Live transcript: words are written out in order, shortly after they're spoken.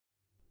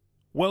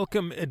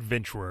Welcome,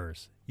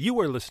 adventurers. You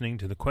are listening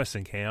to the Quests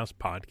and Chaos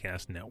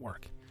Podcast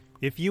Network.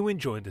 If you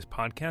enjoyed this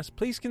podcast,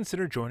 please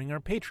consider joining our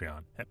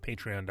Patreon at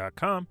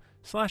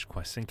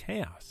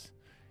patreon.com/questsandchaos.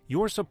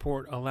 Your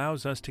support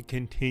allows us to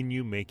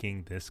continue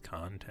making this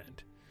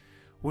content.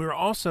 We're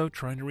also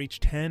trying to reach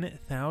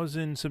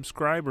 10,000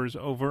 subscribers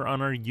over on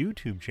our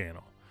YouTube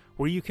channel,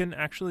 where you can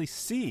actually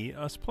see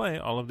us play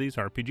all of these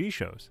RPG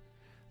shows.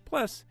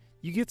 Plus,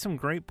 you get some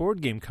great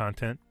board game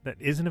content that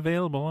isn't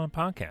available on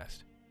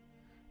podcast.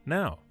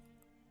 Now,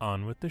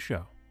 on with the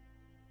show.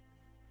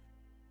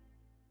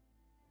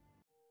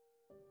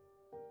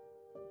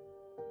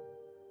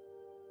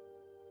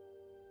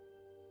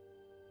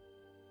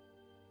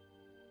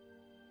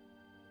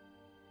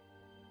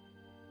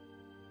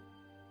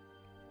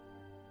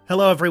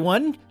 Hello,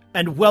 everyone,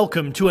 and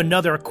welcome to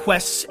another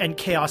Quests and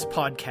Chaos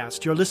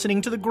podcast. You're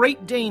listening to the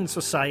Great Dane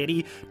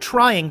Society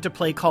trying to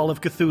play Call of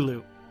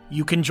Cthulhu.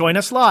 You can join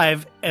us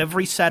live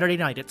every Saturday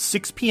night at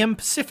 6 p.m.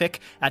 Pacific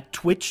at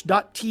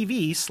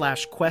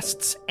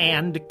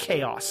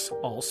twitch.tv/questsandchaos,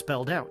 all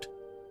spelled out.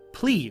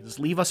 Please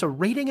leave us a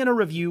rating and a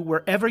review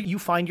wherever you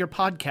find your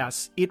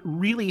podcasts. It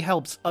really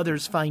helps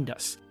others find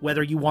us,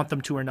 whether you want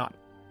them to or not.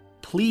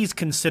 Please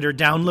consider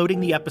downloading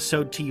the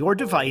episode to your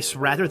device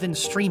rather than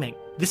streaming.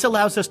 This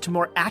allows us to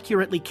more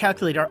accurately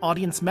calculate our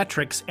audience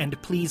metrics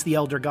and please the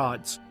Elder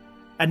Gods.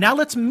 And now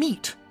let's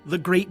meet the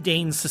Great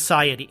Dane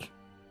Society.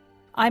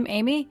 I'm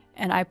Amy,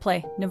 and I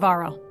play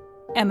Navarro.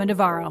 Emma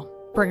Navarro,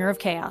 bringer of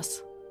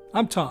chaos.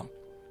 I'm Tom.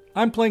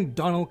 I'm playing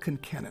Donald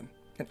Concannon,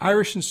 an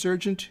Irish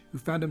insurgent who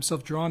found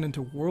himself drawn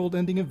into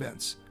world-ending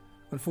events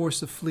when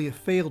forced to flee a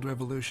failed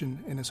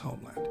revolution in his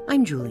homeland.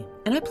 I'm Julie,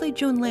 and I play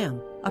Joan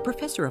Lamb, a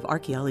professor of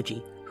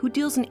archaeology who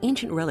deals in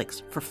ancient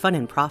relics for fun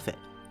and profit,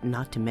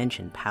 not to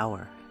mention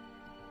power.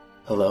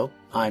 Hello,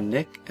 I'm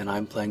Nick, and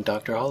I'm playing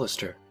Dr.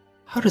 Hollister.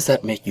 How does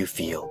that make you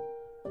feel?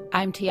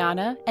 I'm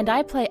Tiana, and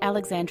I play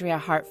Alexandria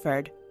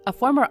Hartford, a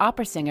former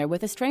opera singer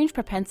with a strange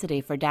propensity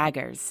for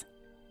daggers.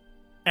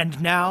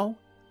 And now,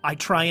 I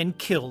try and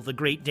kill the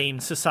Great Dane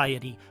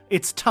Society.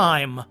 It's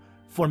time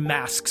for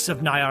Masks of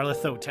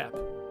Nyarlathotep.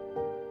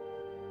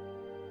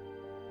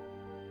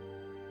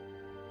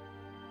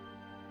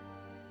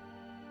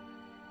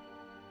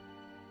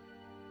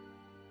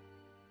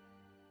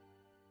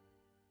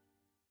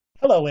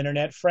 Hello,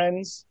 Internet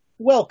friends.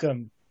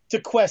 Welcome to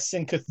Quests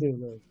and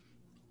Cthulhu.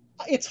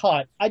 It's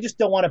hot. I just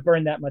don't want to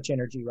burn that much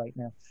energy right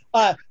now.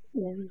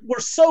 We're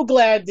so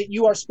glad that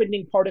you are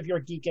spending part of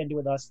your geekend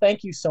with us.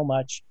 Thank you so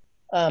much.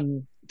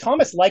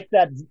 Thomas liked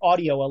that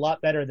audio a lot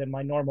better than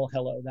my normal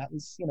hello. That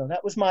was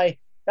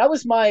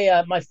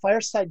my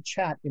fireside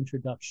chat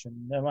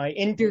introduction. We're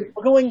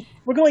going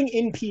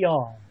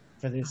NPR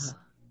for this.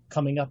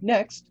 Coming up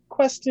next,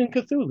 Quest and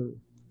Cthulhu.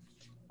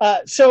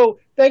 So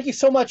thank you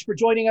so much for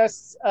joining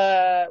us.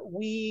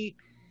 We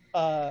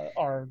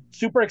are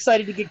super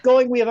excited to get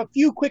going. We have a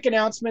few quick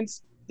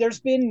announcements. There's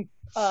been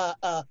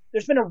a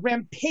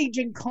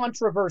rampaging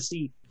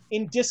controversy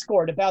in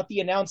Discord about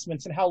the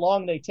announcements and how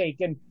long they take,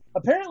 and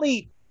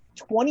apparently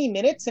 20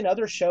 minutes in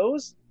other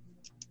shows.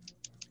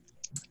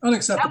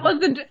 Unacceptable.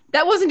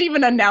 That wasn't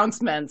even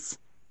announcements.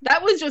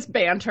 That was just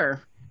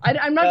banter.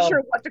 I'm not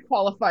sure what to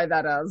qualify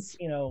that as.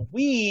 You know,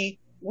 we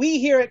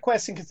here at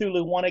Quest and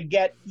Cthulhu want to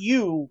get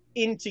you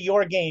into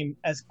your game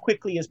as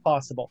quickly as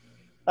possible.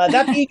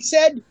 That being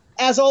said,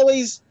 as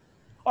always,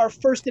 our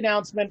first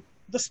announcement,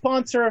 the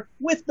sponsor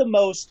with the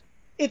most,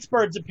 it's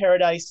Birds of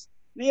Paradise,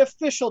 the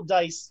official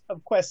dice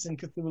of Quests and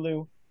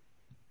Cthulhu.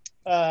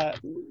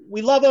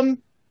 We love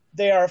them.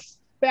 They are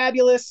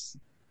fabulous.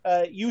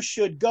 You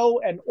should go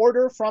and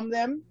order from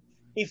them.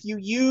 If you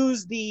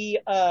use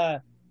the,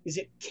 is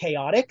it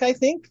Chaotic, I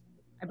think,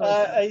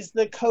 is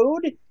the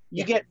code.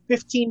 You get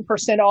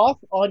 15% off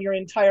on your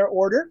entire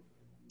order.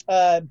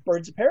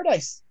 Birds of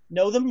Paradise.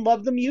 Know them,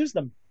 love them, use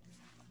them.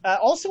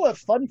 Also a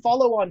fun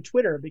follow on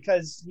Twitter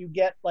because you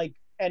get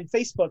and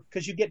Facebook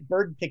because you get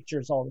bird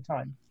pictures all the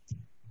time.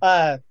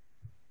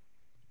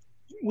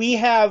 We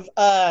have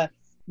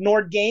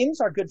Nord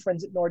Games, our good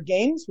friends at Nord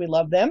Games. We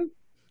love them.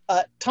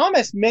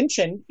 Thomas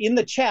mentioned in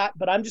the chat,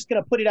 but I'm just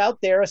going to put it out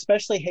there,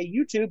 especially, hey,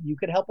 YouTube, you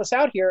could help us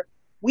out here.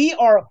 We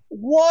are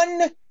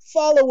one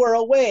follower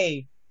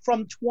away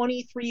from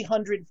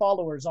 2,300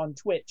 followers on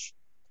Twitch.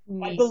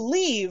 I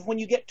believe when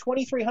you get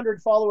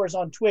 2,300 followers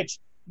on Twitch,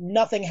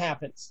 nothing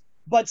happens.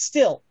 But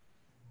still,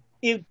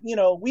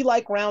 we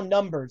like round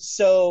numbers.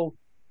 So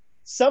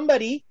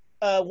somebody,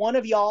 one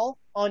of y'all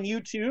on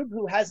YouTube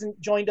who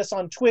hasn't joined us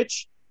on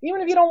Twitch,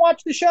 even if you don't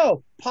watch the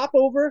show, pop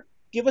over,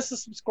 give us a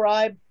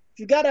subscribe. If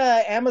you've got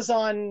a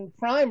Amazon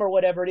Prime or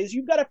whatever it is,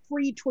 you've got a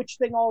free Twitch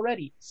thing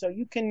already. So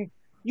you can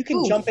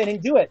jump in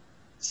and do it.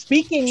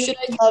 Speaking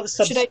of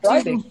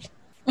subscribing.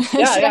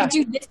 Should I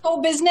do this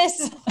whole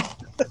business?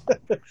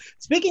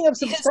 Speaking of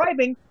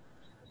subscribing,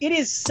 it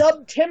is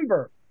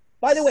September.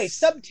 By the way,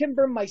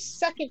 September, my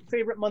second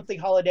favorite monthly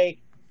holiday.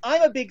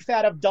 I'm a big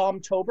fan of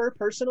Domtober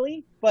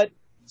personally, but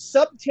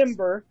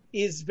September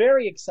is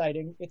very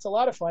exciting. It's a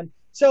lot of fun.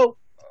 So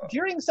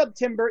during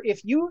September,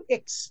 if you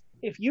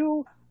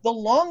the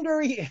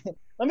longer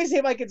let me see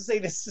if I can say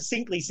this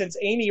succinctly, since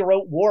Amy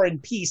wrote War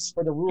and Peace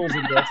for the rules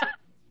of this.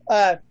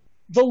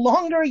 The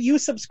longer you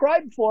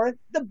subscribe for,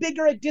 the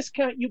bigger a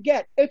discount you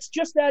get. It's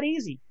just that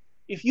easy.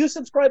 If you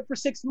subscribe for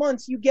 6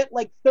 months, you get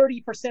like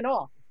 30%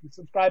 off. If you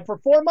subscribe for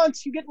 4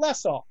 months, you get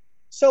less off.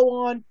 So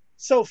on,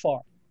 so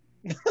far.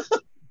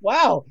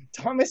 Wow,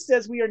 Thomas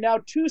says we are now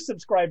 2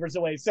 subscribers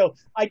away. So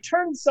I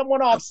turned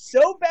someone off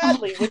so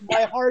badly with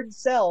my hard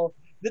sell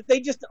that they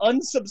just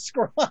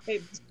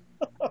unsubscribed.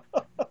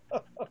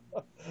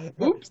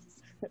 Oops.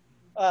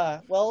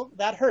 Well,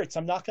 that hurts.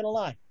 I'm not going to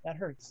lie. That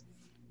hurts.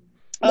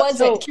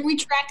 Can we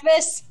track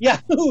this? Yeah,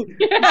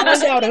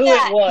 find out who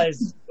it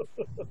was.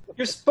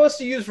 You're supposed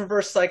to use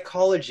reverse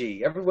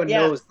psychology. Everyone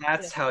knows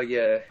that's how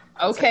you...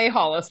 Okay,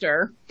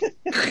 Hollister.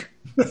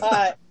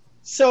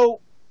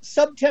 So,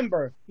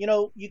 September,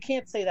 you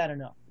can't say that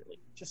enough, really.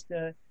 Just,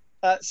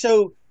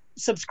 so,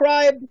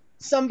 subscribe,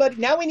 somebody.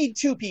 Now we need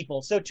 2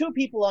 people. So 2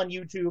 people on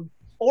YouTube,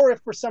 or if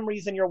for some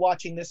reason you're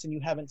watching this and you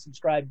haven't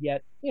subscribed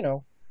yet,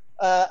 get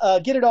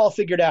it all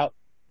figured out.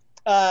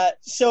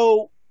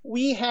 So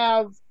we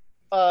have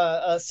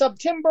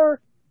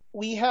September,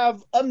 we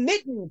have a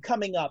mitten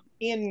coming up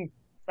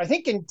I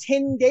think in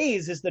 10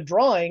 days is the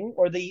drawing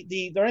or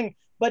the ring.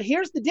 But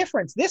here's the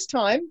difference. This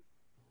time,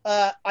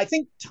 I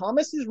think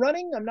Thomas is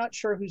running. I'm not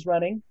sure who's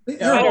running. I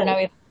don't know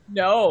either.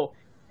 No,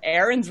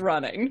 Aaron's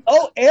running.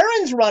 Oh,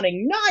 Aaron's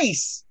running.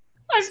 Nice.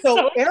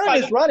 So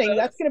Aaron is running.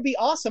 That's going to be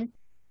awesome.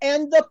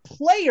 And the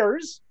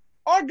players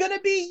are going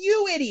to be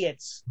you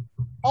idiots.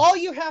 All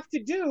you have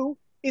to do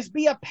is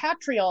be a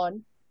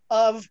Patreon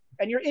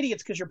and you're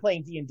idiots because you're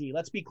playing D&D.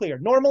 Let's be clear.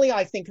 Normally,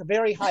 I think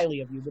very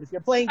highly of you, but if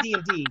you're playing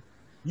D&D,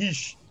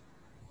 yeesh.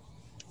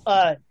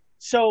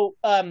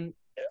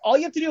 All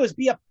you have to do is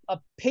be a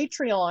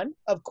Patreon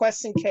of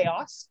Quests and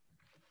Chaos,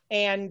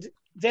 and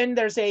then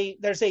there's a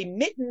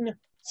Mitten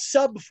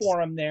sub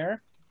forum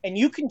there, and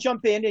you can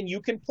jump in and you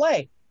can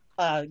play.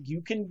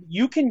 You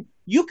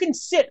can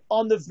sit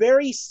on the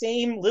very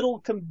same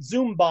little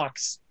Zoom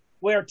box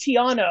where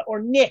Tiana or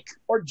Nick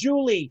or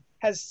Julie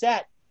has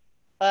sat.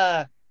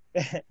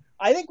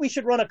 I think we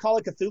should run a Call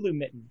of Cthulhu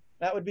Mitten.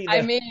 That would be.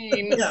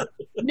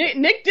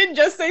 Nick did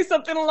just say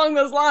something along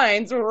those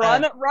lines.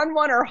 Run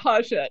one or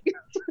hush it.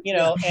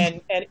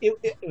 And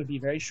it would be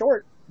very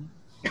short.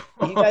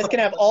 You guys can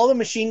have all the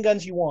machine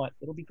guns you want.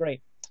 It'll be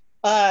great.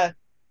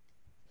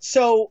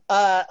 So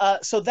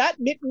that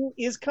Mitten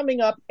is coming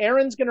up.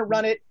 Aaron's going to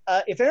run it.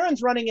 If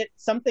Aaron's running it,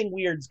 something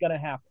weird's going to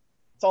happen.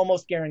 It's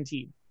almost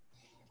guaranteed.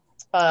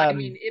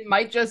 It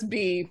might just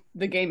be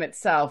the game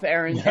itself.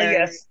 Aaron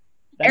is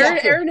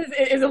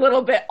a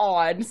little bit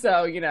odd,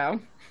 so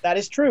That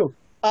is true.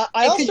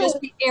 It could just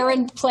be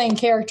Aaron playing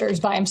characters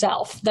by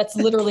himself. That's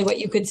literally what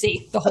you could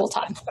see the whole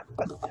time.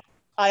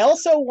 I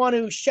also want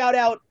to shout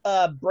out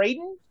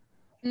Braden.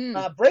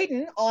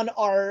 Braden on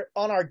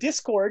our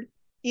Discord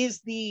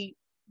is the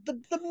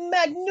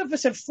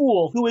magnificent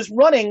fool who is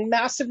running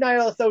Massive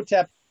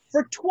Nyarlathotep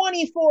for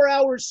 24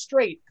 hours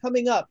straight,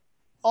 coming up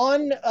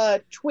on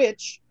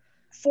Twitch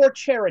for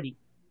charity.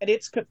 And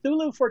it's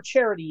Cthulhu for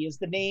Charity is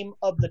the name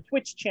of the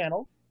Twitch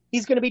channel.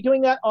 He's going to be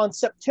doing that on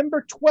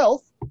September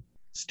 12th,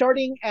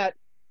 starting at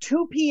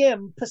 2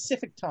 p.m.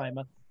 Pacific time.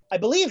 I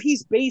believe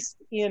he's based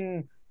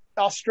in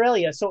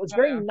Australia, so it was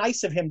very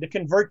nice of him to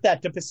convert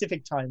that to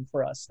Pacific time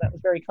for us. That was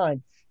very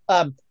kind.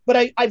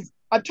 But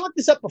I've talked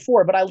this up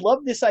before, but I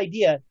love this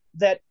idea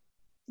that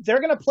they're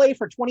going to play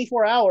for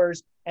 24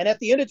 hours, and at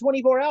the end of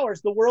 24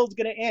 hours, the world's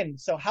going to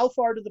end. So how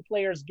far do the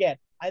players get?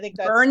 I think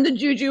that's... Burn the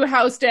Juju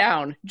house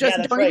down. Just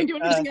don't even do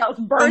anything else.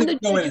 Burn the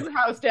Juju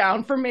house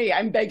down for me.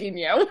 I'm begging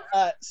you.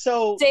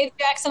 Save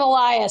Jackson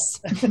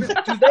Elias.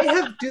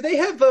 Do they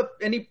have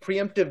any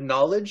preemptive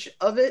knowledge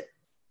of it?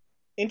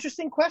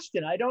 Interesting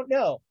question. I don't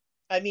know.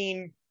 I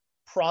mean,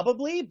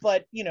 probably,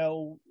 but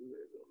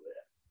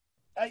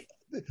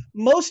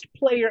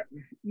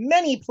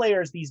many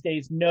players these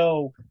days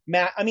know.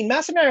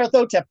 Massive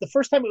Nyarlathotep, the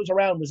first time it was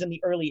around was in the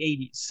early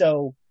 80s.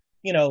 So,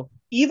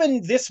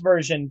 even this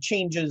version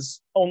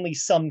changes only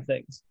some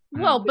things.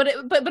 Well, but it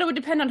would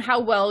depend on how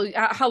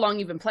long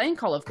you've been playing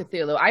Call of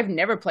Cthulhu. I've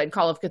never played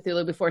Call of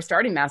Cthulhu before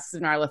starting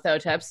Massive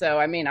Nyarlathotep, so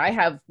I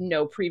have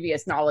no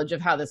previous knowledge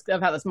of how this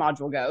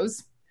module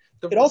goes.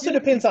 It also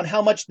depends on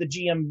how much the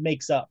GM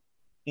makes up.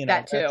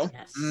 That too.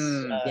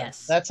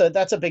 Yes. That's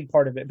a big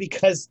part of it,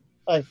 because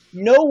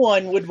no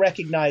one would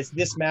recognize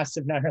this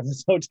Massive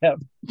Nyarlathotep.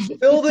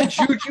 Build a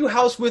Juju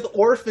house with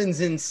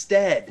orphans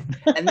instead,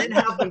 and then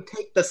have them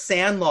take the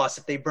sand loss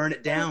if they burn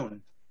it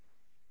down.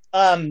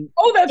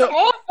 That's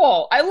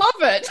awful! I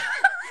love it.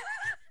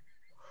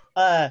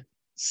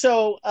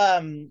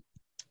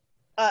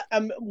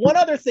 One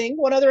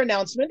other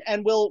announcement,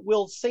 and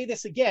we'll say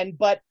this again,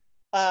 but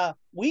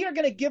we are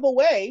going to give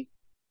away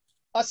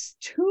us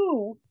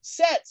 2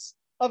 sets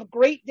of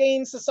Great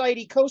Dane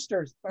Society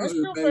coasters.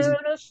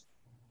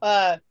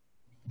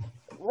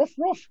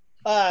 Roof.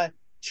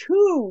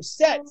 2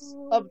 sets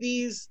of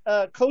these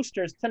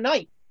coasters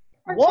tonight.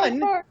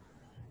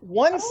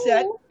 One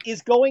set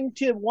is going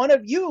to one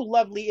of you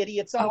lovely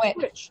idiots on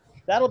Twitch.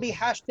 That'll be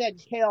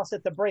 #Chaos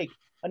at the Break.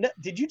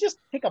 Did you just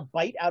take a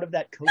bite out of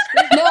that coaster?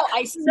 No,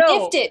 I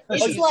sniffed it. Oh,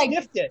 It's you like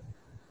sniffed it.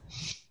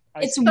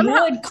 it's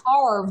wood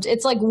carved.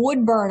 It's like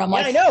wood burn. I'm Yeah,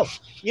 like, I know.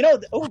 You know.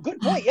 Oh, good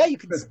point. Yeah, you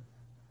can. It's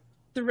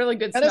a really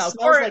good Kind of smell.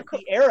 smells like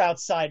the air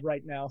outside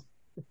right now.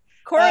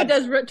 Corey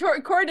does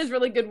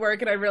really good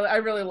work, and I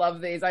really love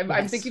these.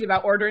 I'm thinking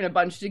about ordering a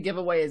bunch to give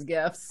away as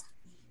gifts.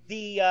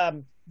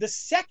 The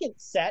second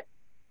set,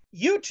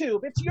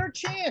 YouTube. It's your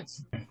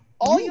chance.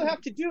 All you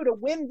have to do to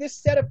win this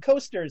set of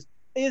coasters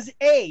is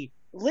A,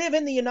 live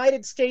in the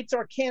United States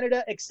or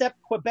Canada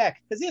except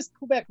Quebec. Because is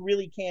Quebec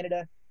really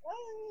Canada?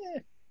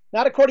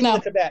 Not according to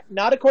the Quebec.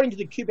 Not according to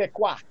the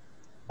Quebecois.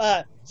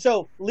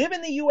 So live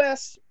in the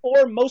U.S.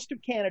 or most of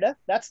Canada.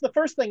 That's the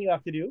first thing you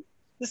have to do.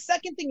 The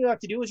second thing you have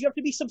to do is you have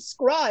to be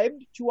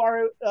subscribed to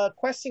our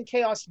Quests and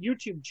Chaos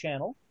YouTube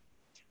channel.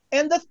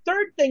 And the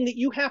third thing that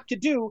you have to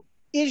do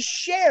is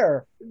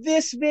share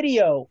this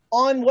video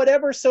on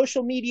whatever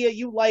social media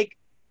you like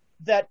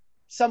that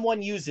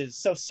someone uses.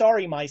 So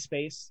sorry,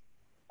 MySpace.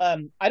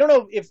 I don't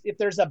know if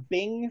there's a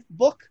Bing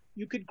book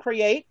you could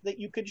create that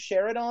you could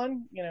share it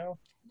on, you know.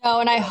 no,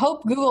 and I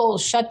hope Google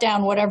shut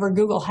down whatever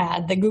Google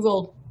had. The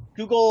Google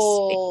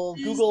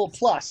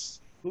Plus.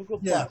 Google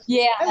Plus.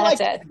 Yeah, I that's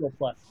like it. Google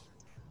Plus.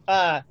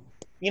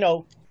 You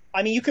know,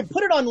 I mean, you can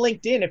put it on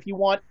LinkedIn if you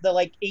want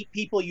the 8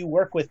 people you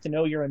work with to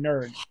know you're a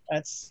nerd.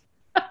 That's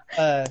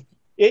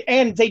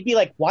and they'd be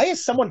like, why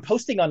is someone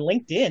posting on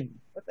LinkedIn?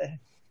 What the heck?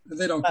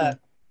 They don't care.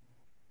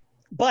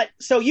 But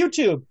so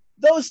YouTube,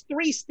 those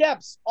 3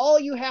 steps, all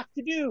you have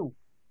to do,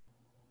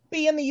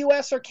 be in the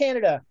US or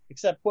Canada,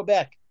 except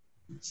Quebec,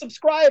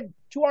 subscribe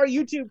to our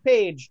YouTube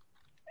page,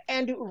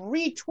 and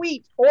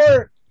retweet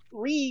or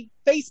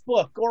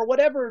re-Facebook or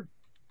whatever,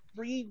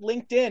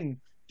 re-LinkedIn,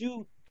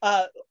 do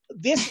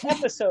this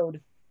episode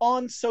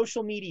on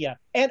social media.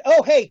 And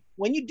oh, hey,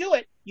 when you do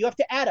it, you have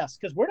to add us,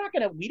 because we're not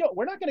gonna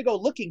go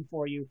looking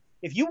for you.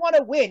 If you want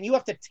to win, you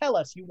have to tell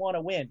us you want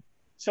to win.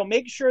 So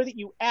make sure that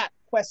you at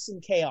Quests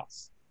and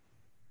Chaos.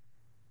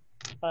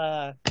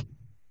 All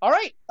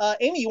right,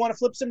 Amy, you want to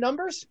flip some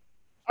numbers?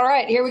 All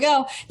right, here we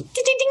go. Ding,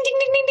 ding, ding, ding,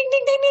 ding, ding,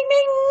 ding, ding, ding,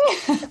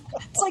 ding.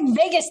 It's like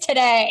Vegas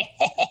today.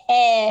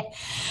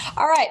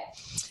 All right,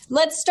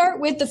 let's start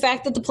with the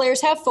fact that the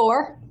players have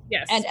 4.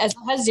 Yes. And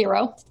Ezra has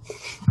 0.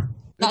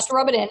 Not to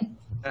rub it in.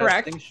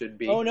 Correct. Things should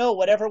be. Oh no,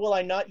 whatever will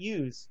I not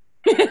use?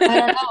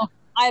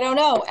 I don't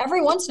know.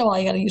 Every once in a while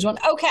you got to use one.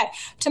 Okay,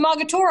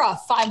 Tamagatora,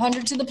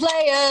 500 to the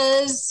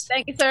players.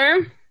 Thank you,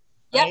 sir.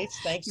 Yep. Nice.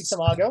 Thank you,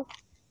 Tamago.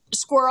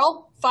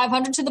 Squirrel,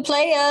 500 to the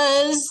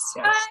players.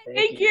 Hi,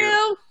 thank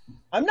you.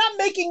 I'm not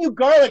making you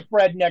garlic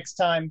bread next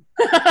time.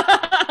 No,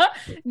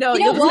 You know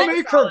you'll what?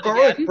 Make her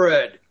garlic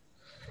bread.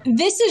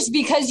 This is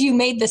because you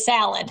made the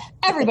salad.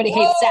 Everybody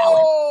hates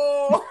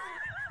salad.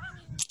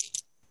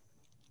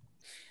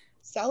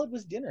 Salad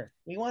was dinner.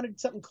 We wanted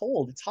something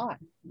cold. It's hot.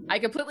 I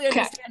completely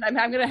understand. I'm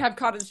going to have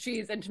cottage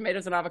cheese and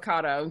tomatoes and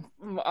avocado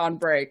on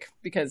break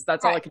because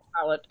that's all I can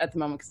salad at the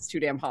moment because it's too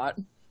damn hot.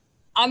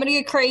 I'm going to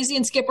get crazy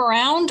and skip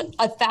around.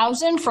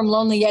 1,000 from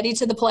Lonely Yeti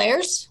to the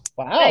players.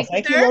 Wow.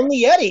 Thank you,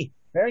 Lonely Yeti.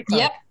 Very kind.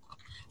 Yep.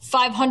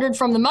 500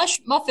 from the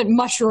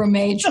mushroom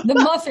mage. The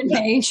muffin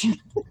mage.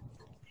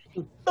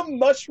 The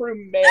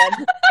mushroom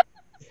man.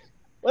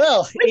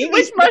 Well,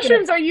 which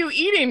mushrooms are you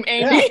eating,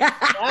 Amy? Yeah.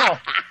 Wow.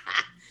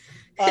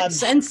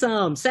 Send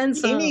some.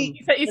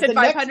 Amy, You said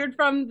 500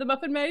 from the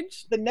muffin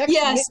mage? The next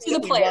to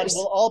the players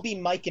will all be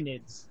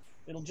myconids.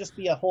 It'll just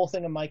be a whole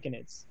thing of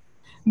myconids.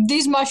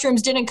 These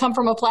mushrooms didn't come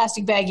from a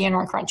plastic baggie and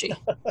are crunchy.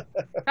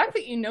 The fact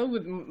that you know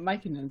with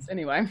myconids,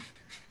 anyway.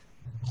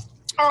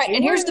 All right,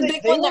 and here's the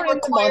big one that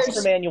requires...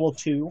 Monster Manual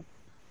 2.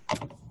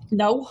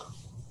 No.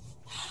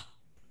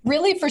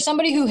 Really? For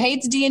somebody who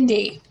hates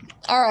D&D?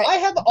 All right. I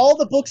have all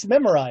the books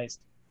memorized.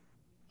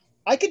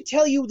 I could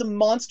tell you the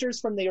monsters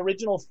from the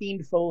original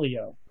Fiend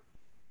Folio.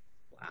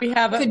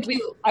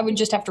 I would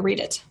just have to read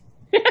it.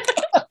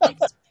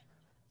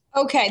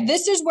 Okay,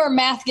 this is where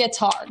math gets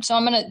hard. So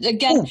I'm going to,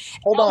 again,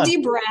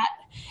 LD Brat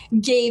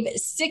gave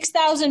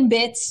 6,000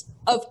 bits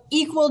of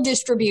equal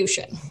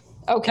distribution.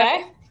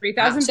 Okay?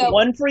 3,000. So,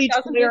 one for each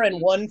player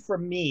and one for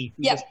me.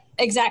 Yeah,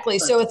 exactly.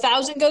 So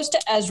 1,000 goes to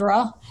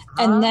Ezra,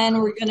 and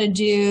then we're going to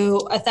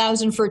do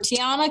 1,000 for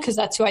Tiana because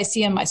that's who I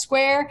see in my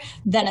square.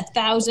 Then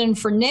 1,000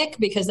 for Nick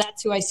because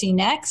that's who I see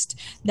next.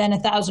 Then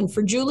 1,000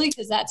 for Julie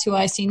because that's who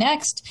I see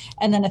next.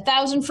 And then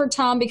 1,000 for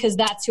Tom because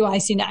that's who I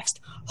see next.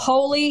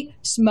 Holy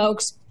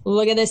smokes!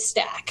 Look at this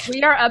stack.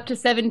 We are up to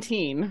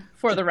 17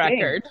 for the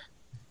record.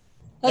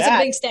 That's a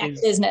big stack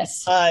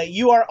business.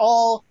 You are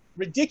all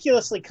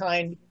ridiculously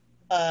kind.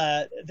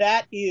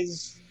 That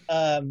is,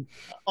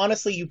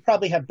 honestly, you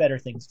probably have better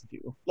things to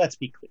do. Let's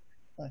be clear.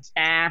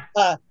 I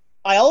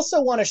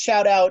also want to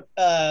shout out,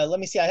 let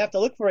me see, I have to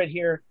look for it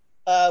here.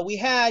 We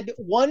had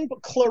one,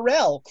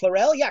 Clarell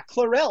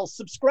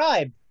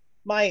subscribed.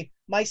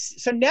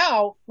 So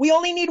now we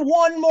only need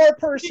one more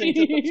person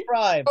to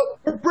subscribe.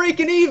 We're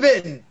breaking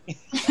even.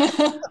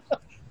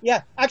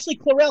 Yeah, actually,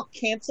 Clarell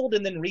canceled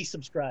and then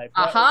resubscribed.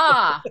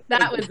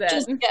 That was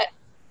it.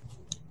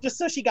 Just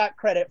so she got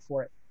credit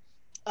for it.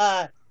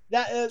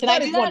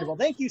 That is wonderful.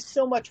 Thank you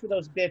so much for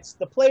those bits.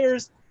 The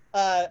players,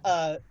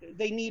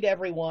 they need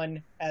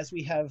everyone, as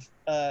we have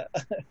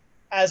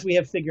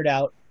figured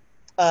out.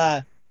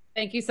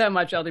 Thank you so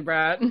much,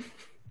 Eldebrat.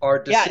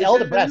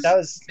 Eldebrat,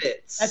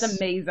 that's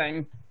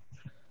amazing.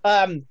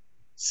 That's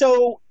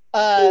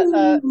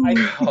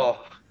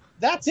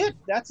it.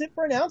 That's it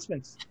for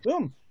announcements.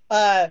 Boom.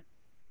 I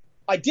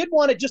did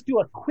want to just do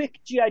a quick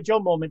G.I. Joe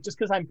moment, just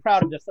because I'm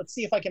proud of this. Let's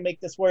see if I can make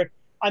this work.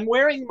 I'm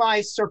wearing my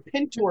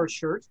Serpentor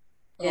shirt.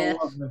 Yeah.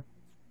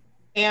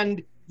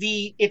 And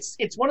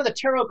it's one of the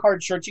tarot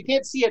card shirts. You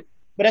can't see it,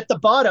 but at the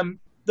bottom,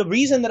 the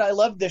reason that I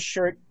love this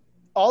shirt,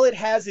 all it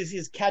has is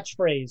his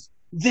catchphrase,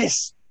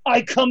 "This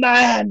I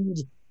command."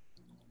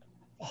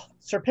 Oh,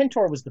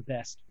 Serpentor was the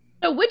best.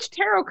 So which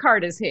tarot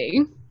card is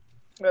he?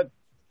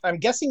 I'm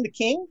guessing the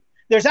king.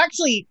 There's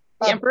actually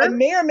I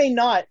may or may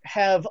not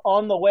have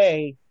on the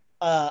way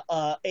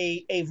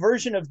a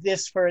version of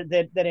this for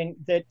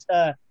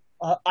that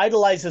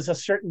idolizes a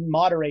certain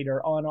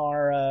moderator on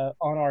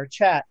our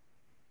chat.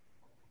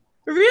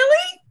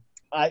 Really?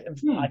 I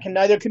can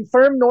neither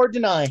confirm nor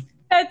deny.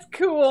 That's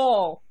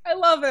cool. I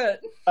love it.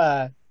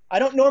 I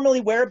don't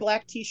normally wear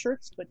black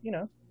T-shirts, but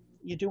you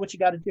do what you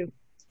got to do.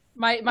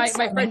 My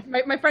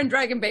friend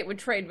Dragonbait would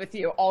trade with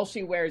you. All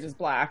she wears is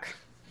black.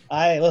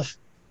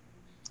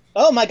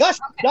 Oh my gosh,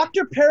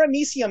 Dr.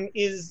 Paramecium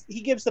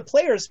he gives the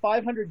players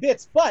 500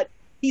 bits, but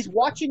he's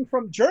watching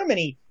from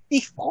Germany.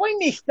 Ich freue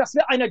mich, dass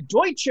wir eine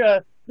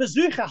deutsche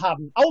Besucher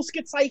haben.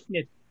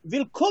 Ausgezeichnet.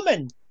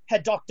 Willkommen, Herr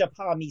Dr.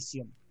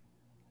 Paramecium.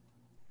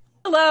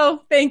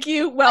 Hello, thank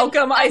you,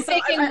 welcome. I'm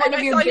taking one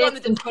of your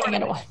bits and putting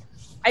it away.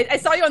 I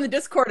saw you on the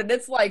Discord, and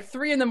it's like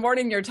 3 a.m.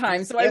 your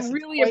time, so yes, I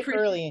really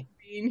appreciate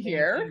being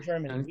here. In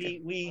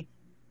Germany.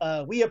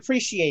 Okay. We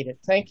appreciate it.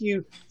 Thank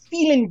you.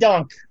 Vielen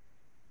Dank.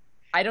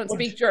 I don't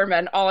speak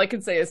German. All I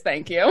can say is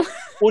thank you.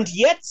 Und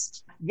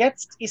jetzt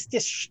ist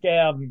es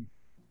Sterben.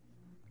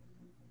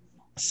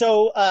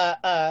 So,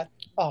 oh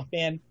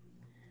man,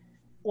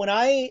 when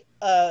I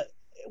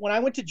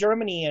went to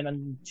Germany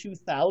in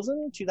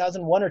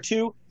 2001 or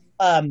 2,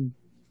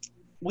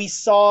 we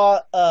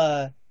saw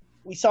one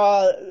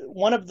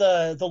of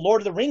the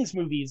Lord of the Rings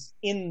movies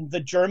in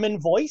the German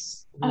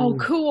voice. Oh,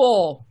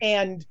 cool!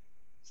 And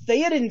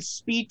Theoden's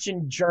speech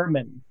in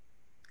German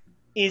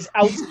is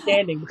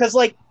outstanding because,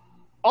 like,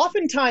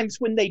 oftentimes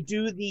when they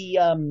do the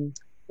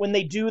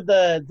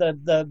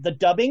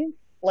dubbing,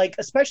 like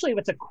especially if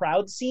it's a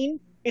crowd scene,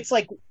 it's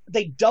like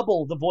they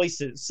double the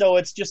voices, so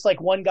it's just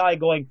like one guy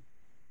going,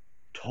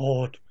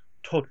 "Tod,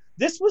 Tod."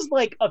 This was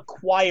like a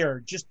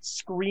choir just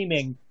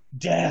screaming,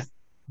 "Death,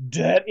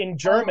 Death" in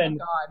German,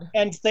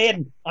 and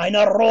then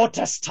 "Eine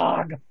rotes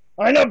Tag,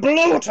 eine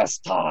blutes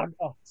Tag."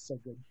 Oh, so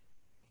good.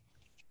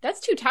 That's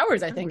Two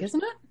Towers, I think,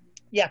 isn't it?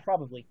 Yeah,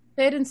 probably.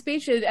 Theoden's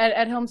speech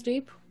at Helm's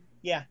Deep.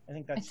 Yeah, I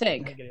think that's. I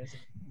think it is.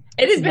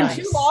 It has been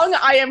too long.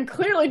 I am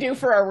clearly due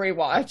for a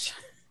rewatch.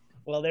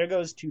 Well, there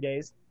goes 2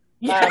 days.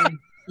 Yeah.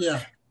 Yeah.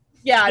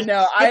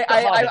 No,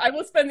 I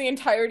will spend the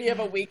entirety of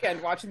a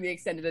weekend watching the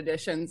extended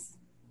editions.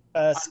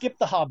 Skip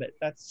The Hobbit.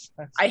 That's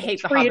I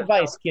hate the free Hobbit advice,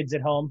 films. Kids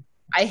at home.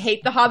 I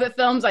hate the Hobbit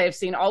films. I have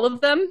seen all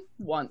of them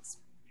once.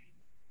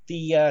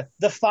 The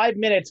 5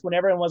 minutes when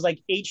everyone was like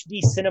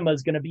HD cinema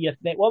is going to be a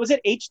thing. What was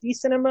it? HD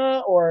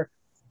cinema or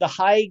the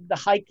high?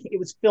 It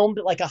was filmed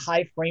at like a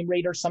high frame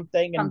rate or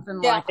something. And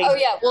Well,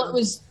 it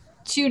was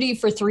 2D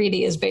for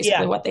 3D is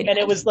basically what they did. And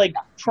it was like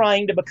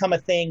trying to become a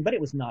thing, but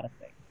it was not a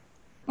thing.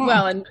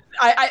 Well, and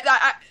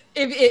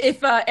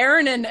if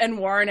Aaron and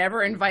Warren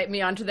ever invite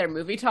me onto their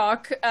movie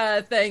talk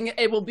thing,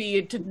 it will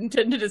be to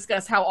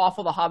discuss how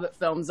awful the Hobbit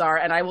films are,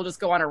 and I will just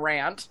go on a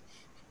rant.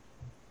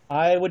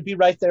 I would be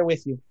right there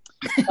with you.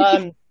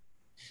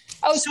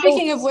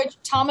 Speaking of which,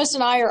 Thomas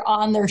and I are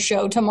on their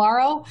show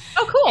tomorrow.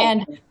 Oh, cool.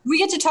 And we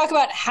get to talk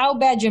about how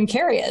bad Jim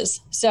Carrey is.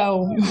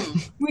 So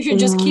we should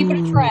just keep it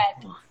a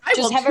trend.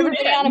 Just have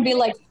everybody on and be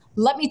like,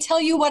 let me tell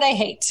you what I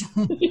hate.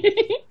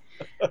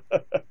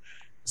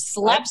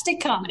 Slapstick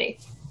comedy.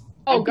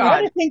 Oh, God. I'm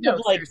trying to think of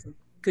like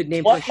good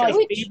name what for my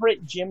show.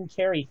 favorite Jim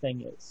Carrey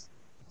thing is.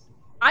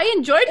 I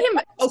enjoyed him.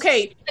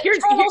 Okay,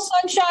 Eternal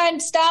Sunshine.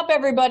 Stop,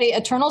 everybody.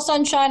 Eternal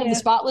Sunshine of the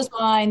Spotless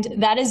Mind.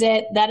 That is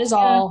it. That is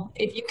all.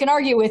 If you can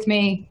argue with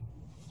me.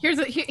 Here's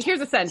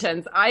a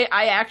sentence.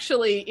 I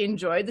actually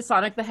enjoyed the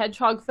Sonic the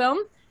Hedgehog film,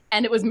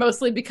 and it was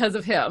mostly because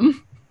of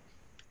him.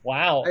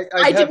 Wow.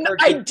 I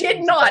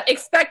did not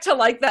expect to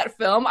like that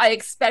film. I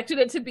expected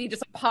it to be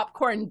just a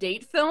popcorn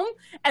date film,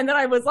 and then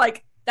I was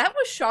like, that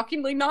was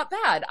shockingly not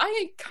bad.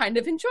 I kind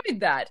of enjoyed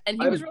that,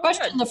 and he was really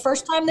good. The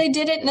first time they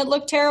did it and it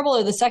looked terrible,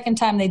 or the second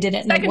time they did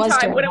it and it was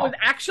terrible? When it was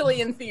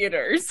actually in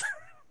theaters.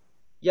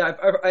 Yeah,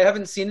 I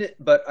haven't seen it,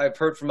 but I've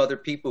heard from other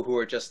people who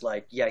are just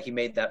like, yeah, he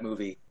made that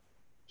movie.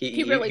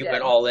 He really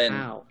went all in.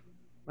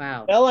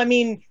 Wow. Well, I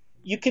mean,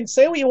 you can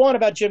say what you want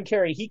about Jim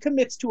Carrey. He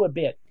commits to a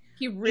bit.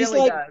 He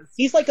really does.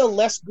 He's like a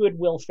less good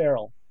Will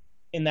Ferrell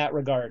in that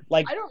regard.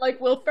 Like, I don't like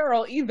Will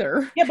Ferrell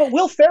either. Yeah, but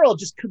Will Ferrell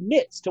just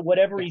commits to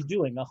whatever he's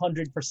doing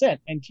 100%,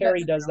 and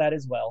Carrey does that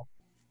as well.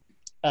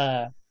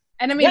 And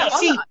And I mean,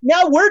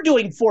 now we're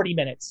doing 40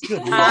 minutes.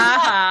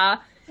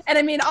 And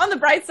I mean, on the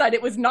bright side,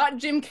 it was not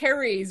Jim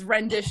Carrey's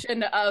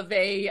rendition of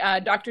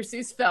a Dr.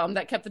 Seuss film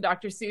that kept the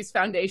Dr. Seuss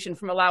Foundation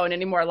from allowing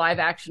any more live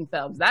action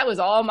films. That was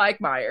all Mike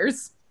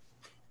Myers.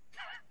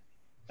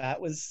 That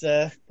was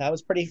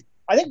pretty.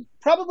 I think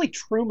probably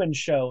Truman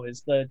Show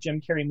is the Jim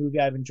Carrey movie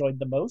I've enjoyed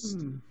the most.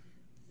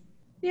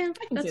 Yeah,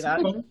 I can see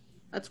that.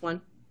 That's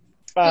one.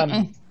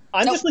 I'm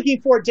just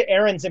looking forward to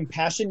Aaron's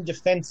impassioned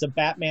defense of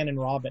Batman and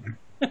Robin.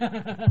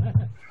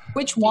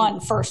 Which one,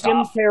 first Jim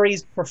off?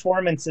 Carrey's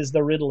performance as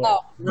the Riddler.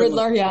 Oh,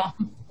 Riddler, yeah.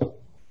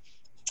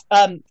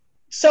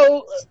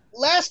 So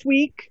last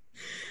week,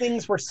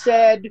 things were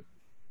said,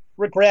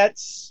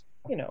 regrets,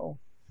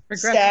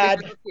 sad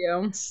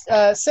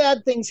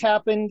things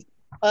happened.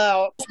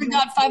 We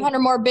got 500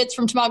 more bits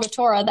from Tamago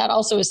Tora. That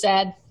also is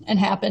sad and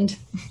happened.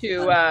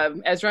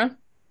 To Ezra.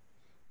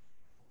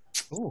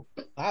 Ooh,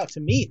 wow! To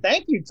me,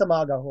 thank you,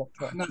 Tamago.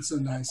 Not so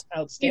nice.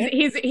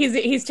 Outstanding.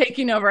 He's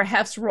taking over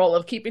Hef's role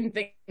of keeping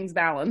things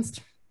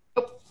balanced.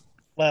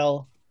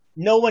 Well,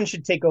 no one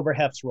should take over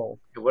Hef's role.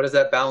 What does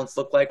that balance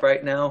look like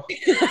right now?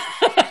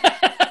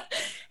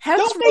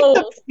 Don't make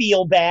them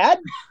feel bad.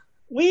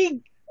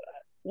 We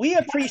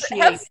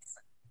appreciate.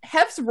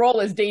 Hef's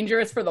role is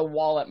dangerous for the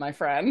wallet, my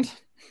friend.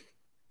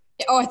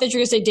 Oh, I thought you were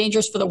going to say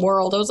dangerous for the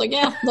world. I was like,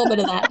 yeah, a little bit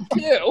of that.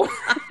 Too.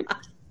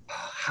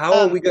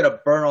 How are we going to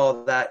burn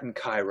all that in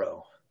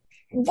Cairo?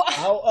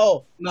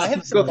 I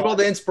have go through all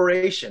the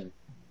inspiration.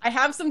 I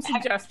have some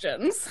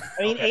suggestions.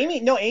 I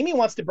mean, Amy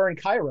wants to burn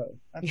Cairo.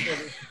 That's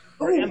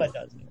what Emma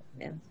does.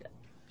 Yeah.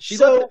 She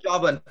left the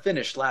job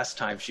unfinished last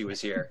time she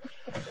was here.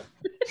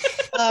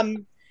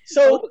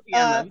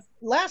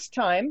 Last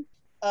time,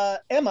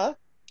 Emma,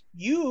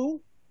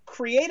 you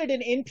created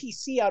an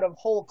NPC out of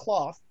whole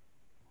cloth,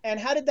 and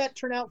how did that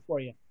turn out for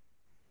you?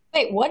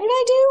 Wait, what did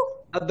I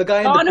do? The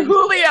guy Don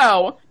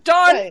Julio.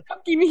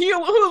 Fucking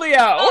Julio.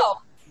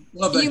 Oh,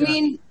 you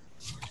mean?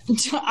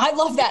 I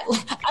love that.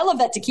 I love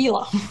that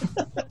tequila.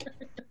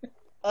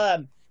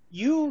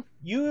 You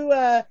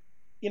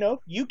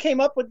came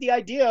up with the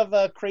idea of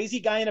a crazy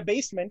guy in a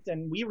basement,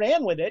 and we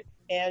ran with it,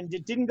 and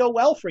it didn't go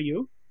well for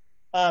you.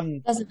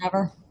 Doesn't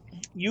ever.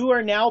 You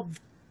are now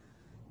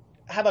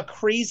have a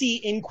crazy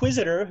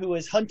inquisitor who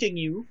is hunting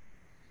you,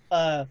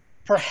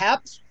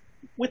 perhaps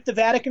with the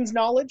Vatican's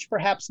knowledge,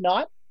 perhaps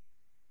not.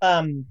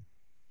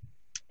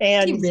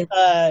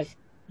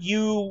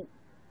 You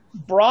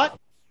brought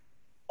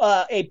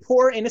a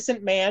poor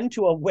innocent man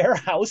to a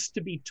warehouse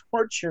to be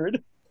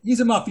tortured. He's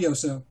a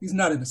mafioso. He's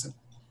not innocent.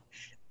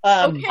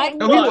 No, he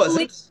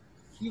wasn't.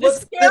 He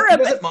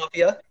wasn't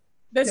mafia.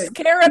 The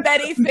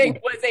Scarabetti thing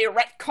was a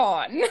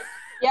retcon.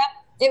 Yep,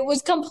 it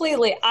was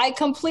completely. I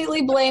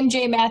completely blame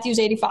J. Matthews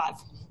 85.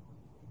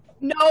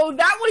 No,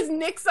 that was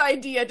Nick's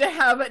idea to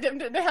have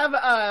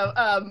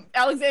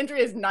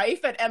Alexandria's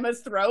knife at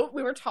Emma's throat.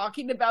 We were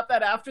talking about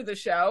that after the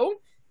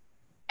show,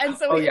 and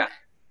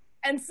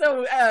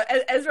so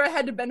Ezra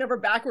had to bend over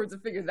backwards to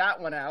figure that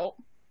one out.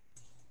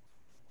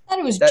 I thought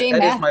it was J.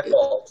 Matthews. That is my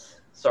fault.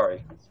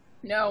 Sorry.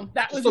 No,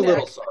 that just was a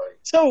little sorry.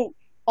 So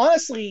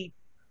honestly,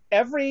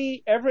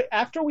 every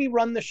after we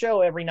run the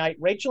show every night,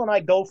 Rachel and I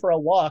go for a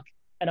walk,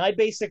 and I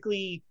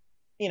basically,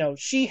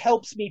 she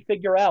helps me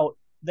figure out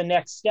the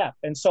next step.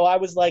 And so I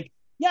was like,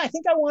 yeah, I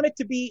think I want it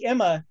to be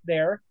Emma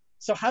there.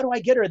 So how do I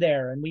get her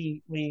there? And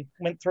we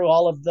went through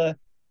all of the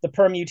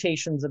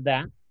permutations of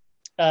that.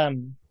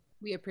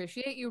 We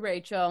appreciate you,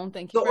 Rachel.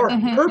 Thank you. So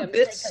her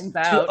bits to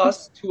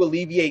us to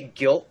alleviate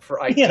guilt for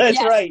yeah, that's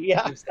right.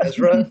 Yeah,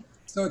 Ezra.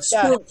 So it's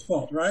Squirrel's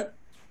fault, right?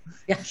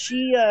 Yeah.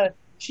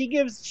 She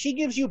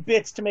gives you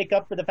bits to make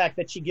up for the fact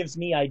that she gives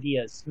me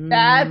ideas.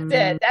 That's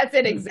it. That's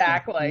it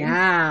exactly.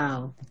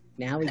 Now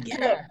we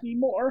get it. Be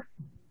more.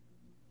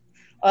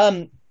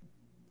 I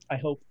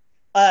hope.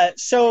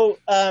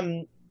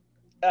 Tamago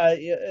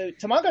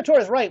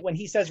Tora is right when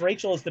he says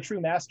Rachel is the true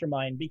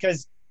mastermind,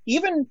 because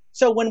even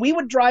so, when we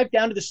would drive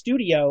down to the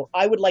studio,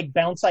 I would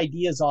bounce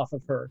ideas off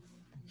of her,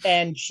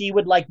 and she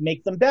would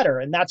make them better.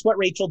 And that's what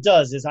Rachel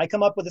does: is I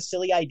come up with a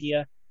silly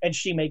idea and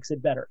she makes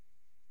it better.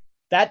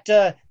 That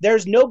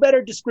there's no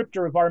better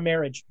descriptor of our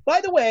marriage.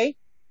 By the way,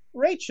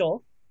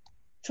 Rachel,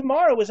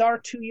 tomorrow is our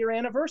 2-year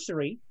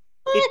anniversary.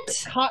 What?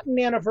 It's a cotton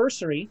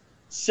anniversary.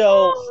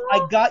 So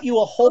I got you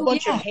a whole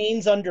bunch of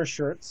Hanes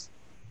undershirts,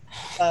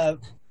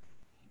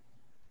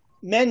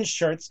 men's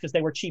shirts because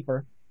they were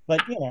cheaper,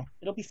 but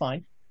it'll be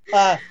fine.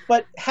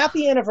 But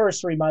happy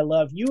anniversary, my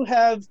love. You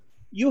have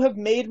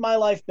made my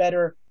life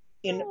better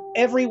in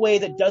every way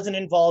that doesn't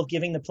involve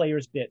giving the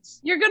players bits.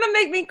 You're gonna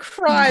make me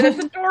cry. That's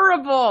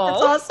adorable.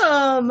 That's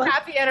awesome.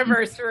 Happy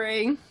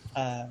anniversary.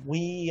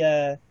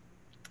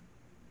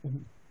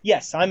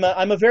 Yes, I'm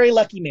a very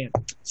lucky man.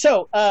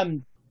 So,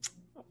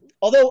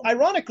 although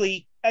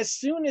ironically, as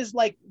soon as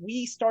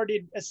we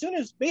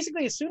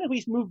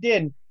moved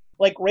in,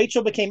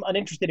 Rachel became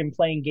uninterested in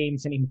playing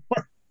games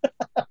anymore.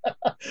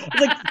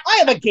 Like, I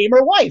have a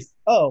gamer wife.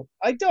 Oh,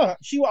 I don't.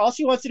 All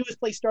she wants to do is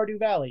play Stardew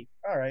Valley.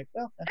 All right,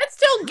 well, that's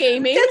still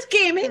gaming. That's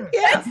gaming.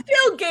 Yeah, that's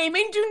still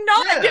gaming. Do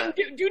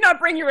not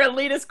bring your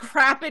elitist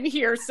crap in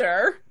here,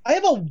 sir. I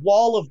have a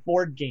wall of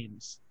board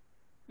games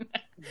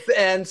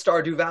and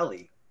Stardew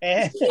Valley.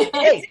 And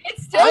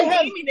it's still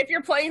gaming if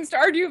you're playing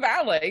Stardew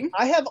Valley.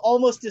 I have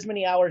almost as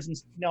many hours in.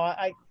 No,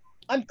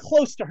 I'm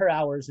close to her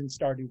hours in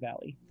Stardew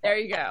Valley. There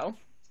you go.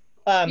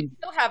 You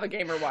still have a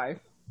gamer wife.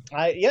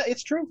 Yeah,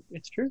 it's true.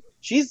 It's true.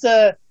 She's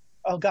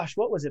oh gosh,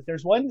 what was it?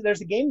 There's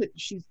a game that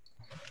she's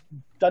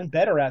done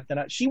better at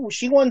than she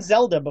won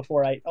Zelda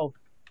before I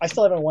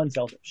still haven't won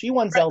Zelda. She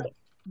won Zelda.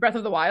 Breath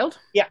of the Wild?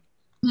 Yeah.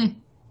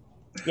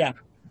 Yeah.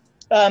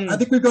 I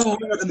think we've got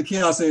longer than the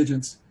Chaos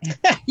Agents.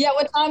 Yeah,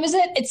 what time is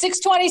it? It's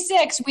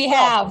 6:26. We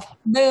have.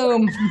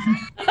 Boom.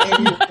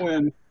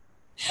 Win.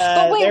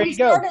 But wait, we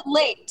started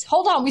late.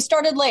 Hold on, we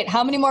started late.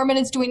 How many more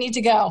minutes do we need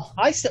to go?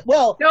 We're still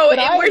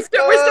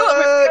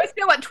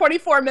at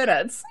 24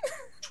 minutes.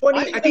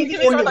 I think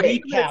it's going to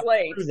recap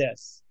through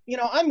this.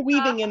 I'm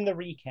weaving in the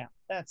recap.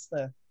 That's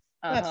the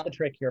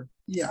trick here.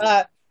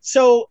 Yeah.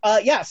 So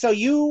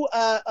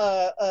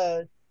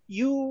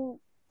you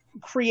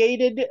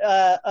created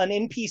an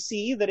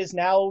NPC that is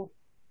now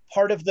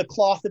part of the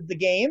cloth of the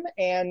game,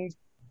 and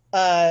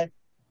Don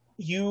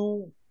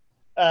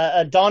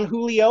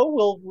Julio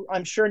will,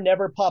 I'm sure,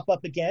 never pop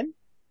up again.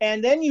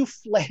 And then you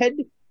fled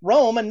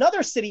Rome,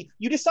 another city.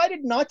 You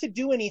decided not to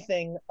do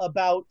anything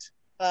about,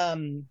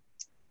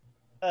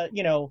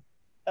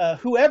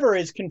 whoever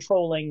is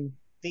controlling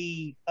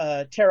the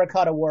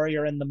terracotta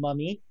warrior and the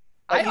mummy.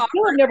 You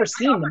still have never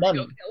seen the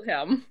mummy. Kill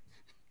him.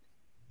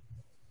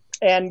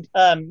 And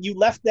you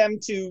left them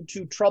to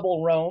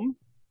trouble Rome,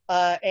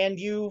 and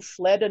you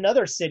fled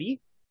another city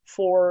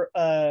for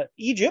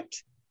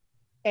Egypt.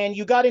 And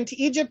you got into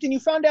Egypt, and you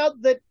found out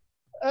that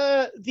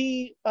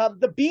the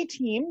B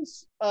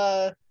team's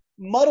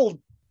muddled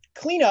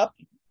cleanup.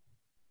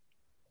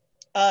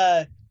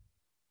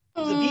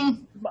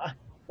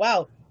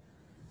 Wow,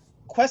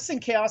 Quests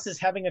and Chaos is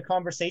having a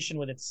conversation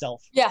with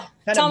itself. Yeah,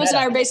 Thomas and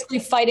I are basically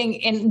fighting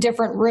in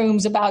different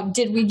rooms about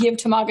did we give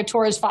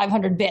Tamagotors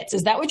 500 bits?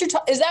 Is that what you're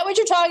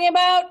talking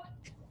about?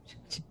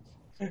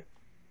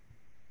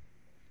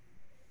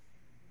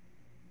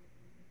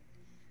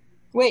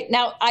 Wait,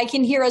 now I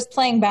can hear us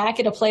playing back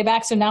at a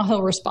playback, so now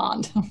he'll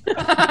respond.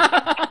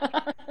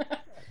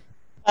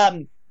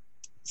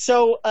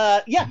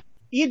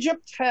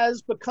 Egypt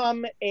has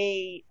become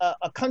a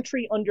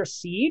country under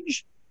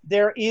siege.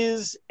 There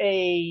is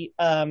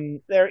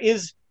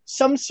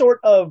some sort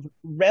of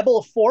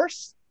rebel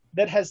force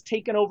that has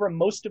taken over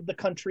most of the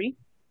country.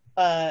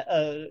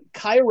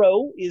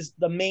 Cairo is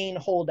the main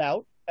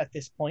holdout at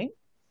this point,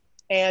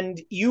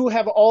 and you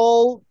have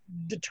all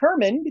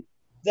determined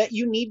that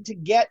you need to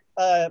get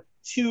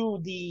to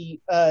the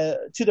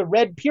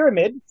Red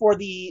Pyramid for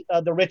the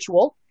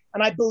ritual,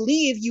 and I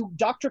believe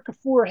Dr.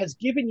 Kafur has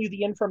given you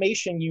the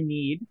information you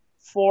need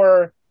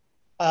for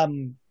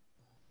the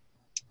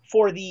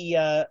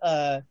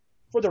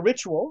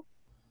ritual.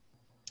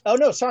 Oh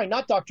no, sorry,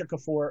 not Dr.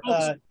 Kafur.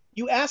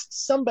 You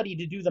asked somebody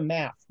to do the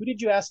math. Who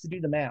did you ask to do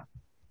the math?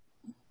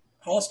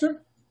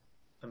 Hollister?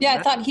 Yeah,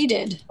 I thought he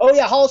did. Oh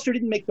yeah, Hollister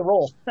didn't make the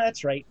roll.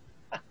 That's right.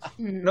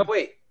 No,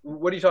 wait.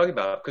 What are you talking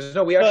about? Because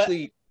we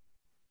actually.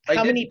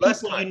 How many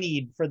people you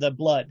need for the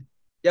blood?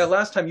 Yeah,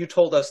 last time you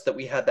told us that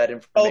we had that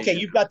information. Okay,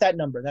 you've got that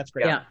number. That's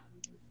great. Yeah.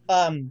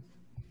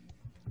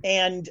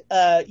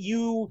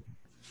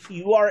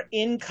 You are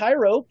in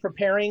Cairo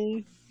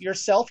preparing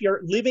yourself.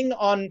 You're living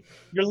on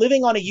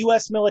a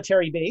U.S.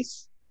 military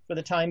base for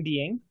the time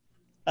being.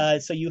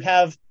 So you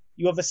have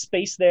a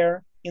space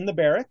there in the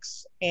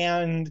barracks,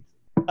 and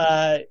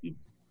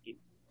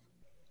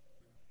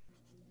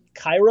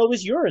Cairo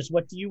is yours.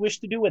 What do you wish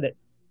to do with it?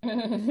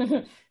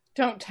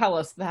 Don't tell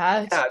us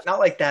that. Yeah, not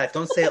like that.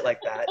 Don't say it like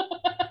that.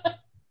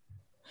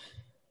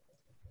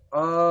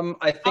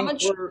 I think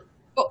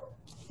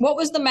what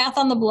was the math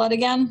on the blood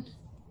again?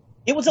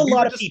 It was a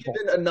lot of people.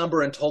 Given a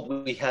number and told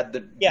we had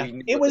the. Yeah, we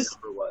knew it was.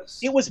 What the number was.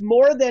 It was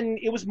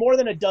more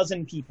than a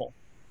dozen people.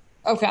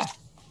 Okay.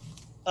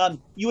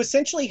 You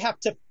essentially have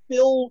to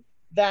fill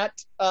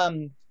that.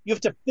 You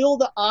have to fill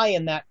the eye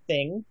in that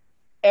thing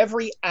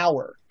every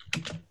hour.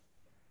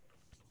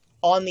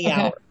 On the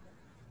hour.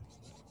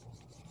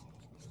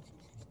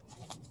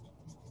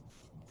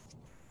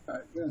 All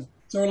right, yeah.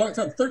 So we're like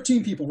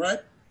 13 people, right?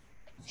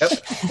 Yep.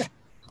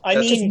 I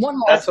mean,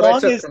 as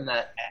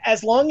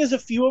long as a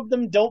few of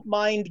them don't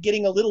mind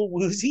getting a little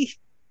woozy.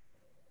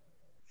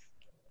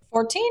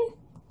 14?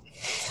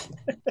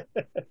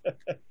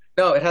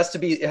 No, it has to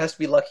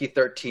be lucky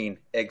 13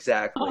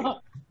 exactly.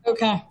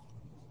 Okay.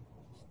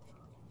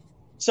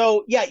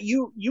 So yeah,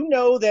 you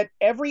know that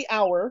every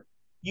hour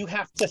you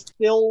have to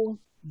fill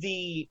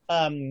the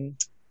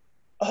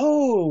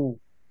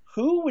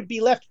who would be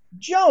left?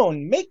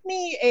 Joan, make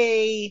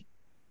me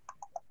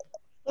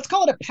let's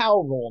call it a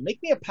power roll.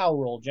 Make me a power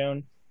roll,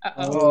 Joan.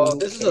 Oh,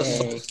 this is a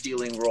soul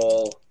stealing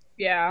roll.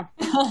 Yeah.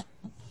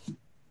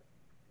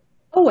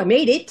 Oh, I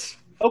made it.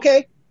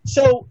 Okay.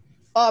 So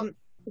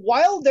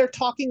while they're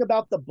talking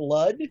about the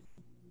blood,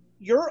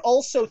 you're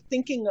also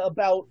thinking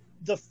about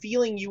the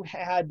feeling you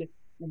had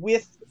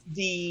with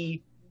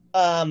the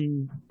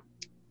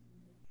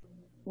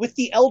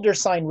elder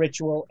sign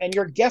ritual, and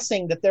you're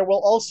guessing that there will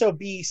also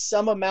be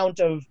some amount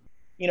of,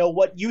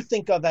 what you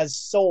think of as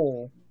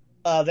soul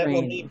that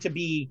will need to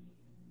be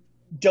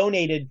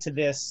donated to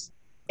this,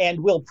 and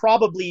will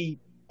probably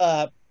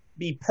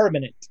be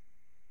permanent.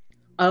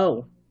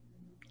 Oh.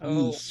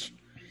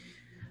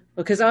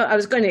 Because I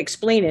was going to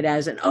explain it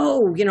as like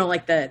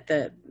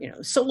the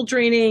soul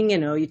draining,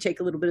 you take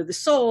a little bit of the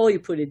soul, you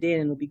put it in,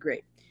 and it'll be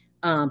great.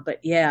 But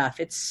yeah, if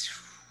it's,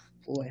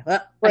 boy.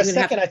 Well, for a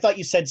second, I thought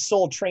you said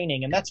soul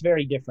training, and that's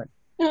very different.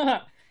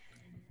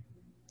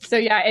 So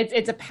yeah,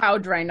 it's a POW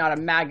drain, not a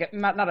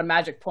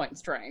magic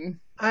points drain.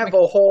 I have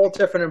a whole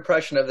different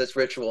impression of this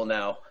ritual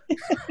now.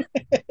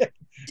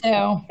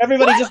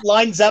 Everybody just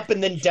lines up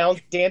and then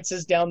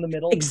dances down the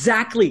middle.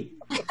 Exactly.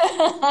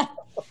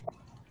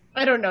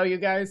 I don't know, you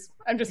guys.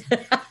 I'm just. And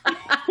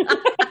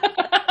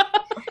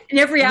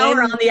every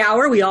hour on the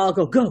hour, we all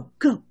go.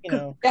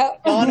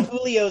 Don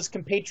Julio's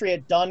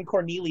compatriot Don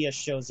Cornelius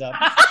shows up.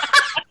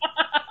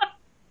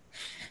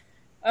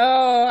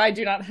 Oh, I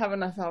do not have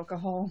enough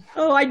alcohol.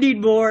 Oh, I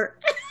need more.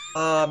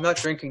 I'm not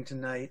drinking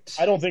tonight.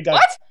 I don't think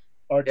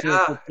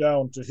articulate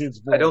down to his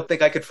voice. I don't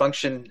think I could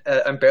function.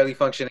 I'm barely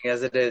functioning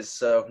as it is,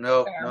 so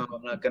no,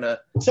 I'm not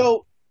gonna.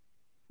 So,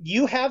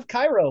 you have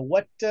Cairo.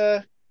 What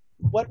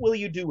will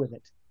you do with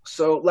it?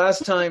 So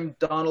last time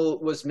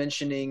Donald was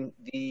mentioning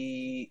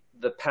the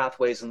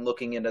pathways and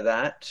looking into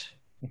that.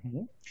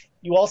 Mm-hmm.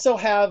 You also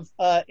have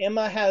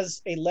Emma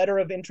has a letter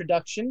of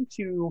introduction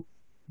to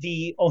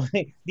the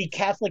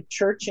Catholic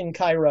Church in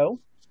Cairo.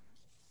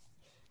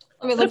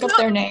 Let me look up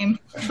their name.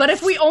 But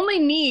if we only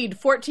need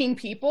 14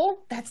 people,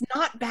 that's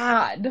not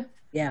bad.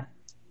 Yeah.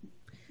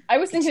 I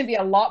was thinking it'd be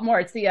a lot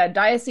more. It's the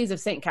Diocese of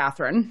St.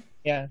 Catherine.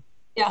 Yeah.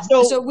 Yeah.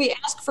 So we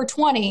ask for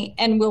 20,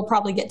 and we'll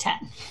probably get 10.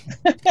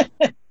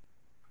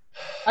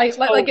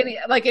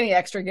 Like any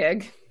extra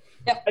gig.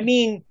 Yep. I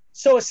mean,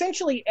 so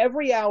essentially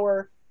every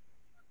hour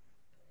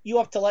you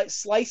have to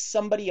slice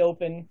somebody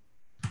open.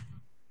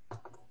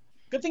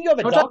 Good thing you have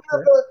a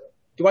doctor.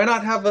 Do I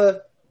not have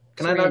a?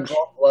 Can syringe. I not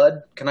draw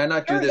blood? Can I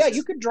not do this? Yeah,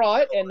 you could draw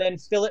it and then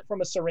fill it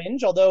from a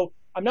syringe. Although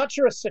I'm not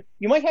sure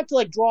you might have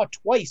to draw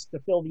twice to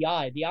fill the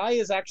eye. The eye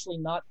is actually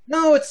not.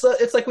 No, it's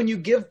like when you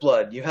give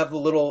blood, you have the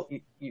little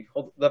you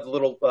have the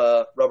little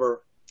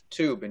rubber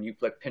tube and you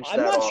pinch that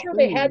off. I'm not sure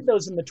they had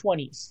those in the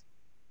 20s.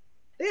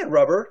 They had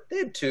rubber. They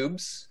had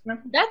tubes.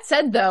 That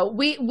said, though,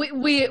 we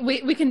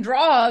can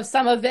draw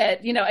some of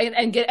it,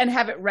 and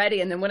have it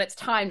ready, and then when it's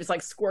time, just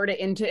squirt it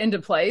into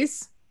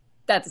place.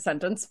 That's a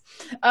sentence.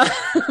 Makes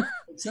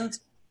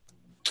sense.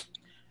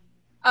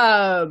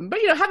 But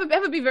have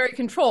it be very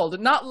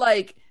controlled, not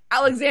like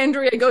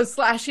Alexandria goes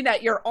slashing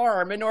at your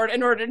arm in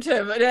order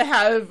to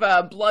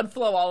have blood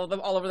flow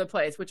all over the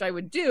place, which I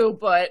would do.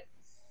 But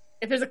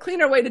if there's a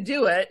cleaner way to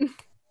do it,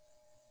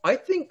 I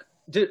think.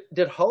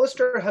 Did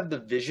Hollister have the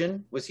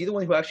vision? Was he the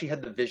one who actually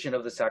had the vision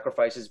of the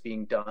sacrifices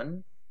being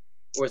done,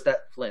 or is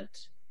that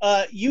Flint?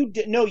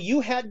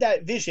 You had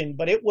that vision,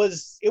 but that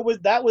was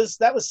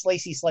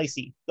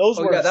Slicey. Those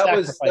were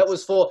sacrifices. that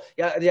was full.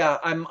 Yeah.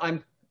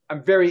 I'm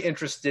very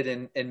interested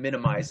in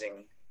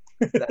minimizing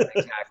that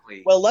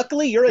exactly. Well,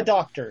 luckily you're a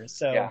doctor,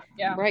 so yeah.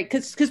 Right,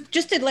 because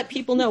just to let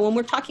people know, when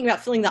we're talking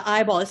about filling the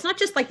eyeball, it's not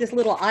just like this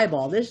little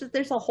eyeball.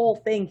 There's a whole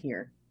thing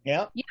here.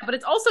 Yeah, but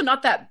it's also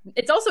not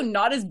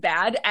as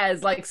bad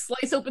as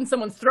slice open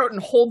someone's throat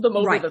and hold them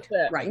over the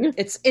pit. Right.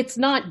 It's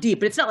not deep,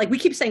 but it's not like we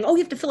keep saying, oh,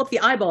 you have to fill up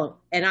the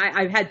eyeball, and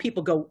I've had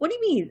people go, what do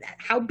you mean?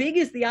 How big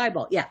is the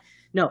eyeball? Yeah,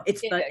 no,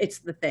 it's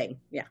the thing.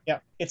 Yeah,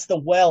 it's the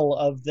well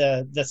of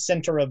the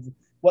center of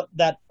what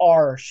that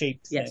R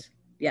shaped. Yes.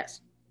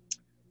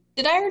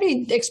 Did I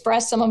already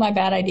express some of my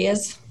bad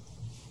ideas?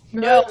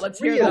 No, let's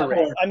hear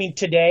that. I mean,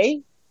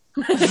 today.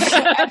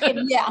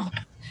 Yeah.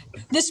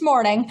 This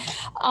morning,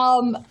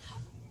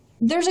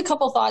 there's a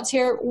couple thoughts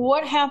here.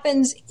 What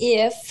happens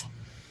if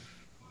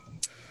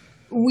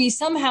we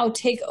somehow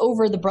take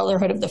over the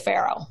Brotherhood of the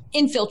Pharaoh?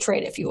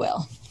 Infiltrate, if you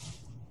will.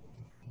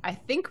 I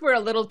think we're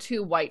a little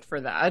too white for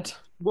that.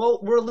 Well,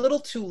 we're a little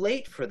too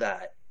late for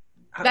that.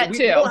 That too.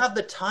 We don't have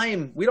the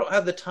time. We don't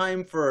have the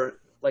time for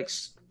I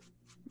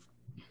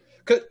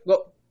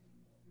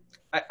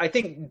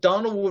think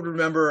Donald would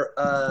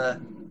remember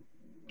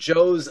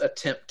Joe's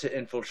attempt to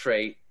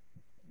infiltrate.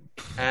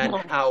 And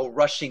how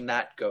rushing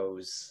that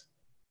goes.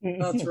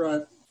 That's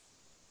right.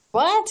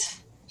 What?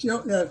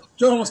 Joe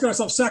almost got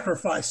herself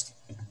sacrificed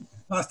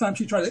last time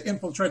she tried to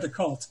infiltrate the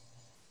cult.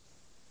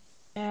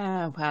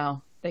 Yeah,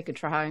 well, they could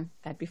try.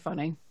 That'd be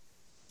funny.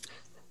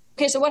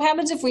 Okay, so what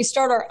happens if we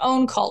start our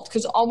own cult?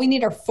 Because all we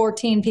need are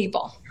 14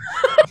 people.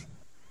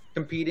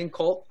 Competing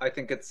cult? I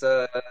think it's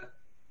I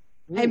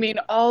mean,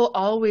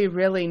 all we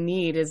really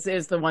need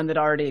is the one that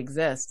already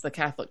exists, the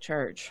Catholic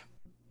Church.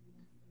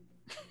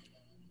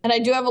 And I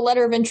do have a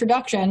letter of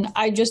introduction.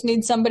 I just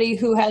need somebody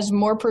who has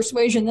more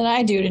persuasion than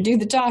I do to do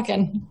the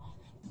talking.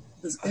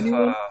 Is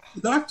anyone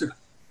the doctor?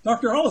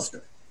 Dr.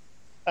 Hollister.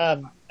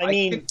 I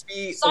mean, could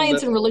be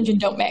Science and religion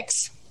don't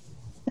mix.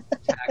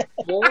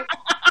 tactful.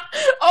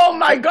 Oh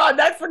my God,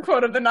 that's the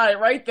quote of the night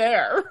right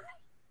there.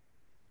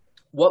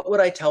 What would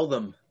I tell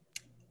them?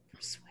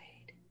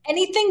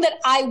 Anything that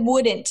I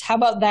wouldn't. How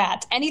about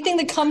that? Anything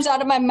that comes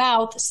out of my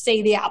mouth,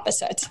 say the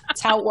opposite.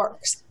 That's how it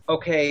works.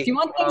 Okay. If you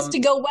want things to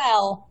go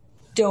well,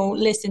 don't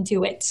listen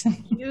to it.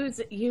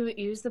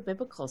 use the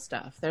biblical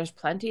stuff. There's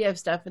plenty of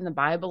stuff in the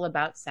Bible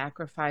about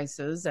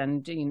sacrifices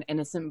and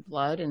innocent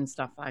blood and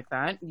stuff like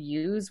that.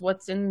 Use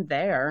what's in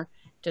there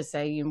to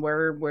say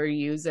we're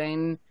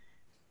using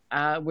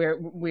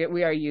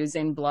we are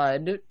using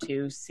blood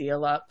to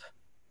seal up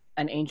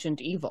an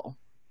ancient evil.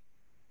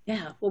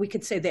 Yeah, well, we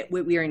could say that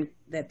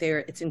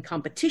it's in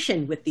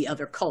competition with the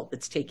other cult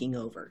that's taking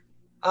over.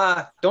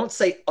 Don't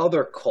say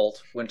other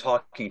cult when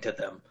talking to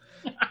them.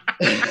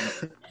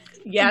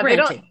 Yeah,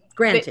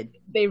 granted.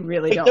 They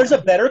really don't. There's a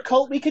better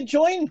cult we could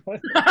join.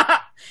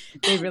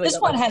 This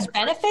one has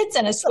benefits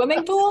and a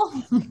swimming pool.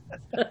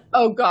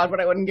 Oh God,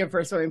 what I wouldn't give for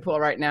a swimming pool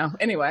right now.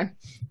 Anyway.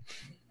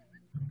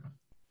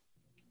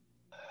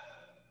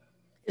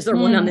 Is there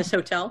one on this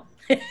hotel?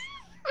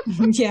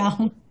 Yeah.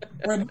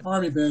 We're an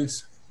army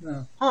base.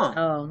 No. Huh.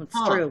 Oh,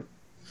 that's true.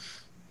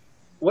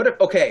 What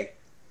if, okay,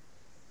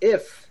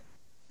 if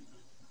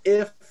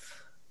so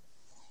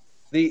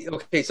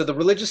the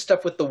religious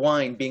stuff with the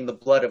wine being the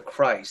blood of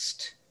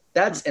Christ,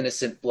 that's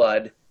innocent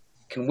blood.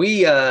 Can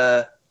we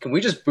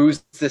just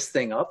booze this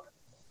thing up?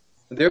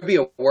 Would there be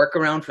a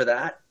workaround for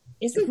that?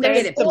 Isn't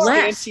there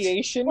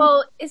substantiation?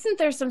 Well, isn't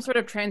there some sort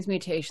of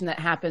transmutation that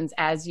happens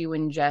as you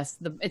ingest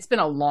it's been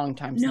a long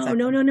time since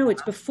No.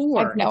 It's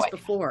before.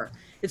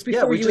 It's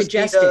before you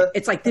ingest it.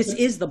 It's like, this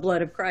is the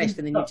blood of Christ,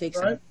 and then you take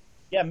some.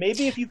 Yeah,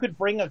 maybe if you could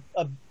bring a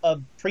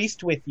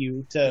priest with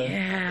you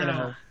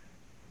to,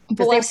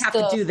 because they have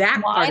to do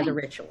that part of the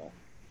ritual.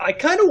 I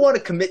kind of want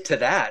to commit to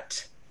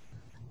that.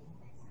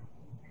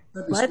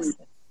 But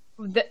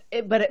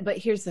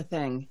here's the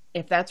thing: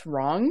 if that's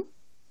wrong,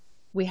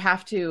 we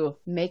have to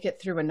make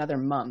it through another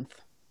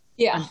month.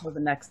 Yeah, until the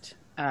next.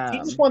 He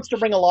just wants to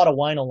bring a lot of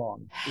wine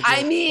along.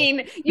 I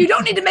mean, you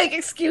don't need to make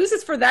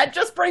excuses for that.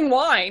 Just bring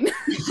wine.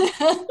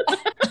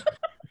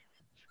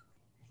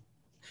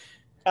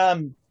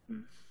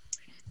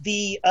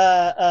 The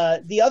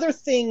other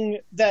thing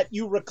that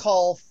you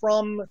recall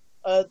from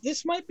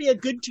this might be a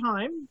good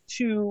time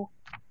to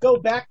go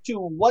back to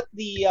what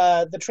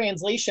the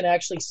translation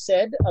actually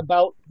said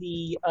about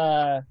the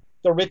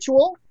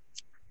ritual,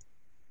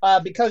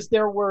 because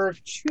there were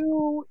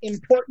two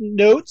important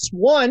notes.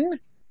 One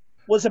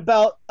was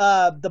about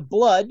the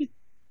blood.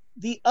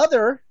 The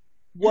other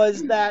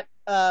was that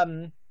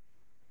the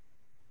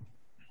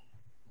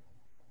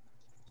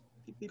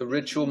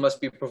ritual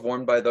must be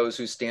performed by those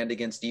who stand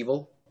against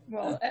evil.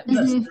 Well,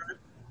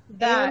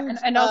 that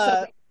and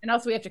also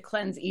we have to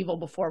cleanse evil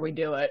before we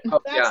do it. Oh,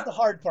 that's the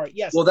hard part.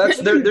 Yes. Well, that's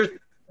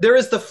there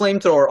is the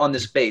flamethrower on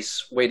this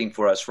base waiting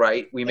for us,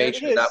 right? We made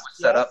sure that was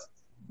set up.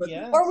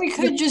 Yeah. Or we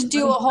could just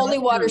do a holy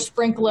water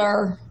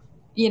sprinkler,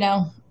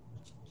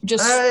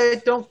 just.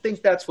 I don't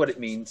think that's what it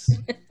means.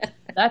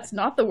 That's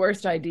not the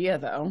worst idea,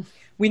 though.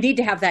 We need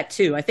to have that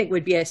too. I think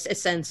would be a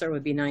sensor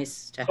would be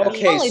nice to have.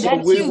 Okay, so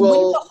Wouldn't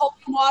will. the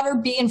holy water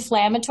be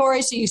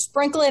inflammatory? So you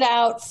sprinkle it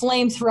out,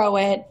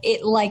 flamethrow it.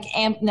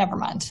 It never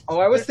mind. Oh,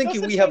 I was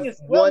thinking we have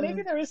one.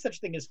 Maybe there is such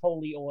thing as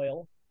holy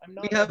oil.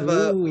 We have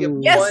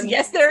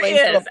yes, there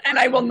is, and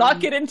I will not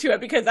get into it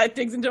because that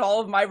digs into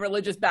all of my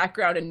religious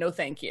background, and no,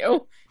 thank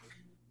you.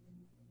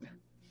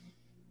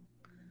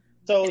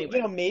 So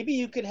maybe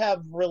you could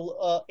have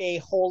a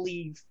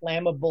holy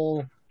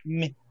flammable,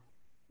 the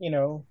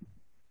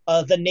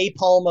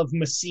napalm of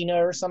Messina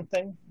or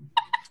something.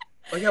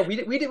 Oh yeah,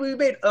 we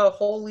made a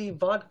holy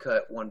vodka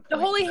at one point. The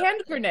holy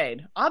hand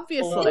grenade,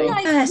 obviously.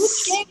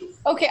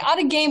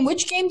 Out of game,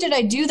 which game did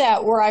I do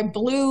that where I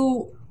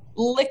blew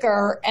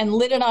liquor and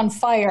lit it on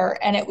fire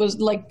and it was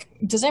like,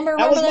 does anybody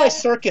remember that? That was my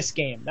circus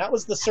game. That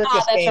was the circus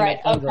that's game right.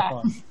 at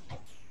Thunderfun.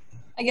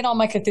 I get all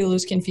my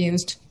Cthulhu's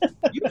confused.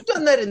 You've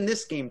done that in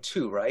this game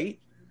too, right?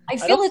 I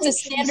feel it's a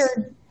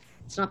standard.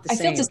 It's not the same.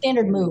 I feel it's a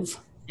standard move.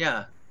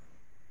 Yeah,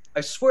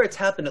 I swear it's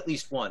happened at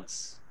least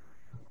once.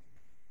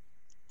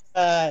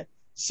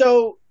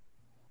 So,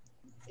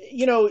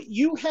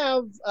 you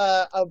have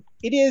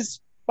it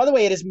is, by the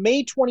way, it is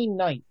May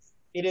 29th.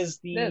 It is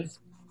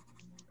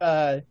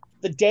the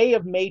day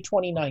of May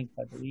 29th,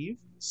 I believe.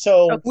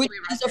 So, which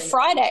is a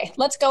Friday.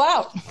 Let's go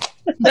out.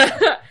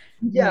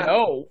 Yeah.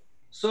 No.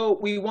 So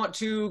we want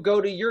to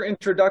go to your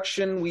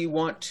introduction. We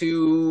want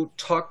to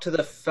talk to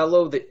the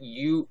fellow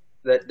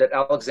that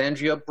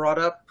Alexandria brought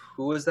up.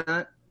 Who was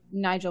that?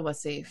 Nigel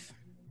Wasif.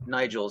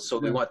 Nigel. So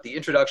we want the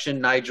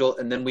introduction, Nigel,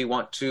 and then we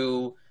want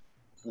to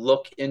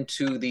look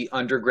into the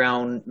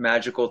underground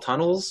magical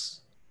tunnels.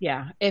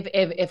 Yeah.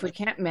 If we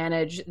can't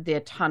manage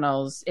the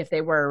tunnels, if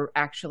they were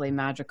actually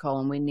magical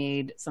and we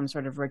need some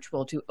sort of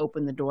ritual to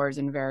open the doors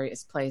in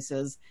various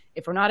places,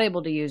 if we're not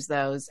able to use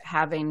those,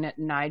 having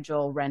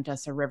Nigel rent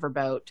us a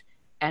riverboat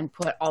and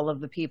put all of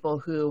the people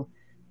who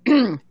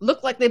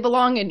look like they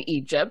belong in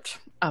Egypt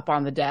up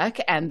on the deck,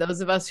 and those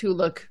of us who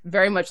look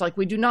very much like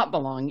we do not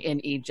belong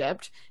in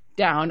Egypt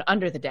down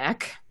under the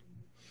deck.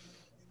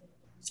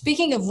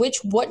 Speaking of which,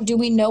 what do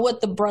we know what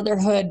the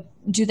Brotherhood,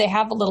 do they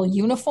have a little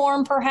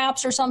uniform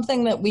perhaps or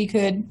something that we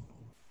could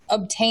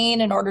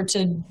obtain in order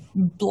to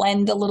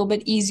blend a little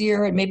bit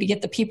easier and maybe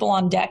get the people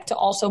on deck to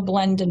also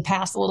blend and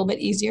pass a little bit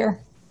easier?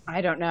 I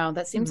don't know.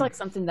 That seems like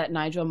something that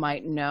Nigel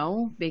might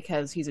know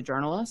because he's a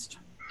journalist,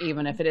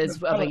 even if it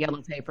is of a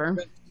yellow paper.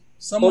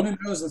 Someone who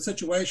knows the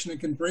situation and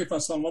can brief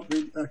us on what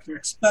we can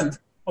expect,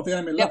 what the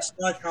enemy looks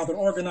like, how they're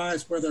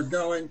organized, where they're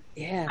going.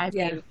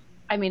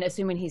 I mean,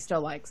 assuming he still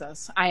likes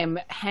us. I am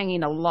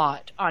hanging a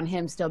lot on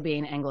him still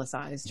being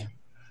anglicized.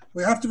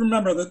 We have to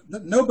remember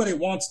that nobody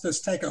wants this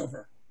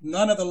takeover.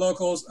 None of the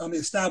locals on the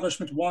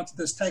establishment want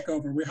this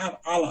takeover. We have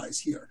allies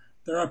here.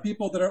 There are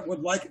people that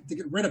would like to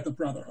get rid of the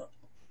Brotherhood.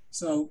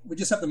 So we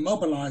just have to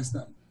mobilize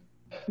them.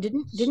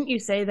 Didn't you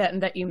say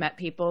that you met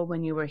people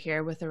when you were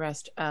here with the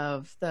rest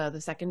of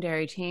the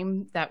secondary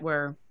team that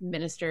were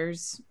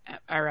ministers?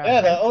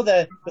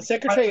 The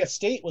Secretary of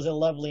State was a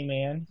lovely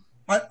man.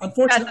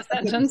 Unfortunately,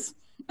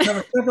 there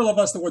were several of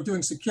us that were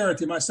doing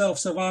security, myself,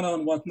 Silvano,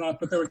 and whatnot,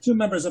 but there were two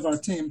members of our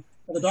team,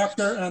 the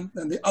doctor and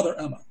the other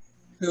Emma,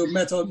 who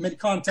made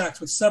contacts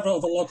with several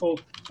of the local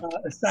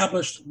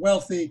established,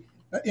 wealthy,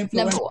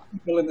 influential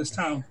people in this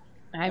town.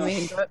 I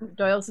mean,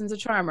 Doyleson's a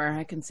charmer.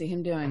 I can see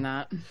him doing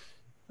that.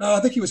 I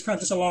think he was kind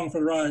of just along for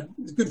the ride.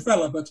 He's a good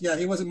fella, but yeah,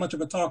 he wasn't much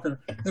of a talker.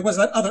 There was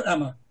that other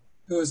Emma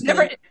who was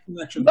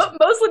connections.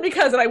 Mostly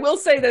because, and I will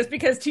say this,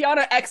 because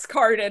Tiana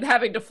X-carded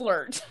having to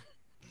flirt.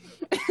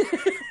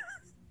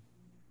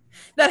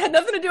 That had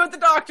nothing to do with the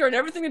doctor and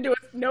everything to do with,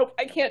 nope,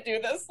 I can't do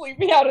this. Leave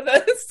me out of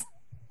this.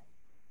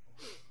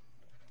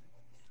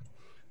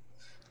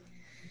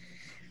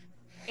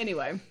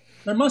 Anyway.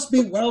 There must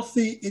be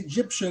wealthy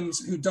Egyptians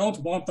who don't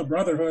want the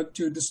Brotherhood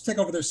to just take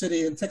over their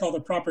city and take all their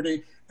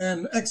property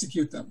and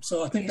execute them.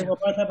 So I think they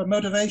might have a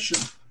motivation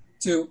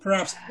to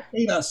perhaps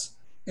aid us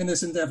in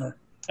this endeavor.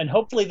 And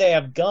hopefully they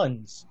have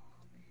guns.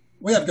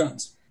 We have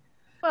guns.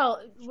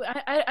 Well,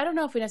 I don't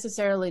know if we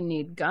necessarily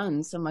need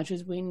guns so much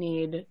as we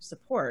need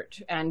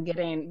support and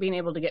being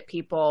able to get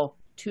people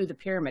to the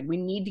pyramid. We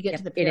need to get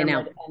to the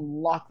pyramid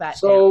and lock that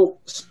down.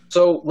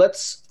 So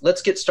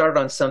let's get started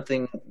on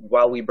something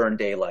while we burn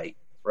daylight,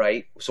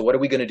 right? So what are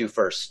we going to do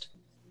first?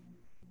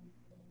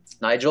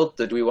 Nigel,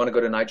 do we want to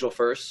go to Nigel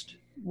first?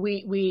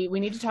 We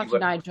need to talk to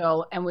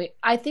Nigel, and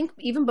I think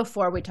even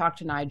before we talk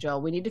to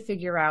Nigel, we need to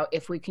figure out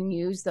if we can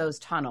use those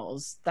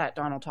tunnels that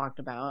Donald talked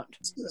about.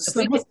 So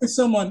there must be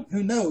someone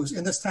who knows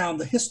in this town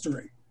the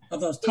history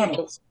of those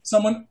tunnels.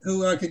 Someone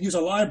who could use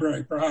a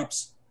library,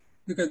 perhaps,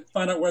 who could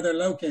find out where they're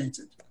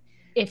located.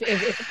 If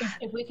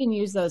we can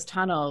use those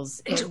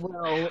tunnels,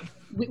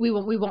 we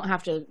won't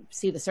have to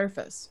see the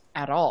surface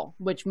at all,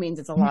 which means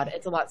it's a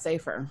lot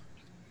safer.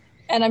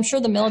 And I'm sure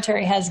the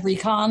military has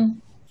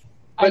recon.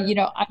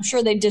 I'm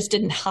sure they just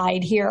didn't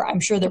hide here.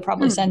 I'm sure they're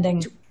probably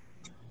sending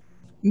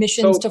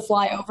missions to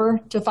fly over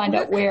to find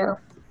out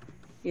where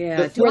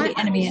the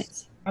enemy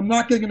is. I'm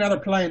not getting another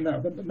plane,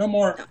 though. No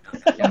more.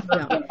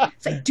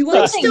 Do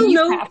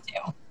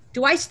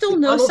I still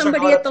know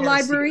somebody at the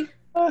library?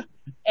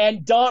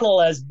 And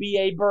Donald as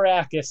B.A.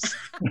 Baracus.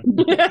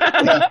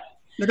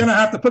 You're going to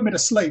have to put me to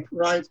sleep,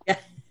 right?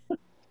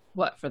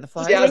 What, for the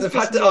flight? Yeah, I was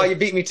about to. Oh, you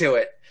beat me to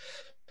it.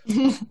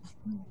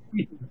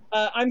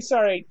 I'm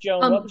sorry,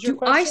 Joan. What was your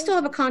question? I still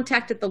have a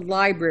contact at the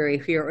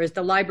library here, or is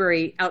the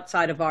library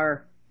outside of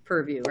our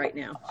purview right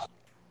now?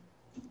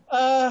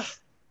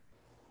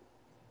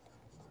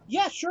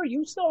 Yeah, sure.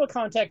 You still have a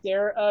contact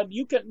there.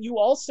 You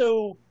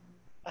also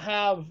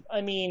have.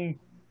 I mean,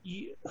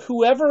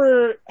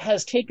 whoever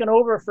has taken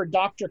over for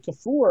Dr.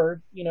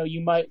 Kafur,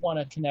 you might want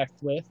to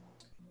connect with.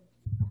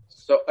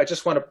 So I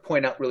just want to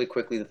point out really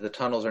quickly that the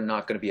tunnels are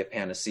not going to be a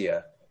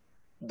panacea.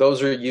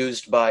 Those are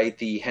used by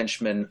the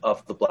henchmen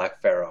of the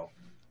Black Pharaoh.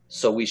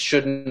 So we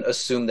shouldn't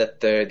assume that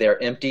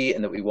they're empty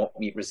and that we won't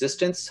meet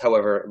resistance.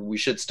 However, we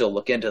should still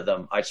look into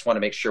them. I just want to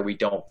make sure we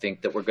don't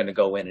think that we're going to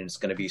go in and it's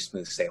going to be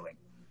smooth sailing.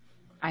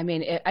 I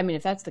mean,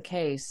 if that's the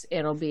case,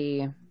 it'll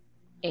be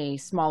a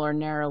smaller,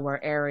 narrower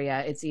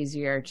area. It's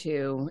easier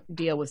to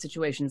deal with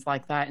situations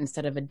like that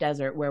instead of a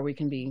desert where we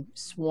can be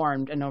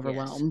swarmed and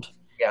overwhelmed.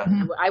 Yes.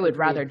 Yeah. I would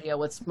rather deal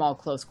with small,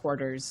 close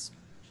quarters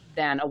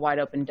than a wide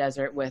open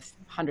desert with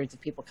hundreds of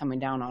people coming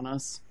down on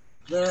us.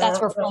 That's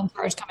where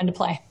flamethrowers come into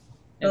play.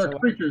 There are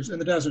creatures in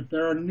the desert.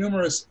 There are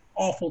numerous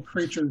awful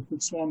creatures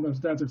that swarm those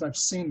deserts. I've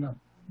seen them.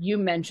 You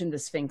mentioned the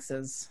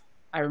sphinxes.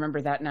 I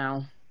remember that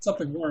now.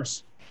 Something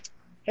worse.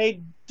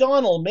 Hey,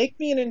 Donald, make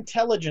me an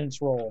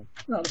intelligence roll.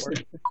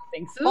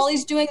 While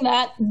he's doing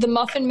that, the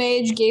Muffin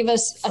Mage gave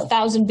us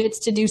 1,000 bits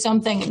to do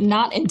something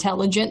not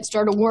intelligent,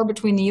 start a war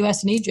between the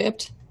U.S. and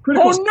Egypt.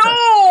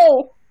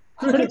 No!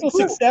 Critical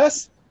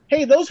success?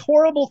 Hey, those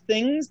horrible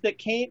things that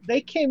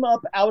came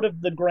up out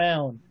of the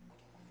ground.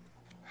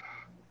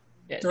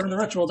 During the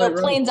ritual, so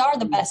planes are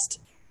the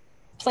best.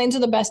 Planes are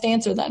the best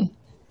answer then.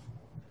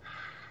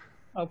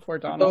 Oh, poor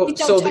Donald.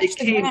 So they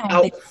came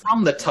out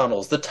from the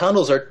tunnels. The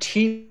tunnels are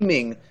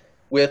teeming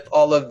with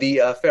all of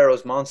the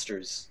Pharaoh's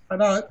monsters. I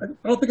don't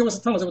think it was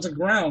the tunnels. It was a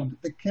ground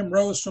that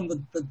rose from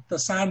the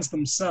sands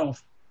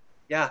themselves.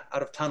 Yeah,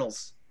 out of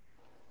tunnels.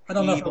 I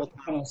don't know if it was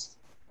tunnels.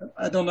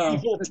 I don't know.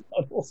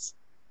 Tunnels.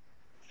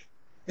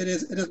 It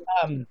is.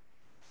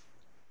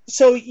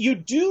 So you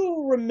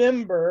do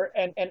remember,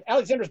 and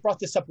Alexander's brought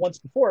this up once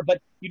before,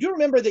 but you do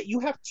remember that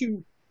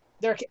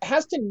there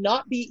has to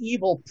not be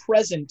evil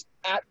present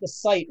at the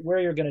site where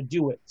you're going to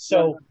do it.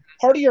 So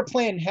part of your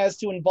plan has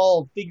to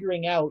involve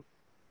figuring out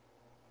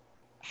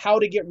how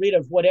to get rid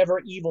of whatever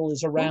evil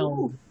is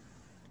around.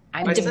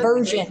 A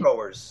diversion.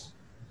 Flamethrowers.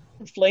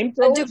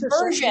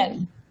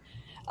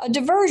 A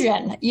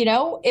diversion. You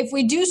know, if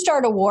we do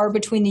start a war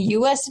between the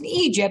U.S. and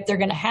Egypt, they're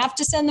going to have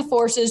to send the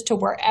forces to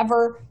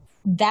wherever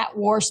that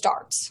war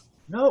starts.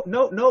 No.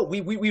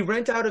 We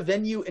rent out a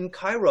venue in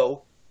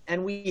Cairo,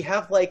 and we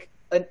have like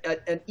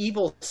an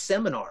evil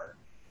seminar.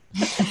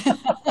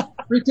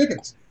 Free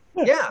tickets.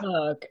 Yeah.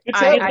 Look, it's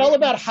all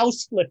about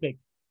house flipping.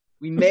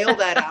 We mail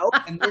that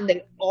out, and then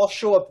they all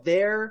show up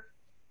there.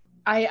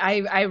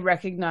 I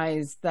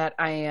recognize that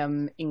I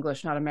am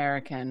English, not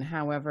American.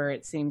 However,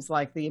 it seems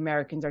like the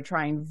Americans are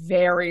trying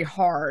very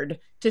hard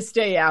to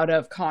stay out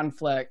of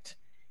conflict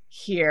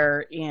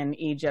here in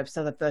Egypt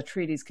so that the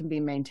treaties can be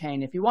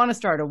maintained. If you want to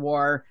start a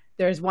war,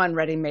 there's one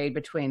ready-made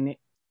between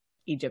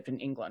Egypt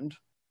and England.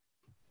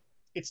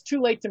 It's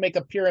too late to make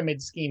a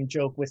pyramid scheme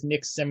joke with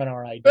Nick's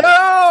seminar idea.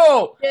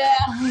 No! Yeah.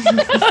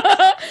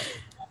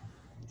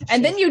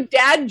 And then you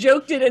dad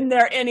joked it in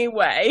there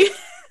anyway.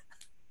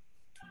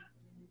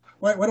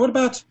 Wait,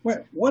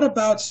 what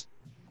about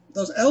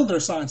those elder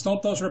signs?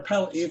 Don't those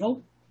repel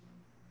evil?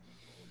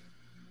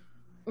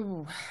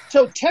 Ooh.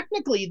 So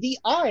technically, the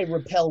eye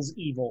repels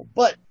evil,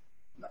 but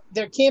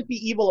there can't be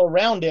evil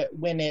around it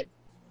when it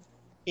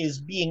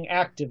is being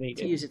activated.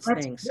 To use its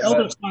Perhaps things. the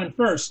elder sign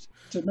first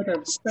to make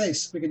a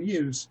space we can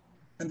use,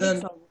 and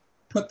then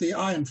put the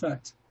eye in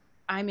effect.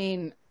 I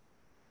mean,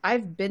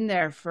 I've been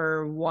there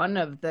for one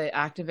of the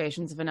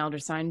activations of an elder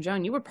sign.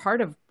 Joan, you were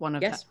part of one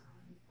of them.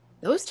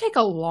 Those take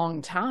a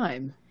long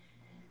time.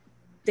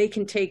 They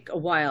can take a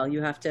while.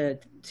 You have to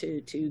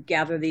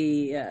gather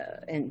the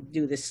and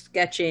do the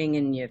sketching,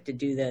 and you have to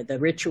do the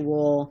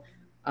ritual.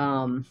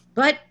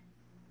 But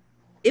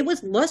it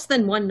was less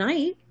than one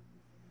night.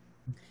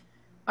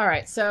 All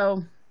right,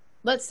 so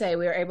let's say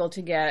we were able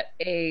to get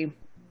a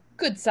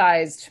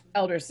good-sized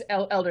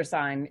elder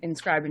sign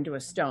inscribed into a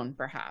stone,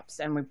 perhaps,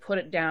 and we put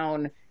it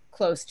down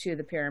close to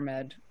the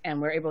pyramid,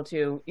 and we're able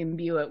to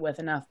imbue it with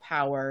enough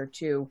power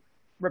to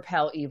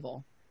repel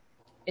evil.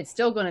 It's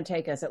still going to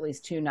take us at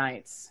least 2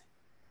 nights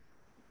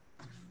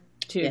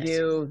to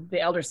do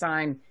the elder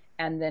sign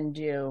and then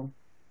do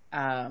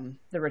the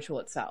ritual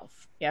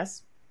itself.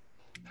 Yes?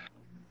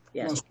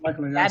 Yes. Most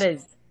likely,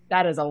 yes.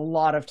 That is a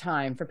lot of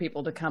time for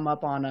people to come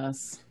up on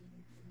us.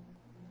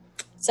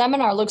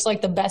 Seminar looks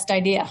like the best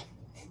idea.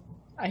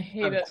 I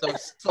hate it. I'm so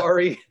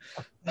sorry.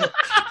 It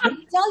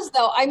does,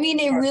 though. I mean,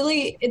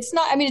 it's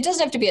not, I mean, it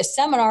doesn't have to be a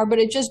seminar, but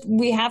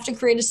we have to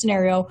create a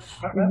scenario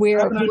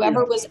where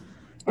whoever was,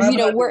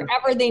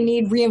 wherever they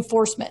need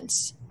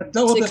reinforcements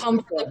to come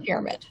from the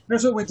pyramid.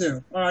 Here's what we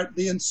do. All right,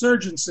 the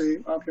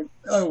insurgency, okay,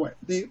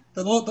 the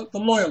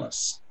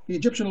loyalists, the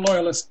Egyptian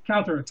loyalists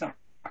counterattack.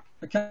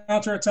 A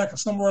counterattack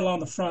somewhere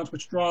along the front,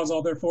 which draws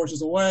all their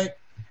forces away.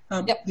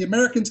 The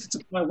Americans can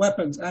supply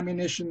weapons,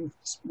 ammunition,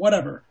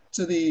 whatever,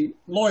 to the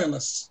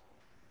loyalists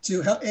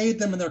to help aid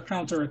them in their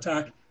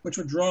counterattack, which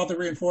would draw the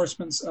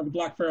reinforcements of the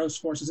Black Pharaoh's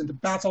forces into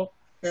battle,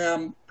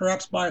 and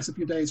perhaps buy us a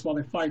few days while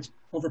they fight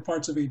over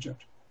parts of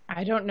Egypt.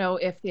 I don't know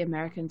if the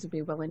Americans would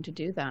be willing to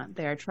do that.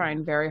 They are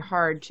trying very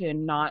hard to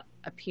not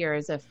appear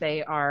as if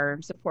they are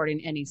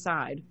supporting any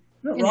side.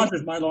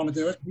 Rogers might want to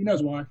do it. He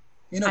knows why.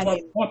 He knows why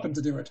we want them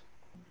to do it.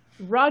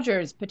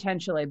 Rogers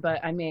potentially,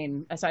 but I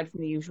mean, aside from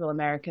the usual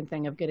American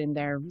thing of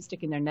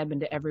sticking their neb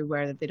into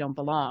everywhere that they don't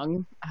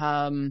belong,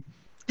 I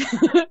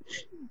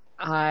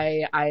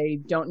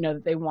don't know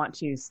that they want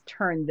to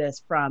turn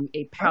this from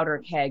a powder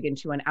keg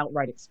into an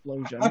outright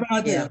explosion. I have an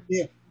idea.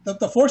 Yeah.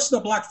 The forces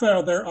of Black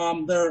Pharaoh,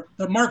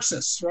 they're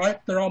Marxists, right?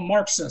 They're all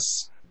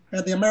Marxists,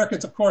 and the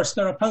Americans, of course,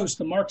 they're opposed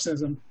to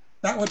Marxism.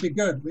 That would be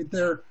good.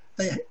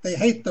 They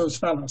hate those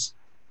fellows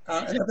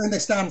and everything they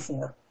stand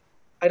for.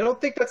 I don't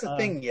think that's a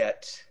thing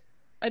yet.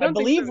 I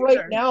believe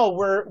right now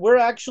we're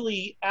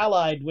actually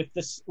allied with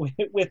this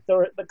with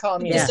the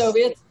communists. The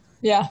Soviets.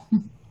 Yeah,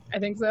 I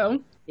think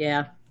so.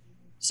 Yeah.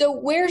 So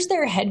where's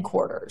their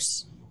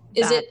headquarters?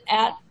 Is it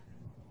at?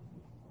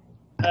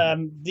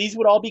 These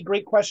would all be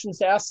great questions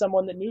to ask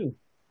someone that knew.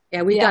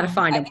 Yeah, we got to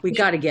find them. We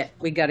got to go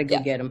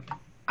get them.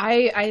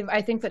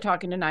 I think that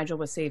talking to Nigel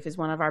Wasif is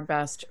one of our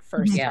best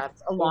first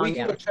steps, along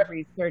with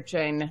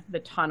researching the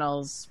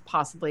tunnels,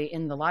 possibly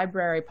in the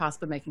library,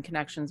 possibly making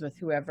connections with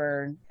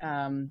whoever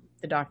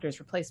the doctor's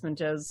replacement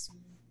is.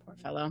 Poor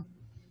fellow.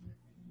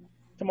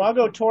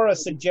 Tamago Tora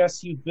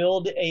suggests you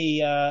build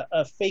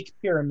a fake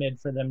pyramid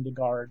for them to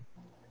guard.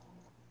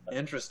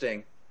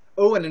 Interesting.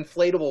 Oh, an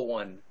inflatable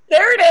one.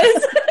 There it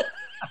is.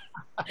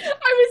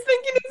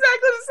 thinking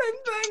exactly the same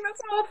thing.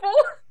 That's awful.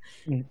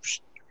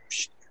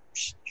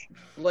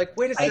 Like,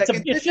 wait a It's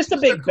second. it's just a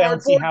big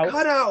bouncy house.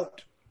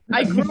 Cutout.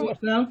 I grew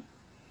up. Now?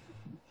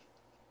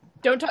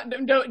 Don't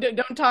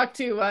talk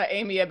to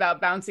Amy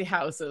about bouncy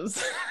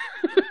houses.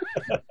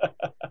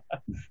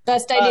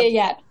 Best idea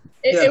yet.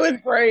 It was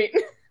great.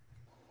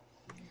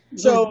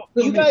 So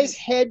you guys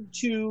head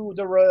to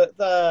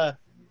the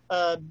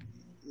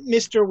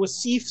Mr.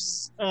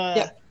 Wasif's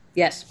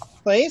Yes.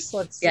 place.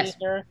 Let's see Yes.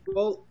 here.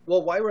 Well,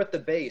 while we're at the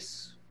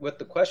base, with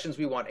the questions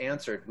we want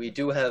answered, we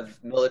do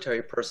have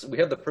military person. We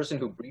have the person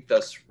who briefed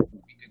us.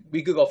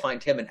 We could go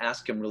find him and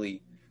ask him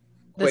really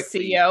The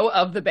quickly. CEO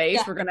of the base.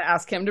 Yeah. We're going to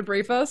ask him to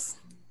brief us.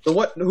 The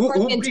what? Who Or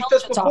the briefed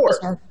us intelligence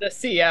before? officer. The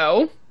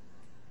CEO.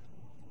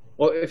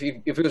 Well, if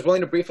he was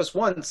willing to brief us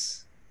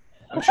once,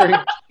 I'm sure he'd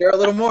share a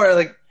little more.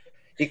 Like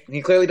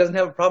he clearly doesn't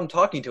have a problem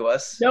talking to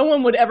us. No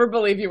one would ever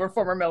believe you were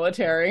former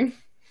military.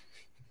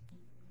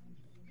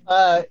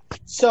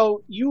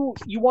 So you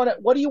want to?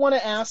 What do you want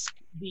to ask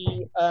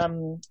the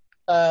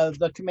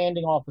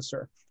commanding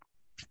officer?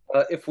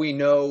 If we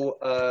know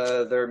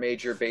their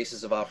major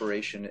bases of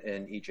operation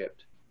in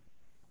Egypt,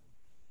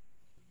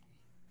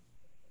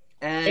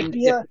 and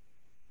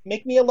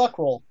Make me a luck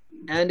roll.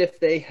 and if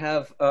they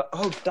have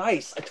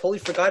dice, I totally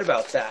forgot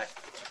about that.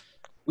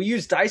 We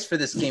use dice for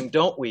this game,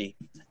 don't we?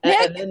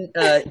 And then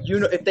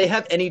if they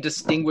have any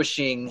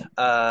distinguishing.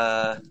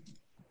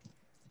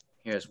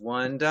 Here's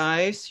one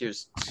dice.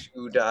 Here's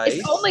two dice.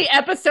 It's only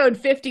episode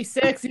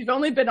 56. You've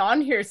only been on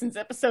here since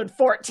episode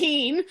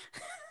 14.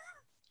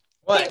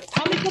 What?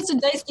 How many sets of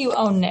dice do you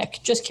own, Nick?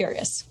 Just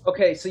curious.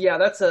 Okay, so yeah,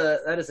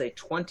 that is a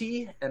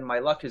 20, and my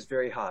luck is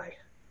very high.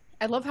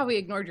 I love how we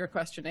ignored your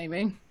question,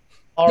 Amy.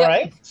 All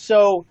right.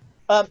 So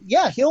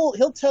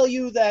he'll tell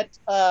you that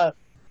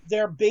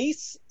their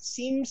base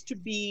seems to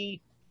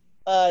be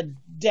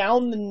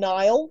down the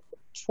Nile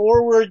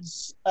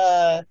towards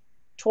the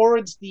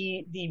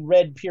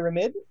Red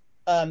Pyramid.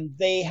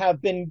 They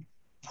have been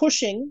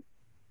pushing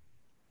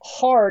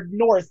hard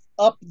north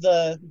up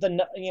the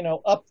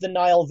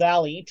Nile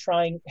Valley,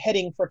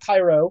 heading for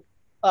Cairo.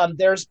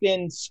 There's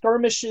been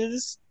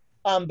skirmishes,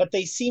 but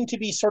they seem to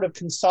be sort of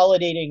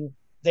consolidating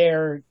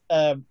their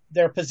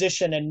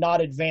position and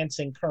not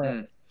advancing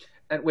currently.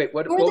 And wait,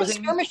 what Who are was they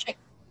it? skirmishing?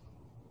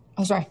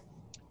 Oh, sorry.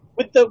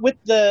 With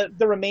the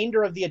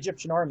remainder of the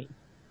Egyptian army.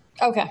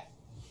 Okay.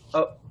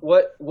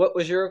 What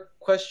was your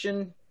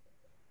question?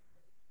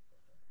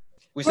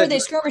 Who are they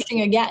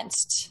skirmishing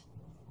against?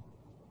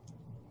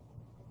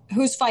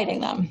 Who's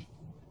fighting them?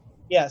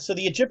 Yeah, so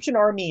the Egyptian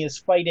army is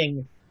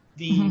fighting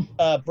the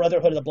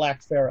Brotherhood of the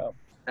Black Pharaoh.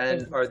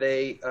 And are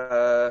they?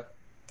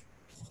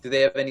 Do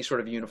they have any sort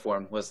of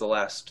uniform? Was the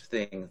last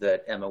thing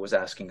that Emma was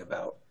asking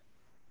about.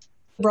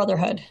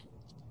 Brotherhood.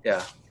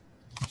 Yeah.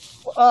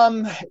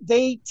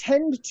 They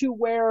tend to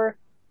wear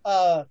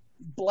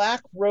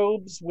black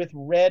robes with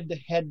red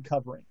head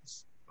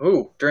coverings.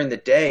 Ooh, during the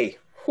day.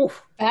 Whew.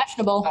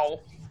 Fashionable.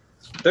 Oh.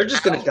 They're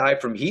just going to die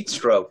from heat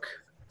stroke.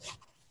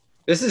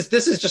 This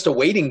is just a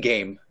waiting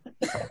game.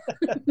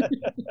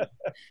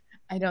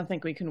 I don't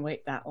think we can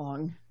wait that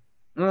long.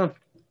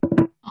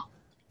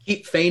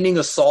 Keep feigning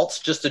assaults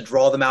just to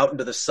draw them out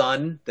into the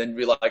sun, then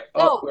be like,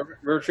 we're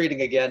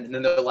retreating again, and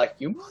then they're like,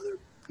 you mother.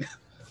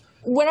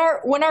 When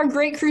our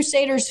great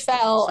crusaders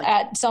fell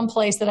at some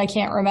place that I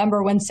can't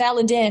remember, when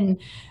Saladin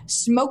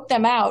smoked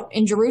them out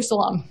in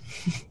Jerusalem,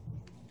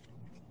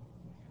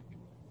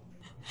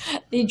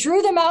 he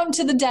drew them out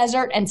into the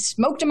desert and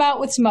smoked them out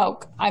with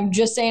smoke. I'm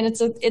just saying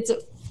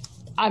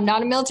I'm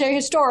not a military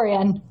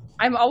historian.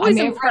 I'm always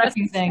I may have read a impressed.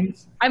 few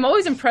things. I'm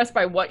always impressed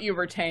by what you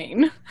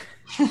retain.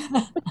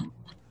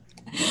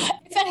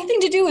 If anything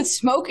to do with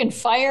smoke and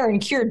fire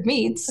and cured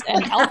meats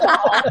and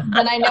alcohol,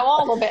 then I know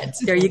all of it.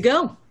 There you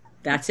go.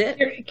 That's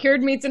it.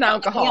 Cured meats and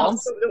alcohol.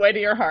 The way to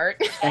your heart.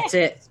 That's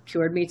it.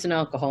 Cured meats and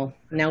alcohol.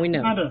 Now we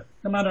know.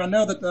 Commander, I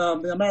know that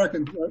the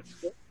Americans were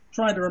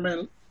trying to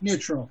remain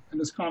neutral in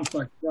this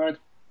conflict, right?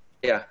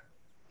 Yeah.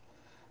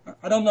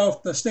 I don't know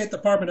if the State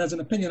Department has an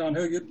opinion on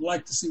who you'd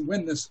like to see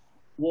win this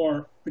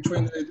war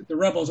between the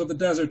rebels of the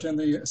desert and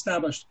the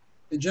established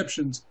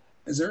Egyptians.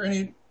 Is there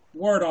any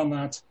word on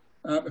that?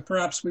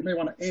 Perhaps we may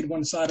want to aid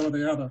one side or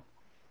the other.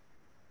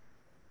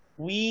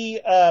 We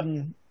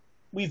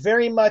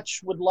very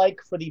much would like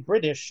for the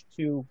British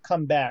to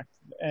come back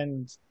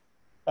and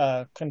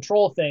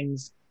control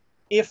things.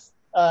 If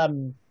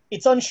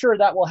it's unsure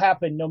that will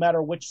happen, no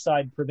matter which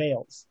side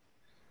prevails.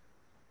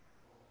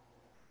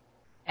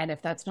 And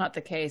if that's not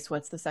the case,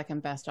 what's the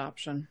second best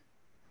option?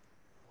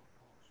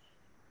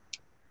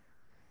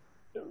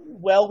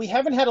 Well, we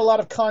haven't had a lot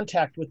of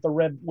contact with the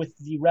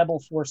rebel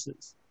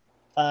forces.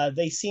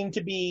 They seem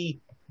to be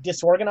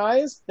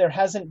disorganized. There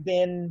hasn't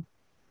been.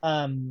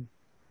 There's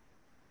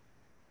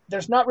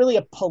not really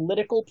a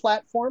political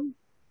platform.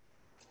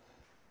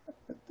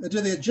 Do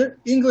the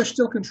English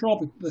still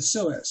control the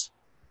Suez?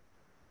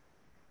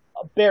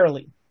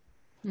 Barely.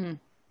 I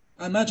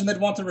imagine they'd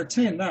want to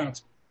retain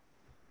that.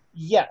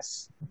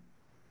 Yes.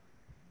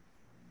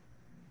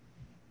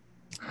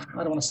 I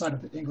don't want to side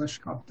with the English.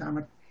 God damn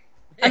it.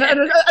 And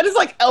I just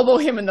like elbow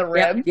him in the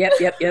rib. Yep.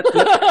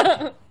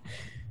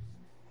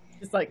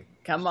 Just like,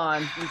 come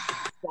on, you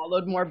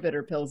swallowed more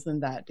bitter pills than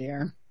that,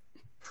 dear.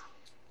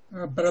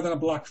 Better than a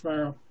black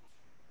sparrow.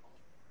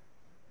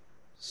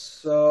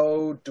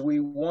 So, do we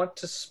want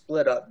to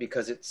split up?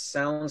 Because it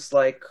sounds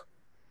like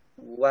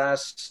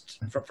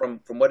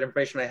from what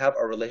information I have,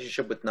 our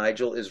relationship with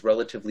Nigel is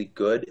relatively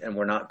good, and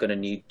we're not going to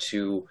need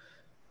to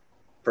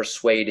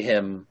persuade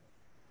him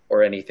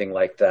or anything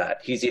like that.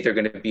 He's either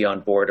going to be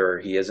on board or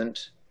he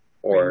isn't.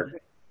 Or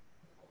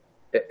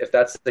if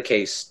that's the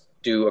case,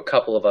 do a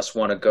couple of us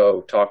want to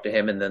go talk to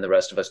him, and then the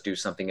rest of us do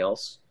something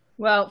else?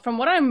 Well, from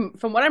what I'm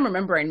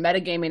remembering,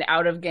 metagaming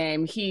out of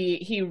game,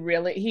 he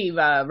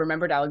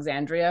remembered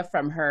Alexandria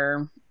from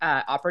her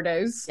opera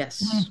days. Yes.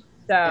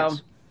 So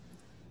Yes.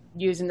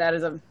 using that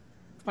as a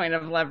point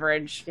of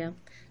leverage. Yeah.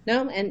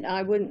 No, and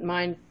I wouldn't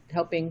mind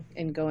helping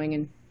and going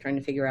and trying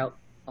to figure out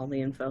all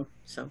the info.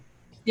 So.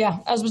 Yeah,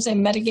 I was going to say,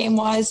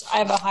 metagame-wise, I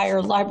have a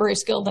higher library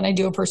skill than I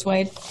do a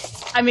persuade.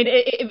 I mean,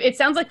 it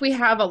sounds like we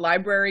have a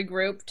library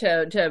group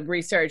to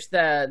research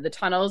the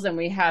tunnels, and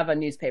we have a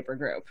newspaper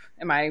group.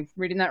 Am I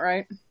reading that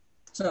right?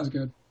 Sounds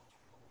good.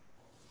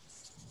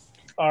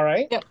 All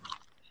right. Yep.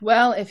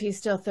 Well, if he's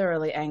still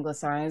thoroughly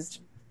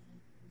anglicized,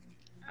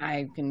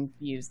 I can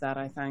use that,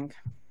 I think.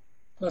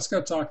 Let's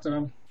go talk to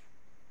him.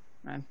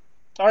 Right.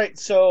 All right.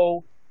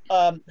 So,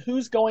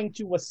 who's going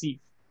to Wasif?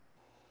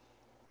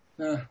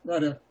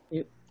 Right here.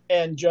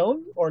 And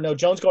Joan? Or no,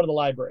 Joan's going to the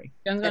library.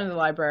 Joan's going to the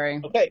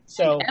library. Okay,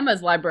 so... And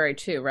Emma's library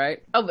too,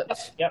 right? Oh,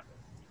 yep.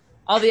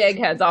 All the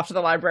eggheads off to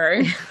the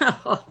library.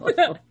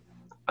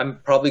 I'm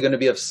probably going to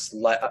be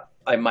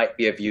I might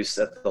be of use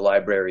at the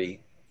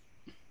library,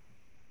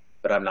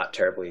 but I'm not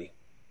terribly...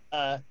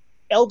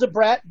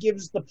 Eldebrat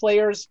gives the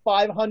players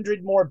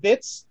 500 more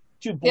bits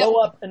to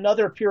blow up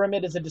another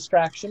pyramid as a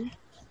distraction.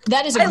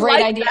 That is a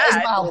great idea as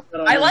well.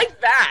 I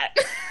like that.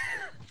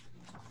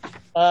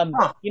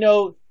 You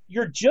know,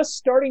 you're just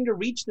starting to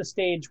reach the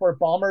stage where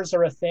bombers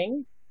are a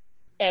thing.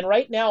 And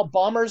right now,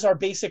 bombers are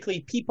basically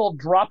people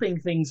dropping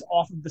things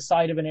off of the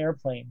side of an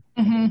airplane.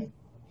 Mm-hmm.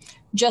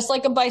 Just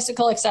like a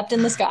bicycle, except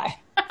in the sky.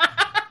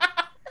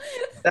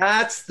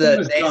 That's the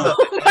name of it.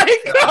 Oh my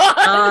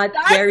God.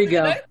 There you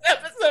go. Next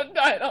episode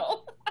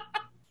title.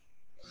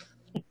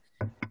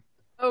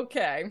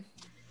 Okay.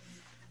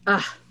 All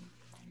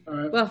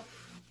right. Well,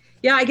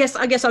 yeah, I guess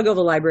I'll go to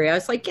the library. I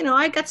was like,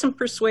 I got some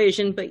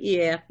persuasion, but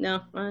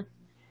no. I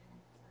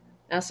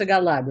also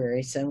got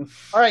library, so.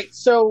 All right,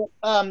 so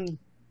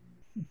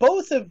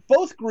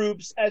both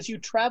groups, as you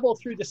travel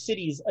through the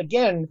cities,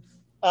 again,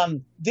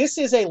 this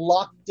is a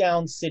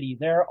lockdown city.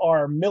 There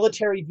are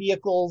military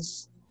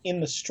vehicles in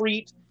the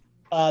street.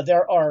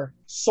 There are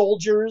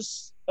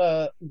soldiers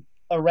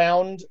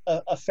around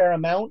a fair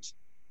amount,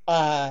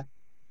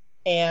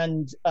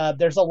 and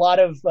there's a lot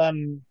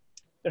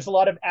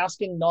of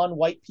asking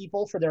non-white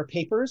people for their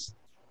papers,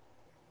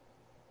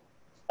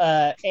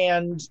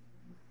 and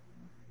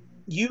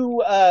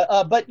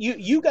but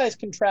you guys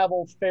can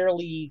travel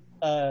fairly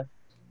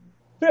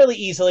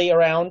easily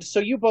around, so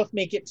you both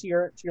make it to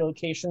your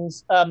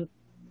locations.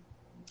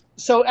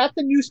 So at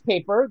the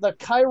newspaper, the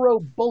Cairo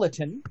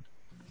Bulletin,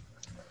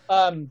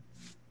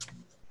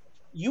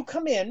 you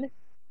come in,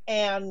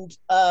 and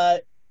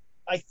I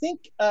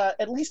think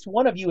at least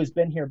one of you has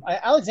been here.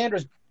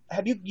 Alexandra's.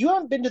 You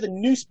haven't been to the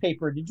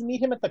newspaper? Did you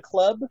meet him at the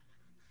club?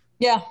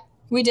 Yeah,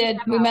 we did.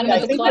 We met him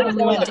at the club and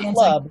we went dancing.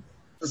 Okay.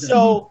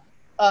 So,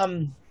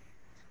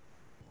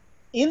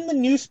 in the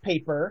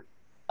newspaper,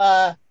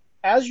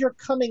 as you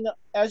come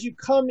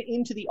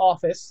into the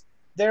office,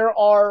 there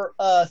are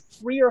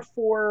 3 or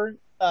 4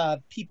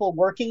 people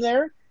working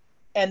there,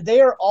 and they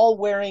are all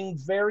wearing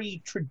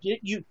very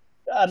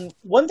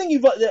one thing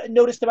you've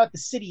noticed about the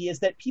city is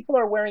that people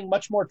are wearing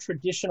much more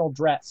traditional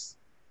dress.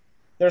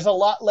 There's a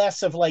lot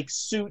less of like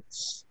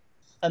suits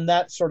and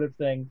that sort of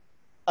thing.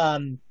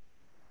 And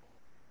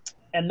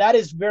that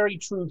is very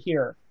true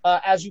here.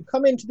 As you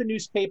come into the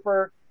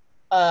newspaper,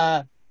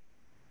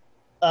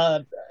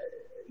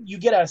 you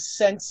get a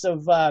sense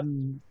of,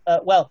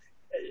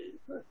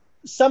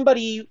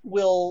 somebody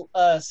will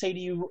say to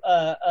you,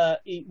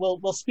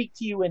 will speak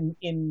to you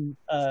in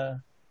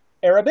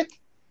Arabic.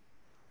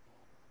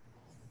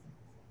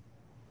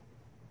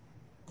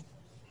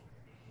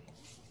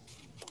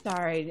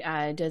 Sorry,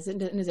 does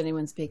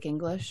anyone speak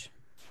English?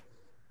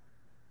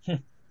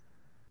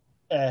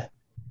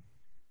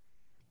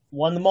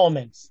 One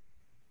moment.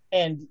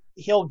 And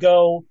he'll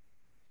go,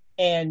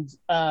 and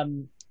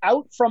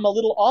out from a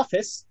little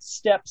office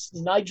steps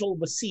Nigel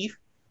Wasif.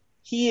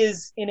 He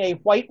is in a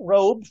white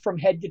robe from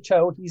head to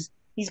toe.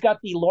 He's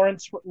got the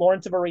Lawrence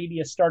of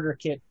Arabia starter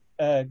kit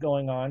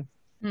going on.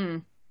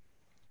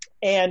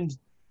 And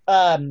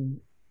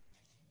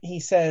he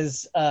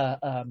says,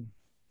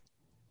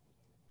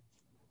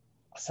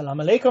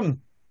 Assalamu alaikum.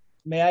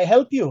 May I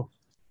help you?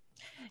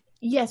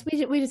 Yes,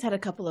 we just had a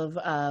couple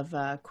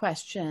of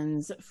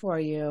questions for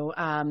you.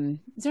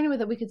 Is there any way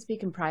that we could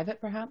speak in private,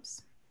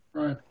 perhaps?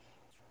 Right.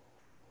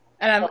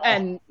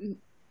 And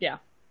yeah.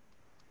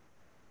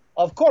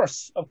 Of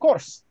course.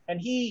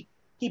 And he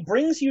he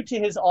brings you to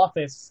his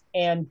office,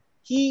 and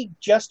he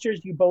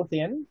gestures you both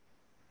in.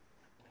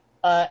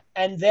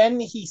 And then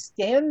he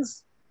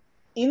stands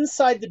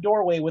inside the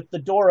doorway with the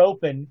door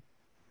open,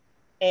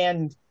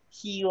 and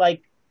he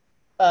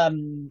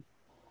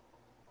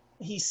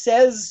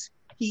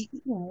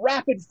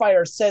rapid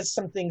fire says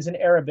some things in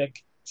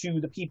Arabic to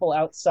the people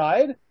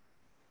outside.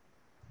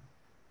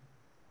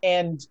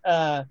 And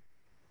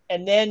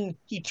then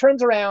he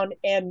turns around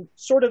and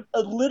sort of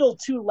a little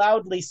too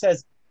loudly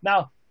says,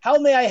 "Now, how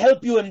may I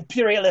help you,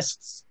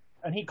 imperialists?"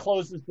 And he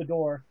closes the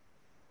door.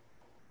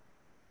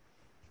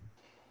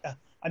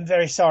 I'm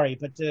very sorry,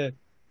 but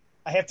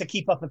I have to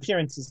keep up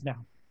appearances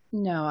now.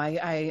 No,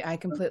 I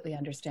completely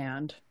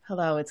understand.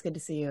 Hello, it's good to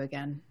see you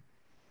again.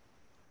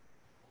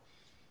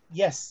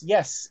 Yes.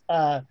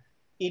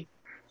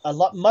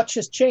 Much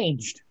has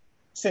changed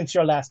since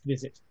your last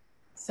visit.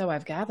 So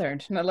I've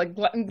gathered. Like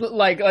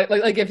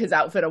give his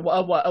outfit a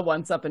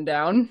once up and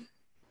down.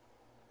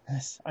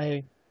 Yes,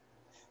 I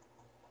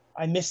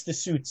miss the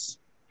suits.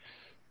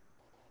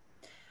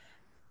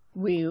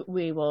 We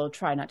will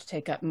try not to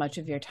take up much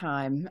of your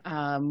time.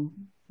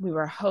 We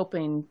were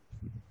hoping.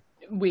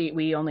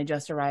 We only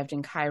just arrived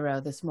in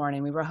Cairo this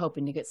morning. We were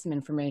hoping to get some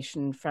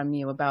information from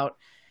you about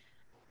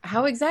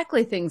how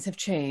exactly things have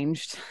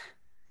changed.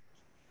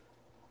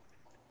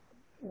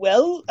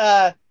 Well,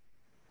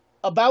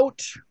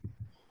 about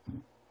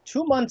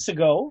 2 months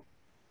ago,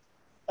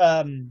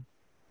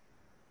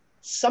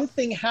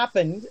 something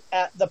happened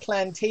at the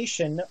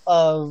plantation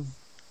of,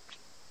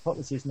 what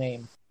was his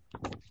name?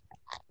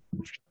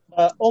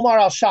 Omar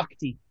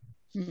al-Shakti.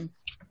 Mm-hmm.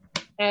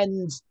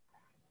 And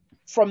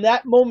from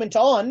that moment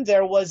on,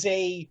 there was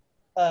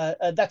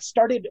that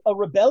started a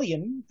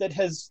rebellion that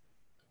has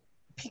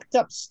picked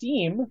up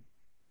steam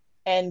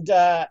and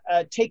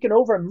taken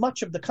over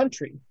much of the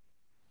country.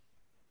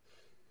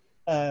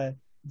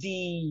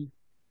 The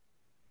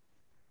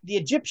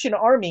Egyptian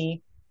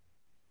army,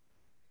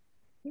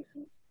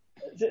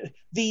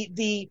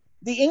 the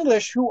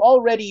English, who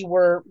already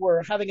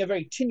were having a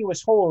very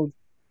tenuous hold,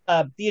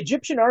 the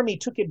Egyptian army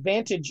took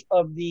advantage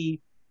of the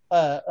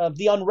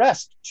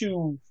unrest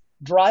to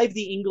drive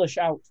the English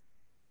out.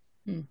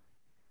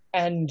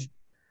 And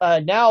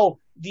now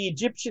the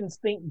Egyptians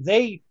think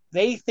they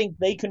think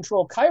they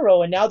control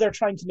Cairo, and now they're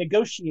trying to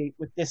negotiate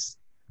with this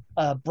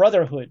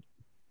brotherhood.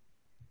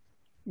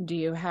 Do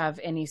you have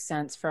any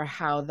sense for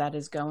how that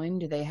is going?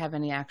 Do they have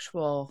any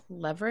actual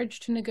leverage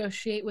to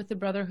negotiate with the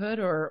Brotherhood,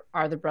 or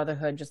are the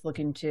Brotherhood just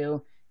looking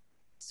to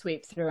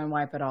sweep through and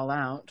wipe it all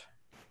out?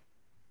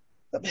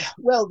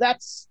 Well,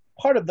 that's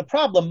part of the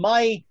problem.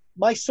 My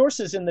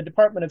sources in the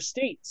Department of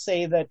State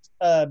say that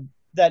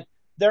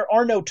there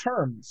are no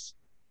terms.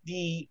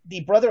 The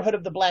Brotherhood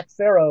of the Black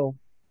Pharaoh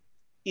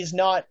is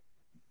not.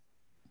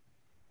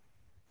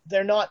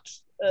 They're not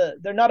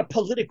a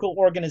political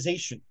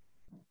organization.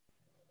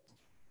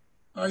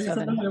 Are you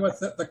familiar with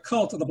the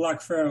cult of the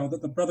Black Pharaoh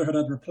that the Brotherhood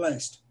had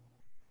replaced?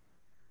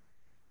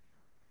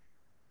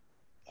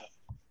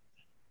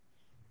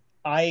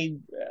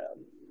 I'm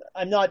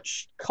not.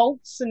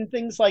 Cults and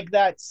things like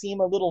that seem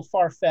a little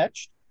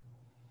far-fetched.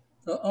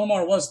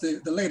 Omar was the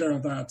leader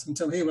of that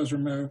until he was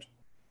removed.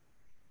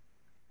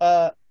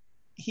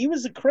 He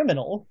was a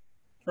criminal.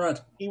 Right.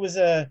 He was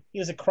a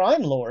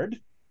crime lord.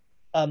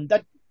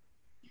 That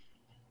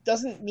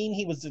doesn't mean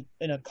he was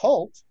in a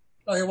cult.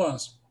 Oh, he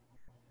was.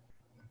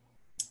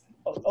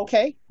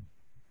 Okay.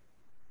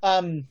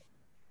 But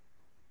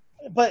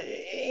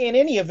in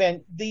any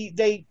event,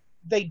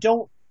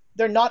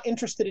 they're not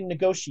interested in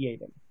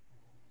negotiating.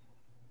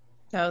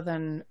 So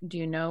then, do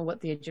you know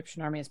what the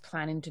Egyptian army is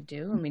planning to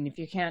do? I mean, if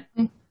you can't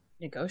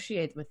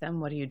negotiate with them,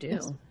 what do you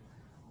do?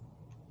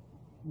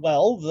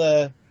 Well,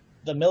 the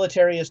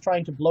military is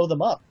trying to blow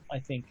them up, I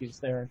think, is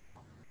there.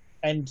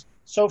 And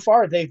so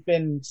far, they've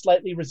been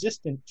slightly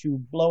resistant to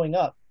blowing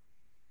up.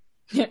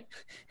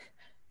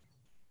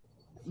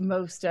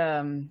 Most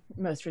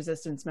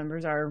resistance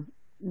members are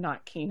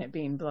not keen on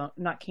being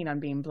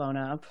blown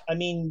up. I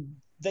mean,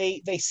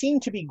 they seem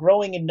to be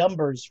growing in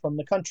numbers from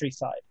the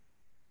countryside.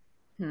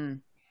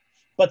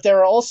 But there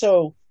are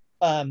also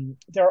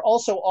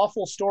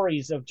awful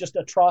stories of just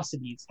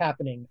atrocities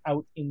happening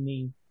out in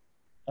the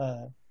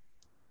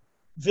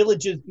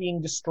villages being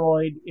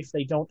destroyed if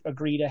they don't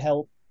agree to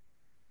help.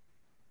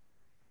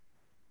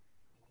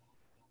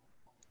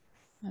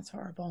 That's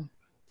horrible.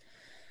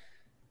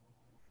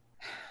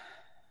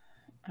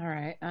 All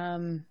right.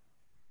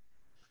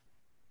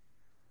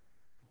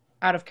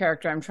 Out of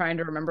character, I'm trying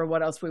to remember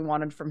what else we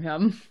wanted from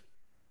him.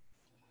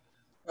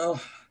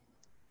 Well,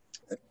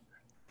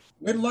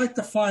 we'd like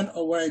to find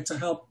a way to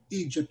help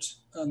Egypt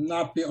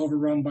not be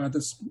overrun by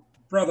this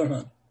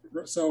brotherhood.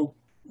 So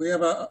we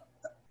have a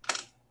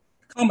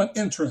common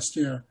interest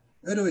here.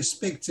 Who do we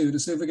speak to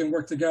see if we can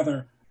work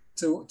together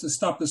to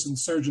stop this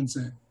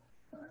insurgency?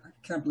 I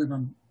can't believe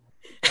I'm...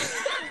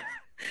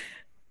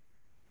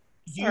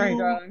 Sorry,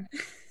 darling.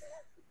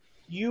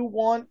 You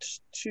want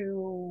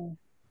to...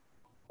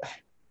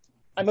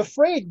 I'm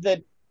afraid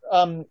that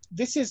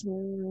this is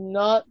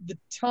not the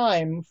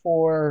time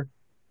for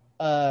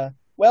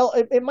Well,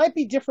 it might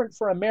be different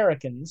for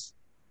Americans,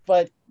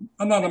 but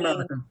I'm not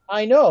American.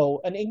 I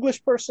know an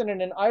English person and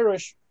an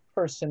Irish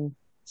person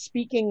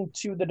speaking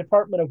to the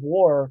Department of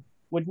War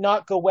would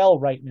not go well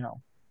right now.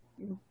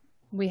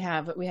 We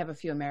have a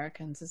few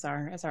Americans as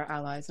our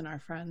allies and our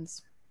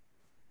friends.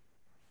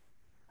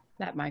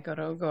 That might go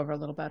over a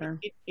little better.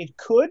 It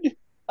could.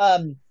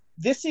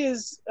 This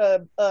is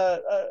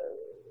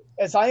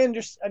as I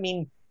understand. I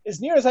mean, as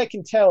near as I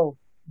can tell,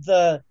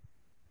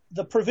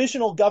 the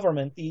provisional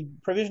government, the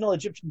provisional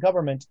Egyptian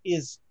government,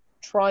 is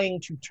trying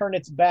to turn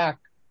its back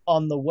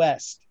on the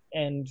West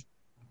and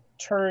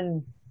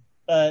turn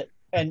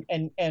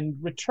and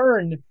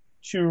return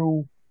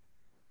to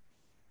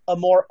a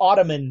more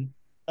Ottoman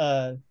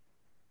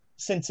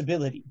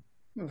sensibility.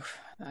 Oof,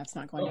 that's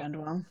not going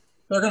down well.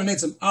 They're going to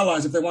need some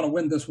allies if they want to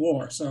win this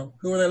war. So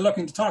who are they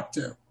looking to talk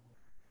to?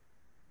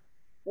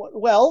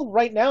 Well,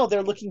 right now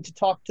they're looking to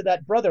talk to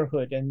that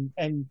brotherhood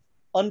and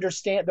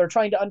understand. They're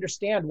trying to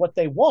understand what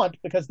they want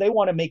because they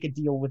want to make a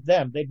deal with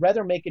them. They'd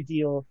rather make a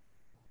deal,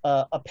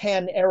 a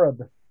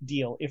pan-Arab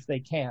deal if they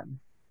can.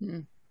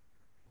 Mm.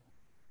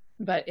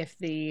 But if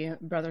the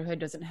brotherhood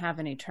doesn't have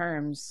any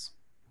terms,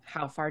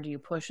 how far do you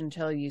push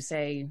until you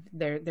say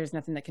there's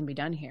nothing that can be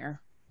done here?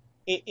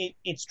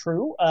 It's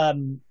true.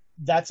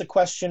 That's a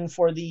question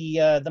for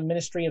the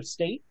Ministry of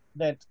State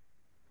that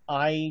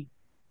I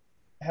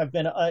have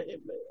been,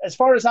 as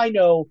far as I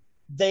know,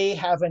 they've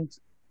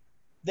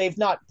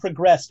not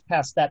progressed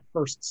past that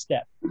first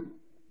step.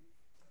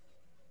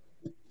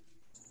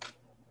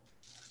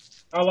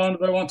 How long do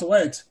they want to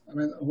wait? I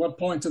mean, at what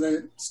point do they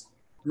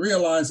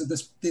realize that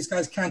these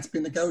guys can't be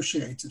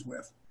negotiated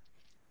with?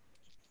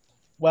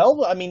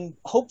 Well, I mean,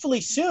 hopefully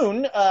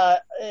soon.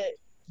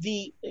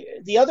 The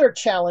other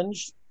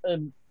challenge,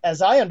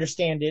 as I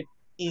understand it,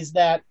 is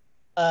that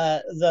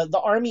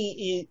the army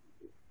is,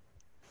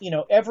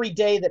 every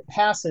day that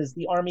passes,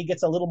 the army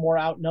gets a little more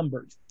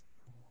outnumbered.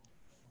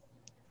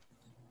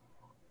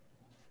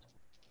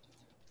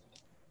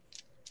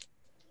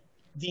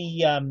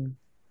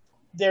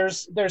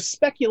 There's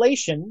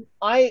speculation.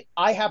 I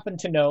happen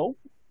to know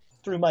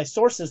through my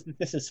sources that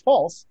this is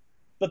false,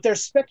 but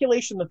there's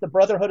speculation that the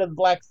Brotherhood of the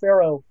Black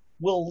Pharaoh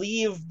will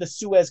leave the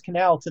Suez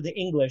Canal to the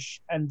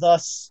English and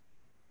thus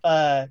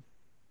not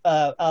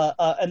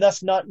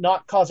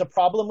cause a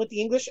problem with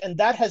the English, and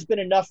that has been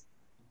enough.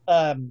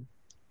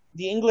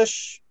 The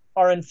English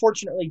are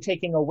unfortunately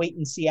taking a wait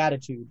and see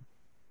attitude.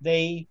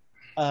 They're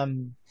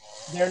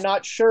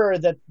not sure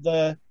that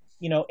a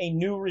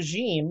new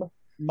regime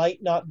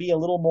might not be a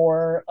little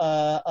more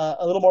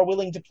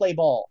willing to play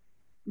ball.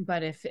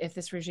 But if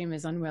this regime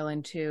is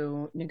unwilling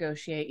to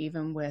negotiate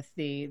even with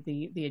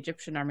the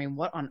Egyptian army,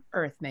 what on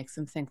earth makes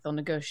them think they'll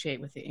negotiate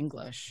with the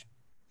English?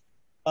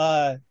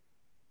 I'm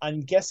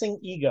guessing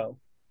ego.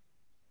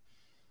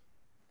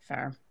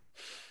 Fair.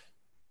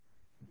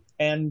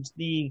 And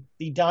the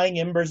dying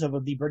embers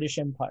of the British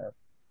Empire.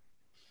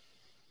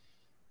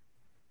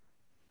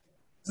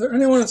 Is there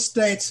anyone in the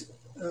States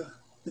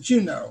that you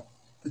know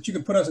that you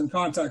could put us in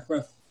contact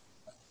with?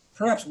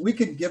 Perhaps we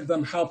could give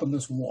them help in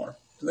this war.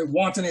 Do they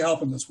want any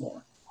help in this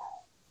war?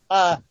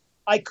 Yes,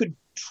 I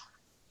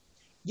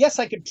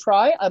could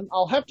try.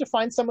 I'll have to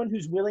find someone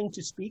who's willing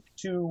to speak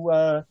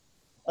to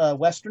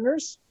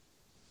Westerners.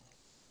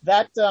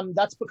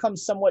 That's become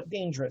somewhat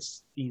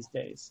dangerous these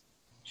days.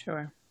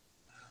 Sure.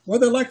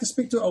 Would they like to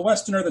speak to a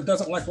Westerner that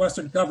doesn't like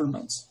Western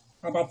governments?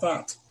 How about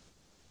that?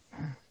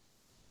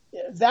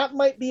 That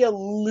might be a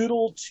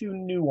little too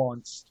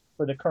nuanced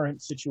for the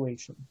current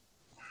situation.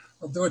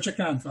 Well, do what you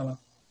can, fella.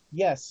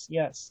 Yes.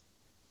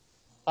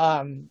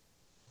 I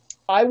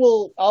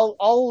will.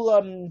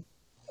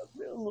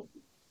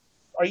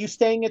 Are you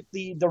staying at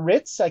the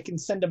Ritz? I can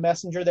send a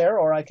messenger there,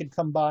 or I could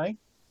come by.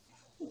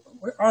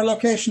 Our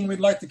location,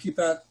 we'd like to keep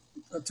that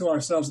to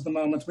ourselves at the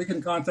moment. We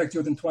can contact you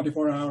within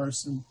 24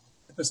 hours, and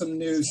if there's some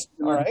news.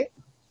 All right.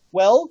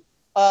 Well,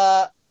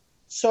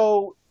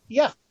 so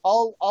yeah,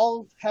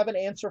 I'll have an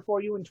answer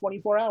for you in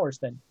 24 hours.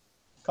 Then,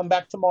 come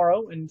back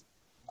tomorrow, and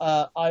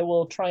I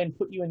will try and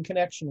put you in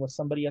connection with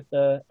somebody at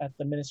the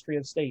Ministry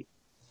of State.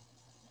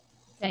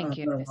 Thank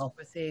you, Mr.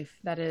 Wasif.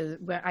 That is,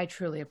 I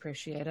truly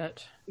appreciate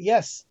it.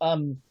 Yes.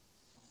 And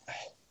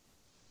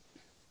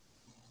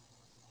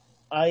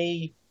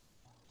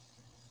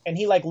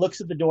he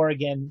looks at the door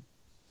again.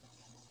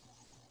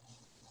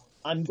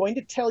 I'm going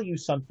to tell you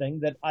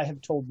something that I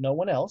have told no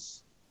one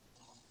else.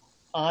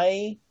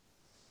 I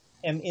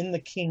am in the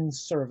king's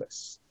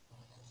service.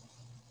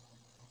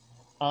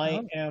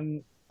 I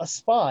am a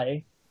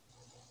spy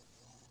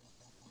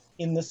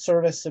in the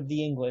service of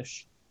the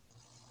English.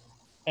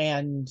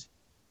 And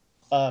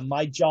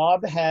my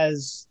job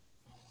has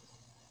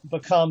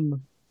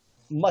become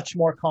much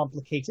more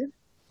complicated.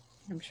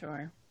 I'm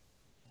sure.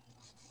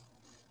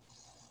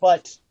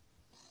 But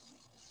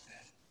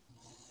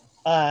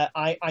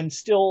I'm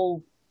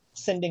still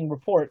sending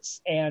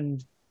reports,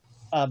 and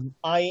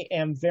I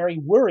am very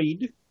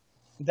worried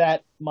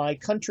that my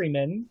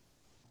countrymen,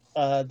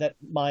 they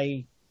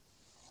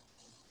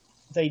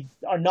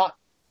are not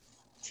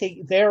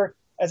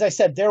as I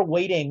said, they're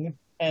waiting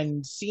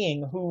and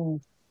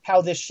seeing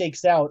how this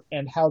shakes out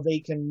and how they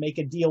can make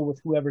a deal with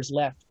whoever's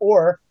left,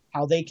 or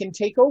how they can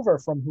take over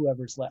from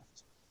whoever's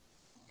left.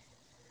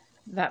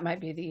 That might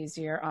be the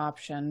easier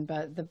option,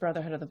 but the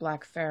Brotherhood of the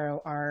Black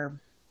Pharaoh are,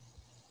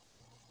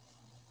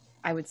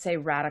 I would say,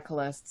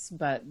 radicalists,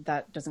 but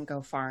that doesn't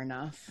go far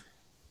enough.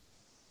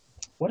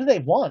 What do they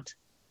want?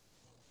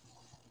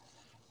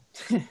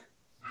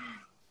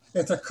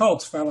 It's a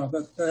cult, fella.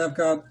 That they have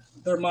got,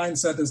 their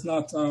mindset is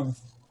not of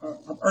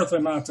earthly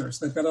matters.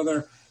 They've got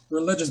other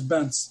religious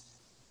bents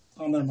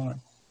on their mind.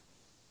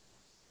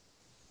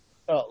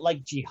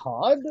 Like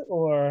jihad,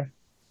 or?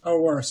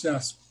 Oh, worse,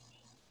 yes.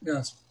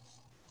 Yes.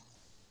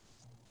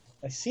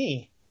 I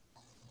see.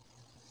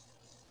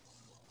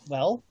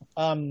 Well,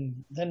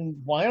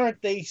 then why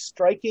aren't they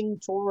striking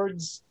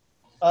towards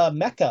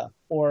Mecca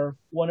or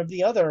one of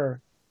the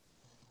other?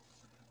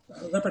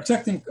 They're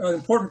protecting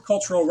important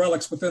cultural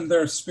relics within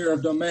their sphere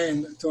of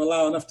domain to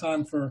allow enough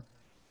time for.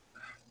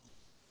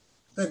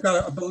 They've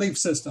got a belief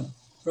system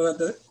so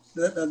that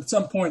at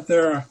some point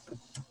the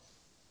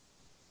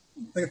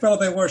fellow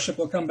they worship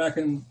will come back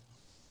and,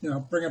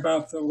 bring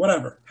about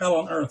whatever, hell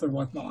on earth or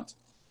whatnot.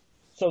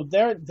 So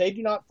they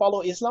do not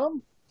follow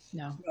Islam?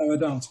 No. No, they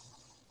don't.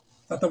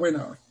 Not that we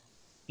know.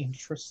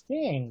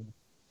 Interesting.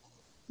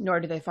 Nor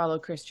do they follow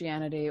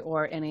Christianity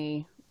or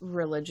any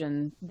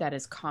religion that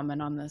is common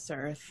on this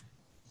earth.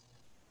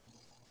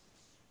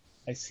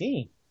 I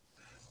see.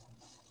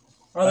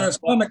 Are there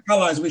Islamic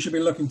allies we should be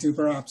looking to,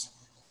 perhaps?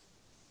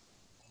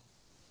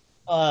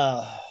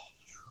 Well,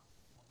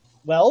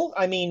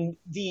 I mean,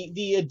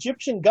 the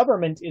Egyptian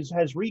government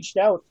has reached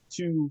out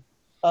to,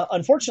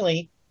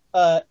 unfortunately,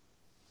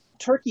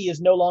 Turkey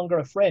is no longer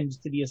a friend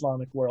to the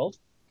Islamic world.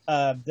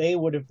 They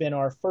would have been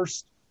our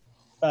first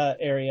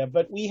area,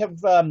 but we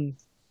have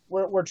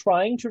we're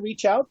trying to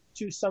reach out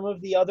to some of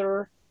the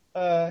other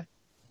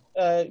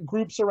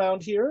groups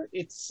around here.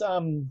 It's I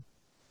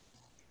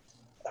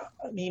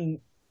mean,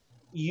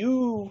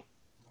 you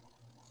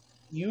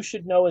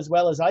should know as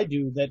well as I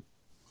do that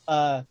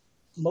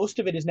most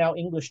of it is now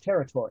English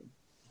territory.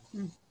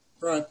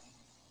 Right.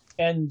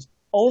 And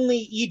only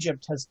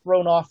Egypt has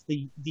thrown off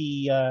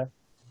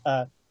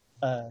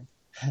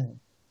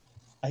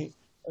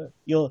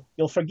you'll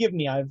forgive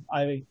me. I've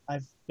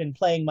been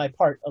playing my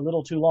part a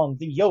little too long.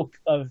 The yoke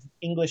of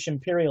English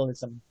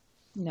imperialism.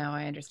 No,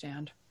 I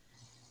understand.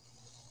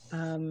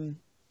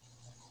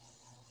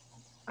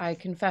 I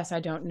confess I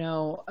don't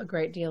know a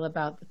great deal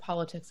about the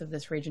politics of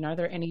this region. Are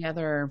there any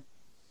other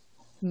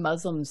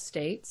Muslim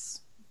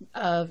states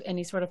of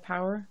any sort of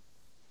power?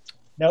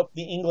 Nope.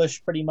 The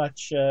English pretty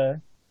much.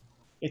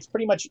 It's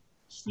pretty much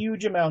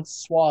huge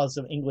swaths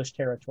of English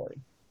territory.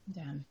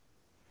 Damn.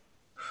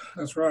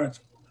 That's right.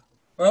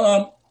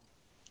 Well,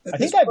 I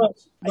think I've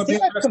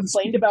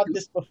complained about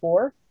this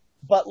before,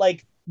 but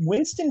like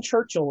Winston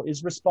Churchill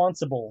is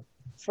responsible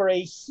for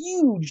a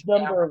huge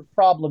number of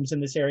problems in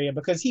this area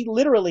because he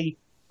literally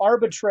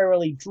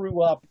arbitrarily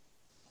drew up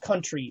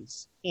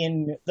countries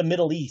in the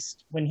Middle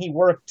East when he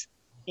worked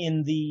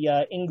in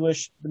the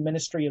the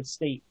Ministry of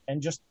State,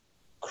 and just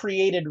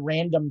created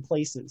random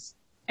places.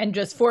 And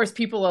just forced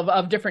people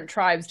of different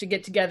tribes to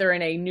get together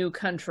in a new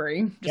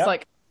country. Just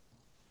like,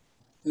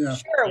 yeah.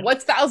 Sure,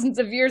 what's thousands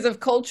of years of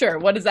culture?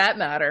 What does that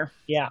matter?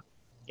 Yeah.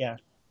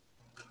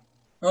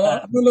 Well,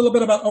 I'll do a little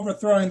bit about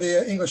overthrowing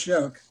the English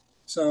yoke.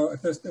 So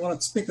if they want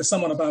to speak to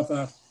someone about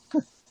that,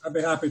 I'd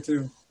be happy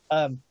to.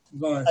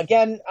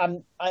 Again,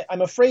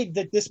 I'm afraid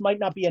that this might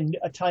not be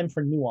a time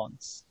for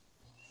nuance.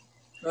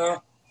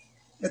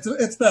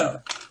 It's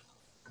there.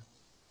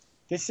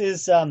 This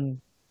is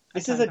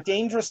a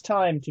dangerous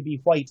time to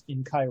be white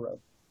in Cairo.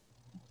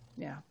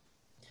 Yeah.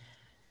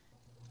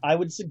 I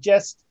would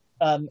suggest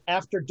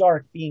after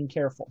dark being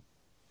careful.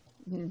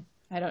 Mm-hmm.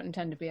 I don't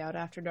intend to be out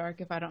after dark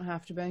if I don't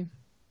have to be.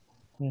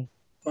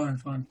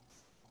 Fine.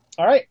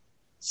 All right.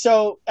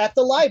 So at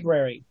the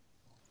library,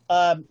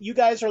 you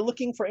guys are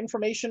looking for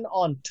information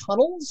on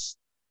tunnels?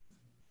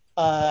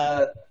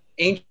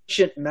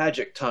 Ancient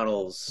magic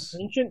tunnels.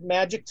 Ancient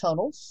magic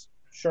tunnels,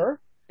 sure.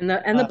 And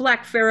the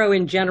Black Pharaoh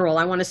in general.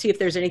 I want to see if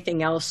there's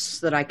anything else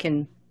that I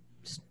can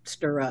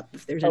stir up,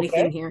 if there's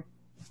anything here.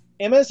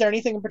 Emma, is there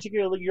anything in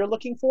particular you're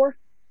looking for?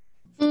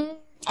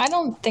 I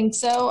don't think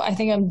so. I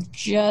think I'm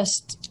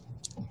just...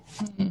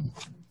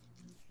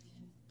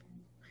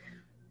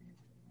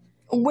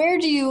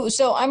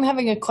 So I'm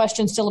having a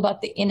question still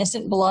about the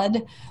innocent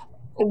blood.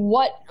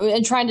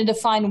 And trying to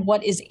define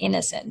what is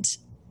innocent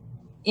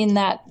in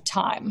that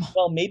time.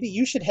 Well, maybe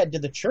you should head to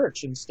the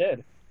church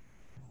instead.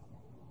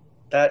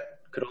 That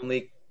could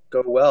only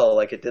go well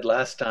like it did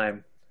last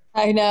time.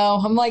 I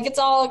know. I'm like, it's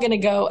all going to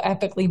go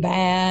epically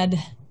bad.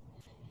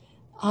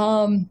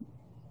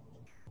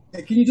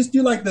 Hey, can you just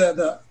do like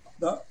the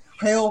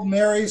Hail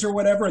Marys or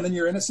whatever, and then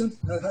you're innocent? Is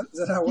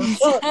that how it works?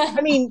 Well,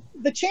 I mean,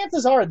 the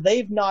chances are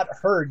they've not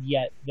heard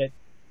yet that.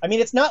 I mean,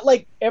 it's not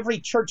like every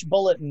church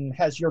bulletin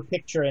has your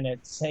picture in it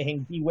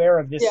saying, beware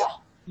of this. Yeah.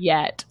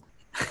 Yet.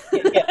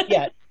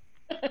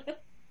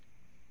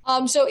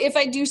 So if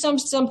I do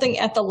something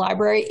at the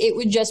library, it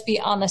would just be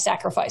on the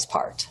sacrifice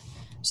part.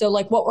 So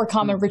like what were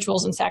common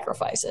rituals and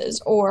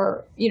sacrifices,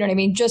 or, you know what I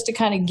mean? Just to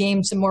kind of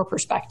gain some more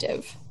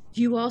perspective.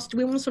 Do we want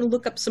to sort of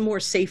look up some more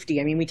safety?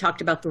 I mean, we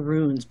talked about the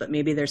runes, but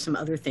maybe there's some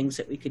other things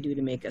that we could do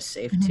to make us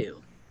safe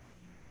too.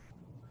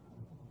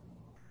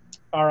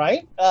 All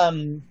right.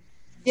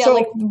 Yeah, so,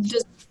 like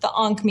does the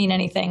Ankh mean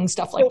anything,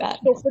 stuff like that.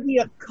 So for the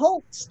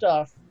occult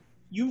stuff,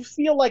 you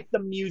feel like the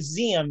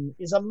museum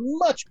is a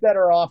much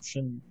better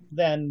option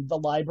than the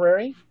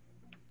library.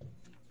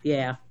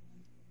 Yeah.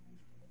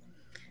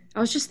 I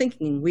was just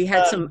thinking we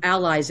had some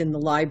allies in the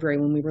library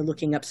when we were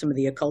looking up some of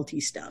the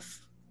occulty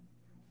stuff.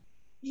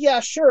 Yeah,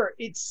 sure.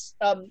 It's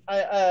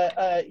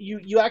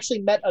you actually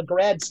met a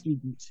grad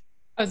student.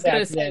 I was going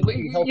to say,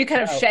 you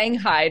kind of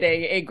shanghaied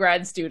a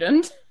grad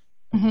student.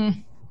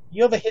 Mm-hmm.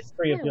 You have a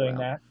history of doing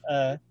that.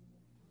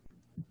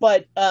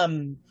 But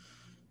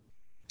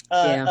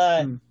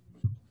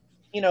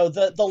you know,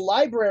 the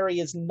library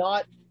is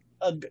not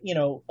a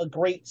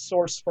great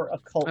source for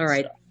occult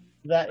stuff.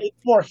 That it's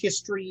more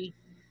history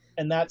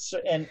and that's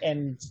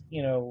and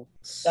you know,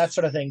 that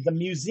sort of thing. The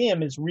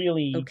museum is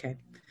really okay.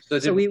 So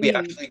did we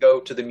actually go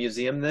to the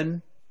museum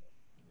then?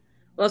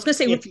 Well, I was going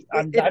to say,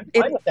 I'm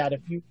fine with that.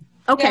 If you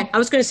I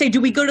was going to say, do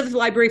we go to the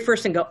library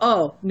first and go,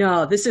 oh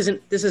no, this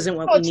isn't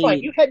what we need? Fine.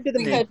 You head to the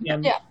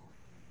museum,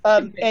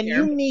 and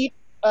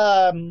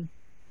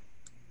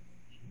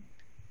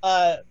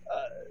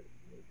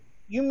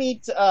you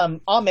meet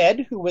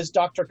Ahmed, who was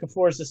Dr.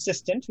 Kafur's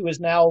assistant, who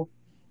is now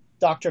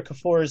Dr.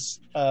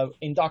 Kafur's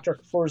in Dr.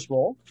 Kafur's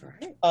role.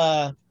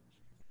 All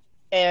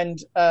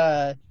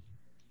right.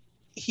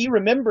 He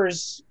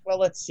remembers, well,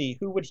 let's see,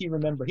 who would he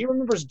remember? He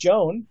remembers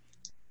Joan.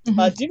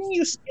 Mm-hmm. Didn't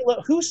you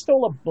steal who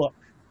stole a book?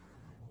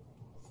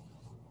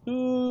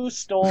 Who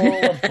stole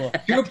a book?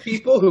 Two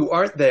people who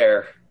aren't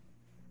there.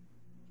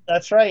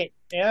 That's right.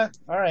 Yeah.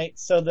 All right.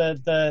 So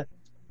the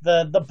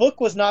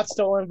book was not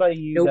stolen by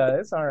you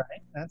guys. All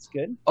right. That's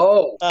good.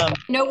 Oh.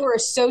 No, we're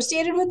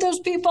associated with those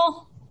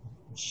people?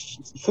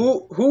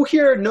 Who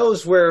here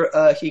knows where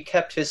he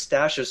kept his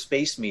stash of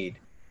space mead?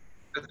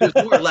 There's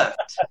more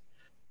left.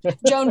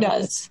 Joan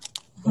does.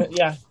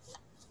 Yeah.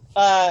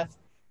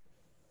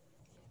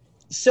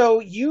 So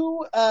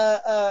you,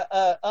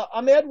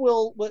 Ahmed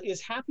is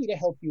happy to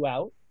help you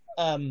out.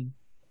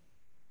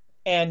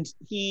 And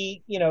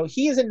he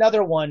is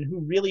another one who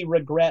really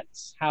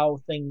regrets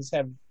how things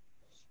have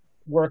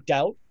worked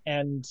out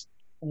and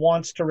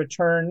wants to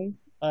return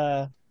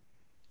to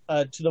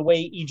the way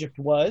Egypt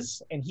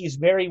was. And he's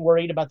very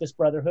worried about this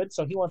brotherhood,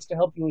 so he wants to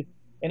help you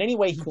in any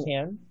way he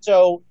can.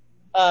 So,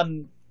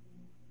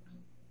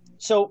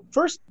 so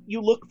first you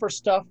look for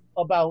stuff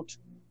about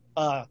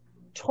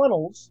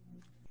tunnels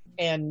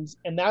and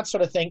that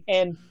sort of thing,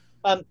 and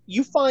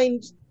you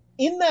find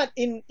in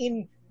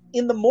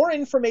the more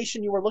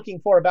information you were looking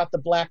for about the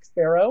Black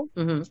Pharaoh,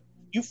 mm-hmm.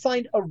 you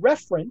find a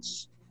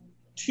reference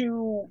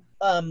to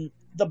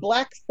the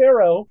Black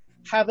Pharaoh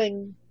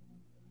having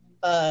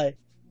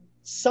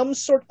some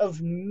sort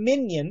of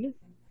minion.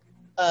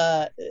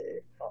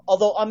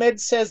 Although Ahmed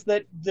says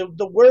that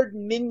the word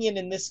minion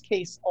in this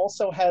case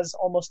also has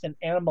almost an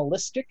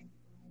animalistic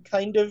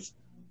kind of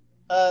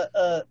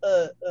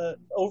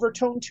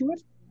overtone to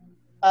it,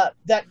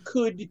 that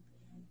could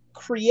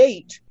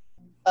create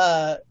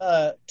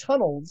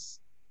tunnels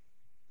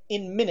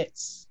in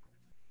minutes.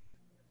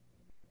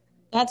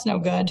 That's no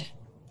good.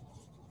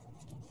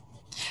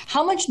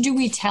 How much do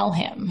we tell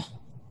him?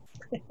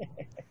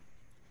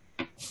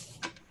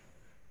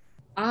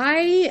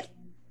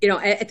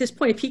 At this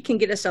point, if he can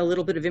get us a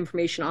little bit of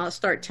information, I'll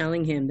start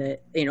telling him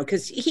that,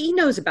 because he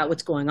knows about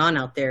what's going on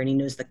out there and he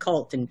knows the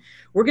cult, and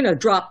we're going to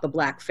drop the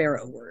Black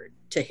Pharaoh word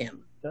to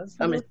him.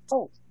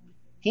 Cult.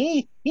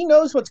 He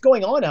knows what's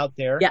going on out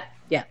there. Yeah.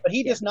 But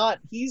he does not.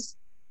 He's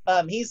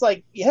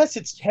like, yes,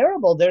 it's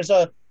terrible. There's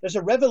a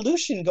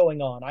revolution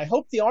going on. I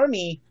hope the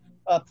army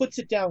puts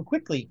it down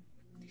quickly.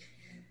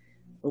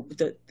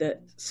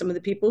 Some of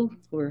the people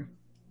who are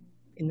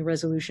in the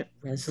revolution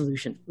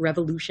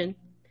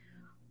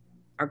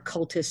are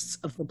cultists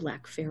of the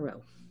Black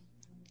Pharaoh.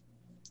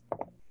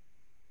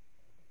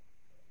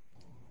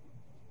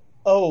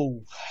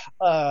 Oh,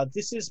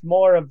 this is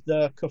more of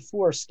the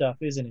Kafur stuff,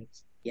 isn't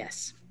it?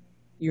 Yes.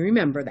 You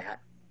remember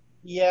that.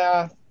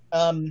 Yeah.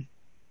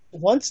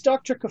 Once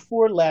Dr.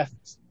 Kafur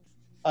left,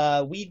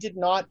 we did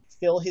not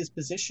fill his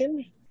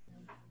position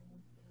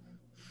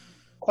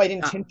quite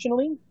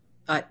intentionally.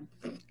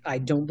 I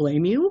don't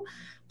blame you,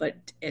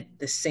 but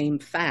the same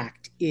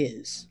fact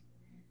is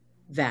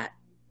that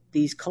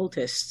these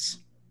cultists,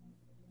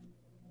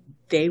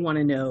 they want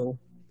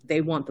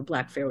the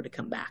Black Pharaoh to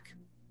come back.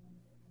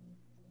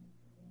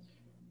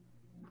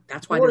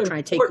 That's why they're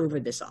trying to take over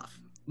this off.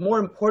 More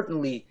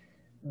importantly,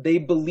 they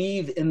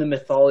believe in the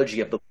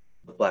mythology of the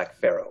Black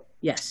Pharaoh.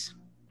 Yes.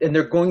 And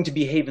they're going to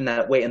behave in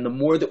that way. And the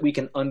more that we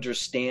can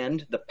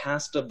understand the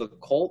past of the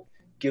cult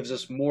gives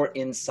us more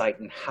insight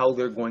in how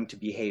they're going to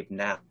behave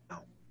now.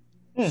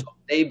 So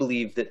they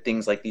believe that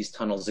things like these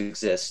tunnels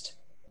exist.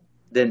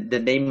 then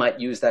they might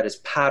use that as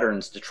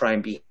patterns to try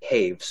and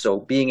behave. So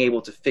being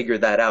able to figure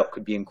that out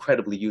could be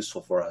incredibly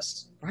useful for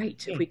us.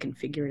 Right. If we can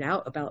figure it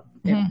out about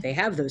if they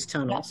have those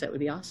tunnels, that would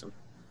be awesome.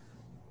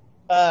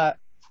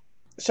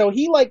 So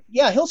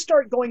he'll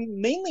start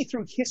going mainly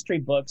through history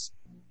books.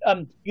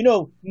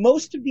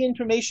 Most of the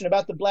information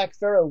about the Black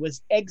Pharaoh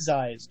was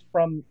excised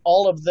from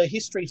all of the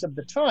histories of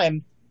the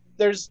time.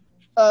 There's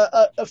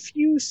a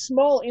few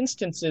small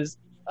instances,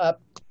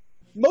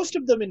 most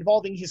of them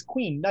involving his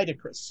queen,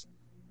 Nitocris,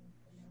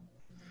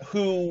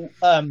 who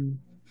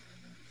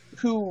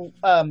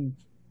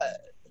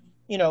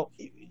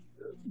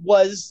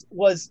was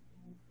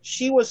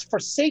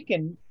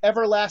forsaken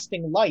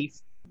everlasting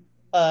life,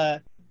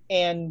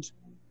 and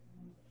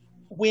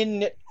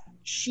when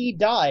she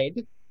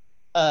died,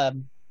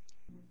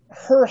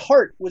 her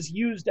heart was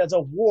used as a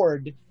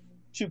ward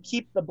to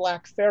keep the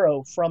Black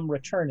Pharaoh from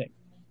returning.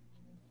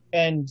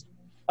 And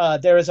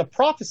there is a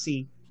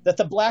prophecy that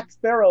the Black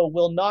Pharaoh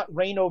will not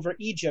reign over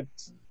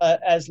Egypt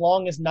as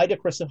long as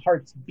Nitocris'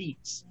 heart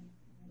beats.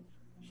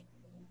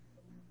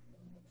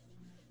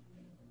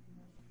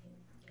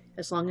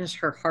 As long as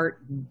her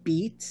heart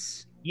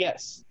beats?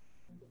 Yes.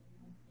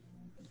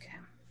 Okay.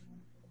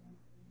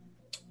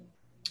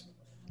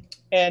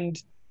 And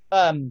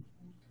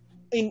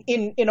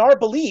in our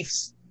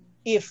beliefs,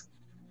 if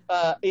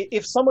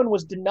someone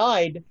was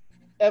denied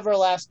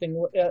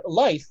everlasting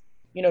life,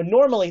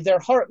 normally their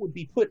heart would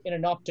be put in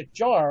an optic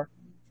jar,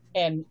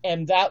 and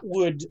that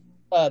would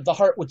the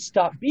heart would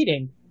stop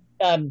beating.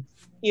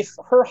 If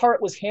her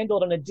heart was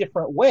handled in a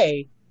different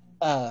way,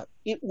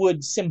 it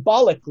would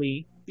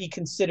symbolically be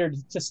considered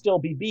to still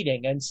be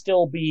beating and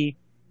still be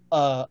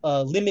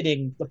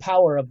limiting the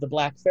power of the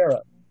Black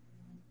Pharaoh.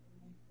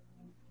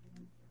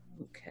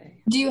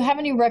 Okay. Do you have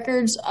any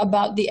records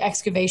about the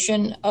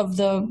excavation of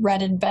the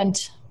Red and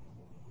Bent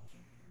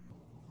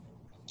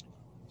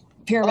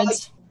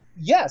pyramids?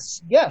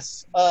 Yes.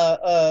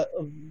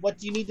 What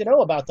do you need to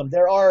know about them?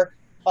 There are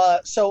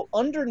so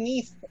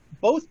underneath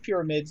both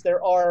pyramids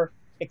there are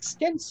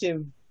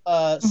extensive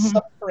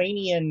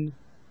subterranean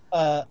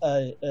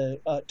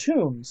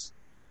tombs.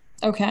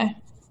 Okay.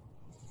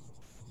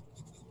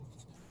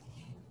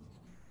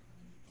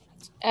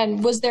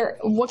 And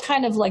what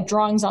kind of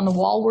drawings on the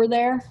wall were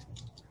there?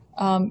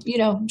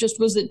 Just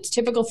was it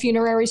typical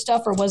funerary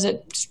stuff, or was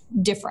it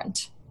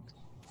different?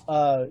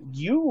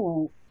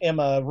 You,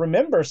 Emma,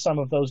 remember some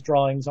of those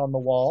drawings on the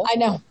wall. I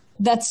know.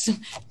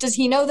 Does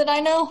he know that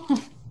I know?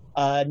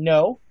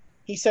 No.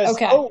 He says,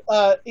 okay.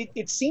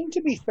 It seemed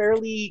to be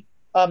fairly,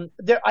 I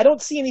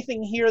don't see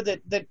anything here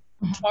that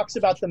talks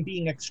about them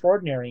being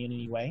extraordinary in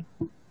any way.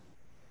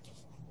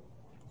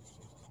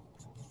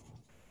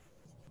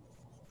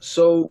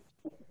 So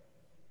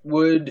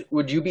would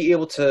you be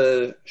able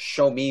to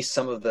show me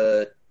some of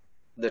the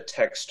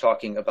text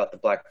talking about the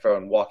Black Pharaoh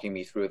and walking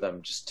me through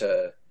them just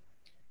so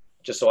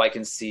I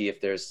can see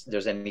if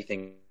there's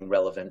anything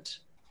relevant?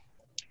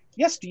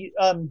 Yes. Do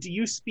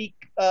you speak?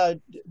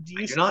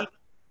 Not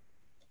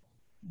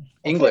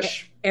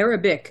English?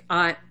 Arabic.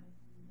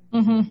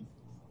 Mm-hmm.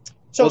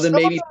 So some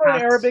of them are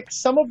in Arabic.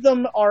 Some of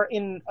them are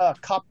in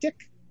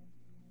Coptic.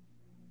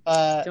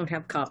 Don't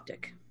have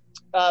Coptic.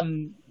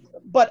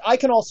 But I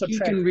can also you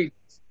translate. Can read.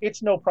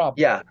 It's no problem.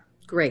 Yeah.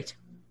 Great.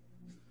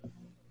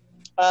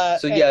 He'll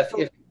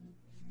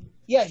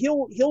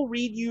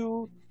read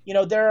you.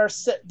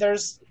 There's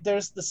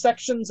the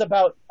sections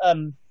about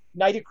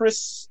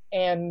Nitocris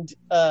and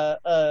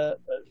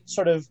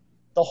sort of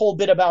the whole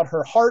bit about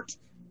her heart,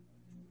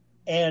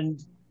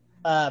 and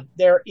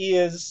there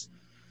is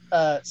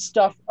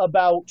stuff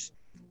about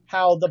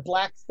how the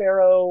Black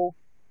Pharaoh,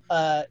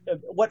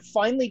 what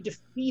finally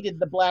defeated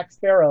the Black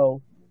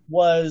Pharaoh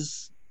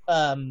was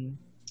a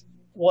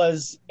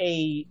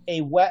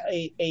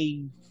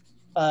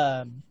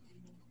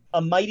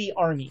mighty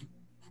army.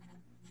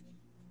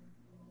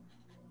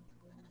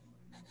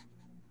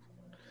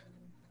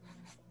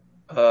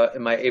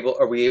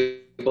 Are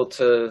we able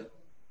to,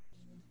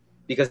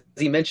 because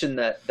he mentioned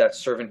that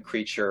servant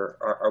creature,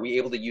 are we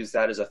able to use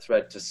that as a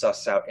thread to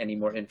suss out any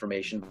more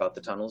information about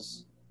the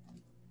tunnels?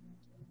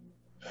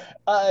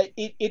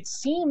 It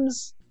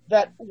seems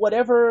that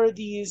whatever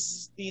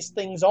these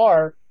things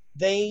are,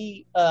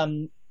 they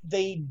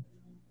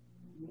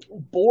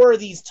bore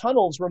these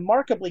tunnels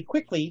remarkably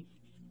quickly,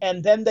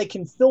 and then they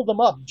can fill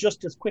them up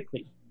just as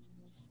quickly.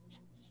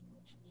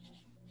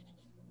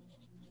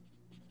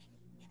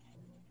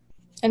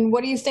 And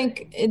what do you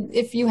think,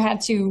 if you had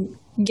to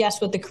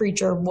guess what the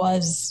creature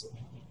was,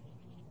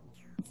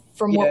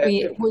 from what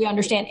we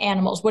understand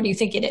animals, what do you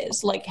think it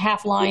is? Like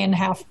half lion,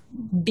 half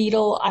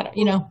beetle? I don't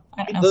know.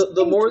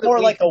 The more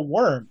like a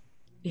worm.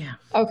 Yeah.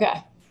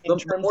 Okay.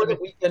 The more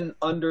that we can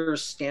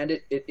understand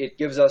it, it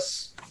gives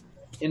us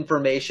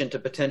information to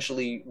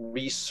potentially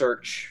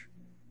research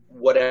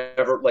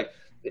whatever, like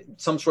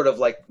some sort of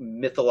like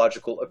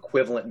mythological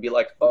equivalent, and be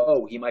like,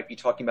 oh, he might be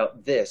talking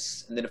about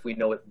this. And then if we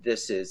know what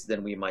this is,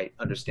 then we might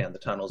understand the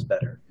tunnels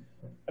better.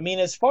 I mean,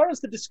 as far as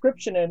the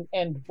description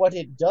and what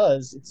it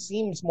does, it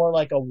seems more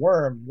like a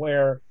worm,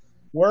 where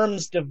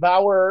worms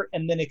devour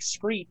and then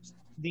excrete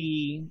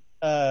the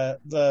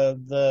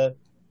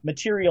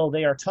material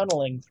they are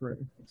tunneling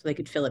through, so they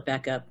could fill it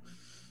back up.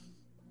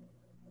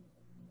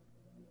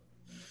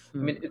 I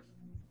mean,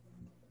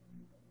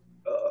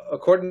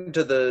 according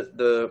to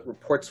the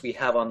reports we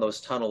have on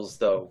those tunnels,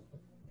 though,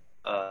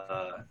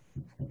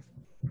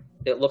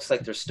 it looks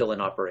like they're still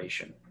in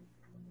operation.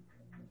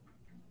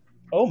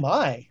 Oh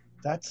my,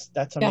 that's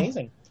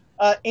amazing.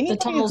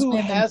 Anybody who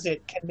has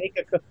it can make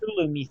a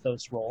Cthulhu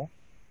Mythos roll.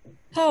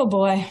 Oh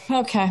boy.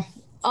 Okay.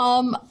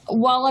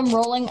 While I'm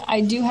rolling,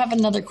 I do have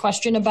another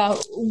question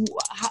about,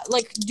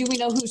 do we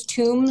know whose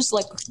tombs,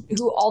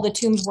 who all the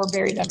tombs were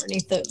buried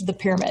underneath the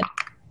pyramid?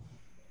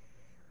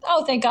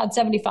 Oh, thank God,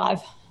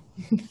 75.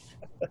 Can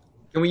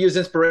we use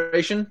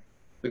inspiration?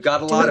 We've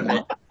got a lot of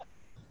it.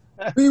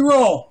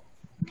 Reroll.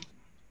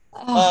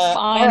 Fine.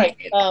 All right.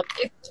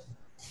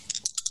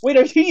 Wait,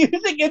 are you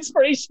using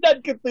inspiration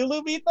on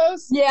Cthulhu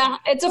Mythos? Yeah,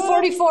 it's a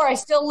 44. I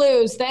still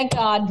lose. Thank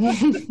God.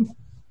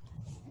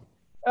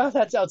 Oh,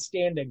 that's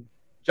outstanding.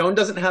 Joan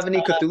doesn't have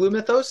any Cthulhu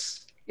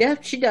Mythos? Yeah,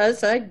 she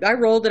does. I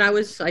rolled and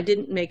I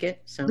didn't make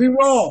it. So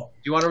reroll. Do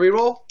you want to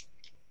reroll?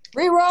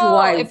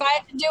 Reroll. If I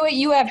have to do it,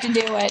 you have to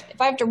do it. If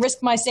I have to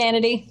risk my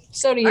sanity,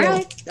 so do you.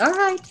 All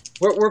right.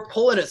 We're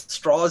pulling at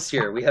straws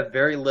here. We have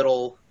very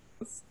little.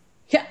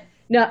 Yeah.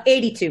 No,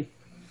 82.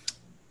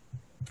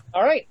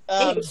 All right.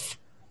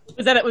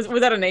 Was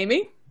that an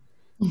Amy?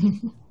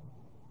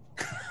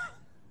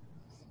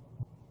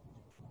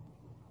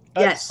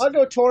 Yes.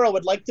 Margot Toro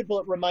would like to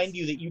remind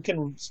you that you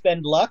can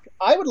spend luck.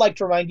 I would like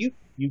to remind you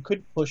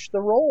could push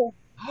the roll.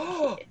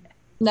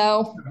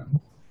 No.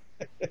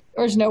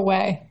 There's no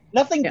way.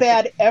 Nothing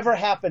bad ever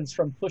happens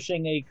from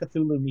pushing a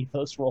Cthulhu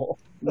Mythos roll.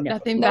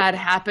 Nothing bad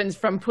happens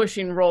from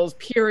pushing rolls,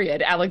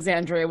 period.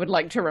 Alexandria would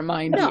like to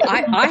remind you.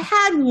 I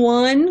had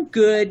one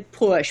good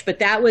push, but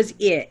that was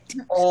it.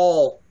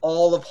 All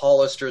of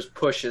Hollister's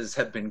pushes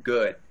have been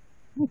good.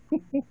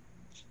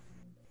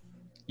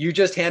 You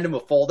just hand him a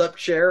fold-up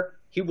chair,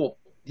 he will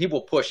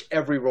push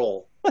every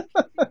roll.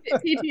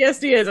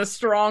 PTSD is a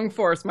strong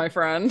force, my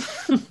friend.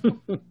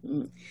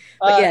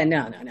 But yeah,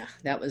 no.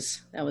 That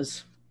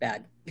was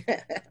bad.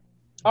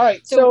 All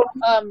right, so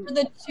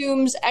the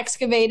tombs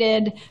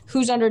excavated,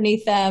 who's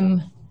underneath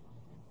them?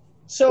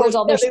 So where's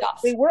all their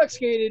stuff? They were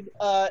excavated,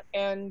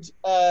 and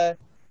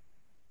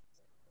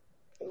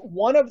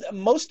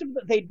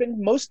they'd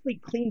been mostly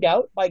cleaned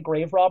out by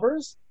grave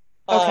robbers.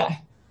 Okay.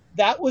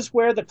 That was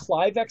where the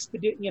Clive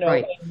expedition,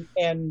 right.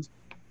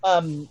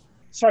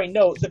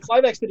 the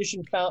Clive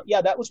expedition found.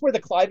 Yeah, that was where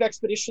the Clive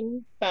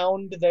expedition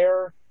found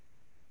their.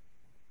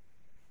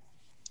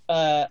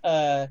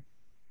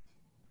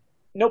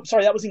 Nope,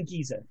 sorry, that was in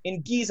Giza.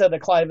 In Giza, the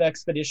Clive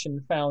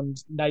expedition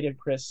found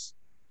Nitocris,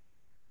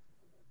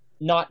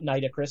 not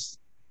Nitocris,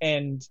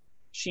 and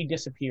she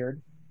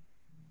disappeared.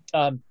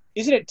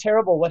 Isn't it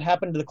terrible what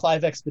happened to the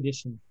Clive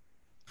expedition?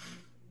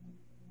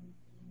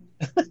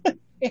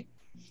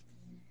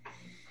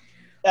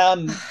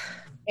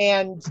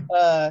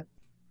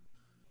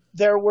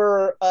 There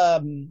were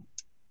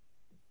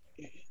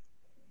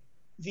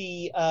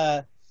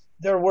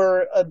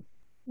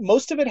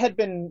most of it had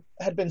been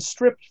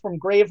stripped from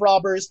grave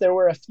robbers. There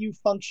were a few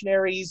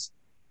functionaries.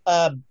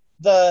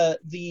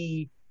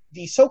 The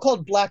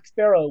so-called Black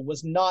Pharaoh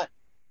was not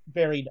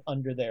buried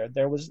under there.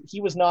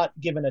 He was not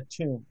given a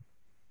tomb.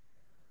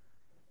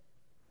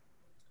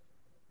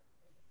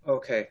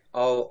 Okay,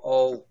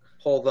 I'll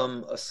pull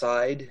them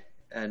aside.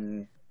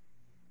 And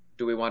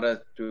do we want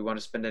to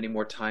spend any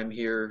more time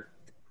here?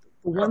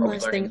 The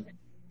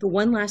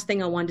one last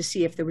thing I wanted to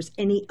see if there was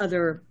any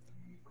other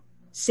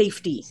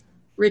safety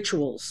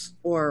rituals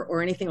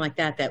or anything like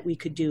that we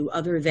could do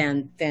other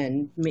than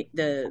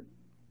the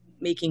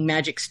making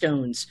magic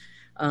stones.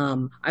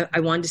 I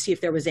wanted to see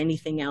if there was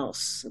anything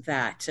else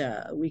that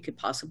we could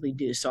possibly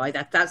do. So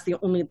that's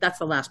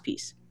the last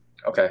piece.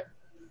 Okay.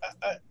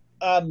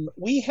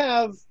 We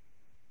have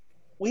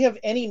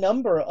any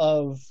number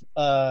of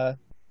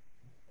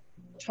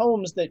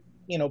tomes that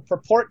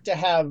purport to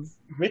have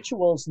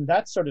rituals and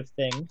that sort of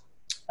thing.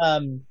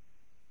 Do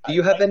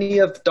you have any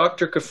of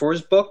Dr.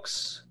 Kafur's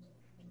books?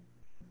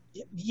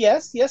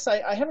 Yes.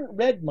 I haven't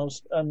read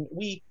most.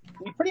 We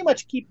pretty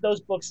much keep those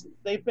books.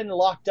 They've been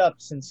locked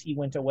up since he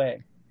went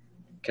away.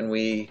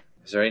 Is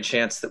there any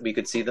chance that we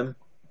could see them?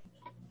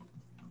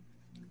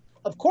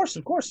 Of course,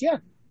 yeah.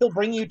 He'll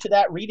bring you to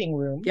that reading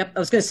room. Yep, I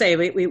was going to say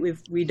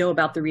we know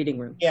about the reading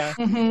room. Yeah,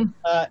 and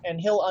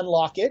he'll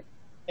unlock it,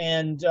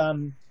 and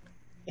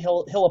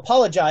he'll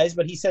apologize,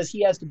 but he says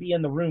he has to be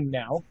in the room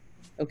now.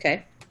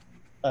 Okay.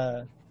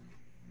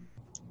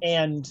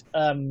 And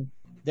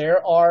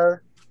there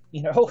are,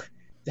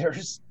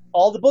 there's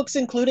all the books,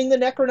 including the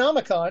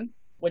Necronomicon,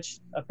 which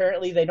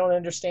apparently they don't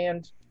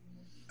understand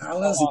how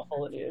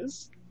awful it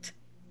is.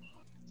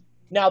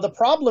 Now, the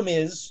problem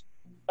is,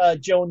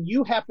 Joan,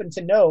 you happen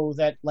to know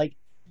that,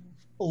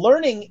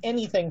 learning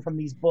anything from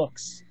these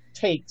books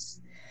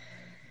takes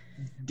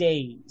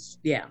days.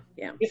 Yeah.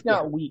 If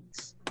not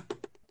weeks.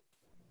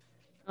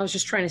 I was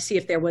just trying to see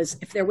if there was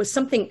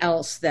something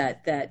else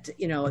that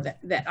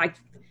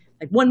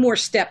Like one more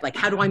step, like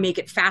how do I make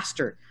it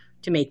faster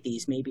to make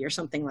these maybe, or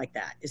something like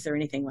that? Is there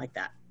anything like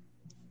that?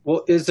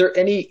 Well, is there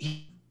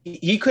any,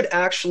 he could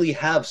actually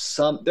have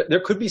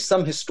there could be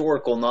some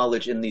historical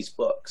knowledge in these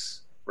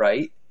books,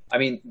 right? I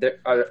mean, they're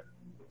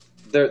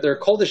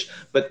cultish,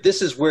 but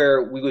this is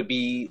where we would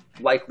be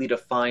likely to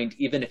find,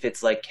 even if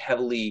it's like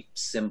heavily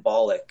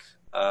symbolic,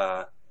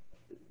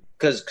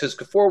 because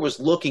Kafur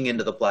was looking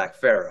into the Black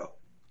Pharaoh,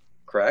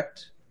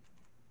 correct?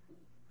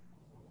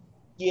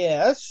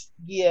 Yes.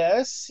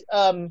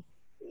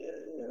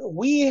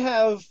 We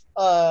have,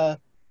 the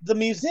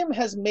museum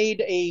has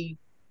made a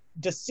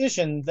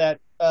decision that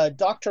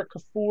Dr.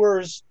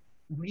 Kafur's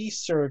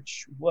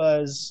research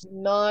was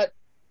not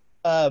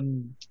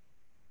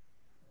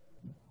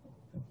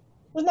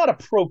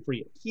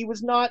appropriate. He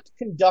was not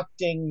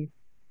conducting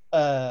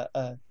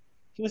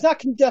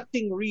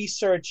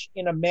research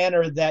in a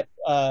manner that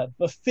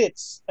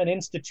befits an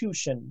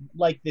institution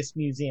like this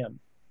museum.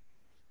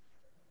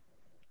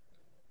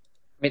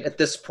 I mean, at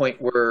this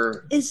point,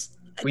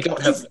 we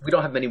don't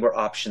have many more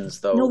options,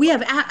 though. No, we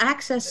have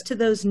access to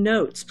those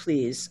notes,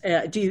 please.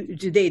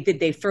 Did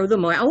they throw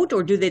them out,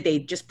 or did they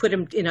just put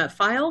them in a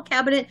file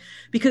cabinet?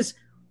 Because,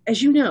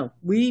 as you know,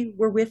 we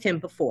were with him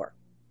before,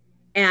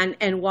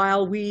 and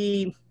while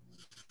I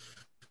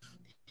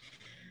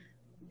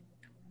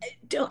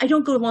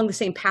don't go along the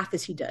same path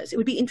as he does, it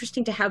would be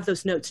interesting to have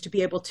those notes to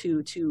be able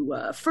to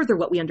further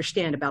what we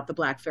understand about the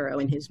Black Pharaoh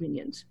and his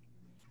minions.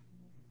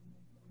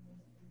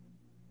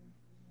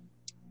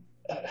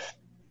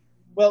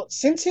 Well,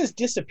 since his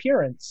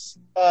disappearance,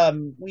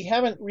 we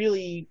haven't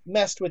really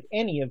messed with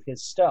any of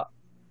his stuff.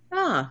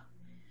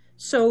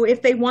 So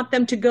if they want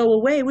them to go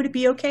away, would it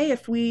be okay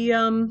if we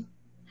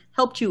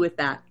helped you with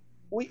that?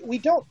 We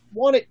don't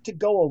want it to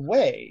go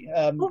away.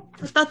 I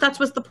thought that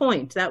was the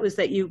point. That was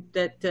that you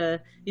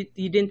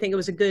didn't think it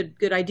was a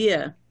good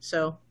idea.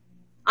 So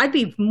I'd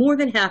be more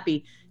than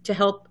happy to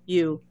help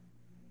you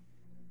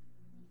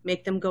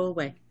make them go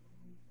away.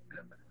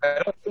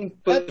 I don't think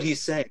what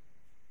he's saying.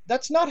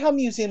 That's not how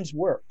museums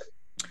work.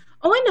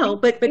 Oh, I know,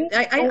 but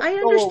I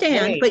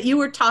understand. But you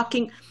were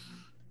talking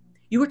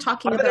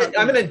about.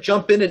 I'm going to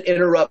jump in and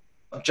interrupt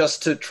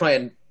just to try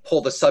and pull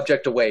the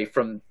subject away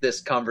from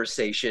this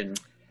conversation,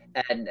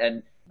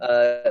 and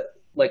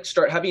like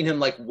start having him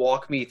like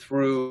walk me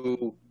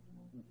through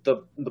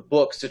the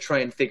books to try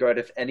and figure out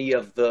if any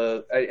of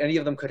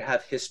them could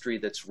have history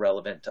that's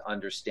relevant to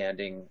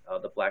understanding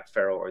the Black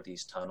Pharaoh or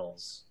these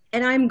tunnels.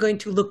 And I'm going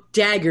to look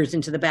daggers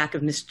into the back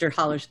of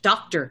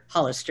Dr.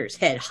 Hollister's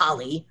head,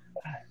 Holly.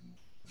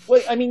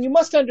 Well, I mean, you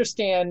must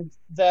understand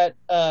that,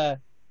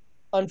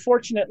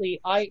 unfortunately,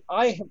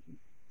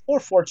 or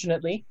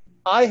fortunately,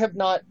 I have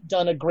not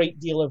done a great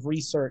deal of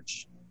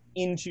research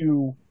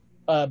into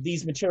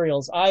these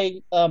materials.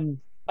 I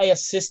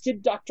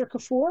assisted Dr.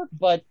 Kafur,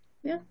 but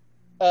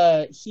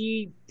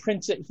he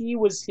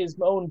was his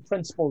own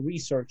principal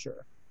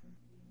researcher.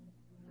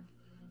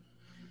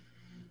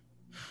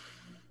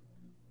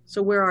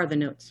 So where are the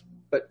notes?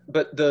 But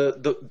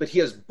he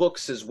has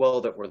books as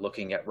well that we're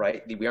looking at,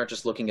 right? We aren't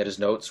just looking at his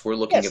notes. We're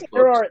looking at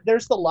books.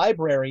 There's the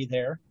library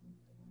there.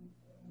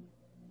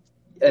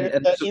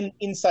 And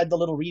inside the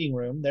little reading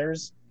room,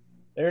 there's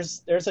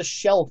a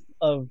shelf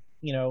of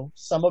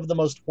some of the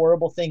most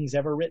horrible things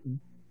ever written.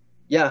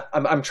 Yeah,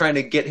 I'm trying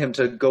to get him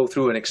to go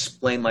through and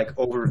explain like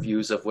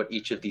overviews of what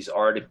each of these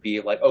are, to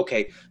be like,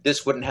 okay,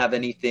 this wouldn't have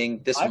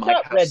anything. This I've might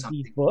not have read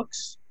something. these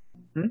books.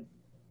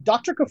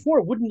 Dr.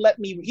 Kafur wouldn't let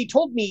me. He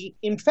told me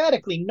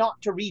emphatically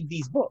not to read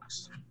these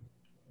books.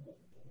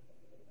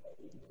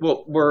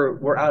 Well,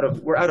 we're out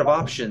of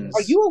options.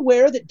 Are you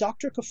aware that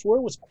Dr. Kafur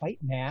was quite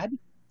mad?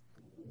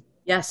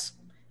 Yes,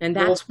 and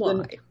that's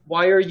why.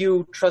 Why are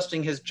you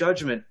trusting his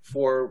judgment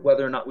for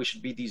whether or not we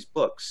should read these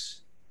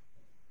books?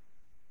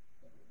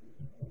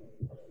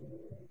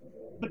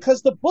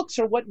 Because the books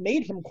are what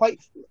made him quite.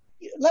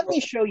 Let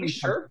me show you.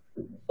 Sure.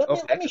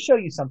 Let me show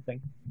you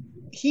something.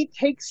 He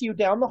takes you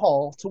down the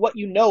hall to what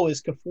you know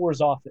is Kafur's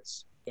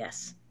office.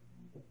 Yes.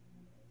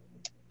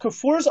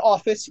 Kafur's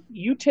office,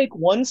 you take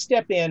one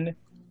step in,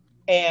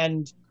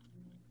 and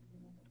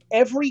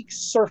every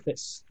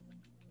surface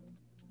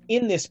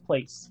in this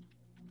place,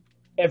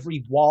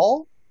 every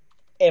wall,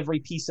 every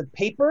piece of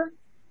paper,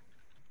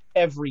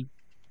 every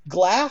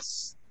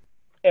glass,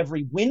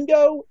 every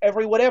window,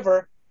 every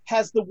whatever,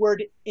 has the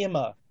word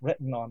Emma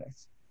written on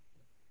it.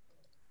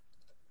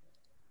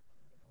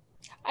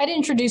 I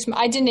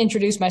didn't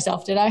introduce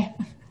myself, did I?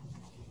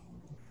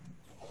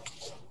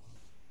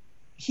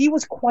 He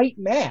was quite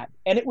mad,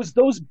 and it was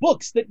those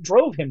books that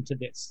drove him to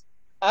this.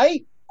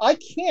 I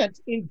can't,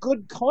 in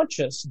good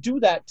conscience,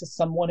 do that to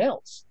someone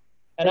else,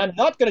 and I'm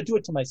not going to do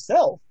it to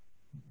myself.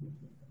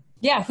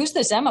 Yeah, who's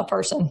this Emma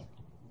person?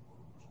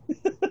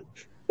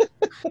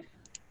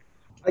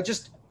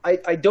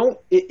 I don't.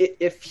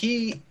 If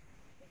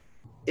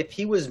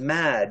he was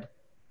mad,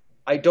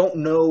 I don't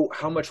know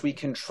how much we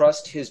can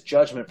trust his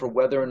judgment for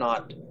whether or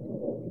not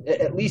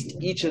at least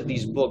each of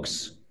these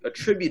books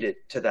attribute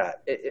it to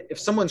that. If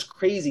someone's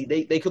crazy,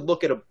 they could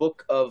look at a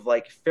book of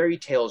like fairy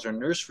tales or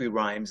nursery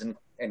rhymes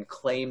and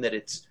claim that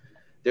it's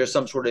there's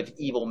some sort of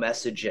evil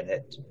message in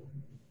it.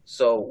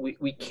 So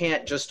we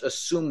can't just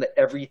assume that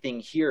everything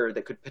here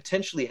that could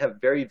potentially have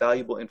very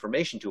valuable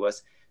information to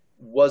us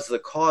was the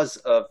cause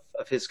of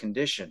his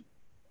condition.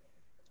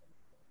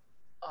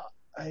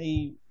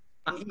 Even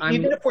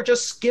if we're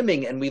just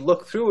skimming and we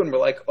look through and we're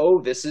like, oh,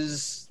 this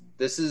is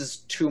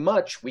too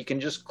much, we can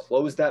just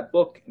close that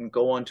book and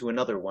go on to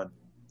another one.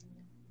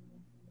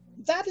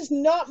 That is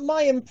not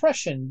my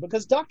impression,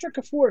 because Dr.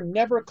 Kafur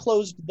never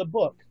closed the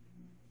book.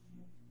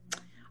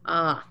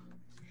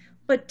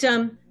 But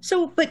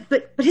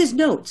his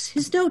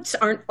notes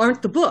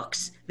aren't the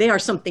books. They are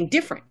something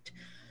different.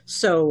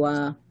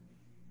 So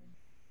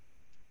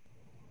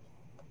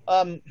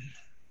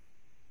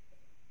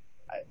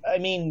I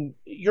mean,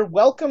 you're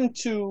welcome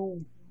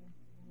to.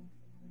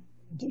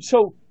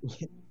 So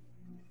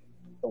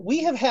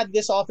we have had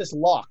this office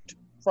locked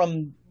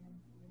from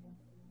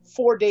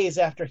 4 days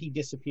after he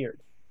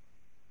disappeared.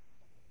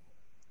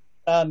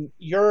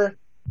 You're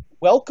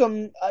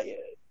welcome.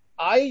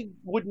 I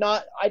would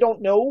not. I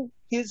don't know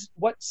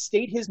what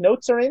state his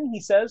notes are in.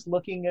 He says,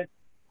 looking at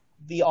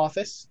the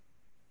office.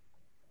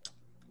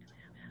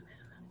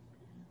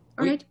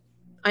 All right,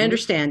 I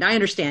understand.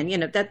 You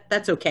know,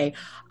 that's okay.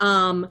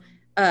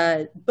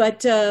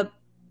 But are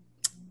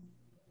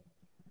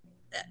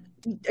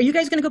you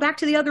guys going to go back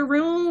to the other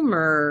room,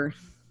 or?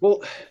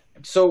 Well,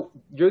 so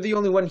you're the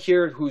only one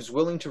here who's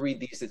willing to read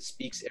these that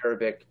speaks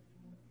Arabic.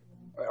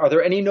 Are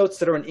there any notes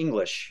that are in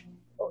English?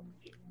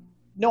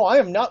 No, I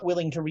am not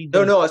willing to read.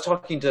 No, I was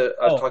talking to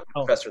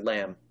Professor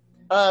Lamb.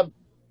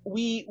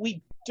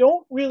 We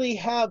don't really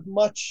have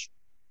much.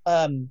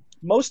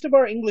 Most of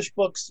our English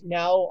books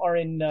now are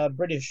in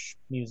British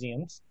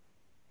museums.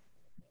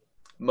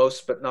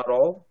 Most, but not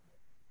all.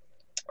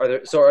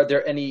 Are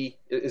there any?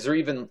 Is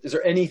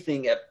there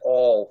anything at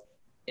all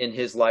in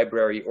his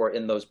library or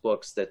in those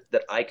books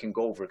that I can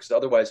go over? Because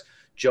otherwise,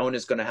 Joan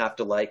is going to have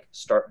to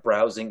start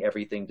browsing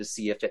everything to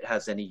see if it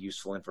has any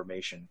useful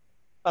information.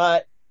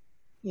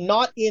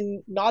 Not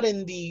in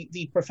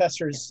the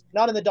professor's,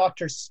 not in the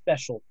doctor's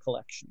special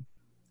collection.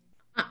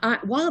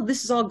 While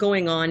this is all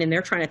going on and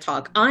they're trying to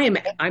talk, I'm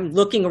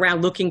looking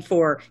around looking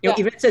for,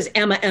 even if it says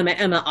Emma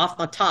off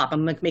the top,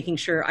 I'm making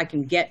sure I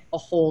can get a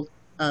hold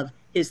of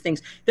his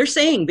things. They're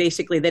saying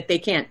basically that they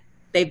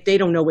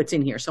don't know what's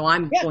in here. So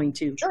I'm going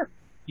to. Sure.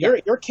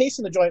 You're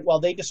casing the joint while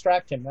they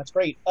distract him. That's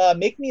great.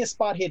 Make me a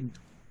spot hidden.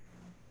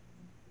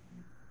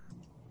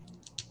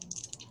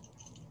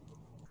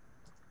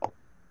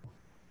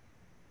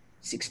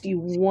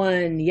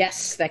 $61.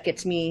 Yes, that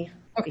gets me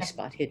a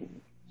spot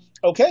hidden.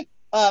 Okay.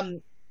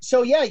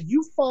 So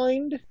you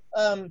find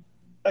a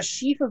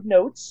sheaf of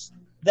notes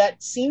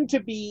that seem to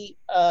be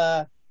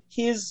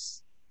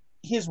his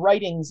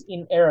writings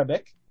in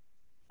Arabic,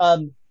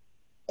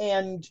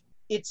 and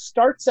it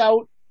starts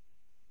out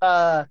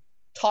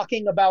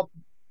talking about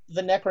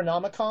the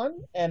Necronomicon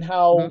and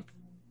how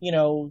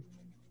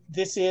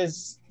this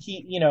is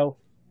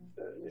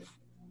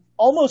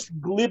almost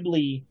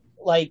glibly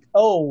like,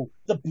 oh,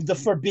 the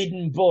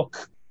forbidden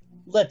book.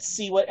 Let's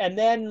see what, and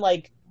then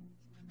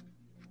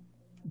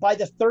by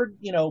the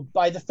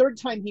third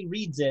time he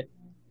reads it,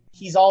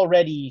 he's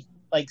already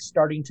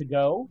starting to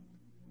go.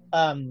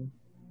 And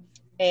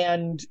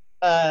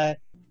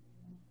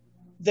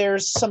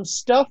there's some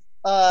stuff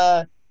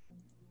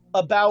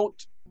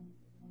about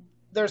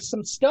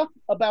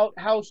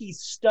how he's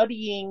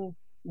studying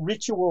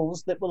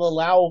rituals that will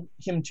allow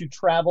him to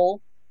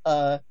travel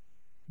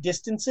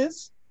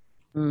distances.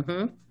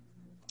 Mm-hmm.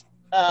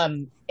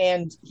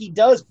 And he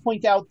does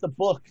point out the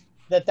book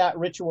that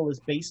ritual is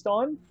based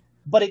on,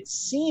 but it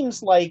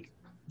seems like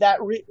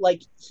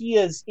he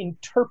is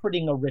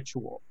interpreting a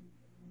ritual.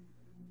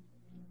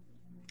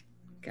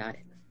 Got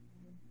it.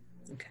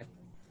 Okay.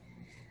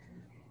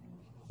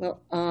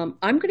 Well, I'm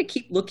going to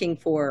keep looking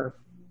for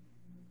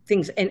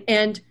things,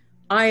 and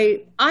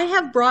I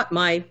have brought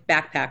my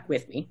backpack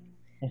with me,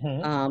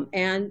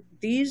 and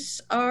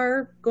these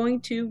are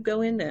going to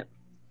go in it.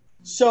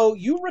 So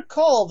you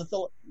recall that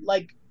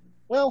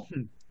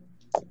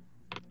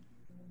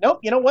nope.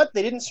 You know what?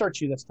 They didn't search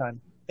you this time.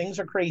 Things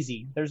are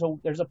crazy. There's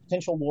a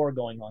potential war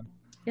going on.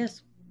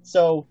 Yes.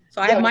 So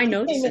I have my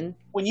notes.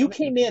 When you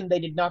came in, they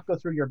did not go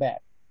through your bag.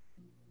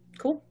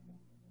 Cool.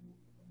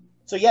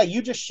 So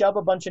you just shove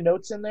a bunch of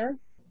notes in there.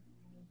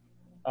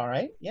 All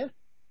right. Yeah.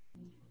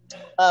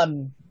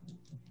 And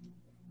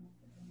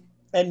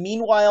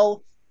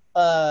meanwhile,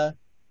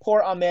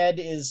 poor Ahmed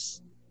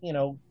is,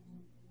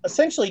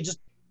 essentially just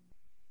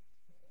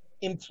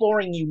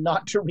imploring you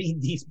not to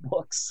read these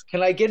books.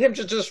 Can I get him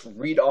to just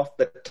read off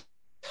the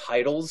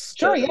titles?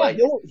 Sure,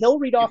 he'll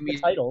read off the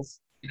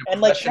titles.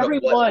 And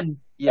everyone,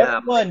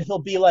 he'll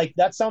be like,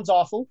 that sounds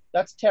awful.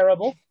 That's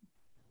terrible.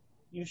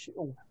 You should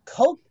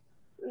Cult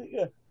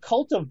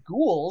of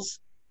Ghouls?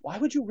 Why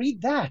would you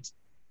read that?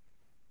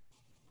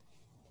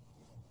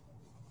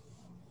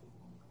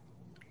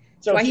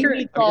 So he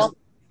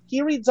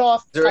reads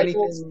off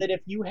titles that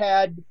if you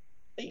had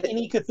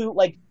any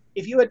Cthulhu,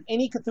 if you had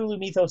any Cthulhu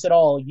mythos at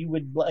all, you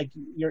would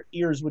your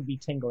ears would be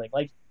tingling.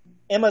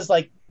 Emma's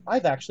like,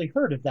 I've actually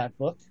heard of that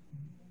book.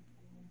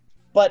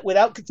 But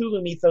without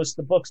Cthulhu Mythos,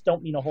 the books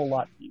don't mean a whole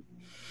lot to you.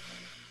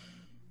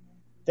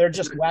 They're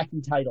just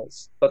wacky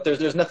titles. But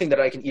there's nothing that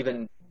I can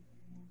even...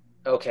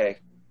 Okay.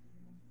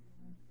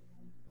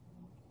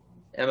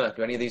 Emma,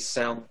 do any of these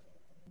sound...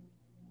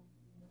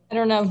 I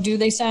don't know. Do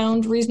they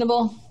sound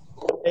reasonable?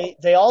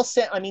 They all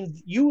sound... I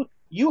mean,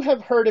 you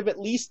have heard of at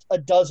least a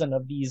dozen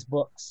of these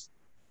books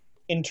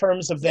in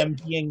terms of them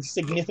being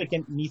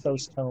significant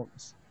mythos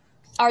tomes.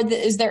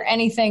 Is there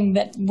anything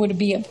that would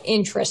be of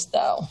interest,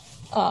 though?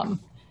 I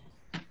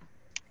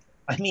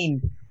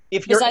mean,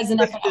 if your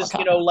interest is,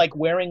 like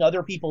wearing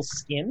other people's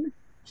skin,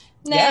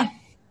 nah.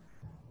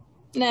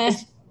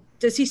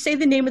 Does he say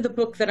the name of the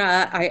book that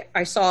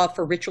I saw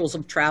for Rituals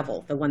of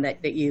Travel, the one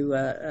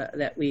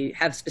that we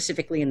have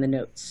specifically in the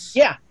notes?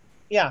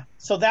 Yeah.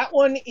 So that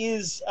one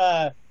is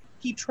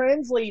he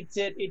translates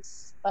it.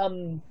 It's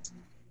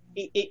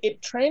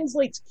it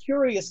translates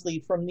curiously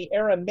from the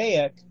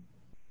Aramaic.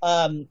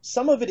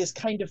 Some of it is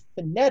kind of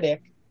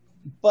phonetic,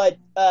 but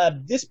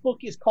this book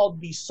is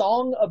called The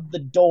Song of the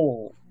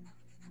Dole.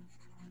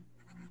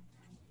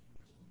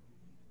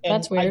 And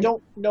that's weird. I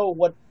don't know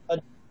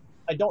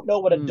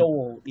what a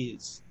dole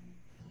is.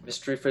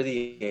 Mystery for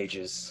the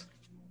ages.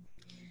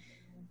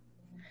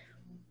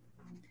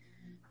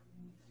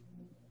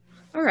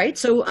 All right,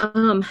 so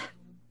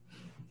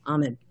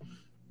Ahmed,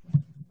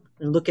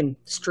 I'm looking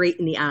straight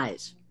in the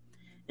eyes,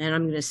 and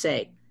I'm going to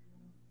say,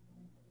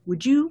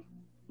 would you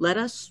let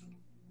us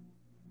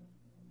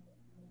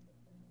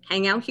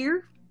hang out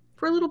here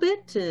for a little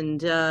bit?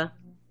 And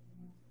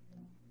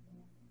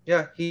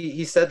yeah,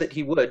 he said that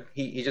he would.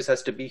 He just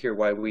has to be here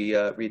while we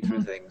read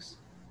through things.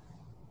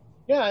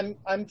 Yeah,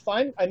 I'm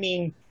fine. I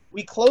mean,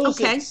 we close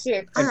at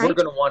 6. And we're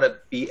going to want to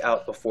be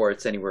out before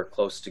it's anywhere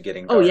close to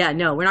getting dark. Oh yeah,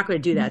 no, we're not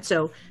going to do that.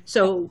 So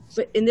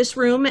but in this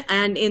room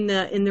and in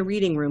the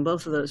reading room,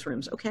 both of those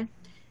rooms, okay.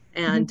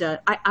 And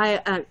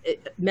I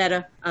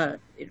Meta,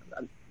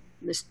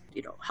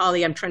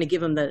 Holly, I'm trying to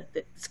give him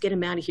let's get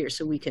him out of here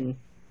so we can.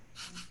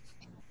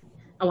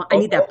 I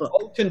need that book.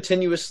 I'll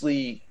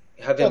continuously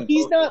have him. No,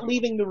 he's not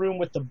leaving the room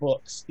with the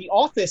books. The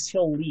office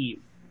he'll leave.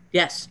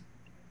 Yes.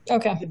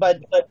 Okay.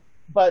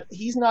 But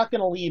he's not going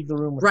to leave the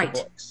room with the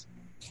books.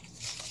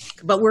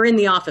 But we're in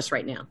the office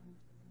right now.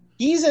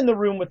 He's in the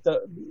room with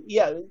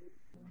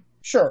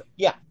sure,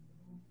 yeah.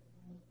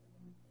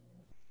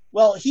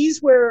 Well,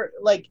 he's where,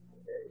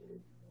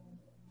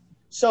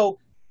 so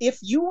if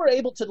you were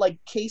able to,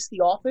 case the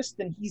office,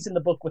 then he's in the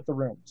book with the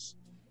rooms.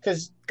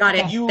 Got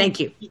it.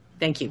 Thank you.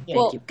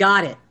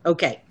 Got it.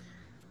 Okay.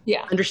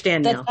 Yeah.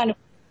 Understand That's now. kind of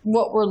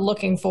what we're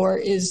looking for,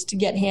 is to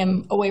get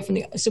him away from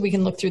so we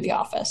can look through the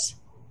office.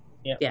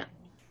 Yeah.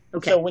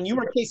 Okay. So when you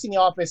were casing the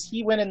office,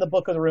 he went in the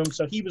book of the room,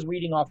 so he was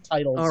reading off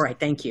titles. All right.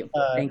 Thank you.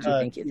 Thank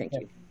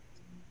you.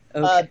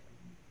 Okay.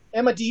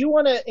 Emma,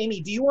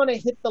 Amy, do you want to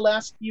hit the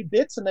last few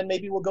bits and then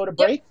maybe we'll go to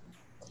break?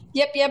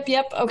 Yep.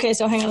 Okay,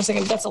 so hang on a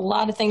second. That's a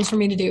lot of things for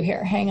me to do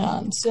here. Hang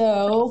on.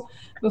 So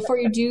before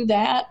you do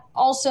that,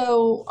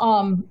 also,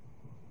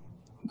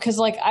 because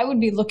I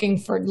would be looking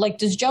for,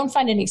 does Joan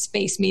find any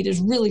space meat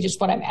is really just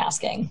what I'm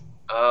asking.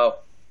 Oh.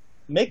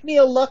 Make me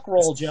a luck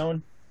roll,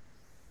 Joan.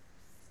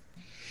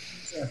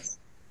 Yes.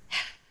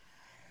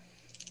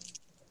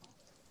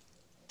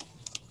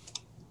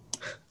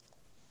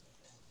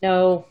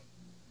 No.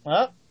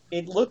 Well,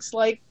 it looks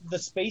like the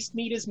space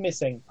meat is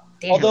missing.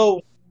 Damn.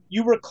 Although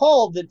you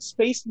recall that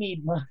space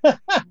meat,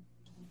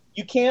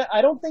 you can't.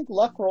 I don't think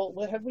luck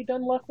roll. Have we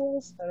done luck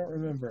rolls? I don't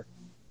remember.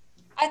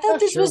 I thought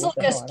this was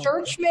a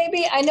search,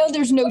 maybe. I know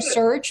there's no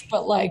search,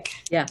 but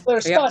yeah, they're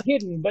spot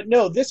hidden. But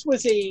no, this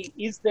was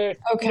is there?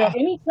 Okay.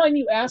 Anytime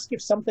you ask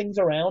if something's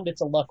around,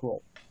 it's a luck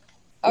roll.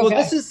 Okay. Well,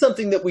 this is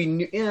something that we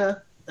knew. Yeah.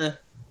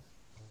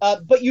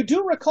 But you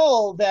do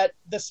recall that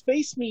the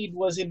space mead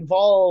was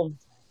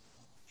involved,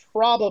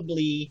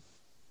 probably,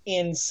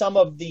 in some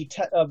of the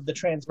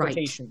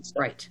transportation stuff.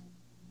 Right.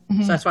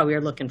 Mm-hmm. So that's why we were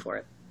looking for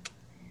it.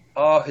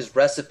 Oh, his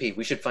recipe.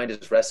 We should find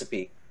his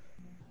recipe.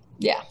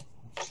 Yeah.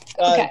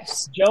 Okay.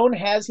 Joan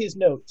has his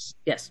notes.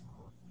 Yes.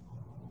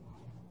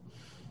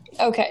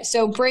 Okay,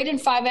 so Braden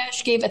Five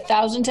Ash gave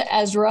 1,000 to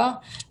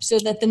Ezra so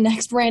that the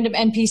next random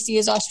NPC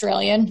is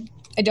Australian.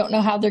 I don't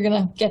know how they're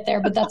going to get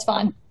there, but that's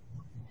fine.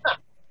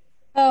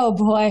 Oh,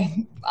 boy.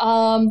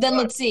 Then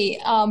let's see.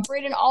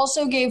 Braden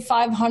also gave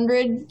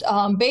 500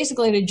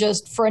 basically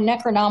for a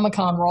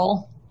Necronomicon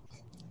roll.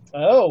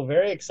 Oh,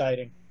 very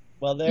exciting.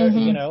 Well, there,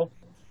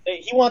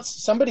 he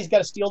wants, somebody's got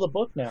to steal the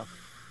book now.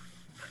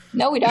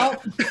 No, we don't.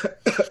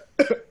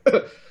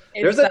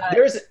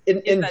 There's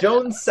in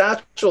Joan's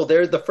satchel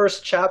there, the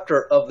first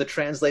chapter of the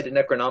translated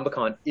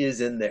Necronomicon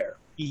is in there.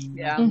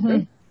 Yeah.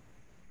 Mm-hmm.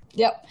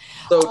 Yep.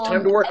 So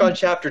time to work on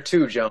chapter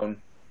 2,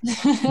 Joan.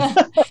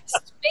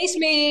 Space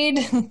Mead.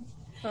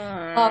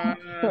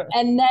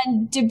 And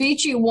then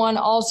Debici One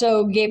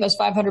also gave us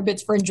 500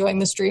 bits for enjoying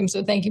the stream,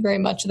 so thank you very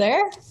much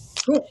there.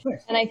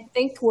 And I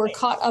think we're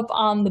caught up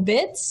on the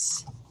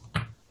bits.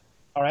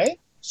 All right.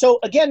 So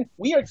again,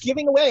 we are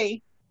giving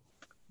away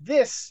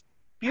this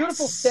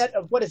beautiful set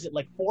of, what is it,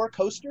 4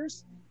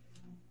 coasters?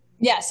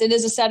 Yes, it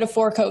is a set of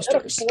 4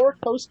 coasters. 4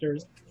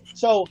 coasters.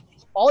 So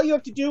all you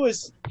have to do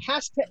is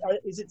hashtag.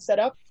 Is it set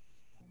up?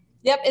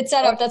 Yep, it's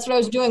set up. That's what I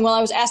was doing while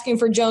I was asking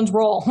for Joan's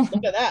role.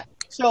 Look at that.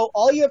 So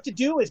all you have to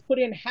do is put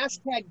in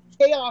hashtag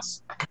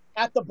chaos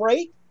at the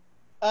break.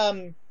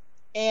 And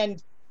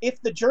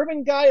if the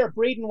German guy or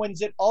Braden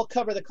wins it, I'll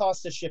cover the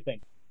cost of shipping.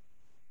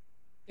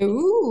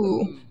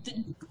 Ooh.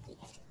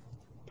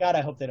 God,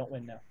 I hope they don't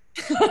win now.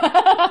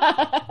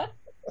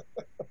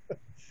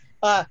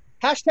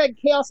 Hashtag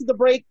chaos at the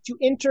break to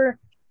enter.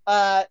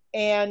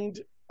 And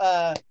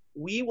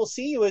we will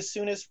see you as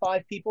soon as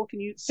 6 people can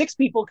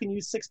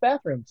use 6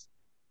 bathrooms.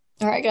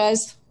 All right,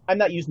 guys. I'm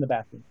not using the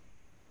bathroom.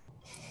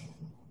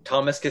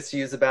 Thomas gets to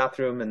use the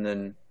bathroom, and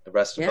then the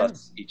rest of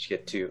us each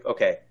get 2.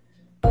 Okay.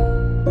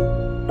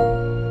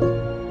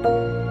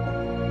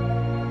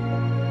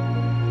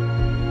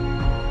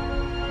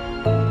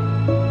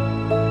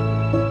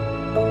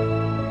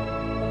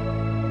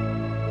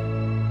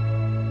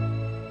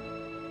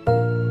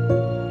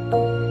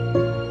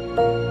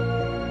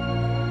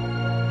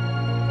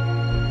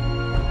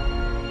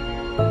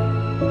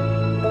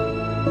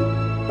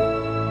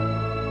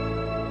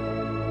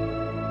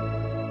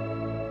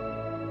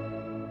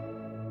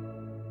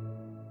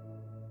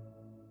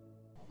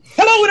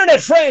 Hello,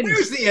 internet friends.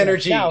 Where's the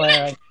energy? Now,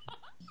 Aaron.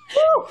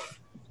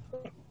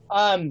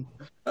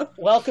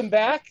 Welcome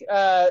back.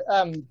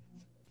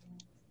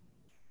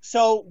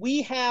 So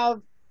we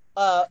have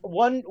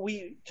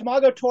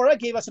Tamago Tora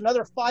gave us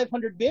another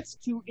 500 bits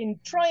to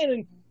try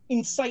and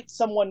incite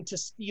someone to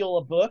steal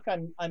a book.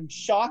 I'm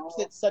shocked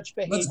that such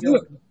behavior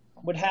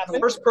would happen. The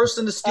first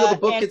person to steal the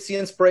book gets the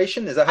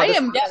inspiration. Is that how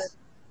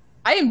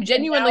I am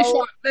genuinely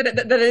shocked that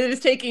it is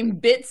taking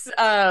bits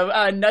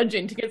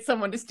nudging to get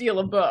someone to steal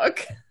a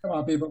book. Come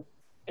on, people.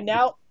 And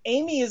now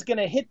Amy is going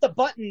to hit the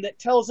button that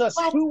tells us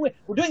who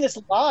we're doing this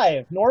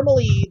live.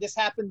 Normally this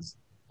happens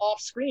off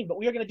screen, but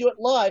we are going to do it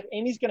live.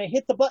 Amy's going to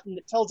hit the button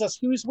that tells us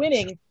who's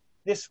winning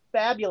this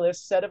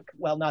fabulous set of,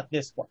 well, not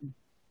this one,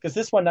 because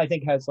this one I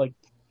think has like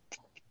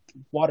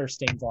water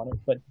stains on it,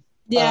 but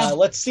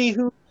let's see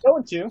who it's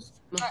going to.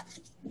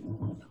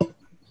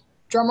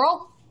 Drum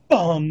roll.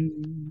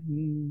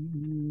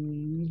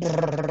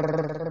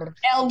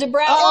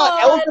 Eldebrat.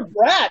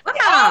 Eldebrat.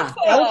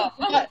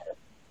 Eldebrat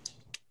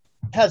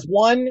has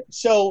won.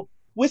 So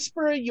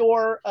whisper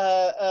your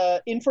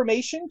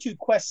information to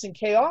Quests and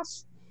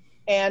Chaos,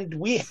 and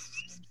we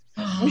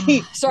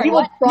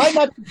will try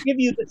not to give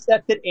you the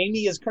set that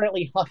Amy is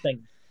currently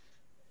huffing.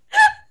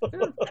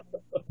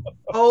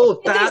 Oh,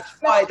 that's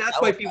why.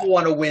 That's why people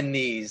want to win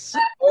these.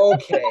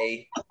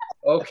 Okay.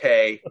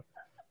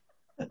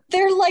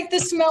 They're like the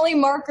smelly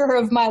marker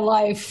of my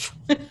life.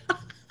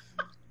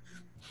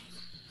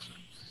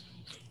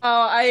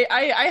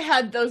 I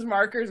had those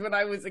markers when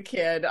I was a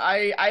kid.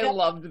 I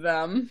loved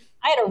them.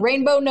 I had a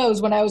rainbow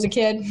nose when I was a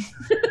kid.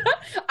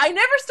 I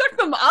never stuck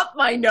them up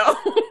my nose.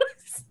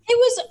 It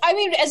was, I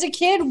mean, as a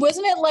kid,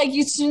 wasn't it like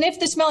you sniff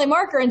the smelly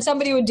marker and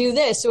somebody would do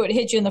this so it would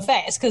hit you in the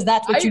face? Because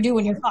that's what you do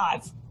when you're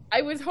 5.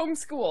 I was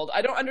homeschooled.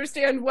 I don't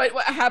understand what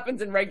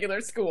happens in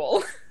regular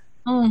school.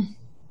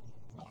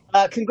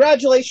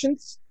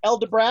 Congratulations,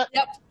 Eldebrat.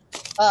 Yep.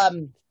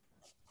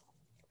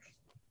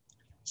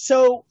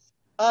 So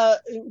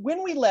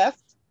when we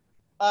left,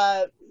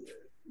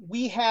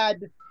 we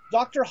had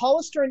Dr.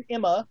 Hollister and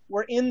Emma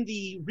were in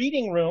the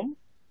reading room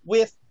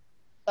with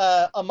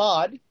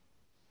Ahmad,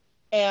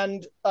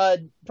 and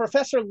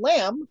Professor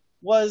Lamb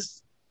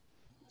was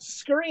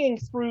scurrying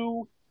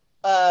through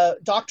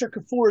Dr.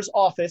 Kafur's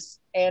office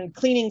and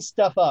cleaning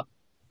stuff up.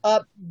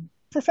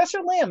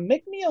 Professor Lamb,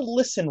 make me a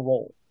listen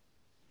roll.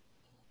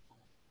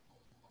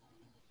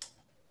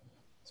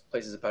 This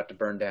place is about to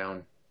burn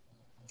down.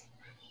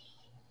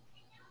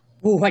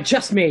 Ooh, I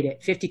just made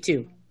it.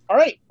 52. All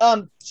right.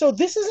 So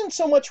this isn't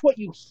so much what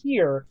you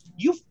hear.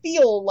 You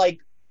feel like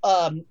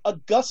a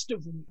gust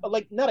of,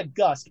 like, not a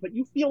gust, but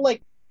you feel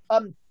like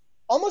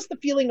almost the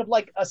feeling of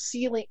like a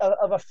ceiling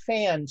of a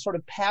fan sort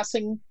of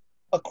passing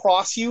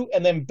across you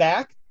and then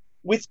back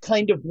with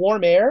kind of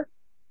warm air.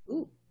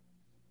 Ooh.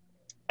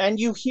 And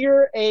you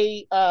hear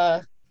a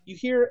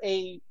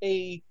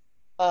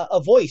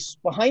voice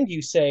behind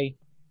you say,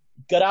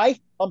 "G'day,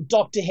 I'm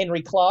Dr.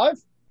 Henry Clive."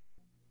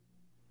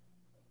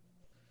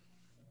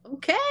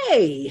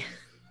 Okay.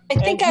 I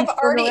think I've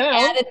already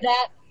added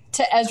that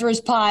to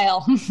Ezra's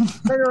pile.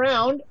 Turn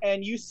around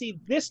and you see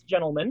this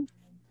gentleman.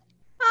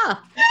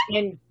 Ah.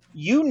 And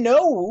you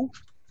know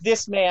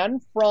this man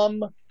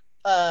from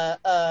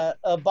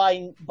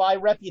by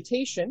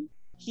reputation.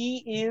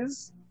 He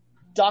is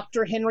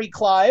Dr. Henry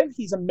Clive.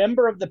 He's a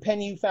member of the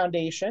Penn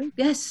Foundation.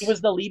 Yes. He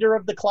was the leader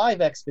of the Clive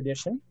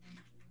expedition.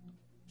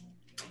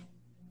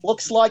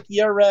 Looks like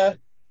you're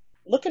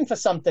looking for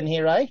something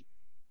here, eh?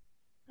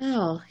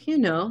 Well, you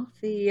know,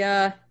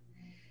 the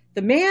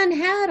man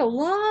had a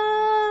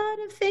lot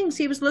of things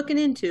he was looking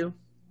into.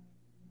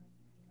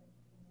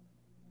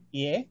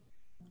 Yeah.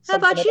 How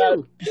about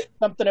you?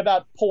 Something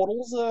about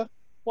portals,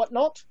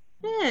 whatnot?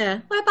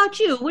 Yeah. What about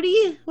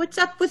you? What's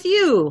up with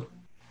you?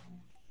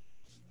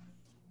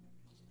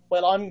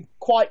 Well, I'm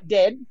quite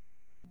dead.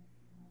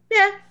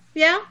 Yeah.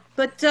 Yeah,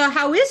 but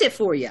how is it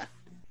for you?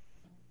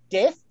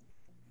 Death?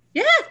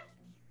 Yeah.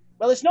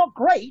 Well, it's not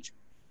great.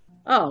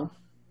 Oh.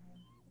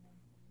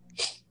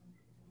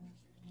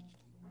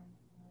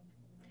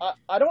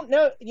 I don't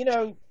know,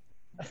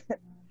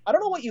 I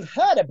don't know what you've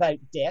heard about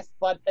death,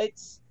 but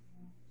it's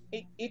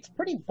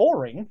pretty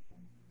boring.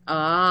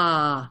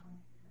 Ah.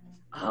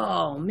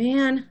 Oh,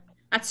 man.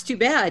 That's too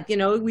bad.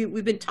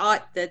 We've been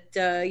taught that,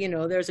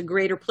 there's a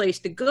greater place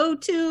to go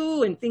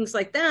to and things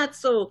like that.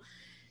 So.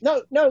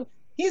 No.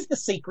 Here's the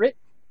secret.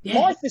 Yeah.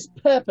 Life is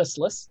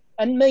purposeless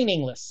and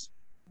meaningless.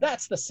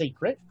 That's the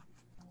secret,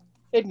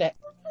 isn't it?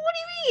 What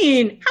do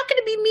you mean? How can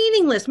it be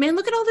meaningless, man?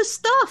 Look at all this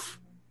stuff.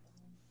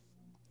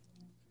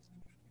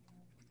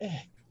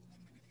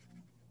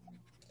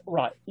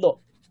 Right,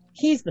 look,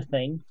 here's the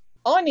thing.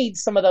 I need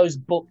some of those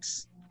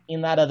books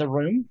in that other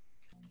room,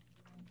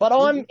 but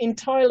I'm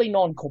entirely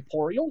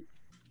non-corporeal,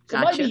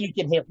 so Gotcha. maybe you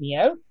can help me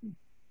out.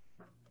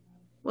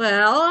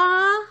 Well,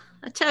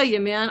 I tell you,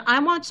 man, I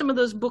want some of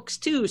those books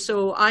too,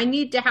 so I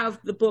need to have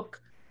the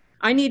book.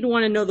 I need to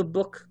want to know the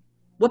book.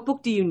 What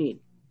book do you need?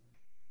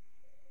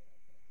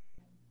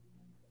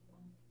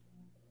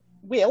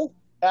 Well,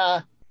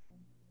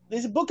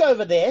 there's a book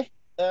over there.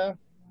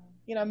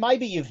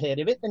 Maybe you've heard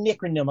of it, the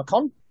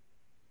Necronomicon.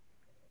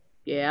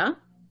 Yeah?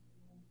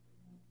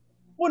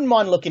 Wouldn't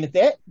mind looking at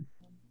that.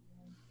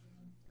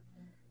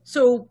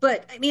 So,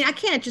 but, I mean, I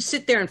can't just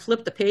sit there and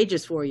flip the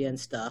pages for you and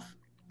stuff.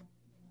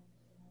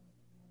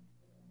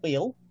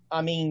 Well,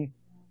 I mean...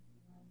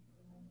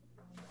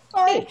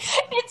 Sorry.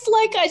 It's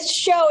like a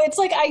show. It's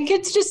like I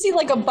could just see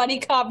like a buddy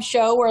cop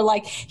show where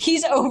like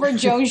he's over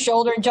Joan's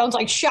shoulder and Joan's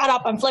like, shut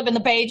up, I'm flipping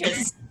the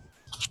pages.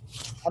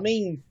 I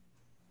mean,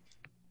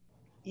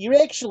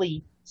 you're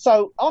actually...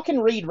 So I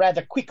can read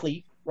rather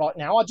quickly right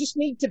now. I just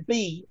need to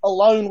be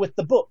alone with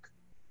the book.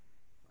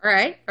 All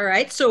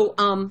right. So,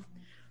 all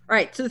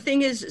right. So the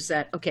thing is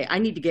that, okay, I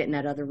need to get in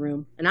that other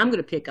room and I'm going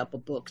to pick up a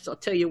book. So I'll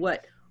tell you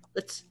what,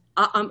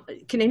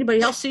 can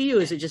anybody else see you?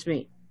 Or is it just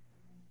me?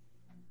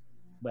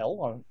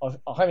 Well, I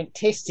haven't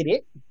tested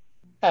it,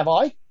 have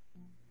I?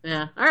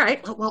 Yeah. All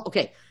right. Well,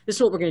 okay. This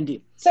is what we're going to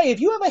do. Say,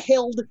 have you ever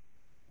held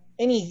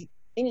any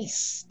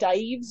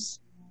staves?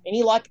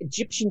 Any, like,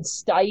 Egyptian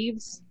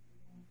staves?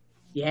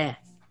 Yeah.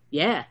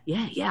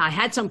 I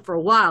had some for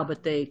a while,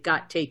 but they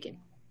got taken.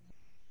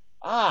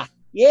 Ah,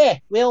 yeah.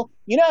 Well,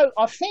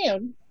 I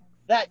found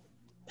that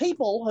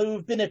people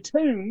who've been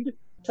attuned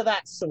to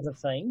that sort of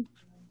thing,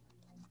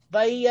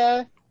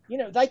 they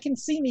can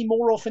see me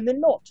more often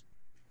than not.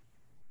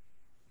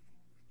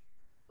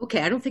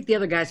 Okay, I don't think the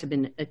other guys have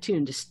been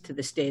attuned to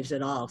the staves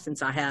at all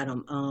since I had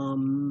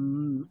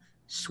them.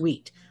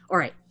 Sweet. All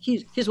right,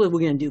 here's what we're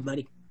going to do,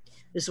 buddy.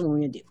 This is what we're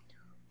going to do.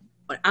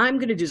 What I'm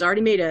going to do is I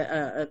already made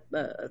a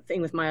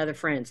thing with my other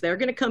friends. They're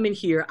going to come in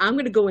here. I'm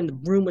going to go in the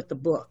room with the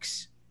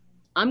books.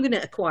 I'm going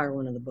to acquire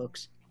one of the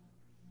books,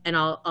 and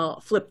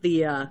I'll flip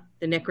the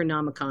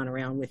Necronomicon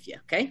around with you,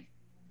 okay?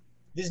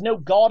 There's no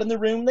God in the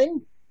room,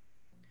 then?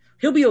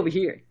 He'll be over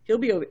here. He'll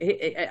be over.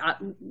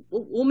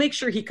 We'll make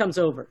sure he comes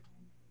over.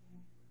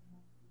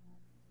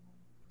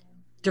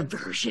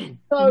 Diversion.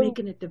 We're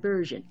making a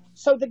diversion.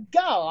 So the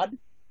guard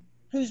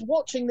who's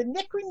watching the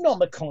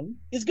Necronomicon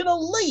is going to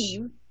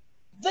leave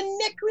the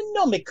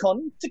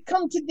Necronomicon to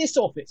come to this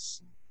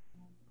office.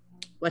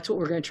 That's what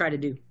we're going to try to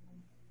do.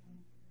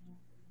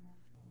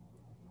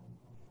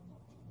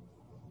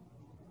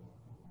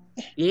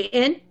 You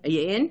in? Are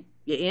you in?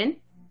 You in?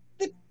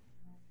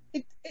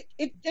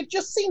 It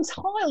just seems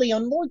highly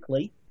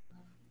unlikely.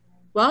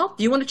 Well,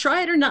 do you want to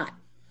try it or not?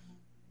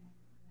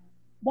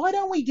 Why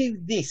don't we do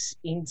this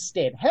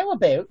instead? How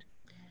about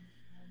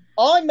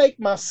I make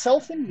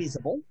myself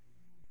invisible?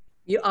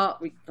 You are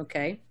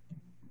okay.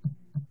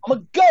 I'm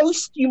a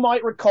ghost, you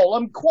might recall.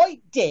 I'm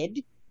quite dead.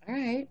 All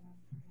right.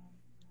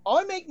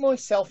 I make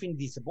myself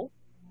invisible,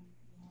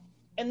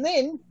 and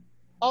then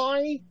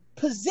I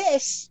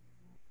possess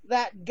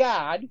that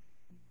guard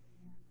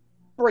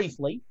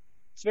briefly.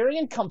 It's very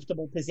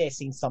uncomfortable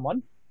possessing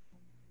someone.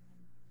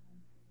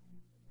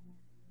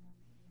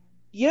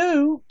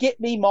 You get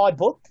me my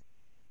book.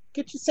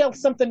 Get yourself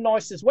something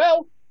nice as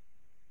well.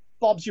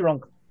 Bob's your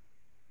uncle.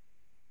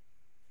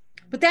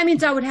 But that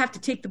means I would have to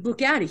take the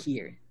book out of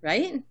here,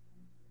 right?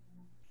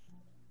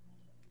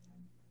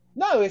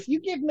 No, if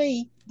you give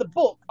me the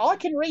book, I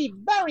can read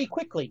very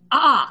quickly.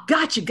 Ah,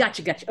 gotcha.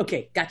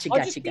 Okay, gotcha.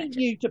 I just need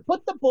you to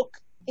put the book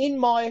in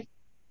my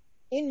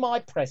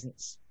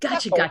presence.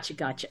 Gotcha.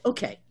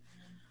 Okay.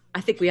 I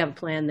think we have a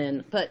plan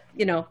then. But,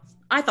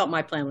 I thought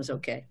my plan was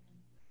okay.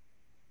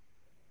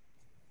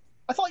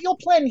 I thought your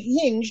plan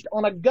hinged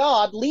on a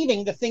guard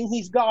leaving the thing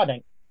he's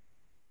guarding.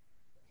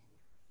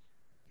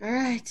 All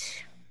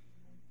right.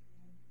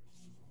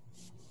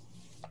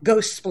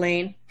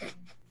 Ghost-splain.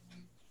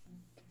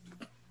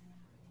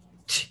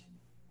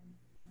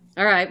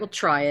 All right, we'll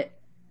try it.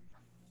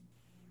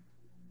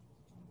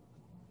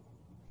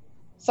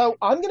 So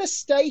I'm going to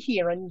stay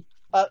here, and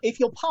if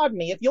you'll pardon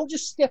me, if you'll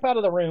just step out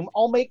of the room,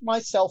 I'll make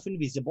myself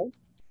invisible.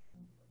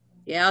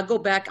 Yeah, I'll go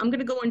back. I'm going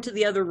to go into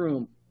the other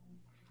room.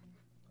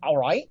 All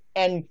right.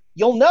 And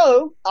you'll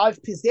know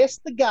I've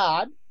possessed the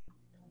guard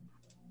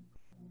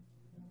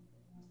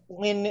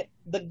when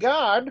the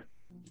guard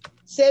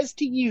says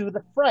to you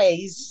the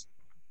phrase,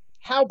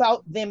 "How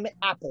about them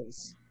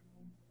apples?"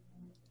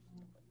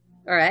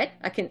 All right,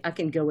 I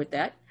can go with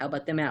that. How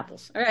about them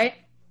apples? All right.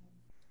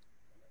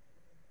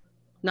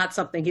 Not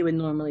something he would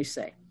normally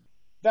say.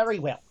 Very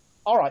well.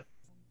 All right.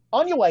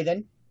 On your way,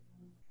 then.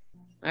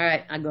 All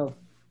right, I go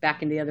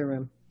back in the other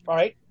room. All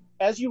right.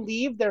 As you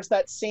leave, there's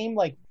that same,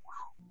 like,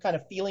 kind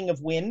of feeling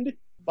of wind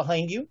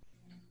behind you.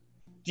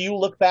 Do you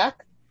look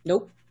back?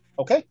 Nope.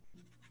 Okay.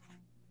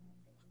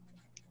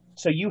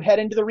 So you head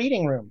into the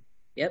reading room.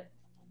 Yep.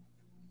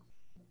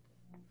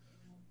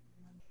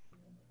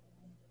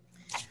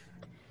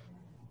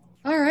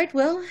 All right,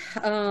 well,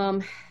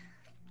 I'm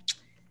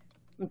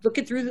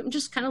looking through them,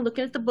 just kind of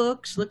looking at the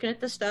books, looking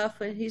at the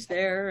stuff, and he's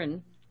there,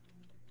 and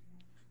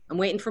I'm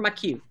waiting for my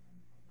cue.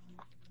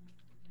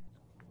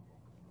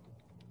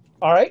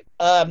 All right.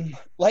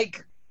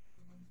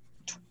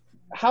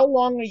 How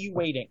long are you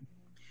waiting?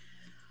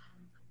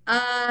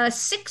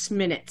 6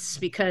 minutes,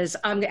 because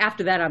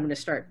after that I'm going to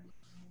start.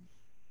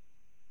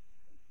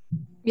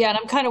 Yeah, and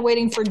I'm kind of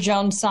waiting for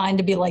Joan's sign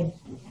to be like,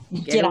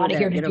 get out of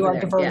here to do our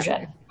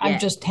diversion. Yeah. I'm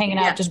just hanging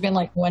out, just being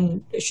like,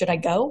 when should I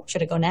go?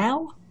 Should I go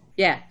now?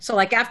 Yeah, so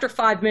like after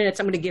 5 minutes,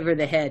 I'm going to give her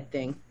the head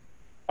thing.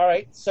 All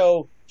right,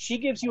 so she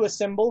gives you a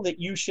symbol that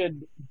you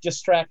should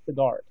distract the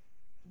guard.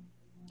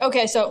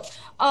 Okay, so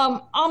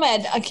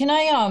Ahmed, can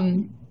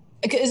I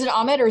is it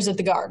Ahmed or is it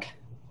the guard?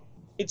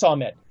 It's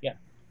Ahmed, yeah.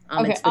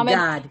 Ahmed's Okay, the Ahmed,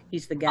 god.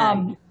 He's the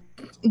guy.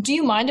 Do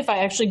you mind if I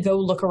actually go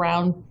look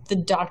around the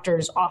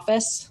doctor's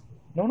office?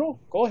 No,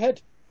 go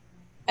ahead.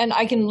 And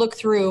I can look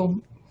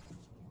through,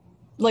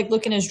 like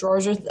look in his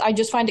drawers. I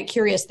just find it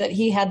curious that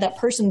he had that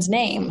person's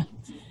name,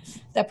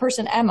 that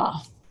person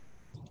Emma.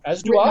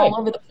 As do written I. all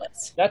over the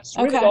place. That's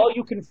really all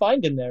you can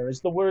find in there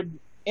is the word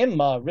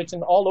Emma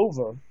written all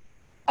over.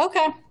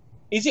 Okay.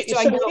 Is it?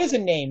 So So it is a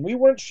name. We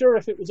weren't sure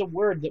if it was a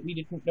word that we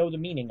didn't know the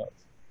meaning of.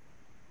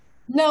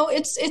 No,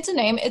 it's a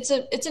name. It's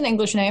an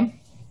English name.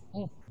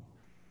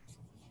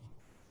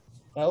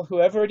 Well,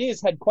 whoever it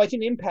is had quite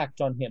an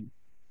impact on him.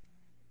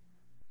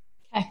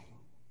 Okay.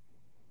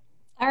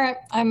 All right.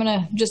 I'm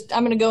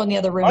gonna go in the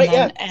other room. All right,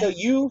 then yeah. So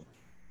you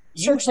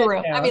search the head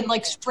room. down. I mean,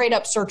 like straight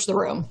up search the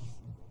room.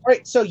 All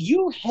right. So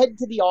you head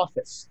to the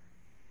office,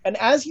 and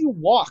as you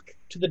walk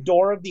to the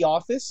door of the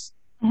office,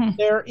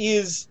 there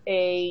is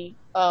a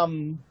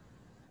trying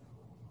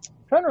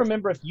to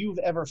remember if you've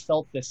ever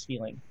felt this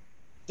feeling.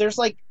 There's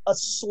like a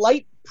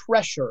slight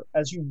pressure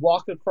as you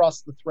walk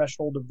across the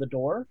threshold of the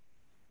door.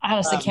 I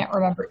honestly can't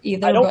remember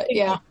either, I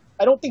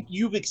but don't think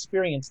you've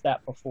experienced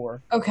that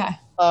before. Okay.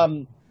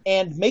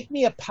 And make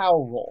me a power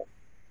roll.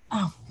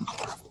 Oh.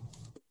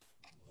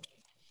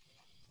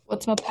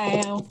 What's my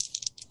pow?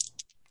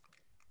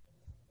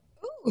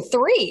 Ooh,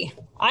 3.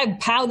 I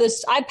pow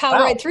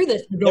Wow. right through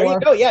this door. There you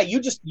go. Yeah, you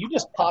just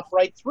pop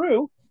right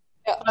through.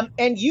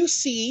 And you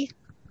see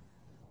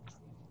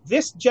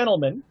this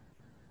gentleman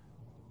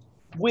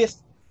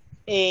with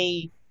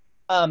a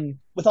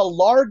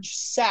large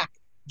sack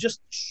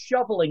just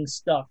shoveling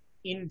stuff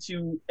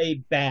into a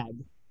bag.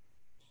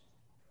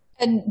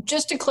 And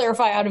just to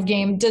clarify out of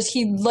game, does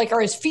he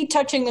are his feet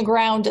touching the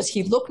ground? Does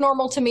he look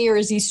normal to me, or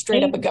is he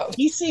straight up a ghost?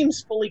 He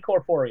seems fully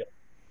corporeal.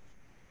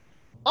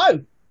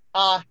 Oh,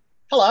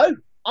 hello.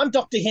 I'm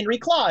Dr. Henry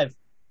Clive.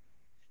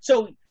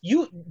 So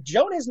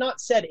Joan has not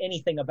said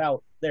anything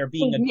about there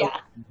being a ghost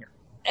in here.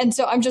 And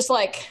so I'm just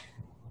like,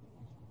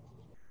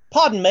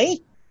 pardon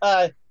me.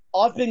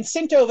 I've been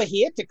sent over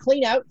here to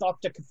clean out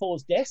Dr.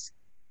 Kafour's desk.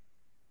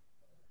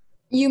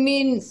 You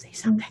mean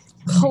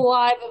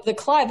Clive of the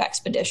Clive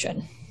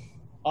expedition?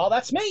 Oh,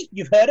 that's me.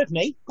 You've heard of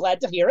me.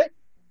 Glad to hear it.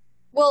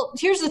 Well,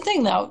 here's the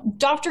thing, though.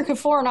 Dr.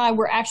 Kafour and I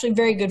were actually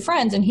very good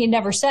friends, and he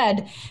never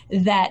said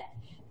that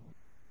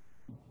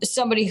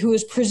somebody who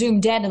is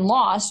presumed dead and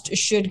lost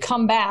should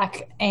come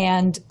back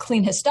and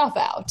clean his stuff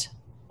out.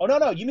 Oh,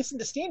 no, you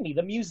misunderstand me.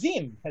 The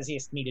museum has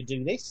asked me to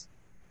do this.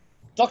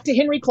 Dr.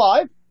 Henry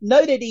Clive,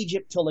 noted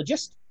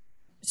Egyptologist.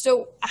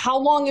 So how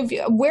long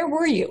where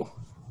were you?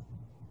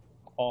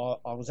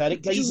 I was at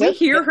it. Did we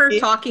hear her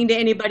talking to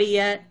anybody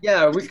yet?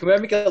 Yeah, can we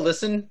make a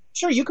listen?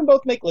 Sure, you can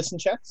both make listen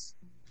checks.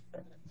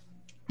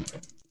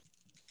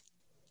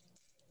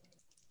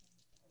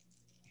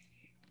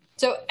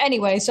 So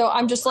anyway,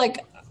 I'm just like,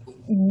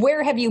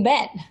 where have you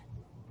been?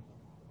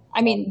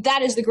 I mean,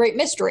 that is the great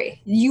mystery.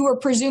 You were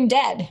presumed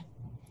dead.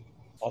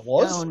 I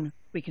was? Joan,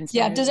 we can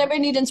does everybody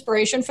need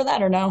inspiration for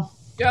that or no?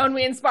 Joan,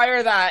 we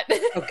inspire that.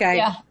 Okay.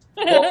 Yeah.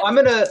 Well, I'm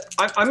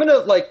gonna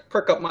like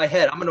perk up my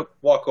head. I'm gonna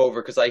walk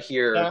over because I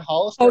hear.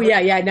 Oh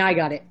yeah. Now I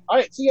got it. All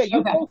right. So yeah,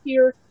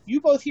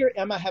 you both hear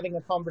Emma having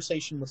a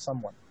conversation with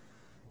someone.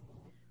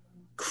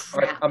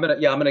 All right, I'm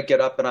gonna get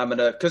up and I'm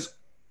gonna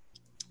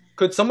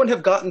could someone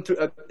have gotten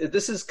through?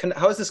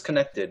 How is this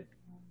connected?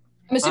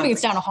 I'm assuming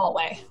it's down a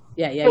hallway.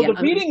 Yeah. So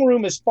the reading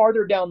room is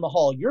farther down the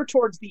hall. You're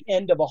towards the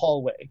end of a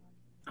hallway.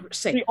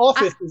 The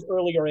office is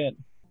earlier in.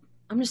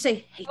 I'm going to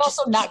say, hey, I'm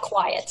also not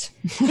quiet.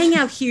 hang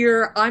out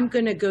here. I'm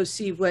going to go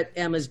see what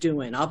Emma's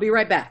doing. I'll be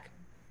right back.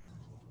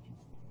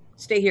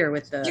 Stay here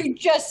with the... You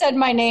just said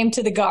my name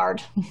to the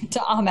guard,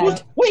 to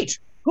Ahmed. Wait,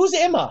 who's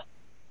Emma?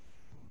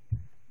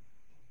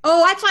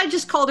 Oh, that's why I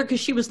just called her because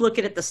she was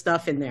looking at the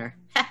stuff in there.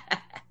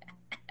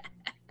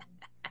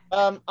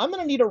 I'm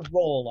going to need a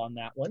roll on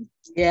that one.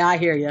 Yeah, I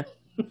hear you.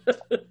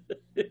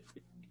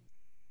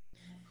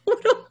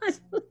 What am I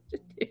supposed to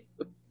do?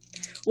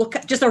 Well,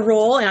 just a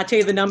roll, and I'll tell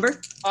you the number.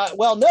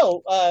 Well,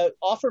 no.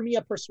 Offer me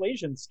a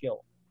persuasion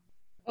skill.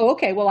 Oh,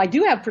 okay. Well, I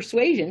do have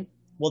persuasion.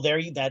 Well,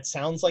 that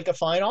sounds like a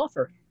fine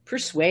offer.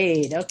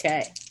 Persuade.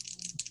 Okay.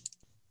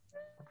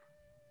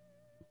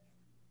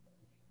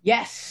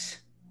 Yes,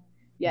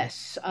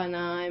 and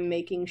I'm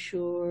making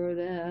sure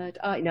that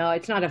no,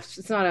 it's not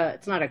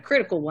a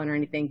critical one or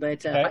anything,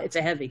 but it's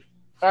a heavy.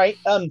 All right.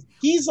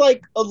 He's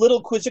like a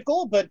little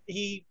quizzical, but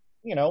he,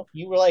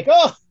 you were like,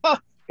 oh,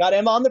 got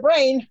Emma on the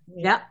brain.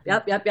 Yep.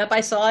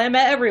 I saw Emma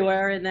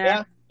everywhere in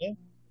there. Yeah.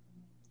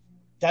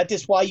 That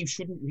is why you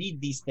shouldn't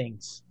read these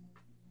things.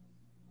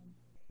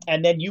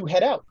 And then you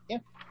head out. Yeah.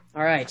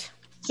 All right.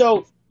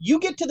 So you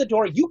get to the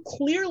door. You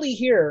clearly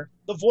hear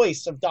the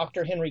voice of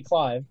Dr. Henry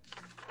Clive.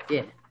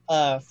 Yeah.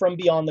 From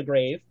beyond the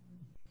grave.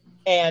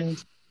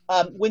 And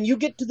when you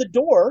get to the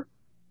door,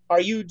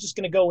 are you just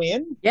going to go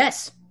in?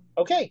 Yes.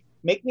 Okay.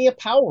 Make me a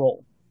power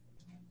roll.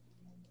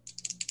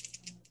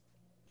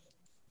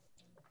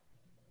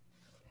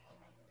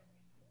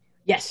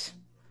 Yes.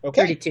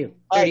 Okay. 32.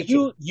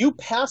 You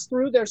pass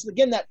through. There's,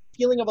 again, that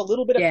feeling of a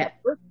little bit of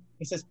pressure.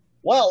 He says,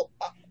 well,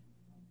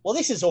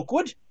 this is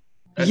awkward.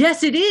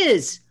 Yes, it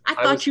is. I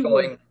thought you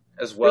were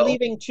as well. You're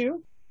leaving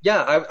too?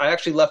 Yeah, I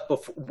actually left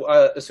before.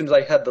 As soon as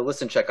I had the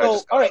listen check,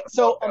 all right.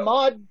 So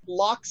Ahmad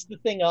locks the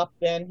thing up.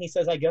 Then he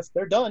says, "I guess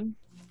they're done."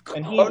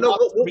 And he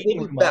we'll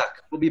be back.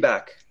 We'll be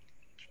back.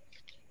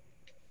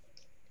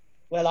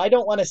 Well, I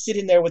don't want to sit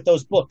in there with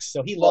those books,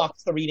 so he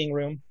locks the reading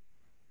room,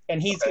 and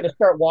he's going to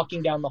start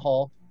walking down the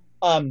hall.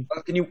 Can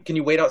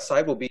you wait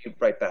outside? We'll be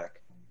right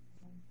back.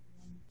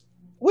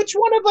 Which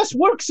one of us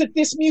works at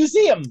this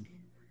museum?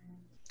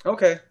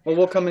 Okay. Well,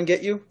 we'll come and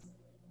get you.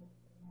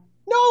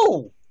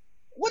 No.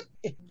 What?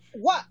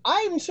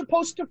 I'm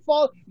supposed to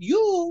follow.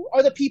 You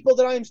are the people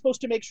that I am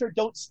supposed to make sure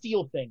don't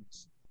steal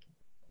things.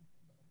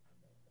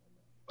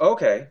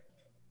 Okay.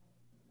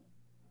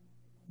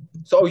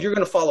 So you're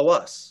going to follow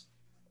us?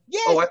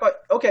 Yes. Oh, I thought.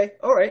 Okay.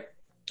 All right.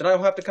 Then I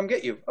don't have to come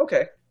get you.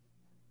 Okay.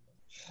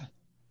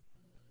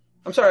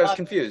 I'm sorry. I was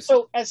confused.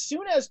 So as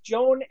soon as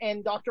Joan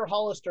and Dr.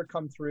 Hollister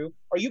come through,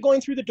 are you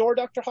going through the door,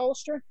 Dr.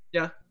 Hollister?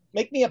 Yeah.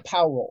 Make me a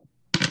power roll.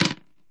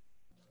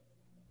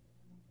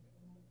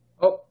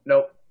 Oh,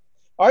 no.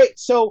 All right,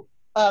 so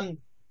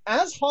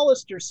as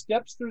Hollister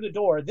steps through the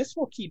door, this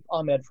will keep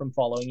Ahmed from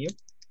following you.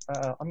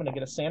 I'm going to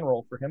get a sand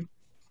roll for him.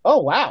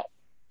 Oh, wow.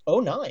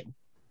 09.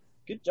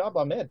 Good job,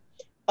 Ahmed.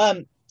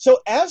 So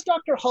as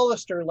Dr.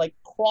 Hollister,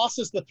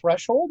 crosses the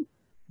threshold,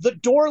 the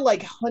door,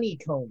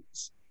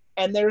 honeycombs.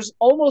 And there's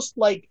almost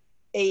like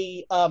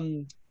a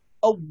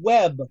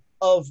web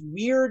of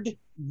weird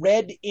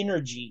red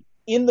energy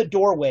in the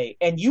doorway.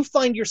 And you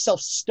find yourself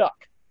stuck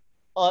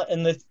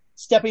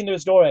stepping through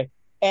this doorway.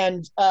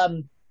 And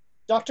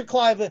Dr.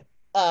 Clive,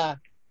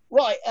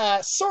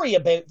 sorry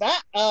about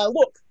that.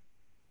 Look,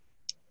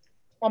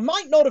 I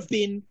might not have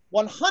been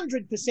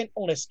 100%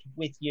 honest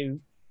with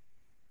you.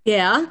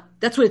 Yeah,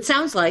 that's what it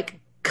sounds like,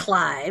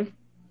 Clive.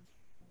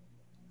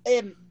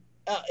 Begging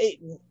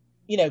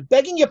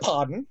your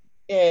pardon,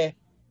 I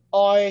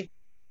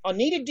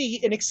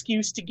needed an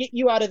excuse to get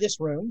you out of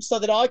this room so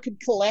that I could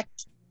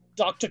collect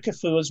Dr.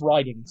 Cthulhu's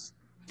writings.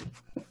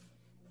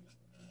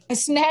 I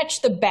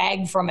snatched the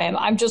bag from him.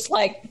 I'm just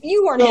like,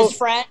 you weren't his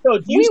friend. So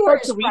do you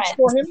start to reach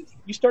for him?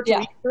 You start to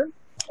reach for him?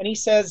 And he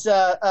says,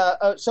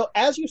 so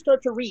as you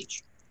start to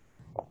reach,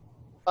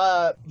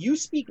 you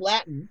speak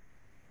Latin.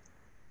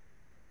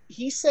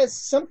 He says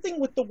something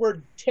with the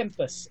word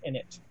tempus in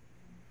it.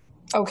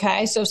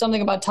 Okay, so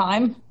something about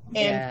time?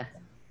 And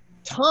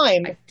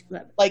time,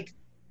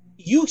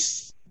 you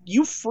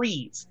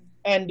freeze.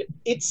 And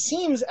it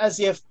seems as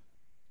if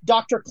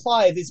Dr.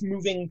 Clive is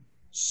moving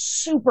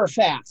super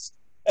fast.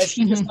 As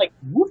he just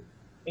whoop,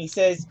 and he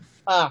says,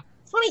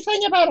 funny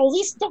thing about all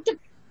this, Dr.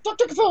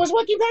 Cthulhu is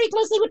working very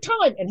closely with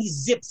time. And he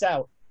zips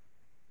out.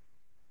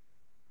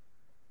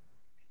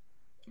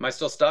 Am I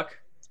still stuck?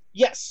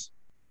 Yes.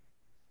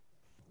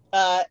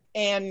 What do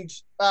I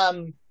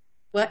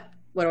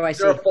see? Is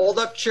there a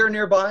fold-up chair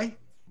nearby?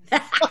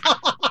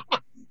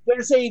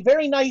 There's a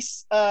very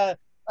nice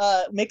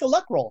make a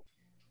luck roll.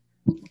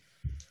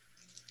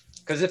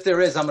 Because if there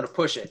is, I'm going to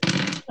push it.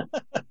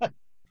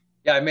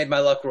 Yeah, I made my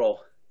luck roll.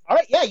 All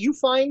right, yeah, you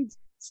find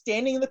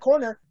standing in the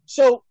corner.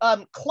 So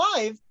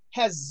Clive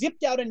has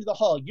zipped out into the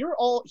hall.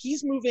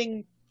 He's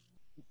moving,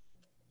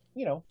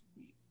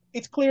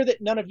 it's clear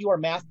that none of you are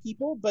math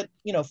people, but,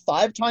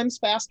 5 times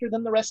faster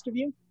than the rest of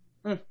you.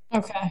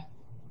 Okay.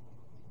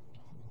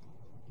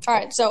 All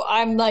right, so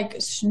I'm right,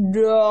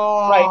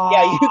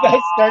 yeah, you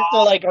guys start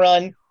to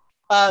run.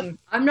 I'm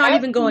not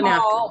even going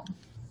after.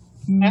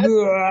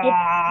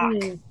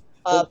 the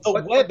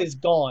web is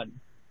gone.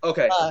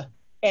 Okay.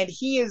 And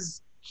he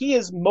is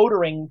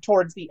motoring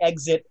towards the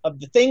exit of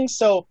the thing.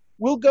 So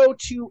we'll go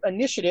to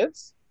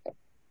initiatives.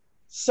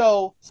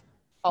 So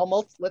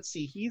let's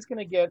see. He's going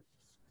to get,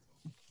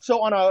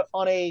 so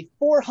on a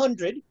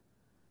 400,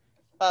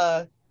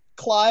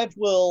 Clive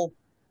will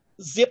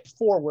zip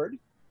forward.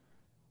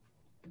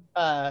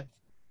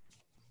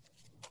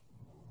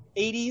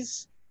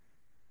 80s,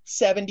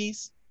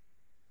 70s,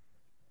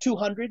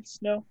 200s,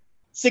 no,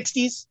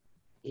 60s.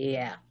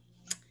 Yeah.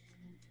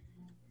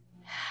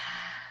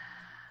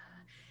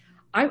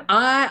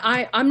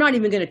 I'm not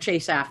even going to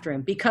chase after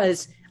him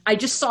because I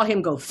just saw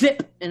him go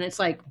zip, and it's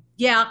like,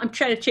 yeah, I'm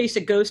trying to chase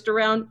a ghost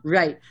around,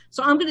 right?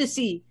 So I'm going to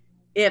see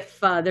if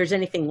there's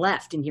anything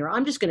left in here.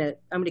 I'm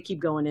going to keep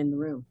going in the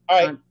room.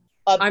 All right,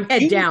 I'm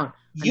head down.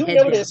 You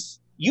notice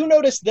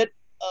that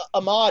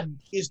Ahmad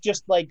is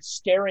just like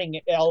staring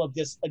at all of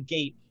this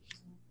agape,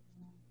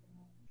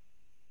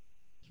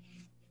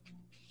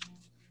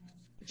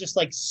 just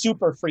like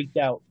super freaked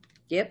out.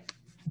 Yep.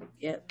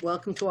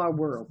 Welcome to our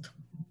world.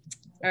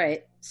 All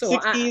right. So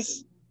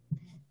 60s,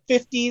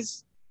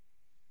 50s,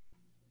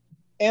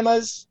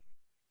 Emma's.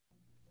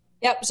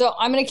 Yep. So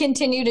I'm going to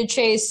continue to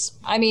chase.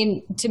 I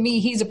mean, to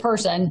me, he's a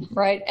person,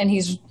 right? And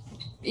he's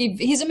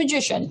a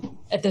magician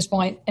at this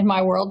point in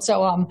my world.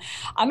 So I'm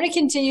going to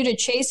continue to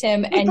chase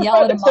him and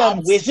yell at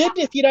him. Wizard,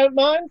 if you don't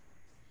mind.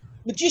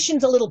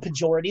 Magician's a little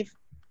pejorative.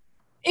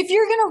 If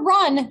you're going to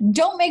run,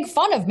 don't make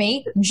fun of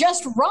me.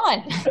 Just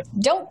run.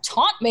 Don't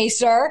taunt me,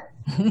 sir.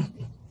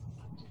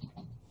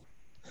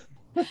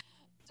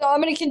 So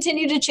I'm going to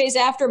continue to chase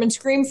after him and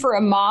scream for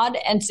Ahmad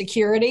and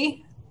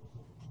security.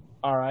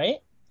 All right.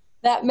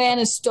 That man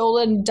has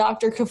stolen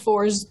Dr.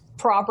 Kafour's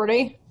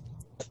property.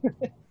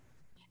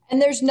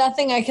 And there's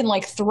nothing I can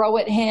like throw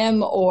at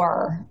him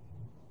or...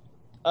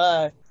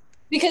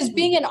 Because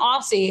being an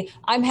Aussie,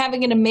 I'm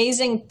having an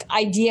amazing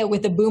idea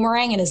with a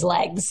boomerang in his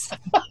legs.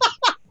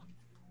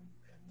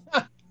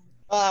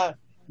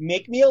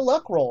 Make me a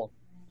luck roll.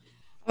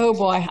 Oh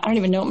boy, I don't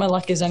even know what my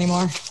luck is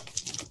anymore.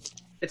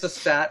 It's a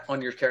stat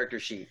on your character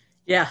sheet.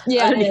 Yeah,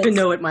 I don't even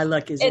know what my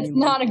luck is It's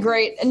anymore. not a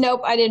great...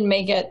 Nope, I didn't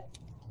make it.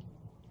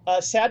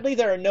 Sadly,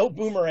 there are no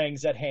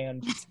boomerangs at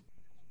hand.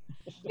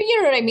 But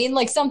you know what I mean?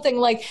 Like something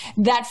like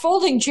that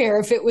folding chair,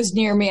 if it was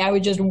near me, I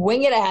would just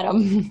wing it at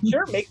him.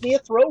 Sure, make me a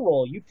throw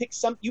roll. You pick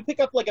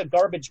up like a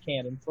garbage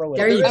can and throw it.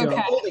 There you go.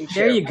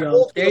 There you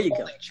go. There you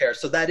go. Chair,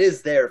 so that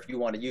is there if you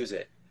want to use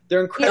it.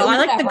 They're incredible. I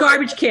like the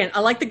garbage can. I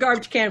like the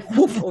garbage can.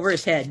 Woof, over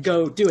his head.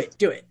 Go do it.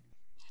 Do it.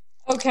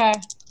 Okay.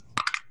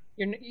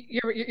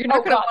 You're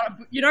not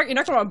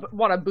gonna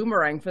want a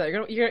boomerang for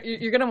that.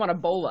 You're gonna want a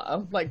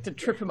bola, like to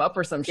trip him up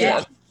or some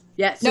shit.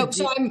 Yeah. Nope.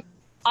 So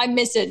I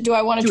miss it. Do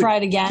I want to try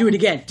it again? Do it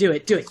again. Do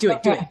it.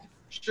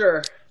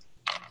 Sure.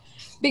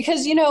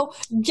 Because,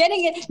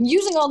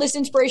 using all this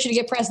inspiration to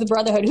get past the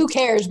Brotherhood, who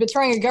cares? But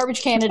throwing a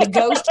garbage can at a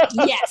ghost,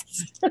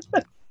 yes.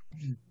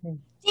 Damn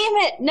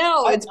it.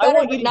 No, it's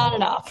better, but not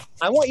enough.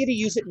 I want you to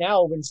use it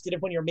now instead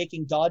of when you're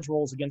making dodge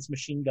rolls against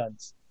machine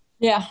guns.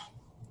 Yeah.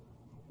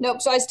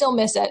 Nope, so I still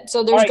miss it.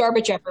 So there's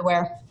garbage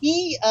everywhere.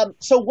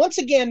 So once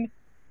again,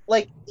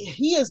 like,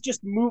 he is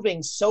just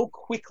moving so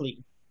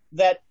quickly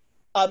that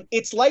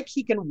it's like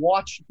he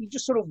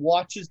just sort of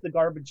watches the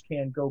garbage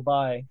can go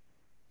by.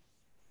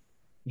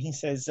 He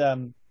says,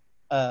 on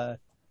a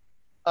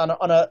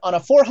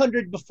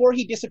 400, before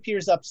he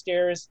disappears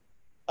upstairs.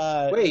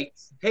 Wait,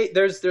 hey,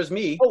 there's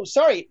me. Oh,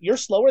 sorry, you're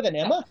slower than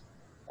Emma?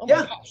 Oh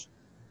my gosh.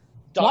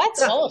 What?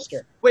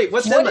 Hollister. Wait,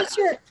 what's Emma?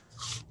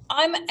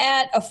 I'm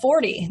at a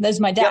 40. That's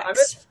my dex. Yeah, I'm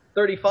at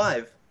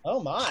 35.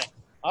 Oh my.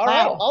 All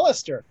right,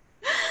 Hollister.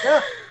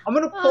 Yeah, I'm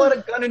going to pull out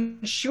a gun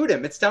and shoot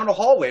him. It's down the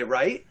hallway,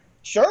 right?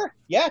 Sure.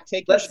 Yeah,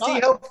 take Let's your shot.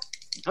 see how...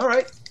 All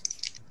right.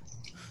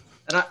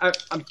 And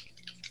I'm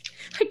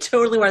I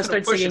totally want to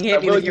start singing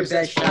 "Hit Me with Your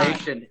Best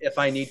Shot" if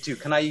I need to.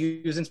 Can I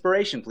use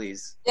inspiration,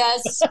 please?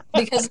 Yes,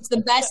 because it's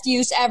the best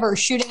use ever.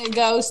 Shooting a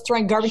ghost,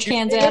 throwing garbage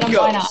cans at him.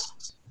 Why not?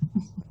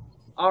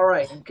 All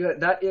right, good.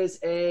 That is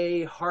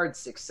a hard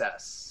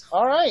success.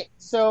 All right,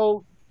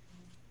 so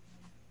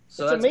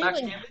that's amazing. Max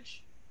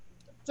damage?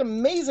 It's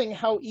amazing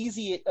how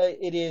easy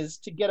it is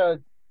to get a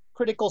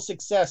critical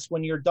success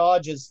when your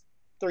dodge is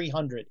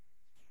 300.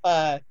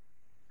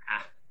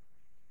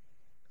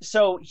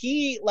 So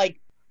he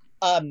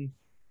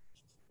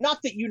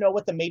not that you know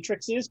what the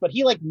Matrix is, but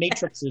he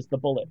matrixes the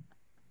bullet.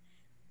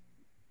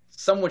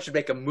 Someone should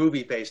make a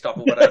movie based off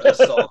of what I just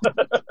saw.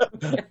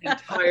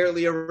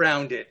 Entirely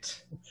around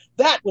it.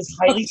 That was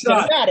highly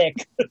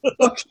cinematic.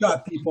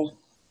 Buckshot, people.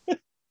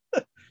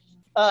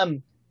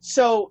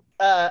 So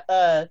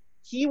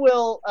he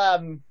will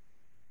as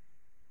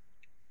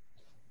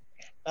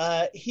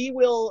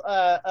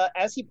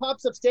he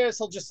pops upstairs,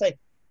 he'll just say,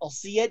 "I'll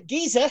see you at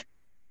Giza,"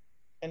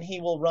 and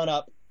he will run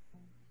up.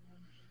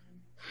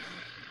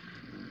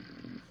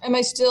 When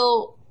I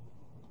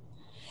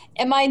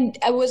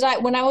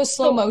was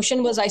slow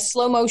motion, was I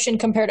slow motion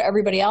compared to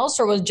everybody else,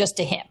 or was it just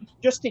to him?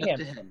 Just to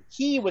him.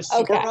 He was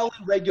We're all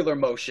in regular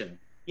motion.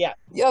 Yeah.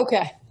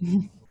 Okay.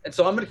 And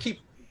so I'm going to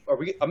keep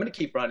I'm going to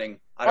keep running.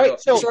 I All don't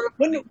right,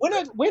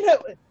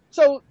 know.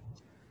 so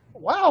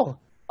wow,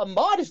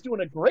 Ahmad is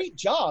doing a great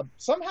job.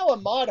 Somehow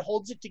Ahmad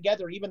holds it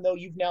together, even though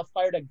you've now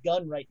fired a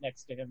gun right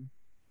next to him.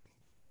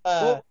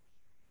 But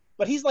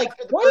he's like,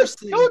 First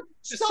thing, don't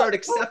just start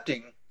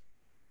accepting.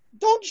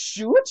 Don't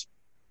shoot.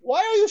 Why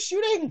are you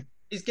shooting?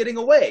 He's getting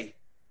away.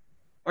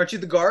 Aren't you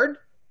the guard?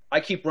 I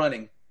keep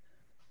running.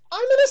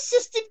 I'm an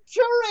assistant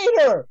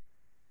curator.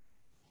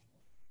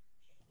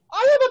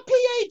 I have a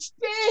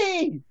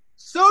PhD.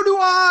 So do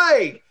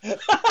I.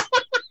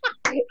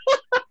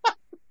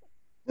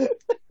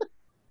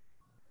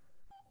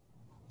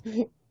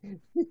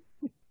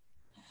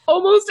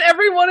 Almost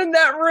everyone in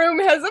that room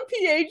has a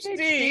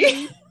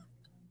PhD.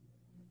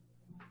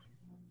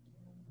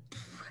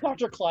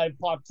 Dr. Clive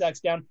pops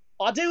down.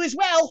 I do as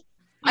well.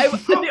 The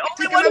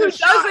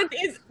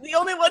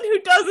only one who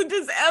doesn't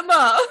is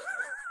Emma.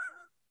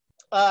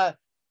 All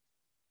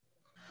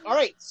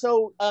right,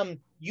 so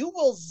you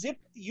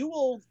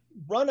will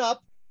run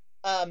up,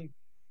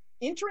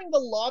 entering the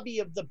lobby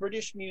of the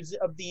British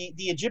Museum, of the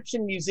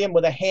Egyptian Museum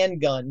with a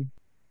handgun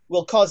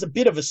will cause a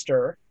bit of a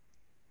stir.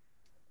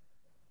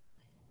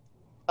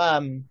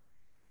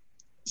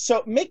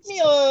 So make me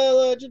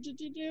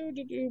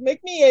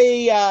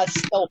a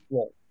stealth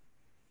roll.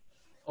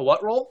 A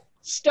what roll?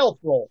 Stealth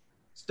roll.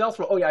 Stealth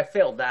roll. Oh yeah, I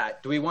failed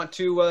that. Do we want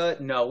to?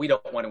 No, we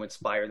don't want to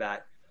inspire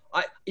that.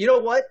 You know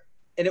what?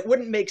 And it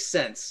wouldn't make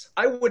sense.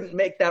 I wouldn't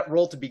make that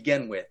roll to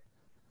begin with.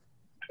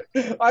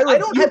 I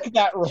don't have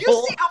that roll. Do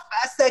you see how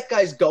fast that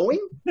guy's going?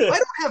 I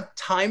don't have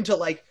time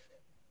to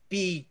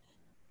be,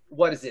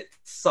 what is it,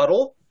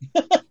 subtle?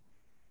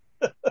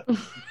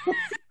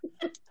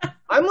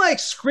 I'm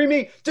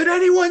screaming, did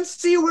anyone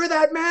see where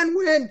that man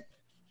went?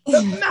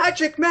 The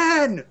magic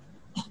man!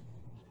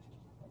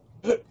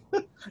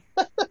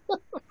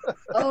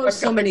 Oh,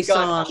 so many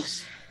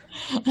songs.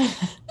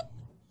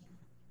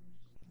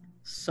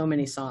 So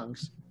many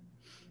songs.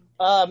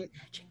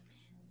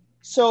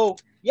 So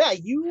yeah,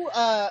 you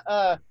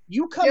come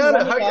Fiona,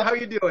 running up how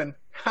you doing?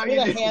 How with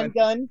you a doing?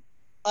 handgun,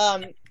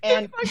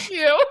 and Fuck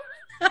you.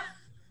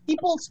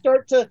 people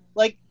start to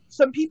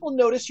some people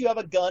notice you have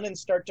a gun and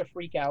start to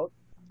freak out,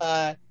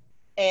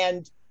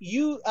 and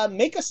you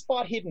make a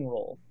spot hidden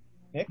roll,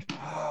 Nick.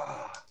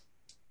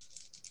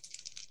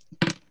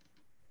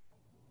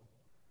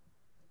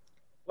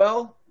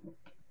 Well,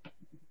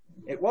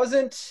 it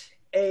wasn't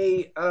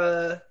a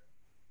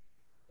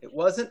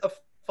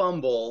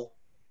fumble.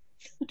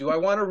 Do I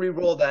want to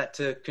re-roll that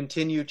to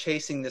continue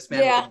chasing this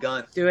man with a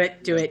gun? Do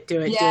it.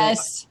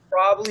 Yes.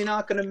 Probably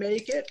not going to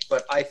make it,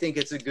 but I think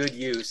it's a good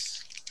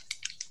use.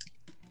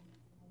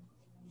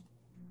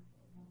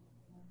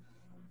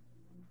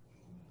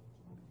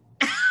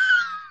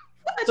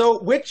 So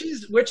which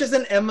is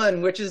an Emma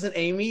and which is an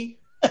Amy?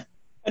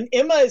 An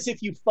Emma is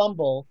if you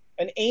fumble,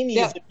 an Amy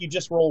is if you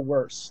just roll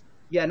worse.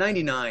 Yeah,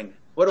 99.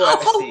 What do I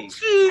see?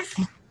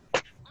 Jeez.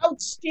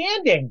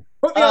 Outstanding.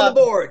 Put me on the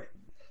board.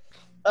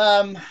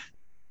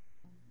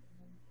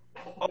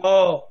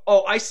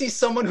 Oh, I see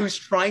someone who's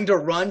trying to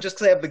run just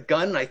because I have the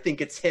gun, and I think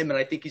it's him, and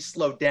I think he's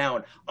slowed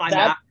down.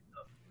 That's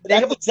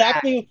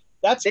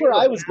where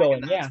I was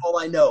going. Yeah, that's all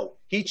I know.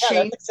 He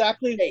changed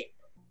exactly.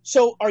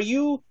 So are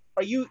you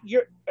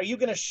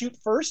going to shoot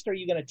first? Are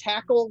you going to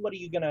tackle? What are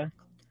you going to?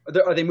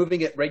 Are they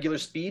moving at regular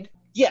speed?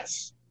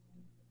 Yes.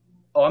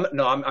 Oh,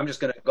 I'm just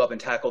going to go up and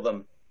tackle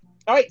them.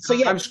 All right, so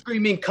yeah. I'm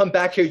screaming, come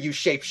back here, you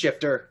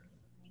shapeshifter.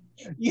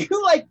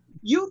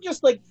 You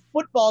just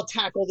football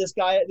tackle this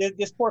guy,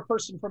 this poor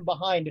person from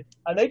behind,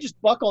 and they just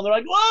buckle and they're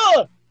like,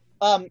 whoa!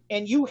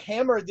 And you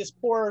hammer this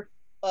poor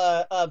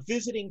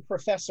visiting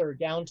professor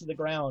down to the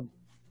ground.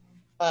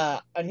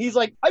 And he's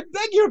like, I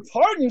beg your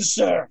pardon,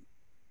 sir.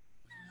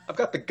 I've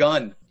got the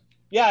gun.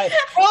 Yeah.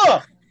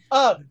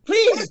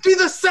 Please. Empty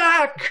the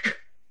sack!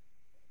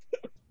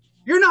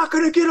 You're not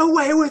going to get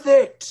away with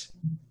it!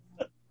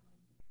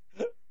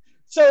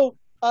 So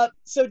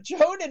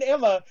Joan and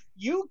Emma,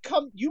 you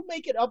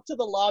make it up to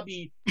the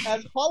lobby,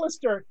 and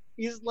Hollister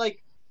is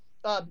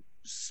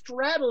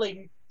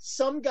straddling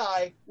some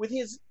guy with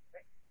his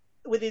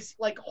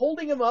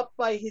holding him up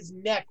by his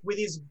neck with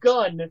his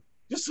gun,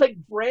 just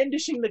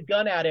brandishing the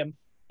gun at him,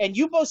 and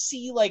you both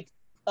see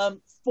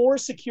 4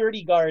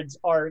 security guards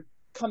are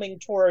coming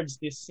towards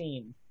this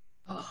scene.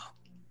 Oh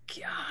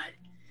God!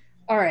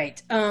 All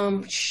right,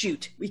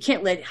 shoot, we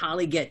can't let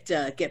Holly get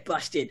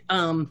busted.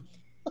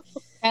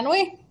 Can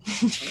we?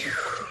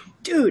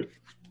 Dude,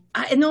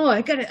 I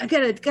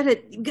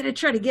gotta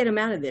try to get him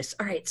out of this.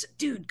 All right, so,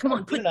 dude, come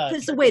on, put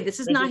this away. This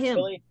is not him.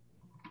 Really?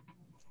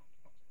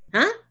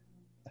 Huh?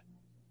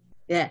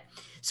 Yeah.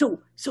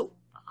 So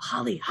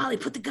Holly,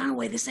 put the gun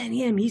away. This ain't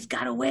him. He's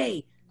got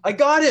away. I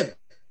got him.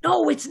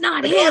 No, it's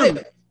not him.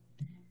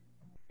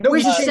 No,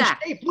 where's the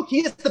sack? Hey, look,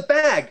 he has the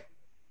bag.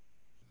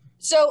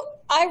 So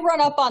I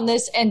run up on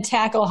this and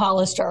tackle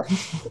Hollister.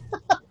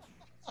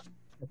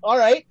 All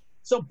right.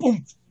 So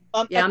boom.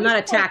 Yeah, I'm not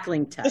a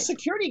tackling type. The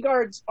security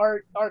guards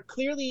are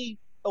clearly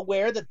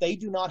aware that they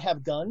do not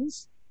have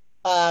guns.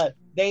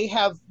 They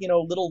have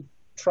little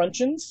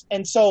truncheons,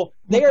 and so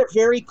they are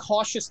very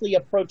cautiously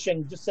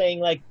approaching, just saying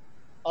like,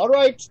 "All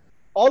right,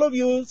 all of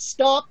you,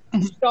 stop."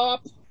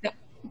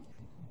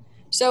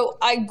 So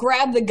I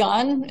grab the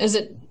gun.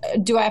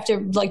 Do I have to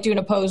like do an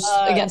oppose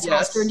against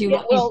Hollister?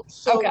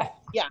 Okay.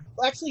 Yeah.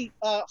 Actually,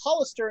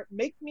 Hollister,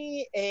 make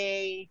me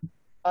a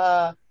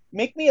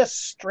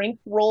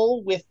strength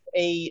roll with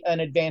an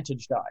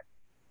advantage die.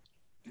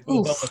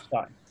 Bonus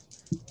die.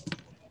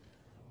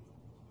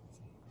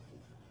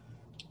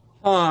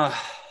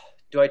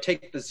 Do I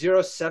take the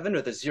 07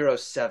 or the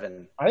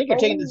 07? I think you're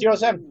taking the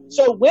 07.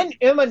 So when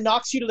Emma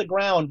knocks you to the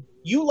ground,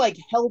 you like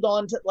held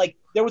on to, like,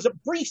 there was a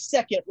brief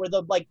second where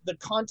the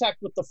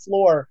contact with the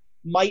floor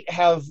might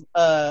have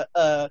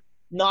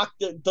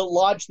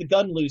lodged the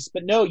gun loose,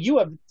 but no, you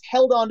have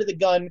held on to the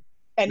gun.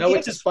 And no,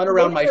 it just spun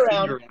around my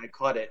finger and I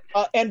caught it.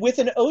 And with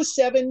an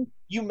 07,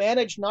 you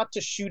manage not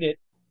to shoot it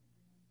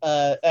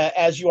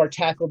as you are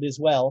tackled as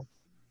well.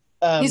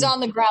 He's on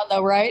the ground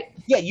though, right?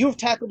 Yeah, you've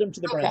tackled him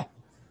to the ground.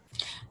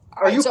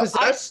 Are you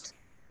possessed?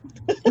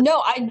 No,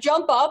 I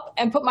jump up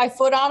and put my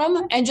foot on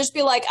him and just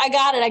be like, I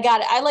got it.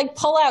 I like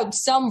pull out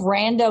some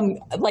random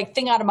like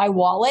thing out of my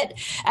wallet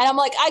and I'm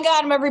like, I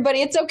got him,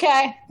 everybody. It's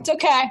okay.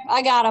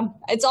 I got him.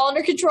 It's all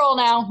under control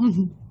now.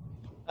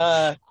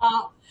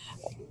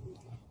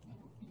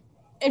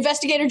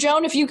 Investigator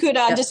Joan, if you could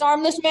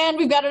disarm this man,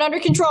 we've got it under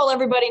control,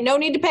 everybody. No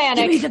need to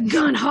panic. Give me the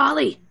gun,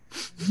 Holly.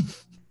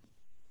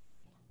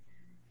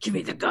 Give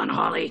me the gun,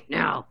 Holly,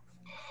 now.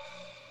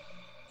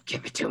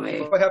 Give it to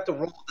me. I have to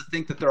roll to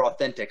think that they're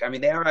authentic. I mean,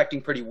 they are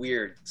acting pretty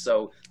weird,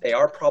 so they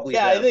are probably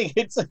them. I think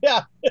it's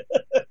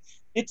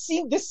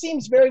this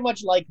seems very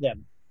much like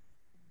them.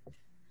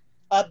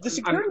 The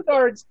security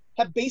guards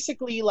have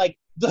basically like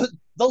the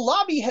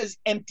lobby has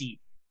emptied.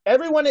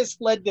 Everyone has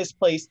fled this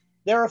place.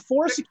 There are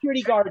 4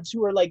 security guards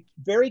who are like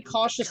very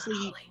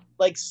cautiously,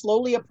 like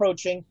slowly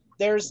approaching.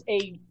 There's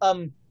a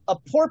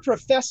poor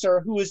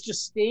professor who is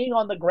just staying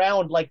on the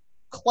ground, like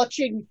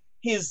clutching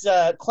his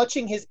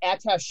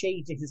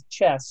attaché to his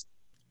chest.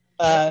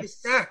 Check the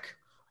sack.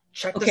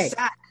 Check the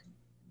sack.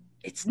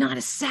 It's not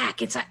a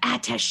sack. It's an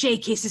attaché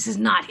case. This is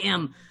not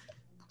him.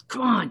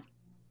 Come on.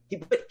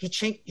 He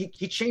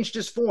changed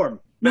his form.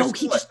 No,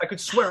 I could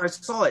swear I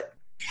saw it.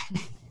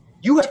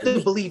 You have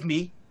to believe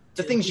me.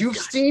 The things you've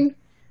seen.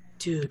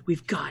 Dude,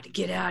 we've got to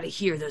get out of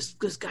here. Those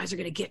guys are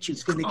going to get you.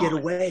 He's going to get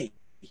away.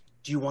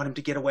 Do you want him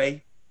to get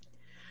away?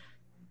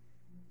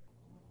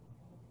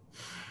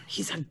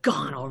 He's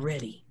gone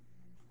already.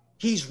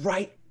 He's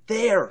right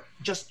there.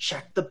 Just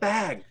check the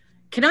bag.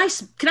 Can I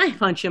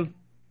punch him?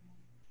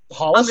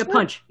 Hollister? I'm going to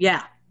punch.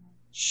 Yeah.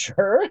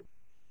 Sure.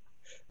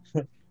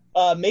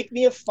 Make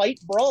me a fight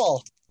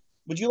brawl.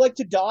 Would you like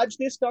to dodge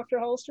this, Dr.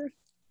 Hollister?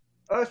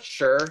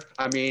 Sure.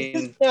 I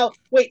mean... Now,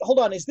 wait, hold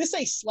on. Is this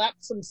a slap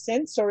some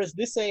sense, or is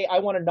this a I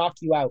want to knock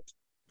you out?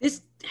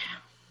 This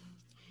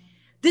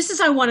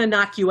is I want to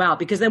knock you out,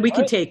 because then we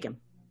can take him.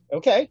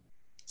 Okay.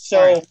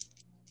 So,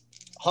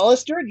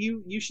 Hollister,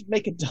 you should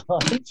make a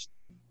dodge.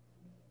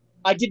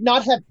 I did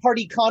not have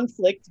party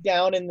conflict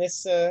down in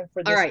this for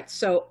this. All right,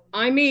 so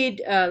I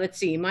made, let's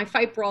see, my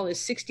fight brawl is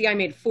 60. I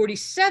made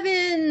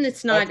 47.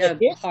 It's not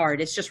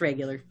hard. It's just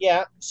regular.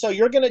 Yeah, so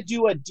you're going to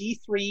do a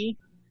D3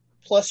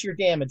 plus your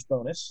damage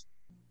bonus.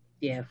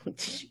 Yeah,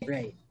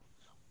 right.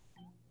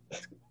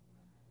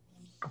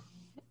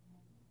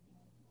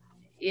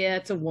 Yeah,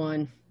 it's a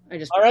 1.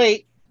 All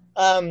right.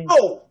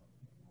 Oh!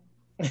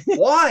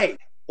 Why?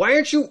 Why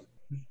aren't you...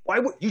 Why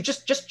would you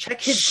just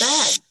check his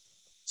bag?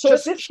 So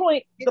just at this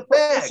point, the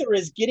professor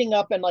is getting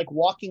up and like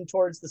walking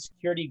towards the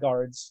security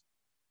guards.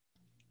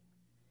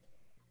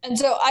 And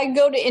so I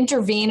go to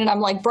intervene and I'm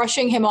like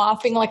brushing him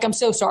off, being like, I'm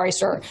so sorry,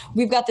 sir.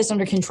 We've got this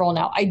under control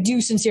now. I do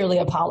sincerely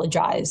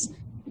apologize.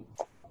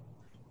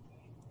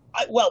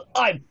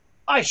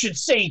 I should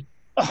say,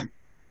 I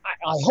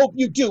hope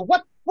you do.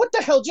 What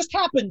the hell just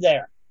happened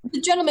there? The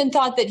gentleman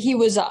thought that he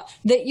was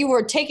that you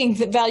were taking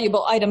the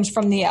valuable items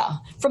from the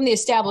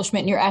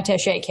establishment in your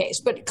attaché case,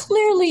 but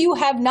clearly you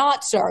have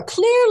not, sir.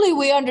 Clearly,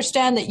 we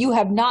understand that you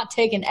have not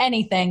taken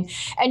anything,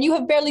 and you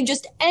have barely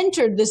just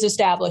entered this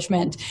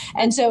establishment.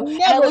 And so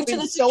I look to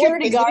the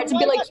security guards and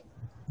be like,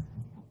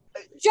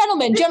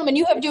 "Gentlemen,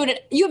 you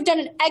have done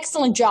an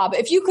excellent job.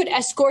 If you could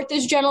escort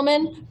this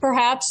gentleman,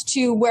 perhaps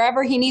to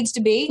wherever he needs to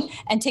be,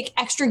 and take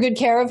extra good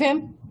care of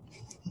him."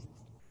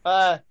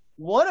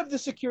 One of the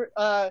security.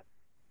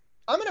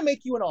 I'm going to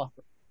make you an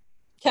offer.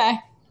 Okay.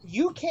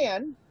 You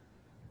can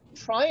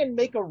try and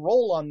make a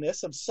roll on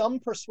this of some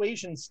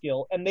persuasion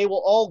skill, and they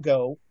will all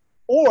go.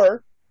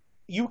 Or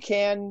you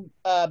can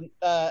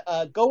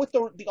go with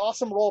the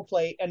awesome role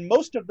play, and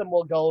most of them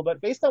will go.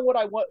 But based on what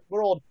I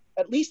rolled,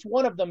 at least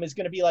one of them is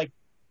going to be like,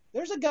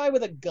 "There's a guy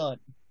with a gun."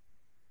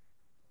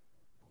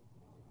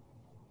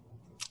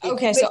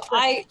 Okay, so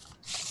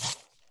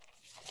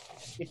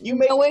if you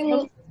make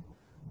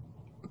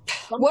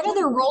what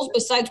other roles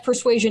besides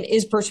persuasion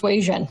is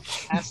persuasion?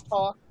 Fast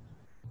talk.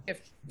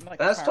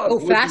 Fast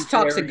talk. Fast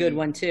talk's a good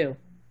one too.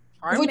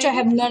 Which I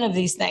have none of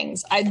these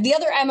things. The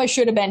other Emma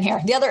should have been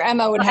here. The other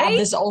Emma would have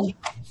this old.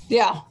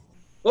 Yeah.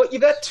 Well,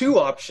 you've got two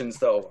options,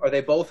 though. Are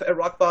they both at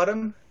rock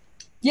bottom?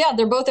 Yeah,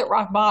 they're both at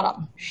rock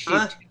bottom.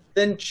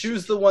 Then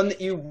choose the one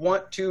that you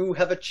want to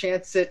have a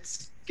chance at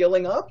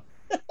skilling up.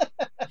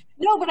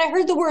 No, but I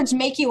heard the words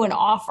make you an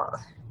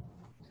offer.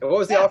 What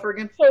was the offer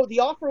again? So the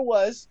offer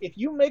was, if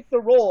you make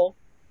the roll,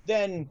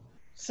 then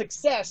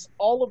success,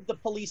 all of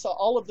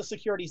the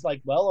security's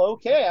like, well,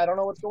 okay, I don't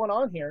know what's going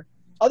on here.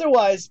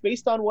 Otherwise,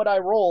 based on what I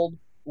rolled,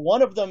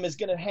 one of them is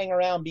going to hang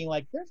around being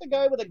like, there's a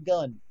guy with a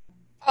gun.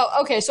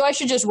 Oh, okay, so I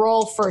should just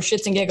roll for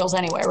shits and giggles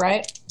anyway,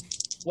 right?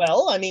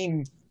 Well, I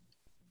mean,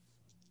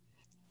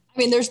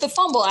 there's the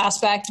fumble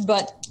aspect,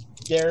 but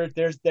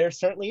there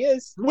certainly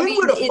is. When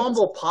would a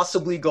fumble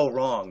possibly go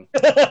wrong?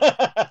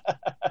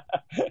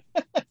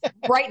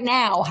 Right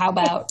now, how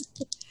about?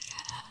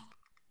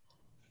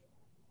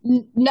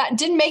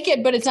 Didn't make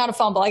it, but it's not a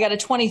fumble. I got a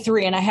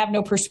 23, and I have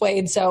no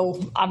persuade, so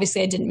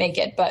obviously I didn't make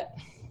it. But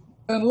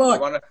and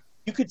luck,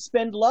 you could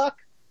spend luck.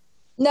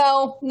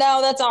 No,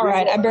 that's all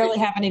right. I barely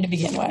have any to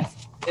begin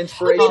with.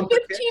 Inspiration.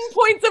 15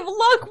 points of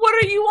luck.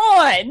 What are you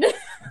on? Do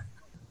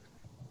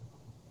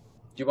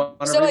you want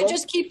to So I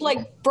just keep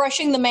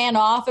brushing the man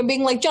off and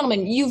being like,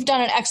 gentlemen, you've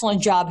done an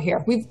excellent job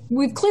here.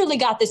 We've clearly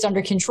got this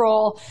under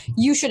control.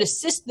 You should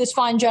assist this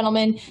fine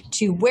gentleman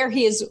to where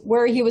he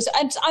was.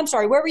 I'm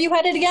sorry, where were you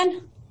headed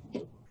again?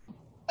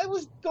 I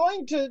was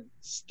going to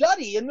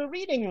study in the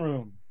reading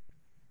room.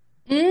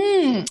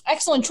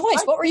 Excellent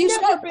choice. What were you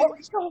studying?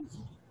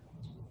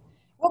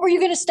 What were you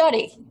going to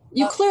study?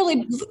 You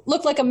clearly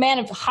look like a man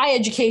of high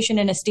education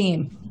and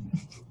esteem.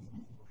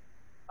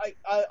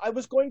 I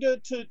was going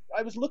to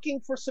I was looking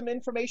for some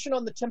information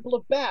on the Temple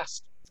of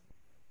Bast.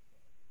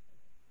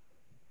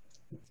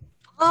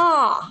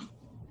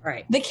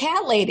 Right. The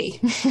cat lady.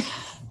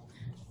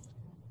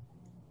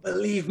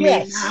 Believe me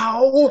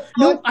now.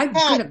 No, I'm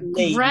gonna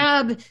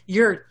grab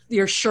your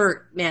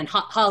shirt, man.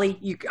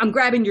 Holly, I'm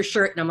grabbing your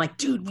shirt, and I'm like,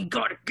 dude, we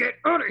gotta get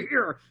out of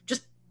here.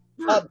 Just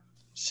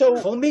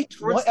so pull me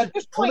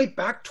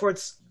back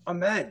towards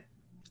Ahmed.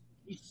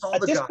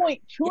 At this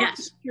point, two of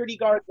the security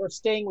guards are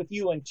staying with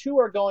you, and two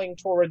are going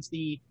towards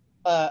the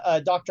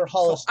Dr.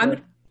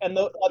 Hollister. And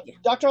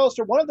Dr.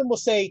 Hollister, one of them will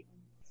say,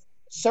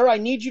 "Sir, I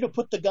need you to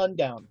put the gun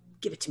down."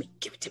 Give it to me.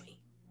 Give it to me.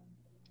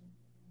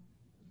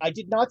 I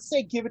did not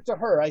say give it to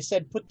her. I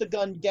said put the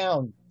gun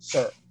down,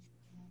 sir.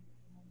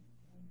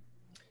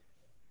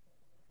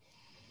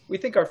 We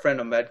think our friend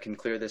Ahmed can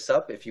clear this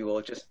up if you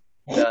will just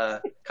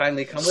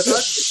kindly come with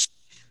us.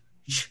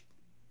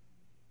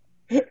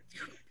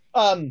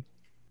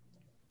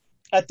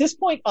 At this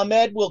point,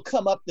 Ahmed will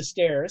come up the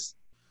stairs,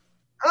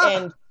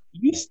 and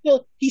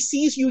he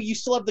sees you. You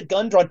still have the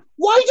gun drawn.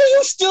 Why do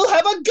you still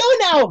have a gun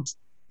out?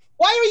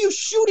 Why are you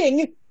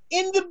shooting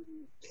in the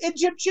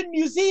Egyptian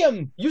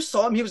museum? You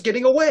saw him. He was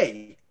getting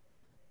away.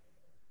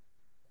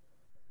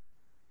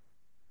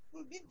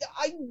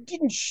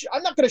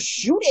 I'm not going to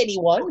shoot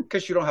anyone.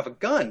 Because you don't have a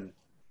gun.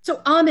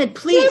 So Ahmed,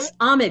 please,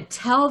 Ahmed,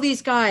 tell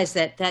these guys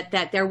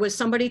that there was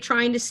somebody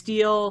trying to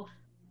steal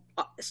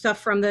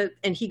stuff from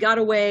and he got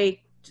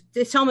away.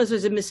 Tell him this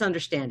was a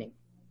misunderstanding.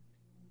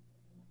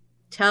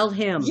 Tell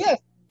him. Yes,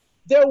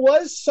 there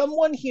was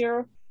someone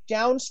here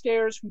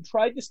downstairs who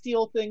tried to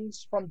steal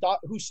things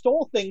who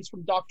stole things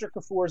from Dr.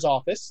 Kafur's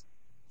office.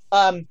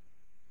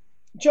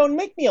 Joan,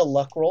 make me a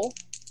luck roll.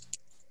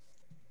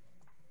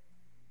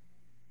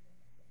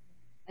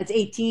 That's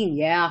 18,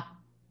 yeah.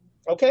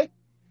 Okay.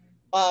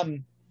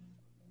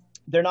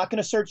 They're not going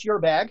to search your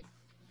bag.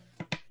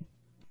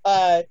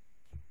 He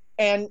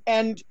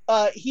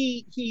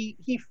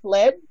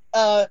fled.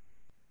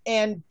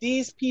 And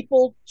these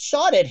people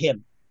shot at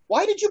him.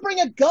 Why did you bring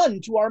a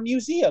gun to our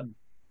museum?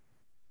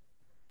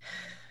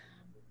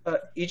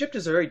 Egypt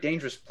is a very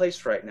dangerous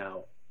place right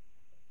now.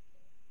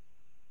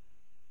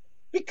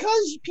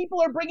 Because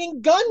people are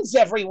bringing guns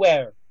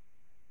everywhere.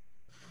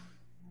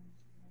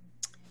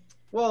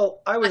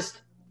 Well, I was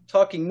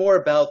talking more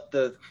about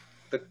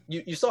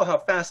you saw how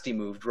fast he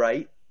moved,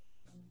 right?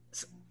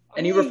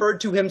 And he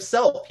referred to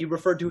himself. He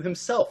referred to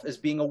himself as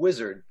being a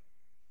wizard.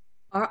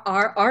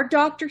 Our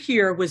doctor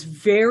here was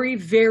very,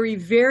 very,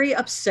 very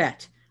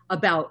upset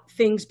about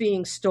things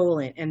being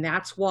stolen, and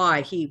that's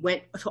why he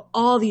went to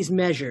all these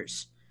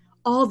measures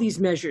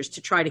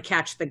to try to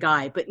catch the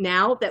guy. But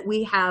now that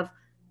we have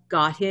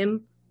got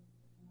him,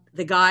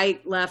 the guy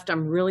left.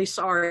 I'm really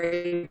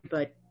sorry,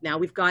 but now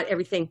we've got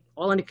everything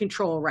all under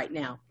control right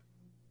now.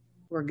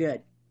 We're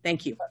good.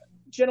 Thank you.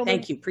 Gentlemen,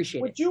 thank you. Appreciate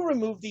it. Would you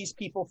remove these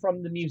people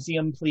from the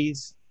museum,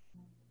 please?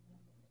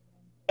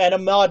 And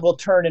Ahmad will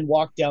turn and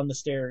walk down the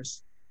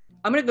stairs.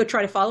 I'm going to go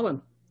try to follow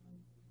him.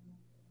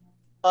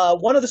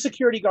 One of the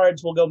security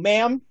guards will go,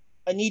 "Ma'am,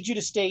 I need you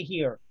to stay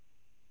here."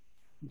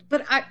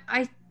 But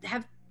I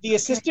have... The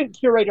assistant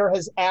curator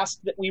has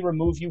asked that we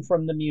remove you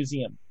from the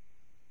museum.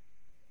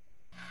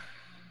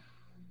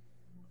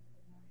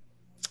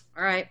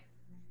 All right.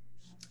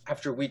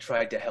 After we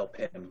tried to help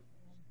him.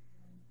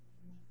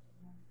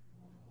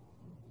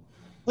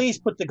 Please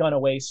put the gun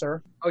away,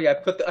 sir. Oh, yeah,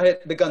 put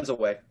the guns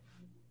away.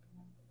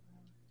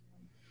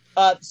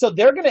 So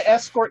they're going to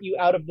escort you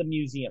out of the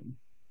museum.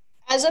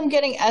 As I'm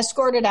getting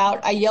escorted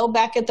out, I yell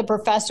back at the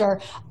professor,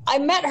 I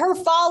met her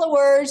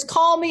followers.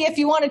 Call me if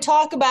you want to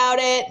talk about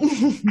it.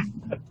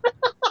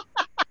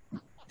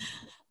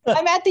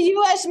 I'm at the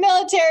U.S.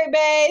 military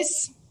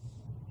base.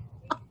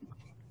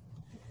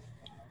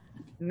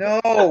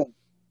 No,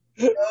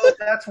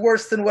 that's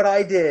worse than what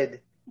I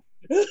did.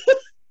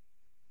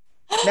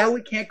 Now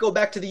we can't go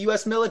back to the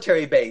U.S.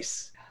 military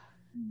base.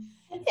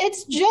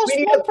 It's just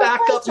we need a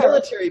backup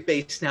military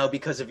base now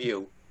because of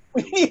you.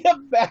 We need a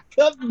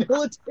backup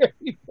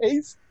military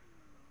base.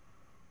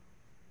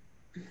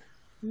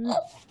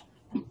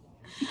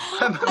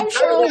 I'm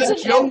sure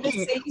it's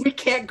joking. We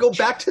can't go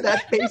back to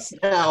that base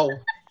now.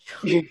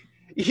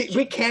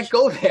 We can't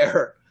go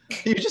there.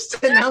 You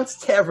just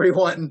announced to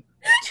everyone.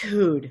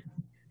 Dude.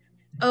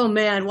 Oh,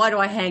 man, why do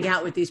I hang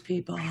out with these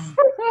people?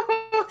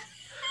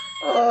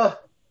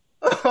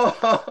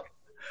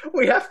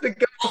 We have to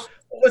go.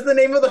 What was the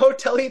name of the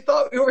hotel he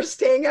thought we were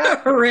staying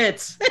at?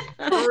 Ritz.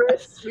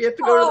 Ritz. We have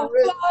to go to the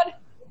Ritz. God.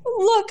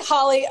 Look,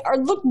 Holly, or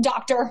look,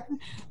 Doctor.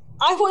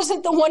 I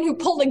wasn't the one who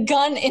pulled a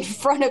gun in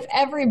front of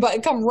everybody,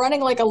 come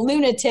running like a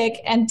lunatic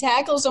and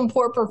tackle some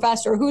poor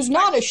professor who's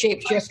not a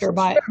shapeshifter.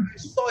 I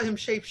saw him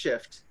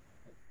shapeshift.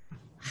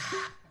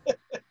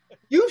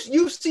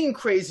 You've seen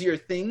crazier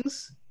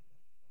things.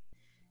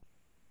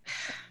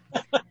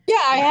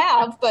 Yeah, I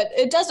have, but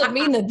it doesn't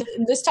mean that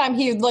this time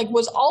he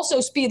was also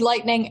speed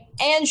lightning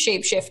and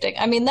shapeshifting.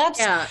 I mean, that's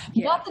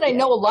not that I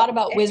know a lot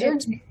about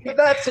wizards.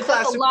 That's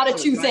a lot of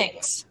two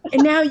things.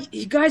 And now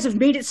you guys have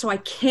made it so I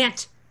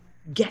can't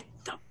get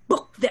the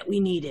book that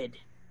we needed.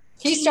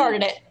 He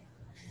started it.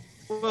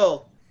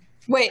 Well,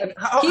 wait,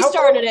 he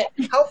started it.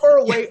 How far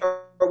away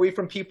are we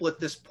from people at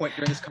this point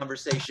during this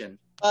conversation?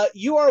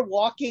 You are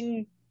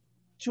walking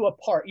to a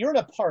park. You're in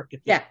a park.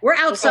 Yeah, we're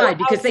outside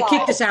because they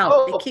kicked us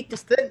out. They kicked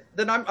us.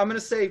 Then I'm going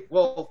to say,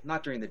 well,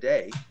 not during the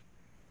day.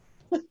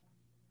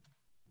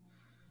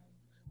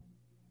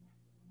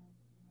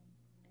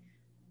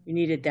 We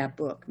needed that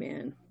book,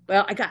 man.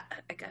 Well, I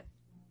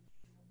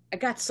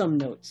got some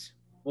notes.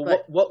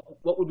 Well,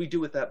 what would we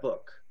do with that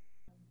book?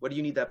 What do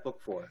you need that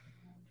book for?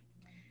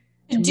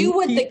 To do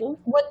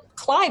what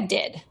Clive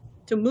did.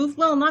 To move,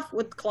 well, not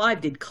what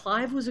Clive did.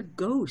 Clive was a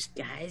ghost,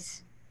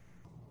 guys.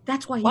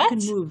 That's why he can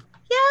move.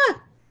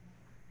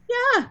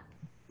 Yeah.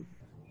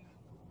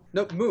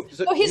 No, move.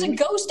 So he's a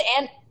ghost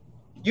and...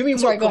 You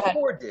mean what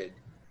Kafur did?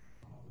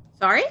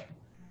 Sorry?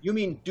 You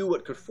mean do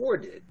what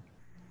Kafur did?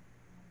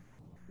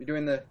 You're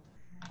doing the...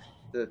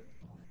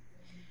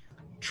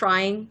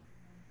 Trying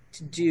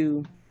to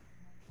do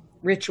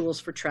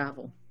rituals for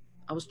travel.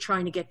 I was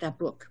trying to get that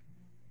book.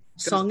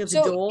 Song of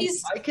the Dole.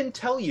 I can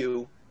tell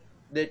you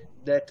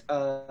that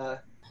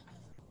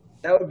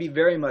would be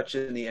very much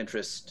in the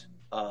interest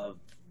of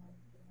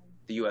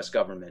the U.S.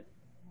 government.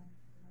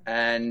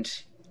 And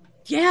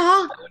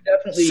I would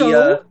definitely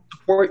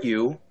support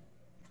you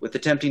with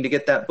attempting to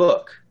get that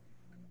book.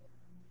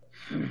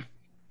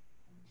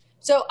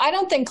 So I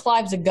don't think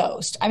Clive's a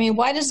ghost. I mean,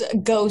 why does a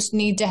ghost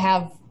need to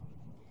have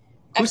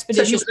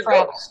expeditious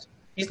travel?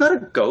 He's not a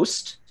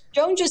ghost.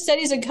 Joan just said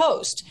he's a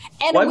ghost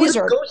and a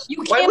wizard.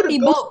 You can't be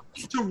both.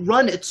 To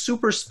run at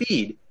super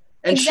speed.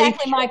 And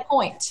exactly my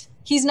point.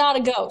 He's not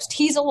a ghost.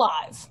 He's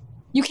alive.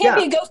 You can't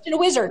be a ghost and a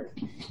wizard.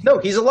 No,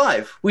 he's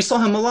alive. We saw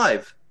him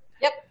alive.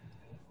 Yep.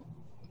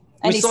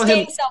 And he's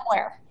staying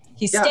somewhere.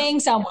 He's staying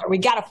somewhere. We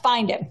got to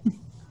find him.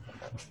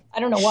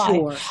 I don't know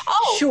why.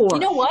 Sure. You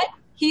know what?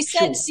 He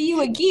said, see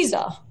you at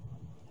Giza.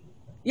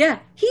 Yeah,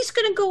 he's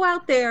going to go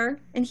out there,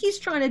 and he's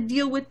trying to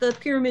deal with the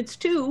pyramids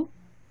too,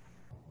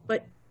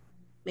 but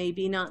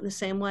maybe not in the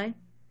same way.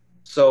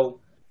 So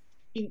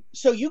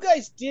you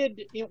guys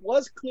did, it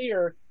was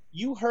clear,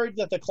 you heard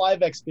that the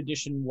Clive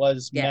expedition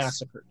was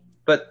massacred.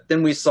 But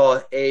then we saw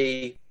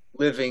a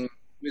living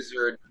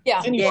wizard.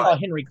 Yeah. Then you saw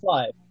Henry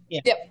Clive.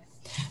 Yeah. Yep.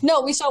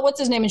 No, we saw, what's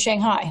his name in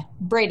Shanghai?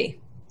 Brady.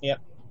 Yep.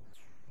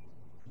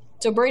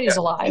 So Brady's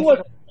alive.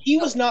 He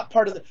was not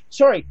part of the...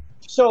 Sorry.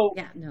 So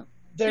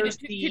there's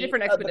two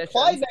different expeditions. The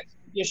Clive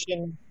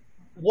expedition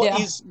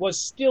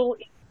was still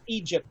in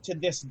Egypt to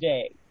this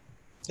day.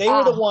 They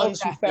were the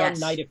ones who found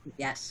Nidacre.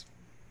 Yes.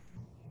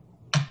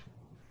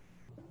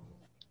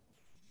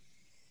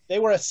 They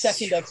were a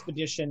second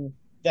expedition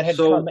that had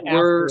come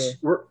after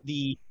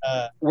the...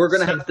 we're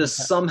going to have to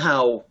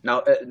somehow...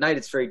 Now, at night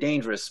it's very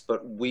dangerous,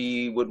 but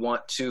we would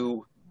want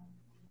to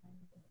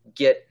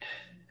get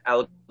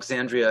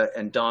Alexandria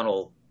and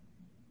Donald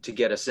to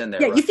get us in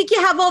there. Yeah, right? You think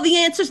you have all the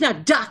answers now,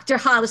 Dr.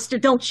 Hollister,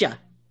 don't you?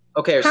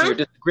 Okay, so you're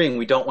disagreeing.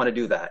 We don't want to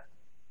do that.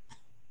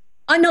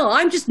 I know.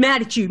 I'm just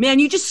mad at you, man.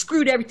 You just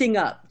screwed everything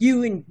up.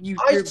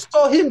 I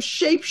saw him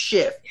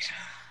shapeshift.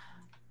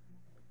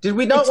 Did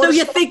we not? So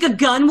you think a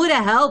gun would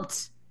have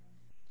helped?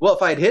 Well,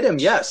 if I'd hit him,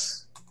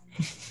 yes.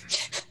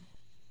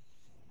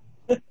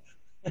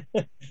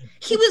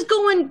 He was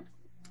going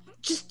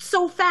just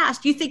so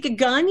fast. You think a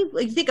gun?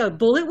 You think a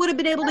bullet would have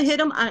been able to hit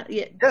him?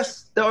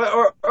 Yes,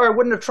 or I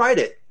wouldn't have tried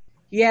it.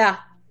 Yeah.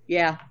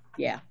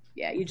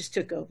 You just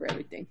took over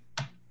everything.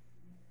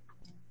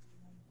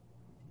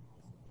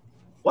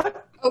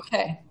 What?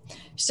 Okay.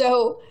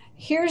 So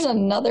here's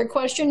another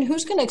question.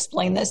 Who's going to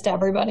explain this to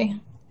everybody?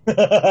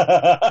 Because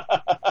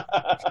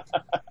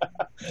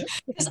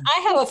I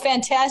have a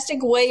fantastic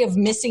way of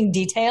missing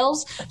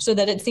details so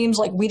that it seems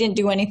like we didn't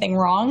do anything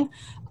wrong.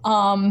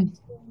 So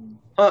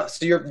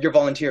you're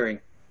volunteering.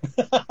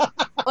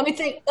 Let me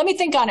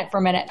think on it for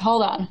a minute.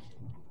 Hold on.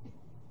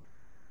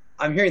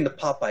 I'm hearing the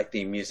Popeye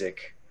theme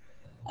music.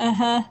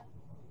 Uh-huh.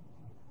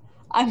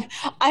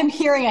 I'm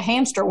hearing a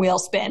hamster wheel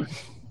spin.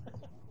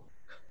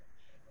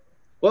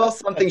 Well,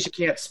 some things you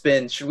can't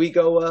spin. Should we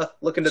go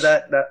look into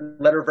that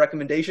letter of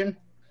recommendation?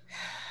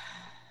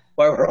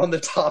 While we're on the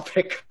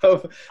topic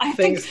of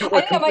things that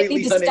we're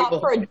completely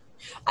unable.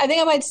 I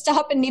think I might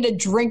stop and need a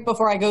drink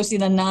before I go see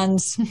the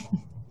nuns.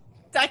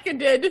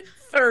 Seconded,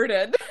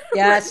 thirded.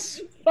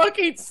 Yes.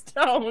 Fucking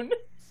stone.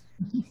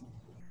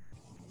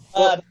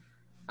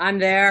 I'm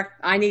there.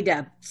 I need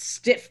a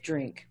stiff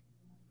drink.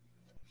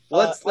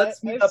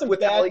 Let's meet up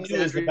with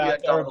Alexandria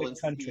about Donald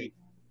Arabic country.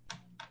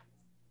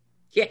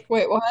 Yeah.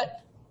 Wait,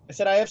 what? I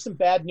said I have some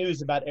bad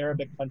news about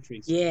Arabic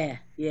countries. Yeah.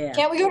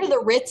 Can't we go to the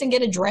Ritz and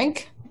get a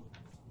drink?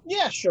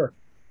 Yeah, sure.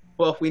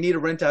 Well, we need to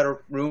rent out a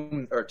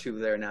room or two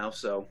there now,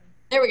 so.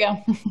 There we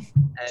go.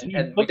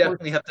 and we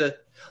definitely have to.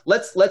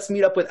 Let's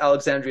meet up with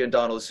Alexandria and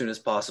Donald as soon as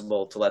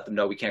possible to let them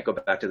know we can't go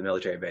back to the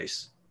military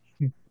base.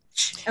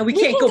 And we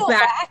can't go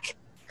back.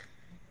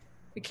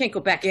 We can't go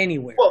back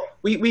anywhere. Well,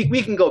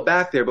 we can go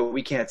back there, but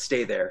we can't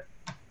stay there.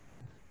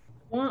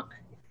 What?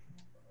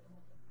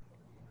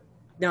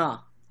 No,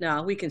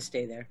 we can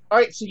stay there. All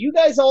right, so you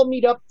guys all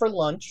meet up for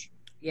lunch.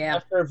 Yeah.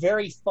 After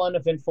very fun,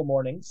 eventful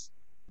mornings.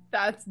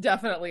 That's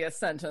definitely a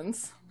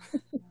sentence.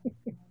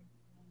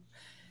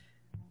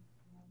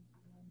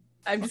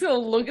 I'm just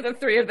going to look at the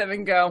three of them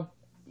and go,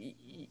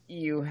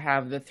 you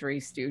have the Three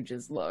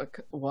Stooges look.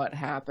 What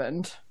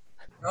happened?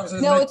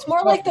 No, it's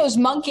more like those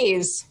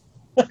monkeys.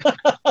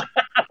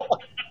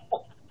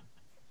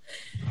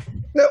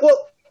 No,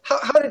 well,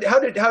 how did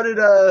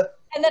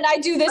And then I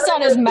do this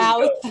on his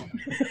mouth,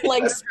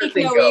 like speak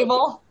no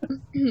evil.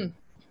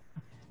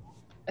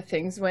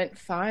 Things went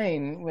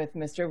fine with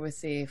Mr.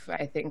 Wasif.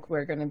 I think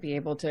we're going to be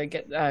able to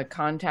get a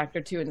contact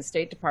or two in the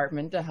State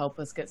Department to help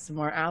us get some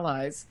more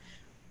allies.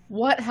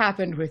 What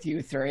happened with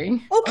you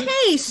three?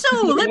 Okay,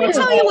 so let me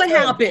tell you what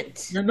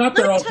happened. You're not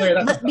there all day.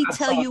 Let me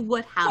tell you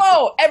what happened.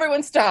 Whoa,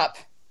 everyone stop.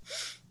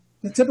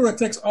 It typically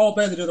takes all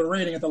day to do the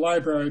reading at the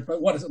library,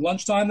 but what is it,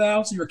 lunchtime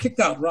now? So you were kicked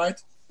out,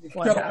 right? You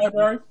kicked out of the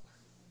library?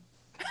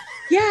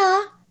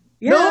 Yeah.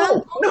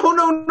 No.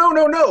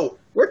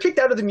 We're kicked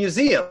out of the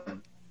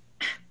museum.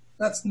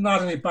 That's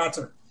not any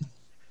better.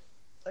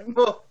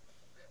 Well,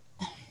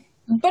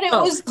 but it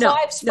was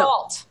Clive's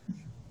fault.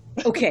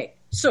 Okay,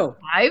 so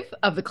Clive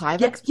of the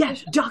Clive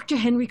expedition? Yeah, Dr.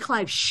 Henry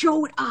Clive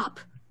showed up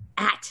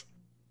at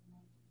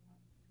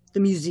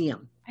the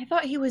museum. I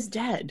thought he was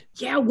dead.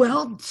 Yeah,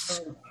 well,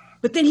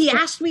 but then he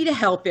asked me to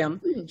help him.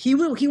 He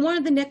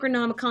wanted the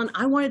Necronomicon.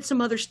 I wanted some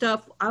other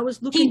stuff. I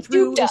was looking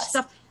through his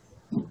stuff.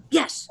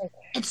 Yes.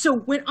 And so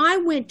when I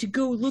went to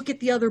go look at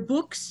the other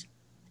books,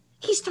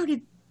 he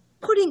started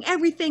putting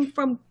everything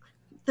from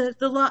the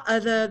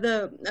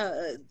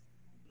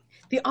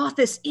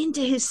office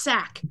into his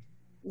sack.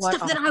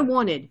 Stuff that I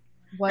wanted.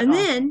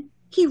 Then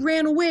he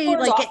ran away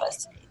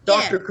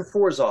Dr.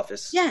 Kafour's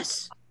office.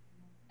 Yes.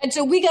 And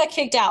so we got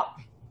kicked out.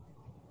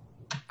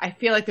 I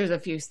feel like there's a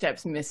few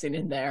steps missing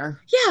in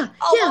there. Yada,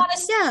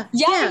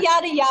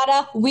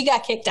 yada. We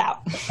got kicked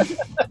out.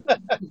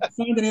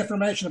 Find any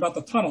information about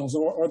the tunnels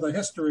or the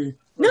history?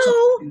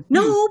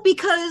 No,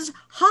 because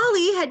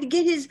Holly had to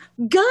get his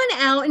gun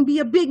out and be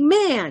a big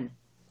man.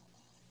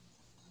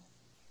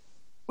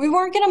 We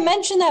weren't going to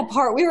mention that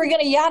part. We were going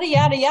to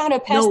yada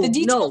past the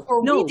details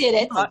where we did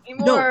it.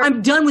 No,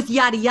 I'm done with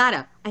yada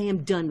yada. I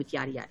am done with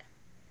yada yada.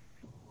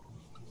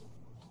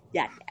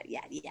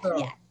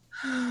 Yada.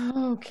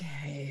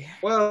 Okay.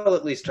 Well,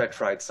 at least I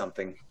tried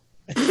something.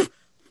 I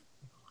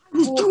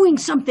was doing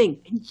something,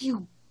 and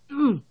you...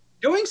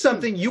 Doing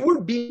something? You were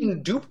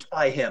being duped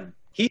by him.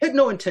 He had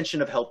no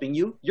intention of helping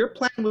you. Your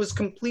plan was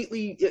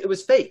it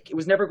was fake. It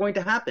was never going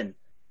to happen.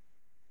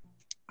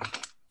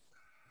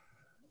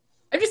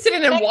 I'm just sitting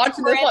there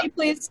watching this. Brandy,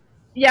 please.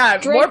 Yeah,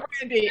 Drink. more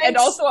brandy. And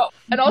also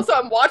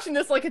I'm watching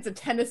this like it's a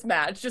tennis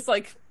match. Just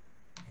like...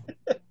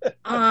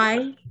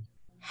 I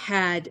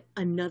had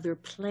another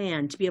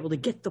plan to be able to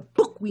get the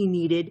book we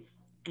needed,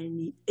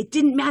 and it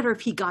didn't matter if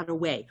he got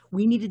away.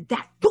 We needed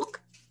that book.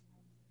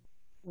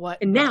 What?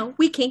 And now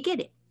we can't get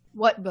it.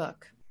 What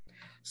book?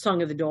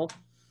 Song of the Dole.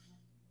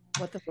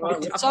 What the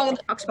fuck? It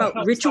talks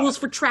about rituals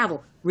for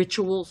travel.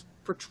 Rituals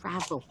for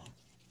travel.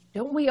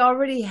 Don't we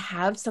already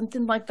have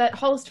something like that?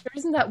 Hollister,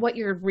 isn't that what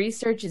your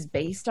research is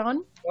based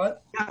on?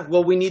 What? Yeah,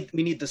 well, we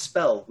need the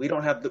spell. We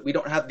don't have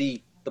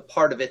the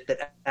part of it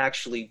that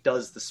actually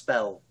does the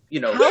spell.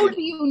 How do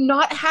you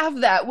not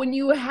have that when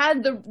you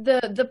had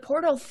the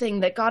portal thing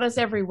that got us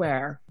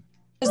everywhere?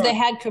 Because they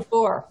had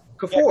Kafour.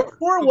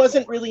 Kafour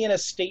wasn't really in a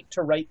state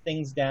to write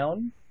things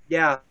down.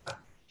 Yeah,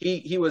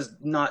 he was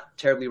not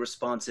terribly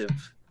responsive.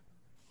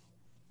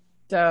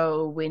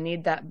 So we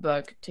need that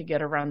book to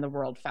get around the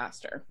world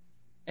faster.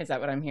 Is that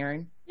what I'm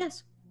hearing?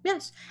 Yes,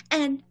 yes.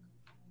 And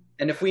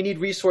if we need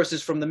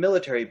resources from the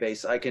military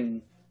base, I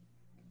can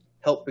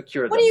help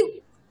procure them.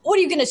 What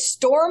are you going to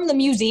storm the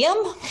museum?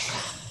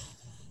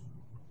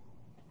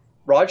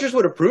 Rogers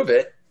would approve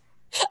it.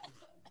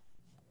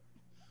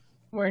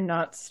 We're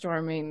not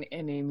storming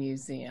any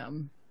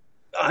museum.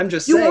 I'm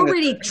just you saying.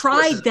 Already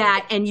tried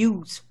that and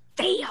you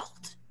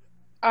failed.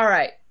 All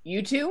right,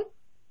 you two,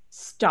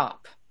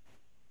 stop.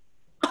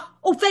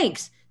 Oh,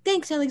 thanks.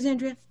 Thanks,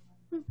 Alexandria.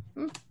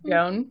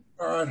 Joan,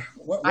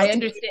 I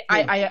understand.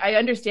 I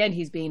understand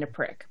he's being a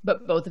prick,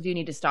 but both of you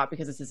need to stop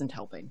because this isn't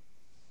helping.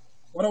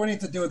 What do we need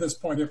to do at this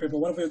point here, people?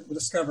 What have we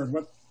discovered?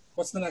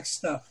 What's the next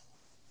step?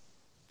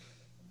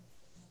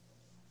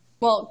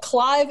 Well,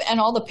 Clive and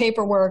all the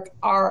paperwork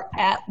are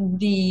at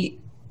the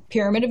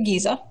Pyramid of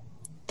Giza.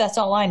 That's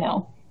all I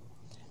know.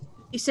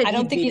 He said I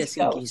don't think he's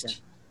in Giza.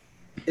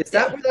 Is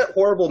that where that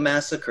horrible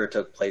massacre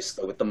took place,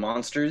 though, with the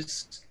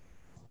monsters?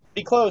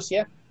 Pretty close,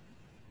 yeah.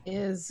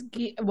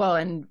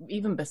 And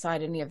even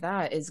beside any of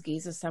that, is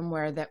Giza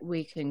somewhere that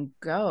we can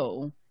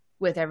go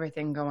with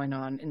everything going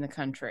on in the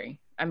country?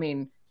 I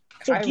mean,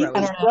 so Giza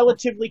is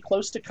relatively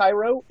close to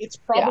Cairo. It's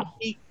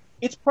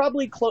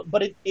probably close,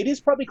 but it is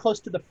probably close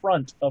to the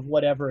front of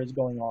whatever is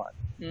going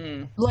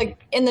on.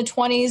 Like in the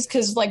 20s,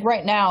 because like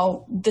right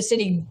now, the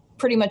city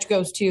pretty much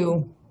goes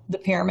to the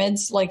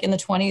pyramids. Like in the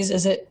 20s,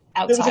 is it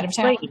outside of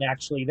town? Train,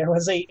 actually, there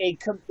was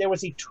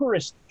a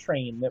tourist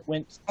train that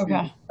went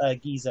to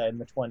Giza in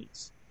the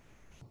 20s.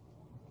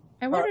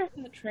 I wonder if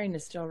the train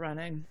is still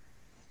running.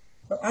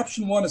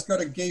 Option 1 is go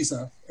to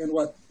Giza and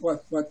what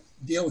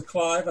deal with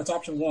Clive. That's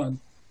option 1.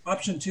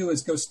 Option 2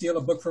 is go steal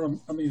a book from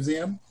a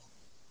museum.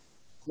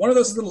 One of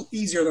those is a little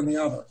easier than the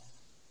other.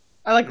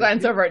 I like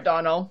glance over at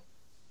Donald.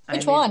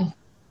 Which one?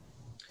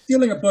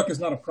 Stealing a book is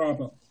not a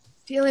problem.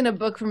 Stealing a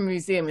book from a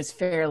museum is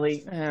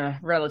fairly,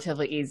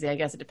 relatively easy. I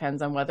guess it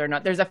depends on whether or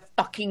not there's a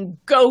fucking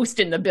ghost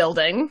in the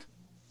building.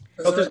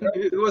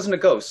 It wasn't a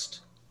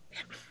ghost.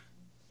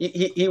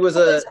 He was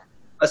a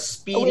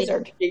speedy,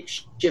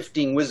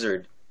 shape-shifting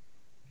wizard.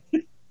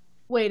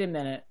 Wait a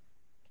minute.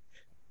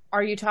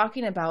 Are you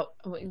talking about?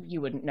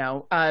 You wouldn't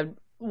know.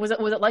 Was it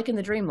like in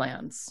the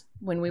Dreamlands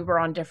when we were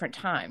on different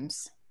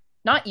times?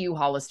 Not you,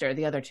 Hollister.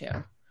 The other two.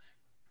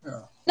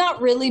 Yeah.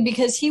 Not really,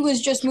 because he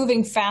was just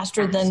moving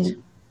faster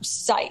than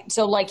sight.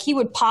 So like he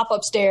would pop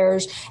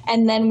upstairs,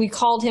 and then we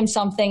called him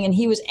something, and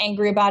he was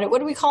angry about it. What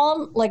do we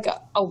call him? Like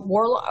a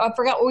warlock? I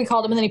forgot what we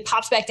called him. And then he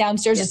pops back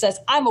downstairs and says,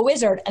 "I'm a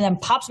wizard," and then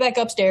pops back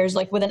upstairs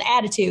like with an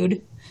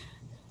attitude.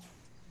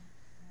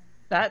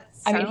 That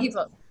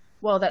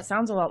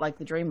sounds a lot like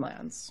the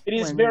Dreamlands. It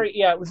is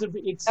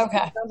it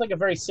sounds like a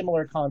very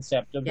similar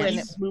concept of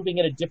he's moving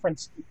at a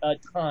different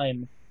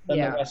time than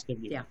the rest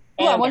of you. Yeah.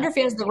 I wonder if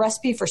he has the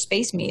recipe for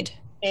space mead.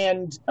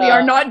 And we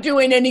are not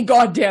doing any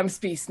goddamn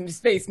space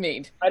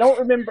mead. I don't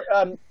remember.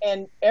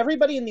 And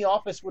everybody in the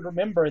office would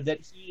remember that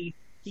he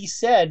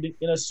said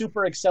in a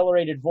super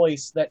accelerated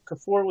voice that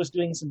Kafur was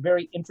doing some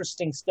very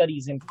interesting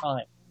studies in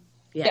time.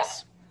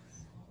 Yes.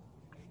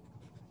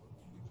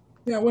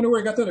 Yeah, I wonder where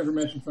he got that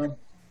information from.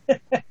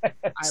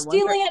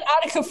 Stealing it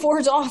out of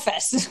Kafur's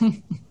office.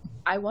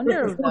 I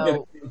wonder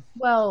though.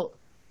 Well,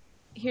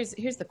 here's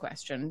the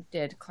question: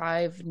 did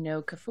Clive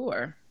know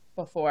Kafur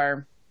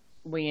before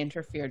we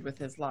interfered with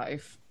his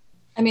life?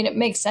 I mean, it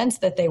makes sense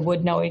that they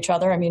would know each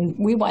other. I mean,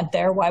 we went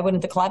there. Why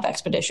wouldn't the Clive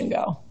expedition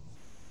go?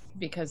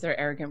 Because they're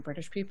arrogant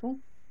British people?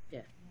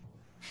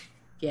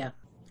 Yeah.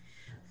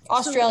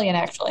 Australian,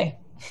 actually.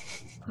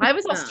 Clive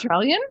was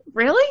Australian?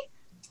 Really?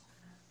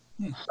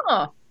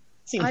 Huh.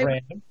 Seems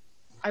random.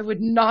 I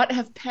would not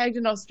have pegged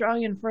an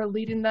Australian for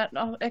leading that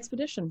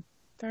expedition.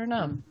 Fair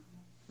enough.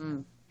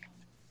 Well,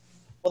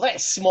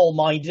 that's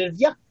small-minded of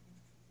you.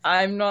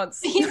 I'm not.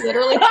 He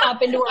literally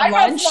popped into a lunch.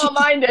 I'm not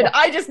small-minded.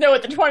 I just know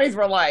what the 20s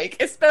were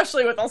like,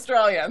 especially with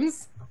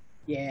Australians.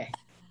 Yeah.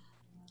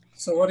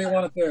 So what do you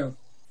want to do?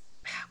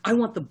 I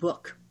want the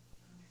book.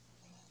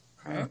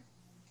 Okay.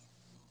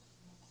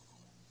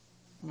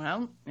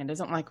 Well, it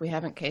isn't like we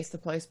haven't cased the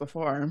place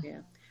before. Yeah.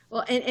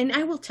 Well, and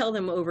I will tell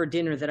them over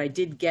dinner that I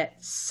did get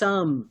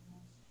some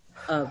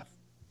of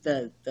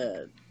the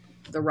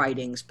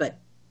writings, but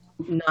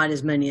not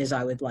as many as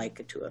I would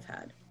like to have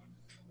had.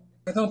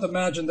 I don't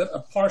imagine that a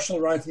partial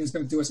writing is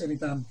going to do us any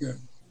damn good.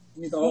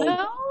 We need the whole.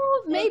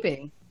 Well,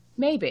 maybe.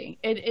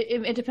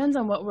 It depends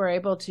on what we're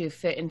able to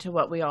fit into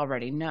what we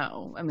already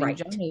know. I mean,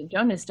 right.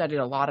 Joan has studied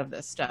a lot of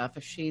this stuff.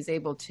 If she's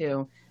able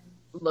to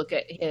look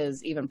at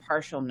his even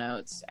partial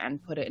notes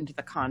and put it into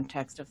the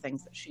context of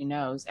things that she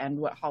knows and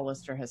what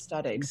Hollister has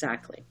studied.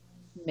 Exactly.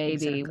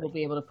 Maybe we'll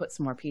be able to put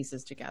some more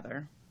pieces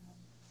together.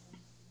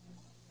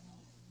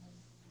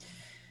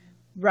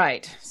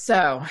 Right.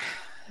 So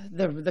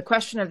the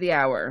question of the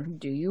hour,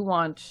 do you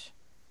want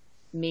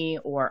me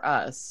or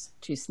us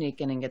to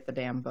sneak in and get the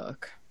damn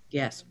book?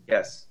 Yes.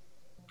 Yes.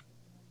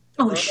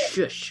 Oh,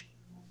 shush.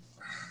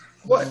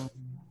 What?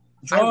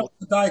 Draw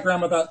the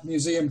diagram of that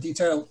museum,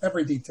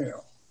 every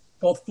detail.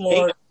 Both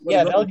floors.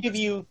 Yeah, they'll give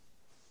you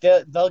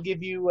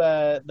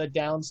the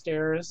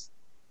downstairs.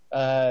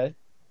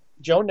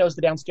 Joan knows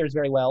the downstairs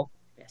very well.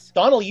 Yes.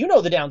 Donald, you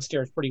know the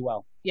downstairs pretty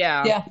well.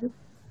 Yeah. Yeah.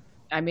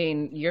 I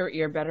mean,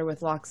 you're better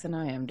with locks than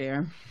I am,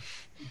 dear.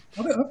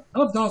 I don't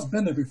know if Donald's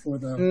been there before,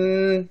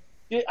 though.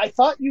 I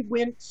thought you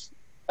went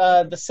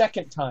the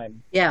second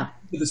time. Yeah.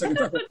 The second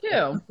time.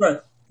 Too. Right.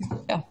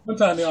 Yeah. One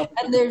time the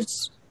opposite. And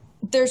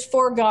there's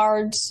 4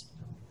 guards.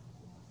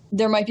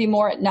 There might be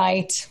more at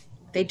night.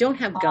 They don't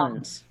have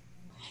guns.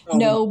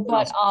 No,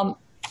 but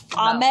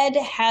Ahmed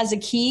has a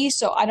key,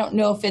 so I don't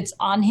know if it's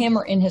on him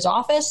or in his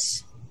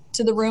office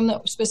to the room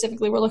that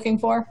specifically we're looking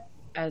for.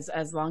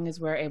 As long as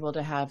we're able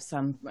to have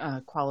some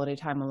quality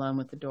time alone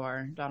with the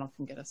door, Donald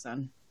can get us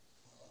in.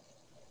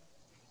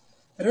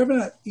 Had you ever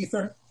been at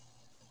Ether?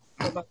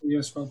 That might be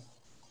useful.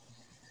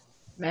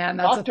 Man,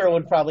 that's Doctor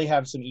would probably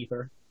have some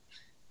ether.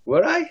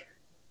 Would I?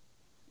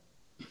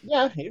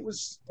 Yeah, it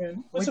was We a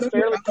could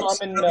fairly do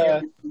common.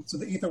 so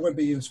the ether would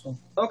be useful.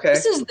 Okay.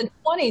 This is the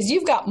 20s.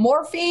 You've got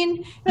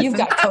morphine, you've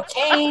got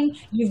cocaine,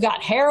 you've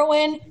got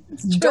heroin.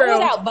 Go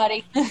it out,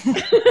 buddy.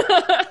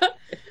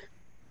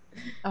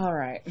 All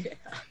right.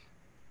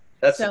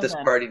 That's So what this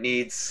then. party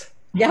needs.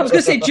 Yeah, I was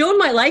going to say, Joan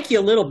might like you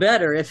a little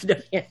better if.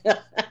 The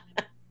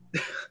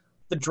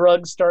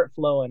drugs start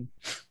flowing.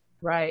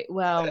 Right.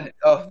 Well,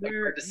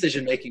 Our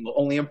decision making will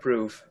only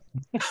improve.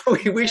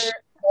 we should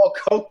all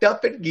coked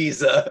up at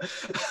Giza.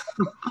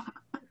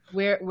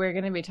 we're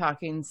going to be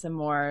talking some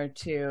more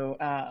to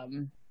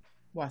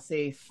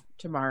Wasif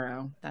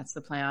tomorrow. That's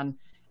the plan.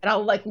 And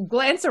I'll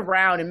glance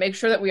around and make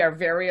sure that we are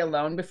very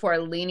alone before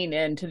leaning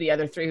in to the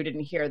other 3 who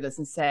didn't hear this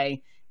and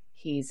say,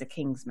 he's a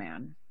king's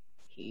man.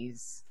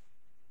 He's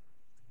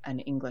an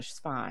English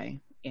spy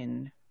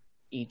in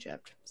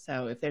Egypt.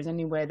 So if there's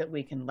any way that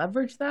we can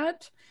leverage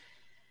that,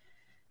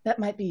 that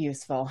might be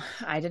useful.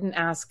 I didn't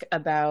ask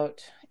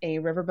about a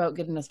riverboat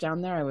getting us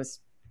down there. I was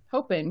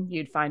hoping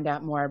you'd find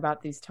out more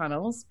about these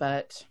tunnels,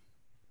 but...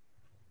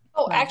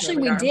 Oh, actually,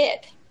 we did.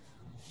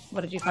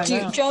 What did you find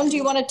out? Joan, do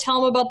you want to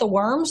tell them about the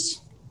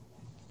worms?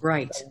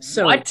 Right.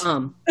 So, What?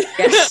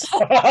 yes.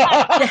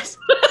 Yes.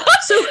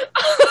 So,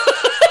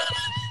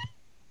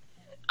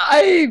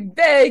 I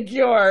beg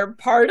your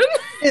pardon?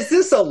 Is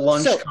this a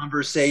lunch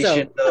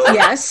conversation, though?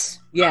 yes.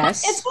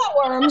 Yes. It's got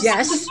worms.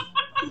 Yes.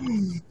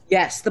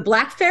 Yes. The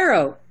Black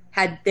Pharaoh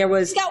there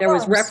was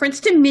worms. reference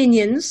to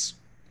minions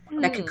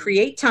that could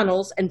create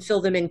tunnels and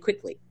fill them in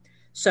quickly.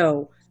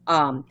 So,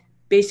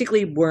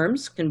 basically,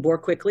 worms can bore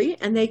quickly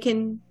and they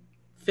can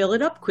fill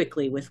it up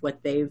quickly with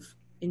what they've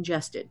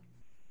ingested.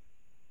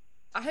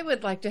 I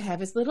would like to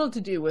have as little to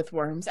do with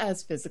worms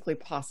as physically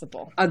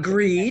possible.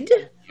 Agreed.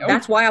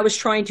 That's why I was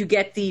trying to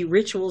get the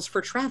rituals for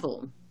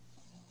travel.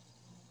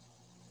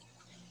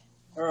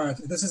 All right.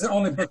 This is the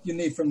only book you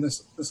need from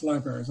this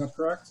library. Is that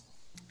correct?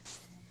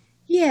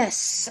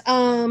 Yes.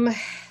 Yeah,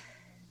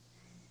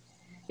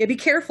 be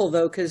careful,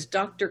 though, because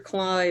Dr.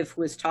 Clive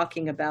was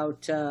talking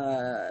about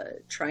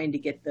trying to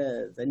get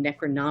the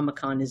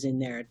Necronomicon is in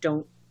there.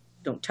 Don't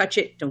touch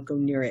it. Don't go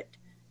near it.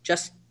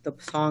 Just the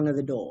Song of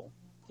the Dole.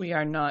 We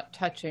are not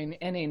touching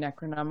any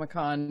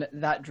Necronomicon.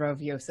 That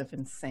drove Yosef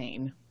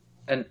insane.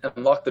 And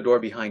lock the door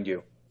behind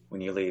you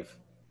when you leave.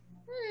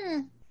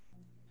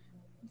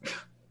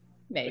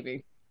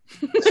 Maybe.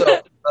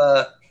 So,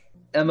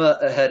 Emma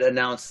had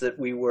announced that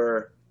we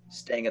were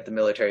staying at the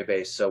military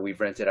base, so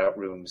we've rented out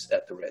rooms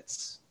at the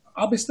Ritz.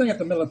 I'll be staying at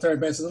the military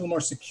base. It's a little more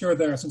secure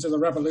there since there's a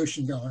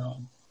revolution going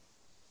on.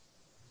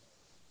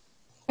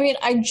 I mean,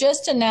 I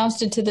just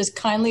announced it to this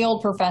kindly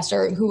old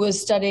professor who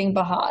was studying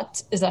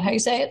Bahat. Is that how you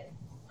say it?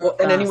 Well,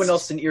 and anyone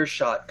else in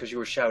earshot because you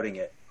were shouting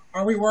it.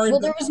 Are we worried? Well,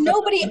 there was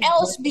nobody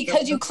else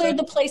because you cleared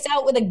the place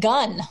out with a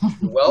gun.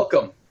 You're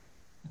welcome.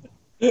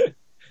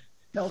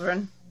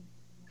 Children.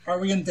 Are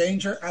we in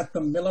danger at the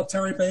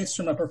military base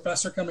from a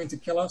professor coming to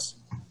kill us?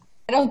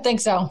 I don't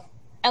think so.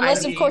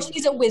 Unless, of course,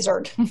 he's a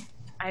wizard.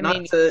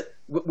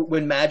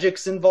 When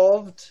magic's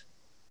involved.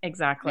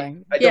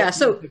 Exactly. Yeah,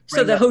 so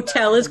the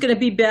hotel is going to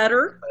be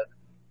better.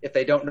 If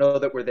they don't know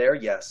that we're there,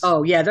 yes.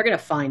 Oh yeah, they're going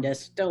to find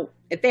us.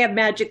 If they have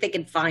magic, they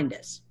can find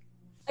us.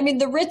 I mean,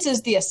 the Ritz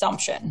is the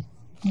assumption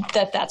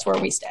that that's where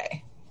we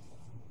stay.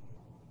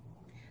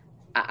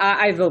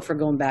 I vote for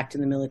going back to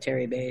the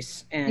military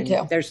base, and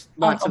there's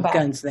lots of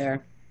guns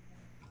there.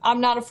 I'm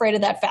not afraid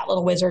of that fat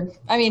little wizard.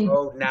 I mean,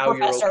 now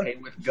professor. You're okay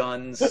with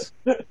guns.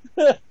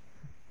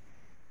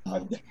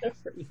 I'm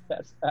afraid of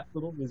that fat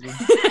little wizard.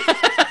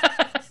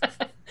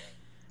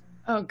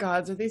 Oh,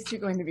 God, are these two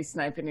going to be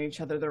sniping at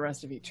each other the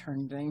rest of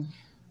eternity?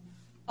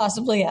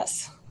 Possibly,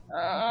 yes.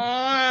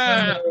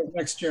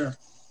 Next year.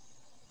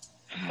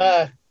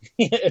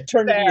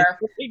 Eternity.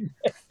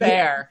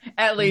 Fair.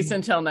 At least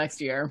until next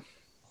year.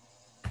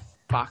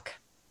 Fuck.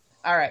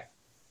 All right.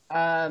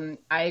 I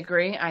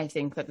agree. I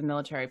think that the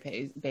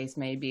military base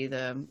may be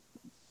the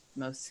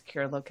most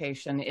secure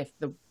location. If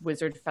the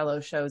wizard fellow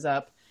shows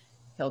up,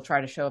 he'll try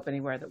to show up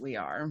anywhere that we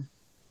are.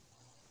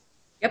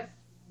 Yep.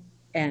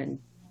 And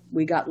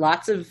we got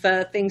lots of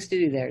things to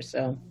do there,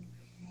 so.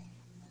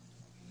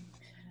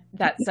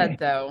 That said,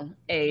 though,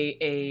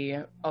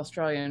 a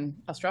Australian,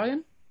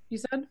 you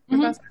said?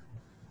 Mm-hmm.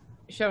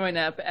 Showing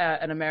up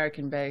at an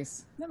American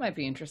base, that might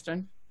be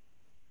interesting.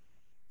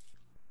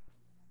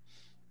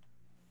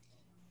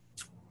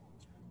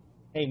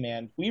 Hey,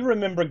 man, we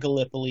remember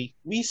Gallipoli.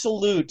 We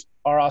salute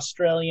our our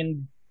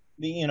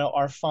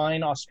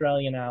fine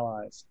Australian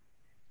allies.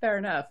 Fair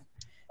enough.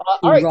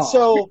 All right,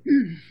 so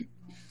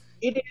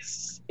it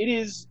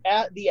is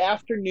at the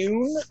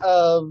afternoon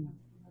of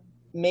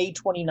May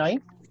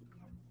 29th.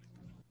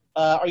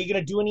 Are you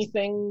going to do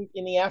anything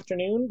in the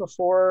afternoon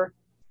before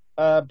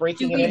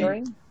breaking and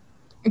entering?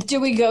 Do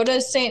we go to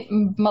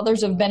St.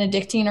 Mothers of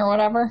Benedictine or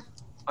whatever?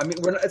 I mean,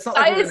 it's not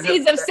like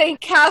Diocese of St.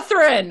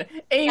 Catherine,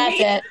 Amy. That's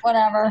it,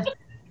 whatever.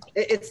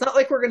 It's not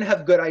like we're going to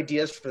have good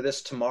ideas for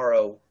this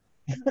tomorrow.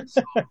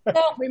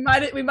 No, we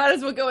might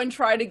as well go and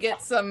try to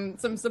get some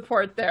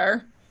support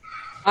there.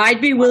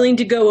 I'd be willing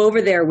to go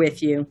over there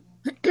with you.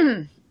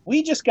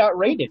 We just got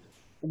raided.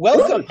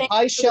 Welcome,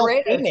 High Shelf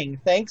Gaming.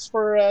 Thanks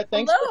for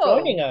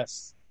joining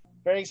us.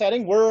 Very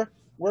exciting. We're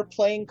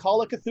playing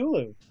Call of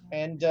Cthulhu,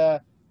 and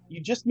you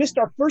just missed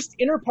our first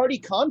inter-party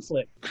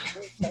conflict.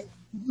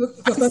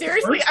 I'm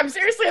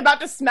seriously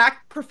about to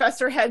smack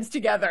professor heads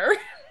together.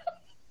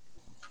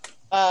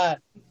 All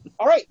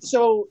right,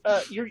 so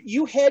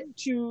you head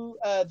to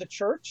the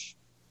church,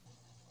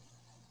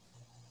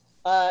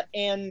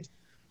 and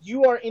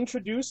you are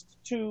introduced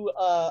to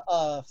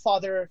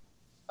Father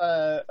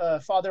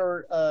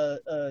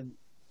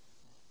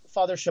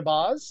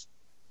Shabazz.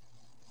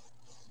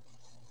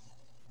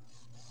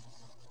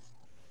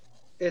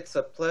 It's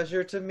a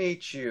pleasure to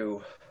meet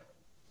you.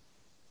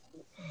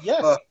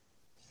 Yes.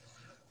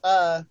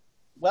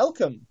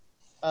 Welcome.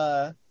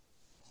 Are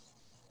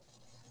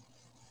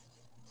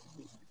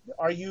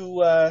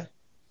you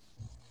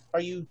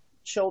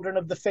children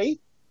of the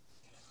faith?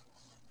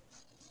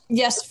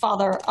 Yes,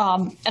 Father.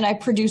 And I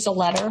produce a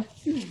letter.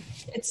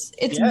 It's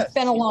Yes.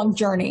 been a long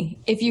journey.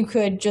 If you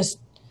could just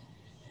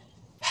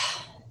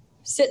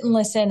sit and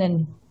listen,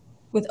 and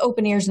with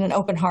open ears and an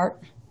open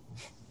heart.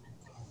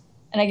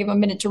 And I give him a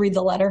minute to read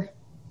the letter.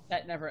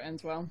 That never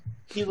ends well.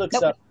 He looks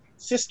up.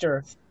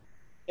 Sister,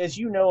 as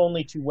you know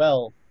only too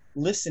well,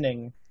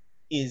 listening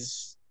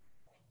is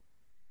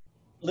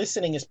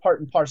part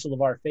and parcel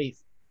of our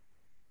faith.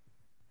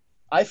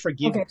 I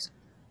forgive you.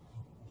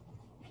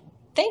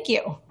 Thank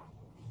you.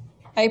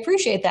 I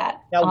appreciate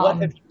that. Now, what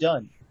have you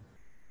done?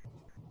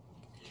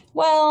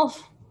 Well,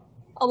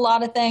 a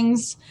lot of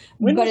things.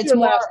 When but was it's your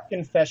more, last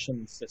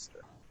confession,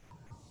 sister?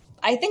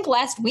 I think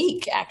last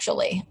week,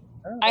 actually.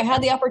 I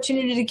had the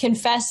opportunity to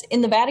confess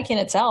in the Vatican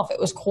itself. It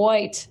was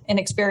quite an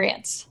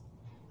experience.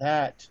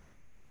 That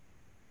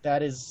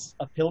is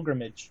a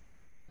pilgrimage.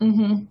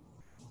 Mm-hmm.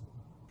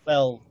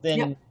 Well,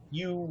 then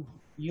Yep.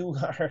 you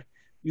are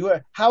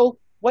how.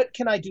 What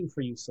can I do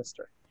for you,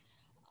 sister?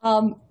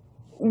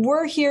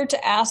 We're here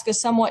to ask a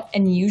somewhat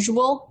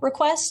unusual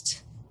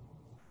request.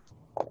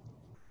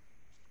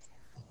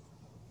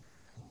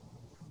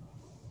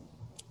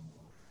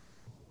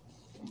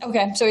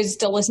 Okay, so he's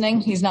still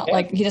listening. He's not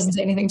he doesn't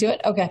say anything to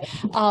it. Okay.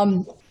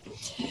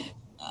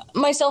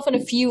 Myself and a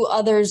few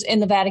others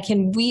in the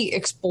Vatican, we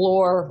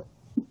explore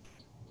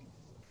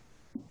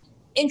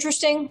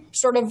interesting,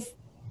 sort of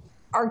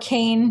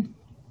arcane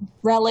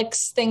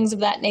relics, things of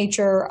that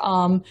nature.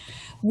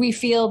 We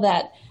feel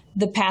that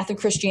the path of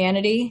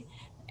Christianity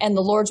and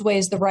the Lord's way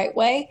is the right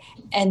way.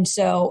 And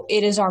so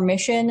it is our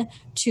mission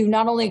to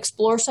not only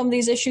explore some of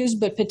these issues,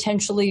 but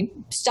potentially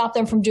stop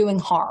them from doing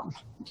harm.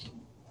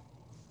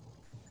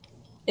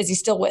 Is he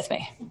still with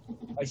me?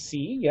 I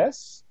see,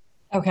 yes.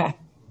 Okay.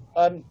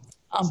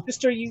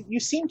 Sister, you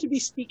seem to be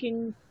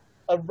speaking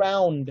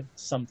around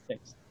something.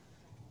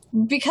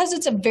 Because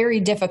it's a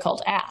very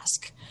difficult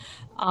ask.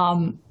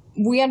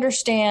 We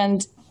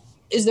understand,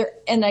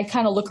 and I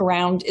kind of look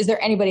around, is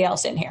there anybody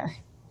else in here?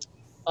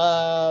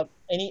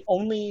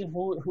 Only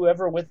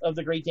whoever of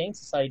the Great Dane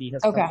Society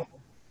has come. Okay.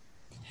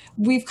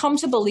 We've come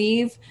to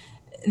believe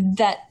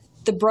that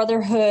the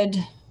Brotherhood,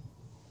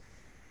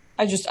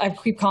 I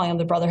keep calling them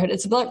the Brotherhood.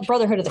 It's the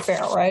Brotherhood of the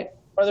Pharaoh, right?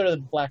 Brotherhood of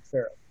the Black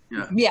Pharaoh.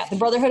 Yeah, the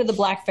Brotherhood of the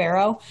Black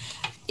Pharaoh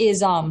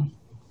is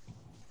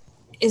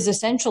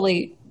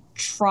essentially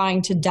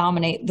trying to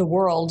dominate the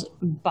world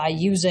by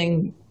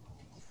using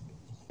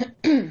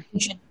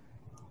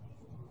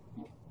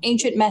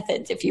ancient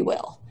methods, if you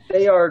will.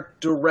 They are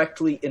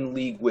directly in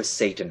league with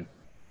Satan.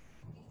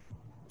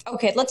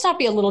 Okay, let's not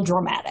be a little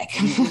dramatic.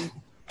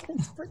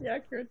 It's pretty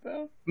accurate,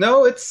 though.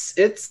 No, it's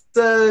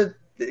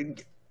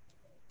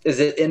is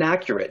it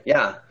inaccurate?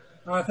 Yeah.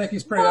 I think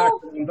he's pretty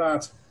accurate in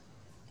that.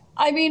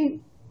 I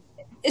mean,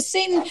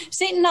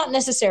 Satan, not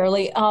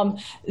necessarily.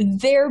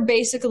 They're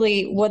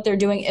basically, what they're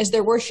doing is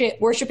they're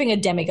worshiping a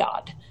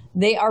demigod.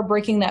 They are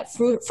breaking that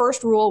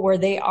first rule where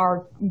they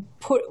are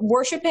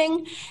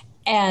worshiping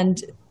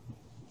and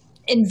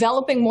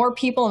enveloping more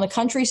people in the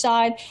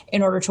countryside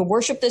in order to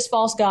worship this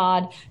false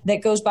god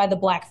that goes by the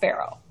Black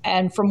Pharaoh.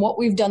 And from what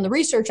we've done the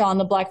research on,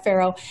 the Black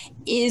Pharaoh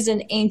is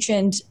an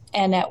ancient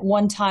and at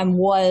one time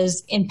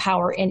was in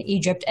power in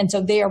Egypt. And so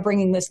they are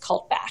bringing this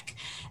cult back.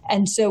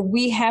 And so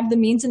we have the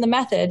means and the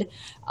method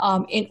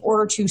in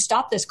order to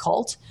stop this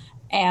cult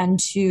and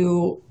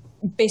to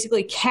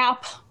basically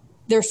cap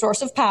their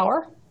source of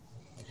power.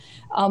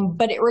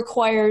 But it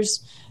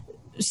requires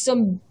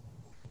some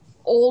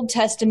Old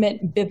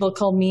Testament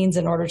biblical means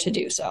in order to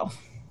do so.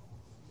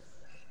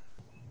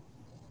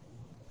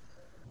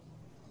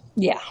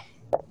 Yeah.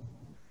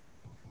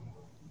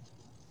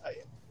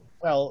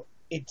 Well,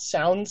 it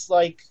sounds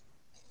like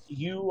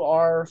you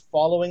are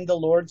following the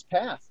Lord's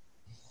path.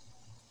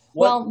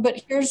 Well,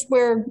 but here's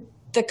where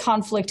the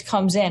conflict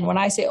comes in. When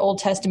I say Old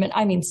Testament,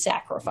 I mean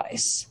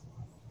sacrifice.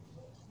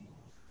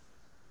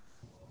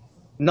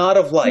 Not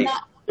of life.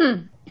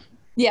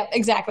 Yeah,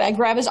 exactly. I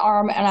grab his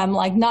arm and I'm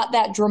like, not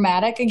that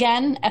dramatic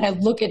again. And I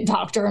look at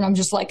Doctor and I'm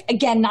just like,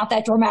 again, not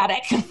that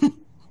dramatic.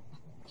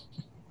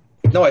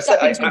 No, I said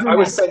I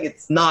was saying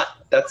it's not.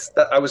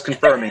 I was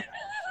confirming.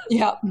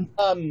 Yeah.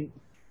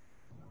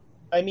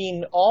 I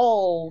mean,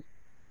 all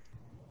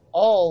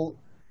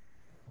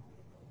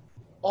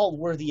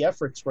worthy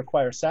efforts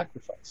require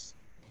sacrifice.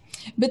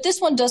 But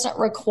this one doesn't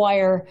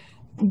require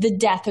the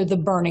death or the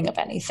burning of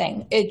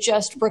anything. It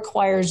just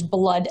requires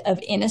blood of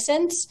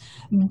innocence,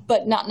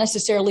 but not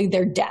necessarily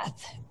their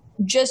death.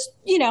 Just,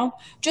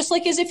 just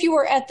like as if you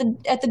were at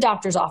the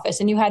doctor's office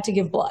and you had to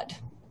give blood.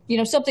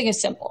 Something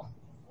as simple.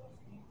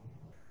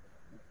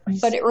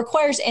 But it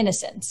requires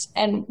innocence.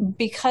 And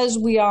because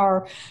we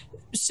are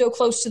so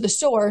close to the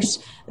source,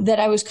 that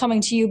I was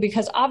coming to you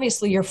because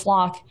obviously your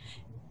flock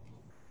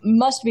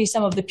must be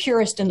some of the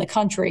purest in the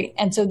country.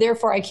 And so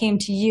therefore I came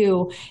to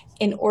you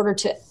in order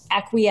to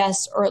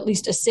acquiesce or at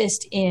least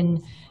assist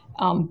in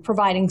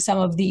providing some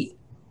of the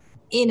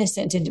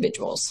innocent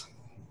individuals.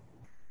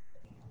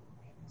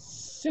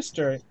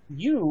 Sister,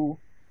 you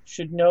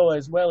should know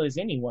as well as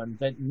anyone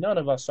that none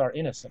of us are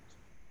innocent.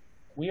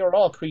 We are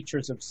all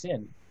creatures of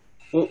sin.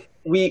 Well,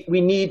 we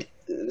need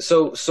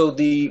so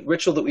the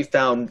ritual that we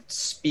found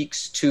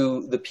speaks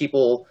to the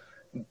people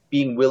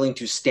being willing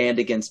to stand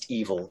against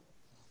evil.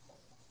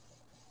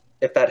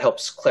 If that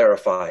helps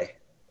clarify.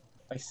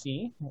 I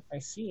see.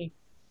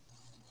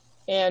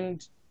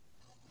 And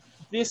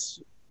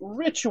this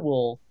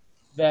ritual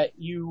that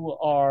you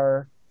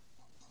are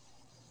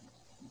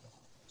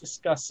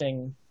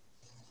discussing,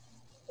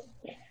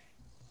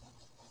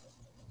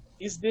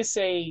 is this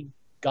a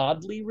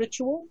godly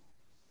ritual?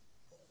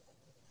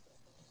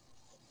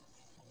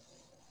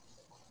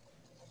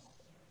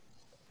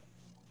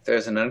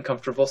 There's an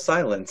uncomfortable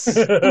silence.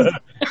 I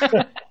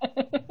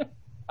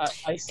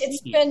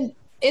see.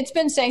 It's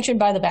been sanctioned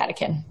by the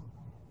Vatican.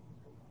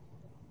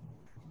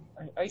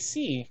 I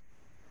see.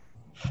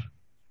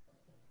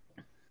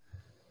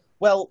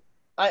 Well,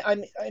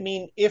 I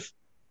mean, if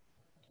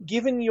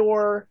given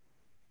your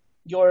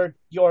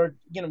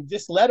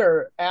this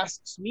letter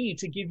asks me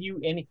to give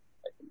you any,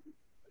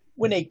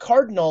 when a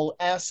cardinal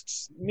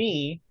asks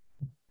me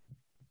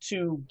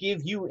to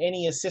give you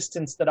any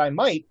assistance that I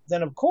might,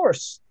 then of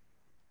course,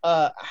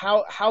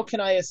 how can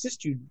I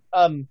assist you?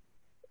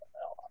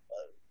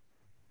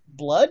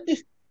 Blood,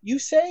 you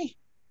say?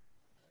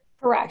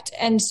 Correct.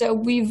 And so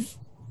we've,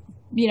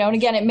 and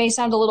again, it may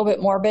sound a little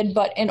bit morbid,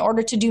 but in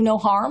order to do no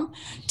harm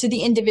to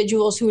the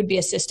individuals who would be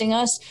assisting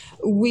us,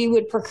 we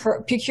would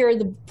procure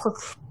the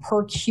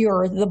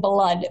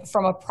blood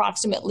from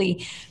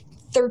approximately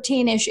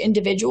 13-ish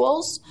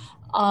individuals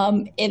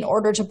in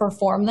order to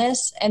perform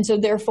this. And so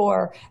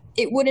therefore,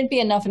 it wouldn't be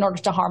enough in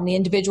order to harm the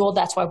individual.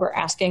 That's why we're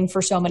asking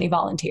for so many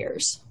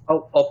volunteers.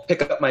 I'll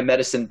pick up my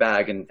medicine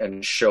bag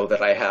and show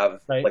that I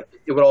have, like,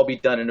 it would all be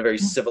done in a very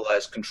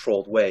civilized,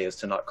 controlled way as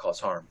to not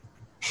cause harm.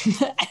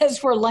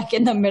 As we're like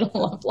in the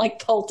middle of like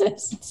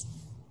cultists.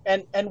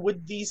 And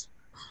would these,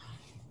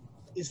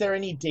 is there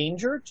any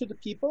danger to the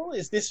people?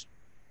 Is this,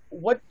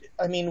 would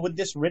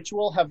this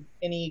ritual have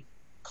any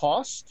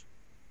cost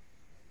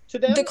to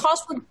them? The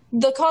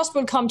cost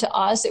would come to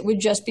us. It would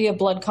just be a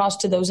blood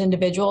cost to those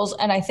individuals.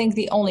 And I think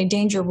the only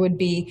danger would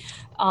be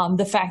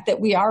the fact that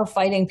we are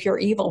fighting pure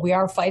evil. We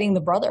are fighting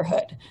the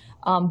Brotherhood.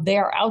 They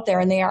are out there,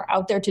 and they are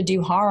out there to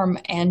do harm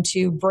and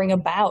to bring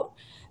about,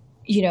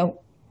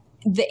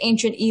 the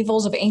ancient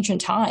evils of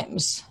ancient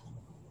times.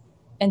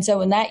 And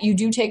so in that, you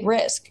do take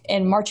risk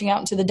in marching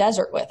out into the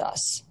desert with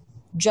us,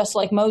 just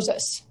like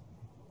Moses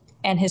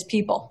and his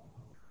people.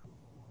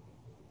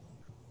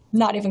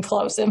 Not even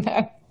close,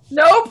 Impact.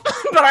 Nope,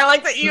 but I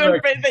like that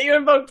you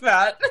invoked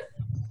that.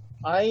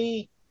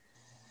 I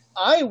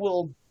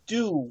will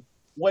do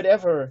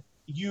whatever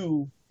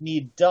you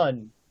need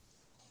done,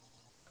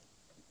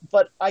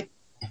 but I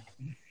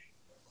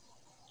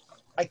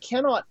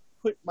cannot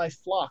put my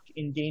flock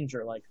in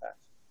danger like that.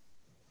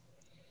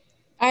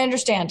 I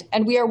understand,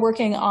 and we are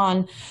working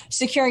on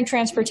securing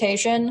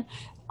transportation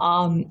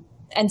and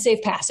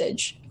safe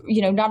passage.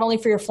 Not only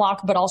for your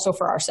flock, but also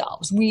for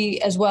ourselves. We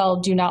as well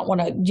do not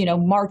want to,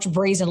 march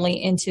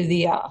brazenly into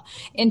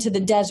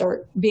the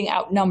desert, being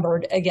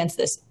outnumbered against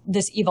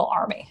this evil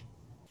army.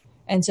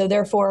 And so,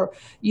 therefore,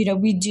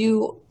 we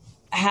do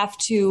have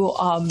to.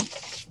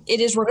 It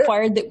is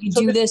required that we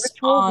do this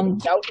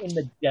out in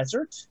the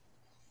desert.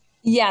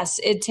 Yes,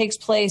 it takes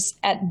place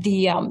at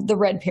the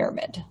Red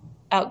Pyramid,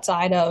 out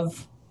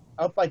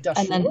by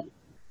Dashur.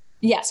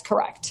 Yes,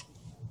 correct.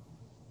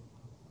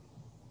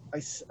 I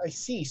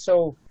see.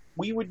 So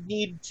we would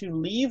need to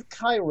leave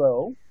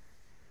Cairo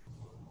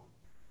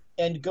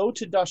and go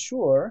to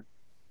Dashur,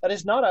 that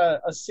is not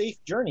a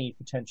safe journey,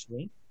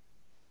 potentially.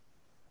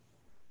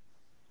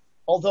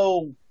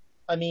 Although,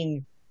 I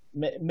mean,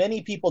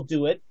 many people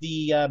do it.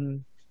 The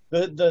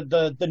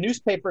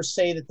newspapers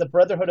say that the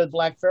Brotherhood of the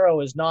Black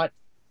Pharaoh is not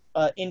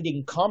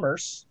ending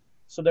commerce,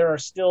 so there are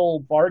still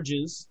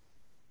barges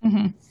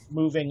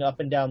moving up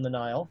and down the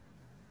Nile.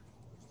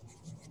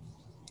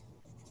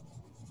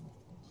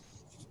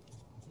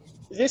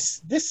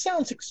 This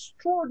sounds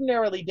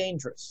extraordinarily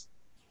dangerous.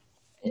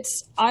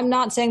 I'm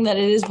not saying that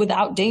it is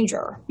without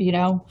danger. You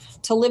know,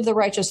 to live the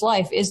righteous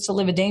life is to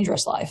live a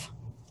dangerous life.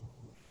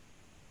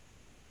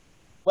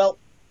 Well,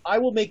 I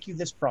will make you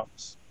this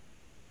promise.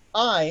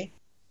 I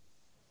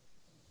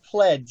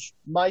pledge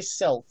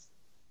myself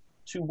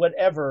to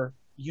whatever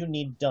you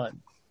need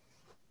done.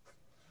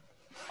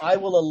 I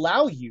will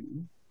allow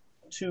you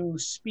to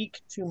speak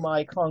to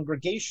my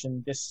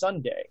congregation this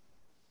Sunday.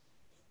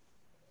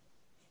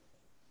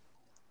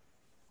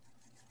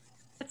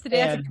 That's the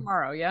day after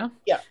tomorrow, yeah?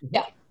 Yeah.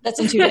 Yeah, that's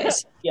in 2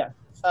 days. Yeah.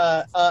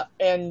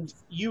 And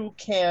you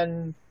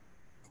can...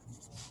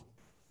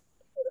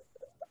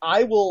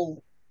 I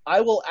will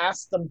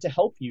ask them to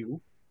help you.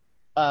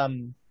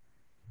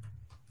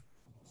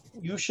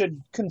 You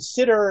should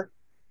consider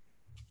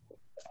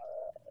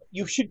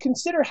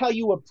how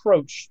you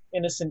approach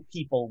innocent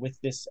people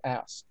with this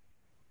ask.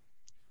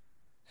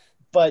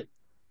 But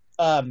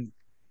I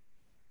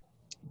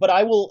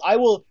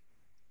will.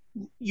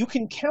 You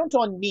can count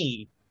on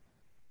me.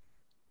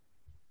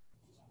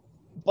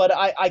 But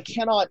I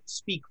cannot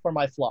speak for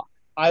my flock.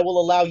 I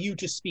will allow you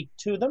to speak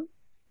to them,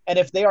 and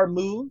if they are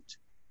moved,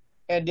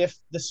 and if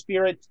the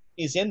Spirit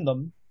is in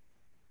them,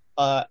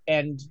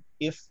 and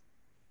if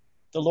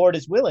the Lord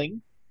is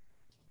willing,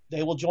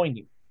 they will join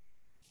you.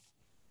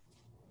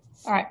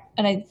 All right,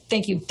 and I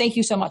thank you. Thank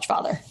you so much,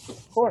 Father.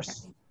 Of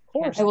course.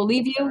 I will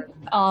leave you,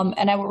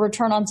 and I will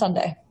return on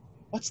Sunday.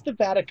 What's the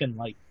Vatican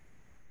like?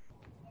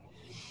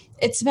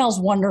 It smells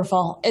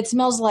wonderful. It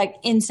smells like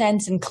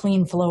incense and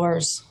clean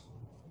floors.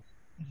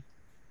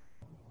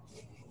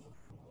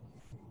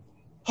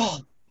 Oh,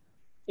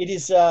 it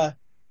is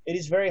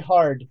very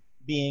hard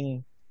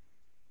being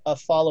a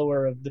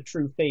follower of the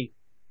true faith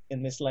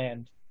in this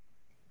land.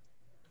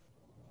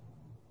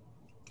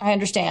 I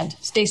understand.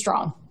 Stay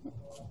strong.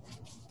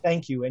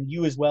 Thank you, and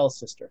you as well,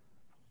 sister.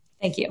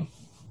 Thank you.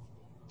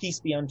 Peace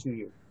be unto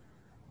you.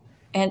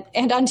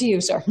 And unto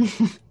you, sir.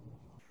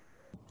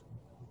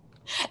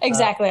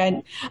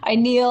 Exactly. I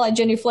kneel, I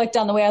genuflect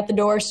on the way out the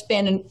door,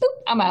 spin, and boop,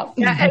 I'm out.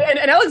 Yeah,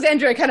 and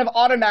Alexandria kind of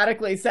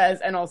automatically says,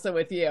 and also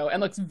with you,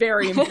 and looks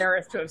very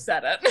embarrassed to have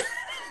said it.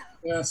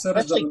 Yeah,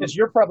 especially because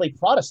you're probably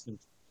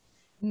Protestant.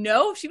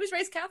 No, she was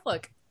raised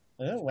Catholic.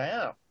 Oh,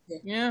 wow.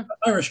 Yeah.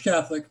 Irish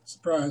Catholic.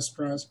 Surprise,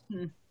 surprise.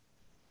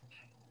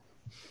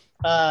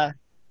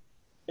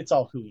 It's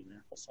all hooey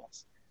and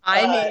applesauce.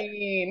 I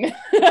mean.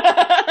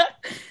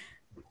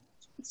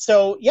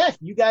 So, yeah,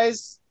 you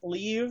guys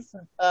leave.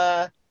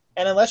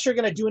 And unless you're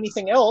going to do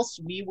anything else,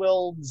 we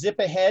will zip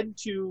ahead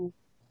to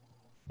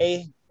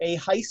a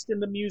heist in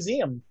the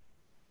museum.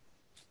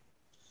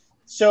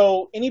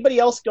 So, anybody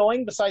else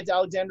going besides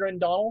Alexandra and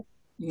Donald?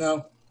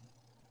 No.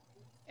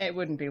 It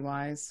wouldn't be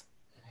wise.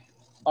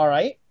 All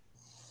right.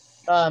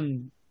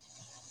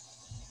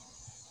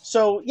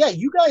 So, yeah,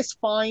 you guys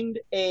find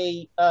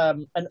an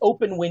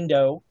open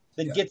window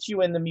that gets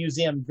you in the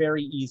museum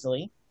very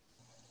easily.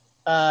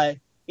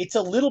 It's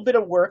a little bit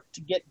of work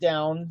to get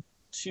down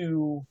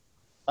to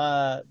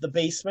the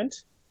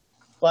basement,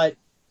 but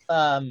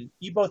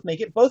you both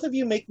make it. Both of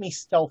you make me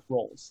stealth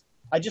rolls.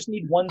 I just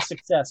need one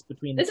success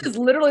between the This is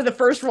literally the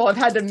first roll I've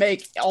had to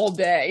make all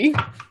day.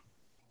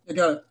 I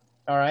got it.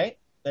 All right.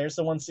 There's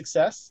the one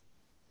success.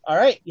 All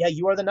right. Yeah,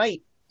 you are the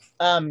knight.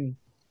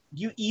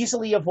 You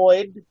easily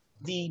avoid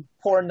the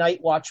poor night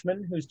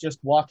watchman who's just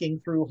walking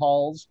through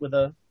halls with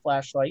a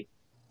flashlight.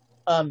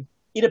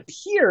 It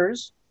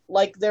appears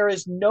like there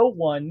is no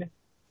one,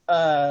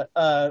 there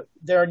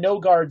are no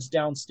guards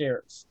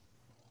downstairs.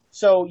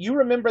 So you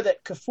remember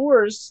that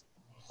Kafur's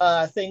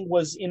thing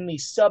was in the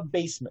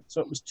sub-basement,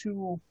 so it was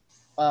 2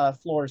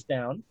 floors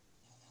down.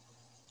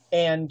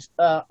 And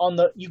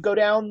you go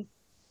down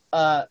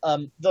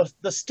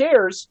the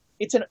stairs,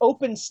 it's an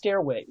open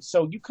stairway.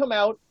 So you come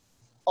out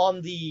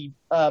on the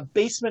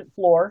basement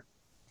floor,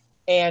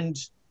 and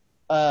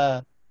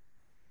there's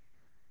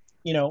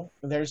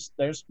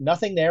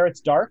nothing there.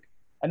 It's dark.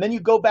 And then you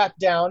go back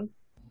down,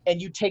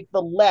 and you take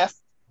the left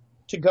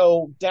to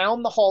go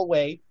down the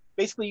hallway.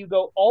 Basically, you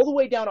go all the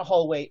way down a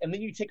hallway, and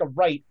then you take a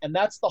right, and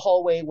that's the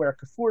hallway where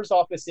Kafur's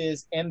office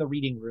is and the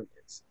reading room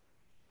is.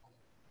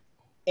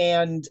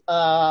 And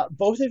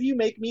both of you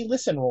make me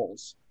listen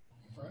rolls.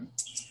 Right.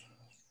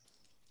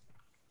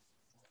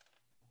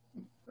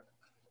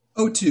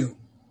 02.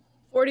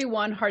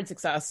 41, hard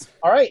success.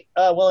 All right.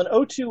 Well, an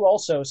 02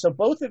 also. So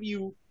both of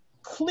you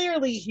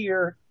clearly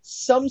hear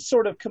some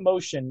sort of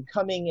commotion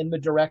coming in the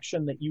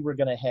direction that you were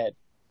going to head.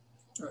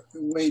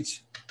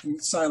 Wait in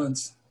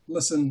silence.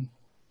 Listen.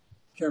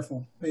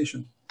 Careful.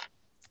 Patient.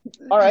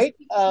 All right.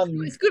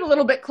 Scoot a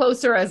little bit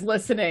closer as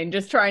listening,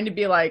 just trying to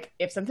be like,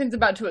 if something's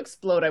about to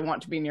explode, I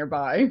want to be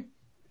nearby.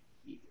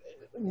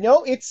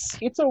 No, it's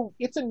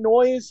a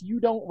noise you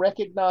don't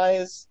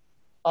recognize.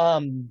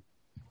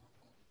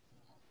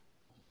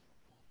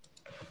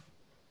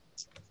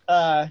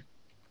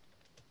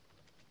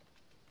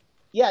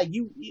 Yeah,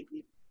 you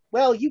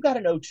got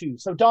to know too.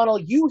 So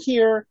Donald, you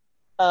hear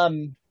a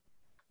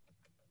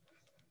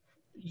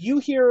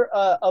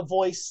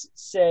voice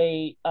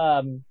say,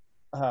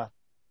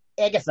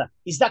 Agatha,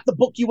 is that the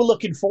book you were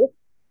looking for?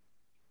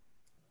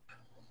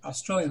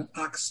 Australian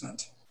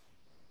accent.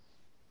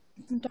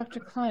 Dr.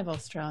 Clive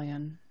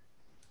Australian.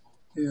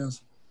 He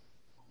is.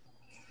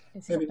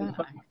 Maybe.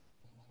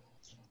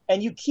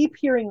 And you keep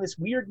hearing this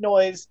weird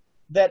noise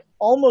that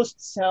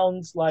almost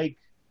sounds like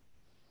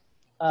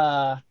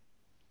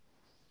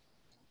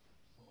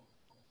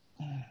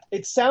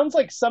it sounds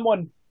like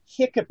someone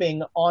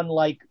hiccuping on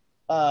like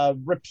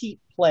repeat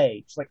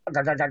play. It's like what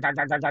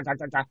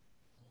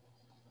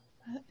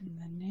in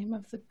the name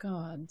of the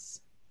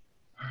gods?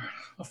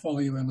 I'll follow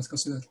you in. Let's go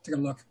see that. Take a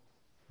look.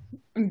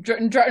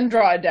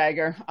 Draw a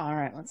dagger. All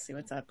right, let's see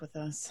what's up with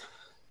us.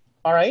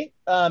 All right.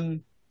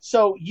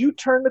 So you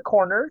turn the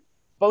corner.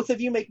 Both of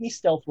you make me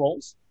stealth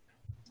rolls.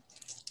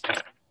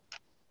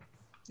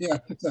 Yeah,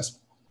 success.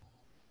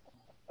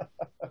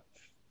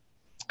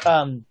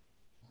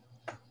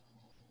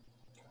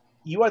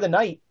 You are the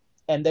knight,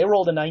 and they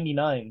rolled a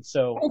 99.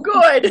 So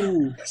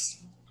good.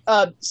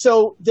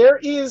 So there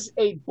is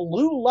a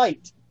blue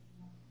light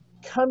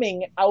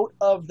coming out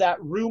of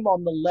that room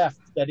on the left.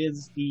 That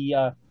is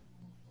the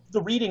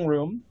reading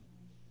room,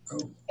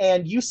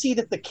 and you see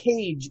that the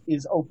cage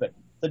is open.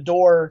 The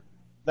door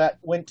that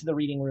went to the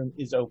reading room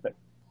is open.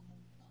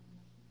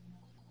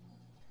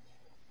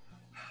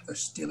 They're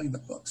stealing the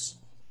books.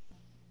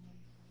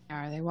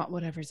 They want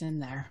whatever's in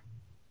there.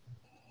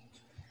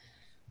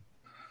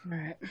 All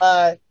right.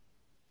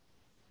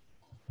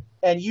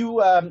 And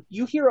you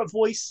hear a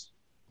voice,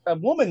 a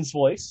woman's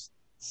voice,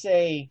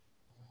 say,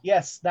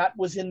 "Yes, that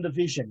was in the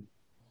vision."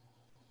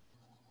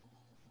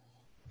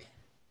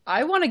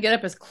 I want to get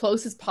up as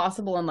close as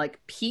possible and like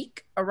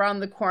peek around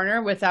the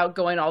corner without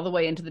going all the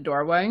way into the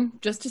doorway,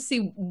 just to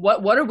see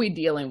what are we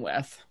dealing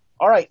with.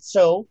 All right.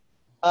 So,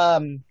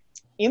 in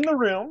the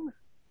room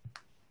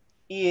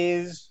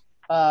is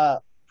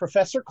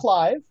Professor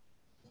Clive.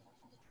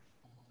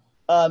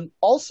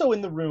 Also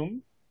in the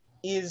room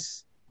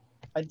is,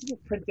 I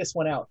didn't print this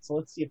one out, so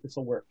let's see if this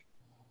will work.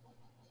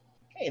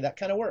 Hey, that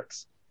kind of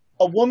works.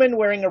 A woman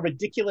wearing a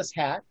ridiculous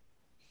hat.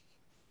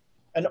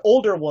 An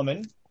older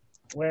woman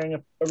wearing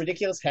a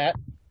ridiculous hat,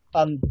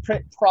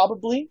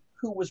 probably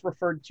who was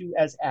referred to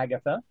as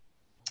Agatha.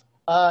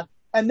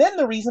 And then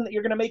the reason that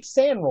you're going to make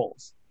sand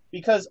rolls,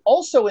 because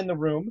also in the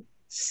room,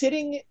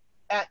 sitting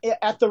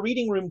at the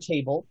reading room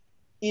table,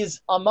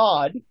 is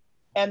Ahmad,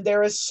 and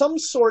there is some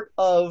sort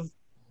of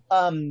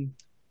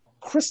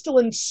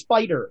crystalline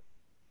spider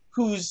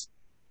whose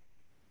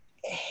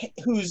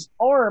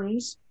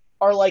arms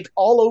are like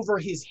all over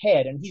his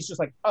head, and he's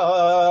just like,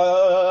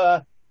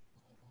 So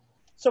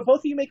both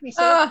of you make me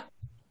sand.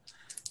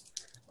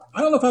 I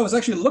don't know if I was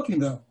actually looking,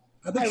 though.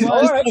 I think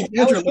all right,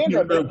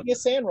 Alexandra, make me a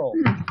sand roll.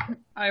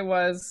 I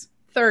was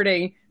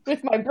 30.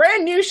 With my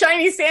brand new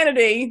shiny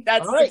sanity,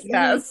 that's all right,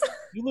 success.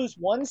 You lose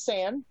one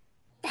sand.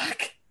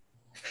 Fuck.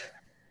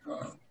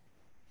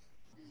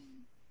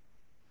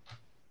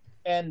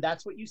 And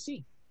that's what you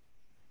see.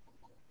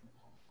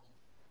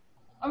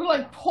 I'm gonna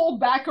like pull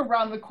back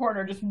around the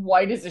corner, just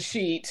white as a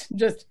sheet.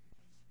 Just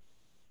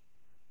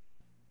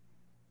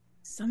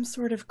some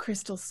sort of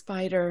crystal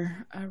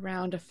spider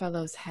around a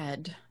fellow's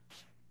head.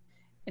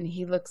 And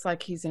he looks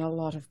like he's in a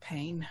lot of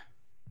pain.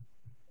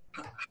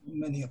 How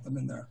many of them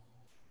in there?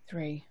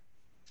 3.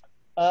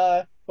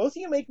 Both of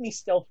you make me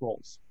stealth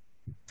rolls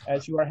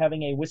as you are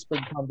having a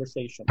whispered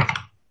conversation.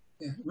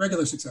 Yeah,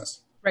 regular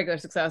success. Regular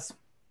success.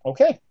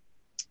 Okay.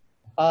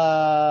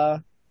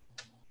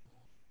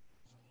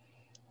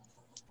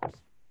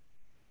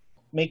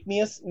 Make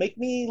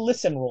me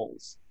listen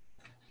rolls.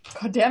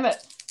 God damn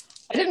it.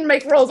 I didn't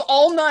make rolls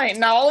all night.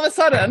 Now all of a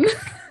sudden.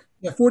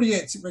 Yeah,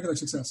 48, regular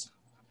success.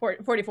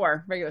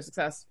 44, regular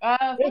success.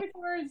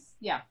 44 is,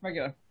 yeah,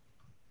 regular.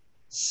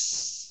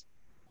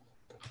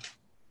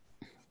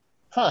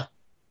 Huh.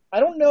 I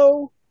don't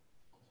know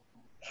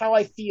how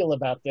I feel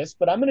about this,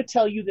 but I'm going to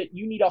tell you that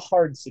you need a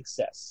hard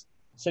success.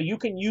 So you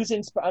can use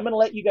I'm going to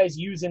let you guys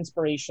use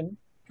inspiration.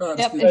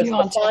 Yep, if you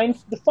want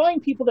the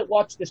fine people that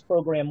watch this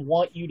program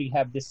want you to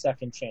have this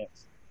second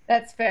chance.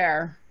 That's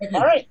fair.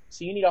 All right,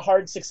 so you need a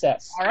hard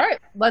success. All right,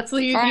 let's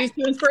use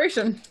the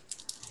inspiration.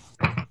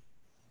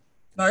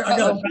 I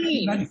got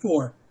a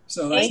 94.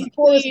 So that's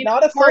 94 is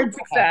not a hard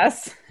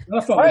success.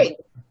 All right,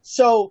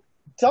 so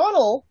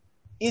Donald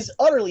is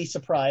utterly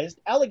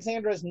surprised.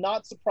 Alexandra is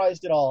not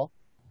surprised at all.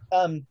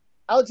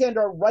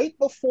 Alexandra, right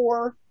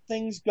before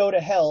things go to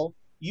hell,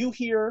 you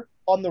hear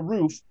on the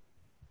roof,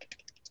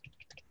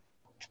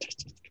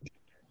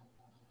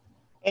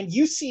 and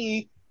you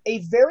see a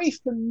very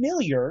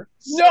familiar...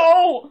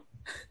 No!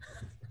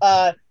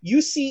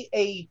 You see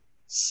a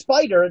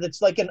spider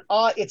that's like an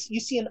eye.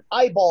 You see an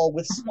eyeball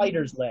with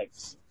spider's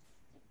legs.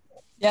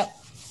 Yep.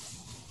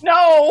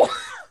 No.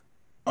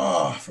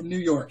 Oh, from New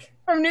York.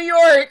 From New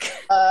York.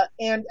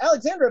 And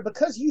Alexandra,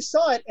 because you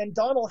saw it and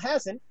Donald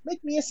hasn't,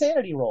 make me a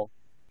sanity roll.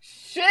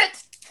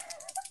 Shit.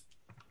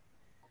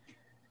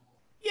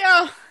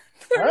 Yeah.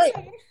 All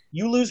right.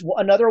 You lose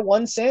another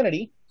 1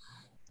 sanity.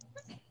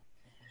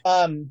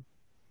 And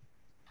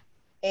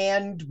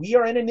we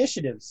are in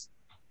initiatives.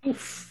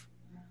 Oof.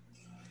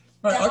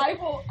 All Yeah, right,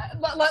 I will,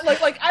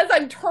 like as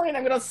I'm turning,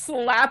 I'm gonna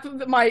slap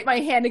my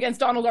hand against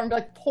Donald's arm and be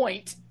like,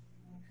 point.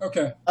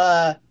 okay.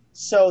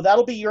 So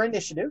that'll be your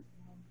initiative.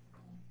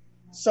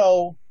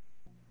 So,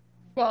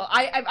 well,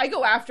 I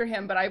go after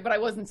him, but I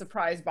wasn't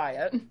surprised by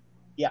it.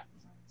 Yeah.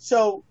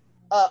 So,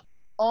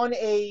 on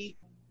a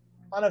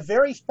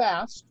very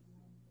fast,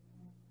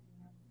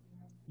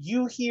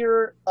 you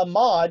hear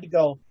Ahmad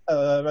go,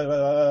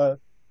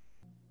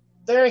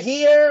 they're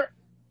here.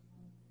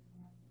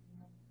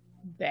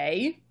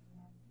 They?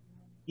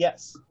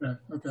 Yes.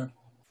 Okay.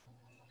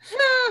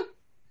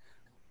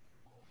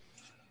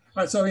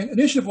 All right, so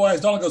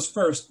initiative-wise, Donald goes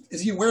first.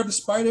 Is he aware of the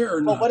spider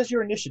or not? Well, what is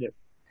your initiative?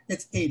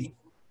 It's 80.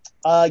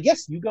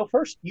 Yes, you go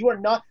first. You are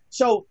not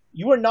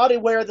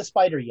aware of the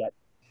spider yet.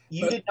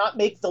 You did not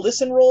make the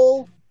listen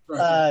roll.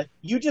 Right.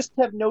 You just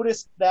have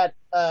noticed that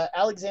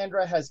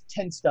Alexandra has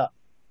tensed up.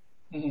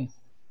 Mm-hmm.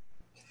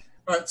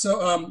 All right,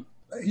 so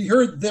he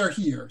heard they're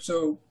here.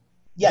 So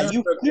yeah,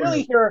 you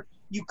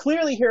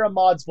clearly hear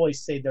Ahmad's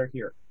voice say they're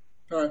here.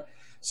 All right,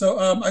 so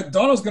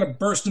Donald's going to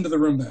burst into the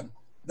room. Then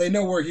they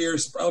know we're here.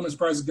 Element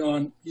Surprise is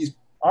gone. He's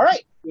all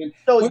right.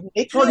 So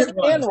make me a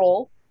scan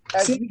roll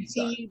as Sandy you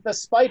see the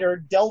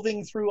spider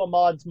delving through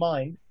Ahmad's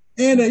mind.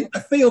 And I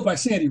failed my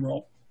sanity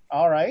roll.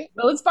 All right.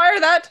 We'll inspire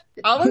that.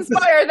 I'll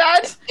inspire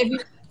that.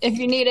 If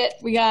you need it,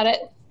 we got it.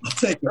 I'll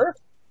take it.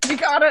 You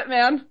got it,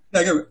 man.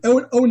 Yeah, go.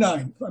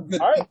 09. I'm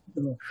good. All right.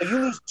 So you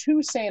lose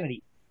 2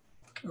 sanity.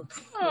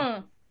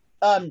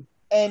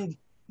 And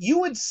you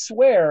would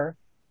swear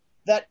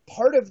that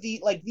part of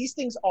these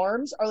things'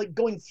 arms are like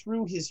going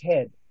through his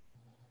head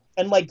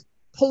and like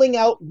pulling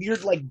out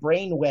weird like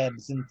brain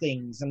webs and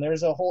things. And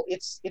there's a whole,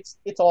 it's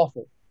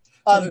awful.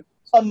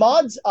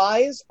 Ahmad's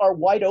eyes are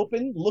wide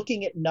open,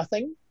 looking at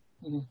nothing.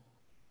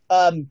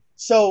 Mm-hmm.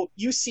 So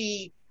you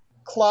see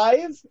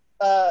Clive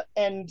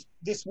and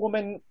this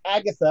woman,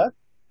 Agatha,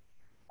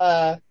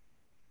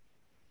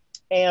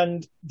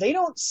 and they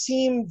don't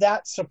seem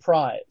that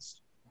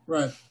surprised.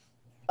 Right.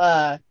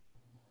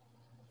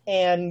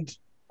 And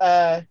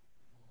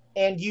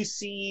you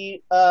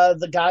see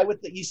the guy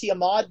you see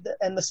Ahmad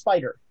and the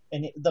spider,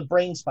 and the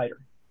brain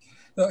spider.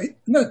 So I'm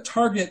going to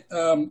target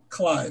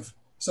Clive.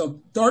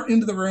 So dart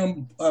into the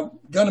room,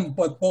 gun him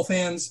with both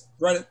hands,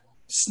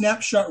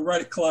 snapshot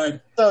right at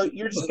Clyde. So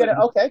you're just going to,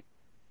 okay.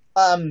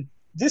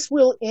 This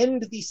will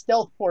end the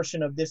stealth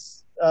portion of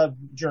this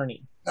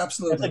journey.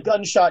 Absolutely. As a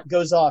gunshot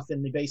goes off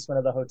in the basement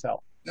of the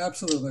hotel.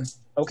 Absolutely.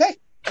 Okay.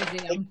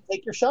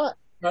 Take your shot.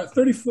 All right,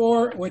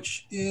 34,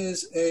 which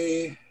is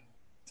a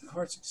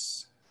hard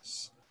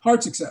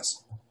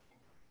success.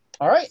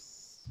 All right.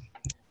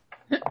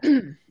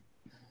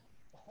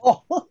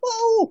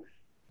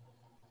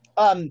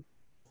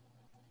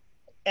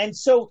 And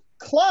so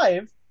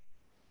Clive,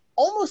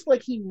 almost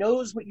like he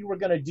knows what you were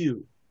going to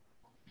do,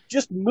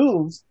 just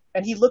moves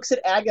and he looks at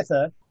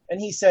Agatha and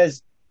he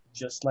says,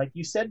 just like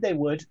you said they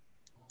would.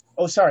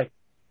 Oh, sorry.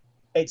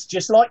 It's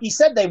just like you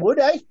said they would,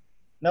 eh?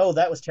 No,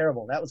 that was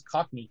terrible. That was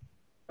Cockney.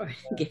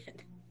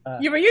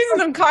 You were using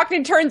some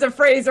Cockney turns of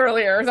phrase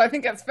earlier, so I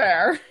think that's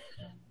fair.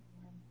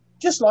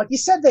 Just like you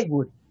said they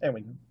would. There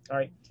we go. All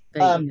right.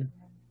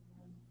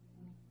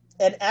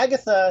 And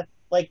Agatha,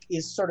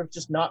 is sort of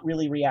just not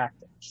really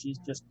reacting. She's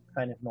just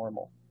kind of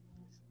normal.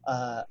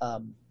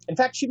 In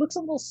fact, she looks a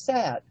little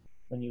sad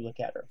when you look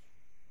at her.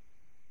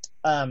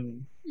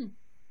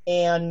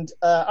 And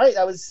all right,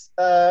 that was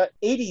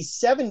 80s,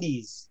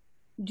 70s.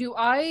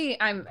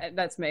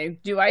 That's me.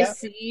 Do I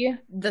see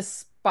the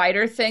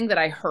spider thing that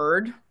I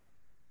heard?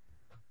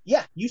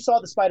 Yeah, you saw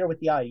the spider with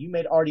the eye. You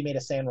already made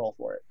a sand roll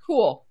for it.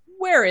 Cool.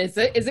 Where is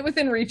it? Is it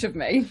within reach of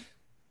me?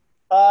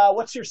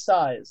 What's your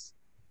size?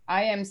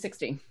 I am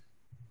 60.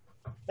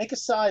 Make a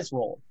size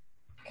roll.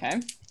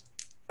 Okay.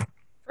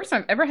 First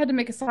time I've ever had to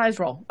make a size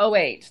roll. Oh,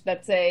 wait.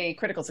 That's a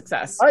critical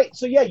success. All right,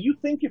 so yeah, you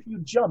think if you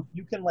jump,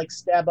 you can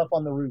stab up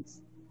on the roof.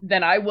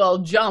 Then I will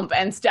jump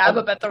and stab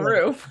up at the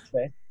roof.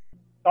 Okay.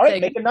 All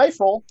right, make a knife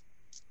roll.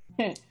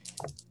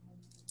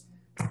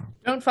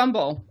 Don't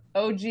fumble.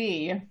 Oh,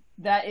 gee.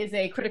 That is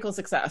a critical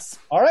success.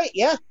 All right,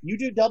 yeah. You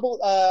do double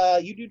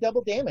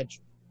damage.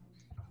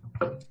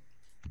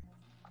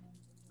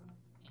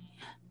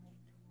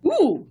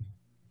 Ooh.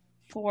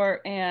 4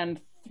 and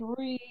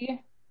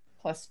 3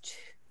 plus 2.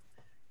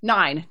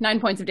 9. 9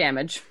 points of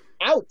damage.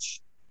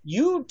 Ouch.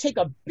 You take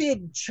a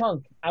big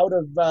chunk out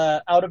of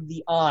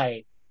the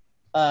eye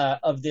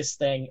of this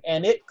thing,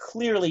 and it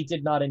clearly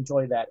did not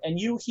enjoy that. And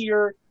you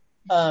hear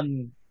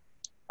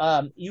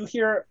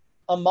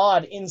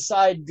Ahmad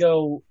inside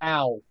go,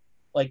 ow,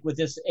 with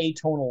this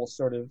atonal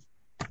sort of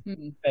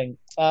thing.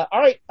 All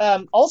right.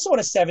 Also on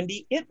a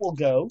 70, it will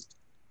go.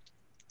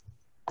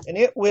 And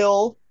it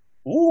will...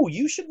 Ooh,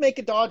 you should make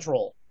a dodge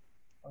roll.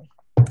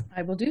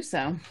 I will do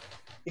so.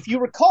 If you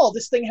recall,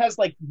 this thing has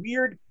like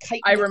weird kite.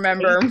 I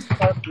remember.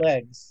 Sharp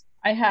legs.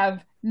 I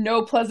have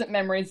no pleasant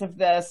memories of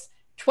this.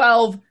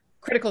 12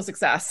 critical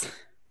success.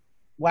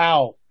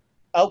 Wow.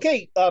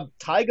 Okay,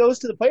 tie goes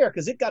to the player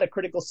because it got a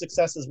critical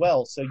success as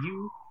well. So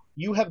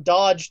you have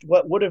dodged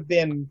what would have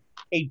been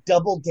a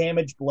double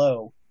damage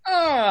blow.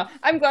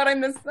 I'm glad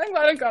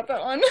I got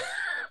that one.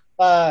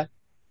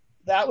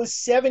 That was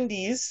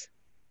 70s.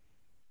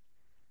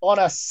 On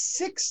a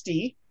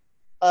 60,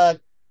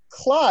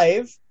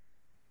 Clive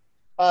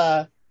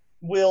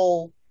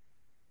will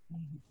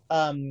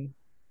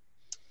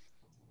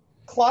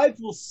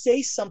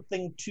say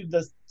something to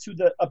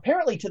the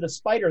apparently to the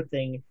spider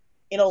thing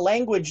in a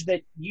language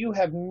that you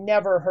have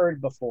never heard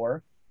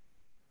before.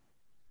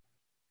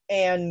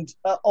 And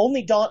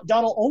only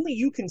Donald, only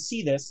you can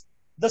see this.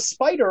 The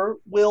spider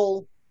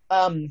will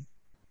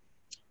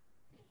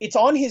it's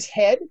on his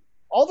head.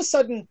 All of a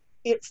sudden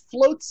it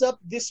floats up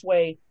this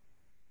way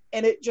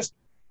and it just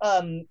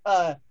I'm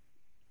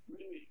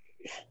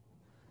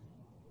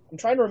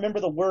trying to remember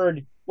the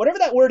word. Whatever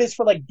that word is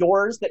for like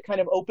doors that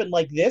kind of open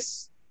like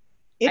this.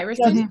 It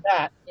irises? Does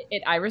that.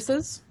 It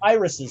irises?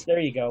 Irises, there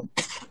you go.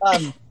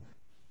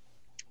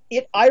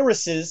 It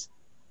irises,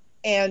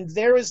 and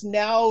there is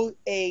now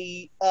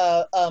a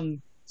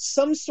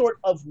some sort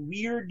of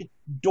weird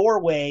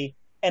doorway,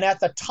 and at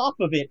the top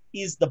of it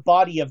is the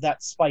body of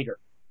that spider,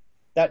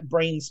 that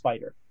brain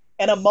spider.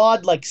 And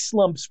Ahmad like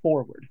slumps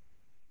forward.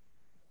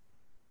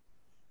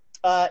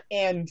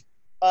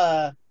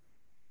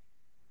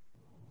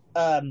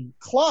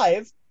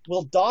 Clive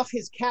will doff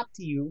his cap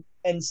to you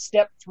and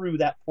step through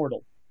that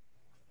portal.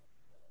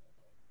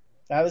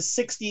 That was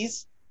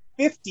 60s,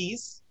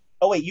 50s.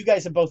 Oh wait, you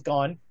guys have both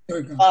gone.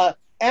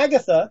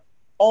 Agatha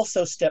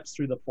also steps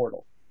through the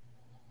portal.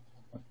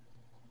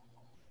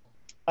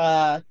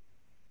 And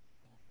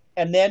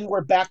then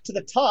we're back to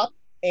the top,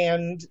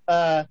 and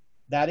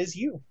that is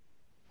you.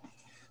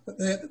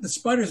 The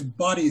spider's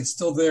body is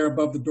still there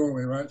above the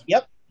doorway, right?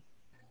 Yep.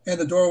 And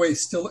the doorway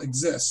still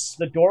exists.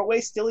 The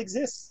doorway still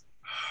exists.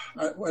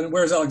 And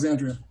where's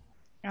Alexandria?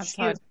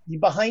 Outside. She's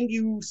behind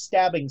you,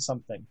 stabbing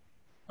something.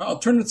 I'll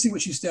turn and see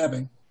what she's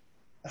stabbing.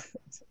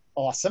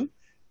 Awesome.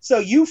 So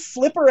you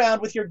flip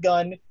around with your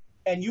gun,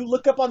 and you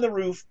look up on the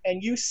roof,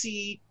 and you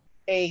see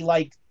an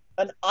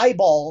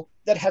eyeball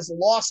that has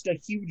lost a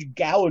huge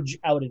gouge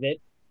out of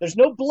it. There's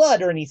no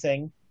blood or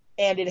anything,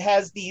 and it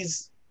has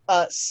these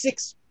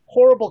 6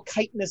 horrible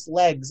chitinous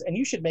legs, and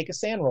you should make a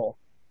sand roll.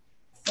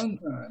 Fun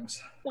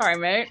times. Sorry,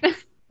 mate.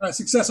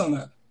 Success on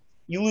that.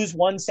 You lose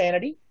 1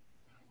 sanity,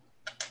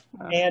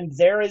 and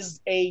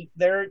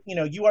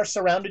you are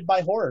surrounded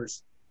by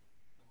horrors.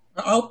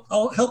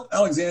 I'll help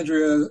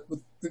Alexandria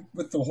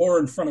with the horror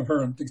in front of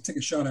her and take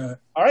a shot at it.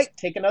 All right,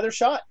 take another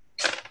shot.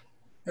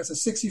 That's a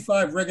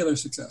 65 regular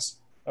success.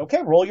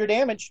 Okay, roll your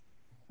damage.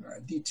 All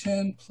right,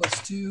 D10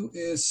 plus 2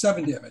 is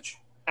 7 damage.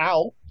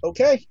 Ow.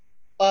 Okay.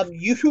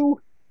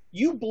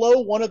 You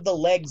blow one of the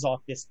legs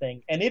off this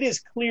thing, and it is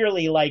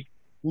clearly like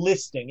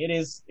listing. It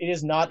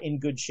is not in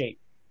good shape.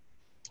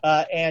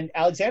 And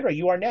Alexandra,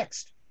 you are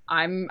next.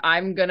 I'm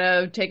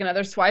gonna take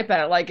another swipe at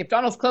it. Like if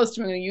Donald's close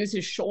to me, I'm gonna use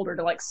his shoulder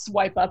to like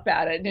swipe up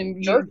at it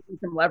and use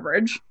some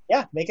leverage.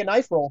 Yeah, make a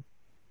knife roll.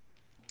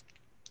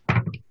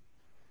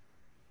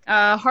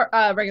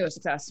 Regular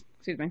success.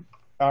 Excuse me.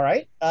 All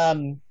right.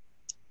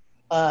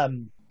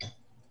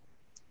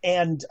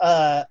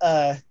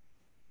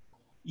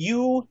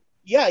 You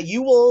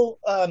will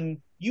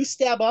you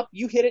stab up,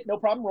 you hit it, no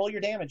problem. Roll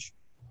your damage.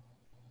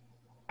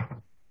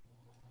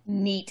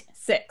 Neat.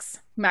 6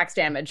 max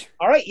damage.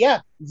 All right, yeah.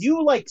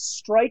 You like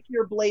strike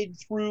your blade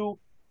through,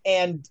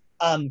 and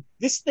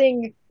this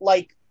thing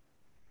like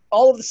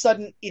all of a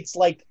sudden its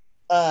like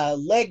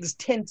legs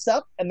tense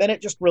up, and then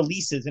it just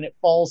releases and it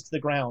falls to the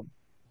ground.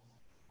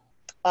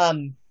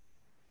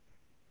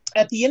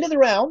 At the end of the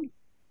round,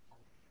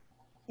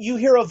 you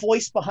hear a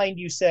voice behind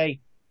you say,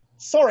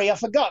 "Sorry, I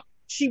forgot.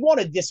 She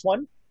wanted this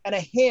one." And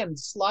a hand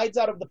slides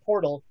out of the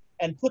portal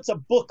and puts a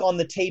book on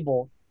the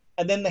table,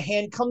 and then the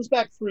hand comes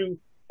back through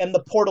and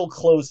the portal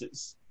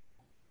closes.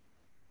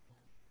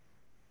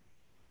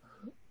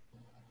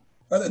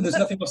 And there's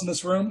nothing else in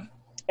this room?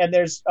 And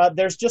there's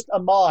just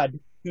Ahmad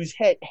who's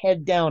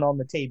head down on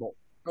the table.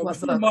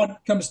 Before Ahmad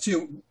comes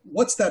to,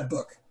 what's that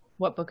book?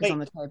 What book is on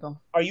the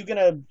table? Are you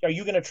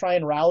gonna try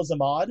and rouse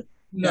Ahmad?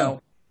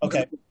 No.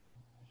 Okay.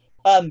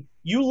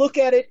 You look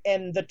at it,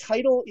 and the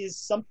title is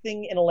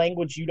something in a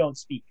language you don't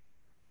speak.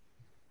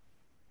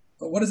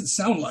 But what does it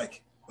sound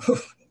like?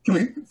 Can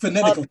we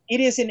phonetically? It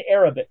is in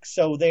Arabic,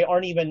 so they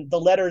aren't even, the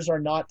letters are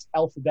not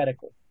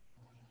alphabetical.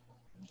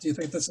 Do you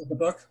think this is the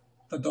book?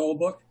 The doll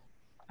book?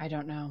 I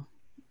don't know.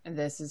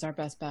 This is our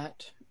best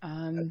bet.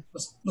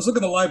 Let's look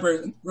at the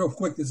library real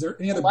quick. Is there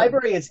any other? The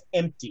library is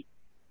empty.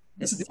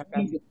 This is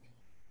the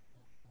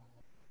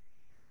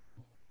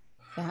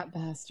That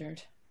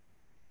bastard.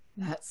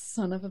 That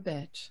son of a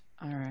bitch.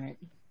 All right.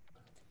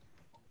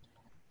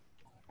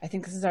 I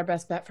think this is our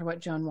best bet for what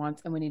Joan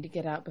wants, and we need to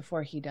get out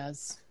before he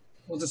does.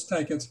 We'll just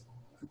take it.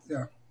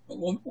 Yeah.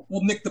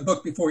 We'll nick the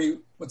book before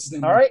you. What's his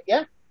name? All right.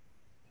 Yeah.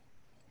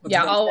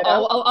 Yeah,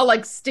 I'll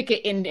like stick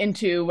it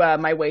into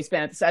my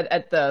waistband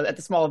at the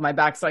small of my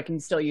back, so I can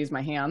still use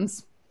my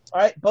hands.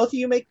 All right, both of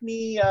you make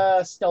me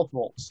stealth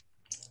rolls.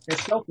 Your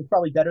stealth is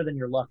probably better than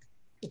your luck.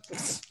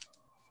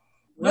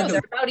 No,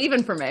 they're about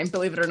even for me,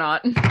 believe it or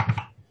not.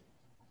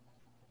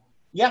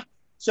 Yeah.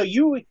 So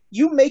you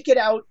make it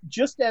out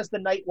just as the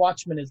night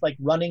watchman is like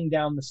running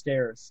down the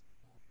stairs.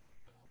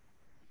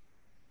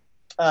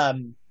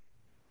 You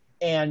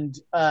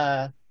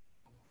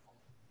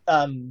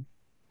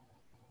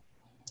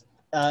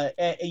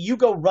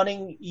go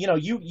running,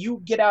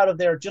 you get out of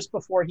there just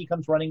before he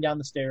comes running down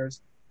the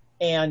stairs,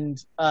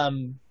 and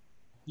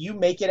you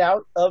make it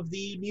out of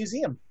the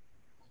museum.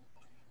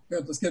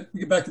 Good. Let's get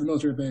back to the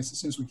military base as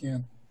soon as we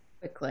can.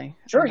 Quickly.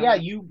 Sure. Yeah.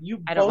 You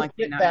both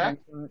get back.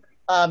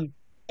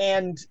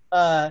 And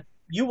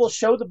you will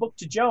show the book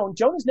to Joan.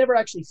 Joan has never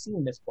actually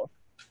seen this book.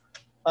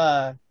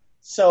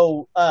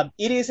 So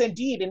it is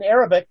indeed in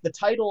Arabic. The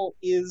title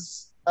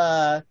is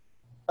The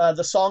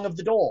Song of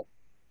the Dole.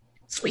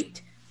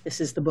 Sweet.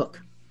 This is the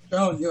book.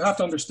 Joan, you have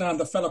to understand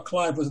the fellow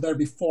Clive was there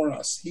before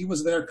us. He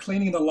was there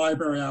cleaning the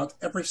library out.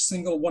 Every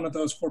single one of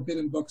those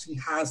forbidden books, he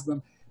has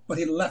them, but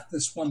he left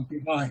this one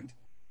behind.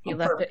 He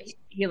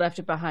left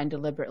it behind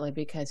deliberately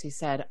because he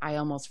said, I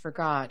almost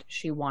forgot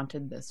she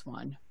wanted this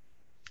one.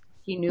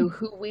 He knew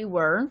who we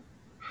were.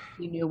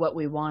 He knew what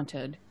we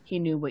wanted. He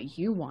knew what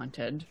you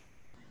wanted.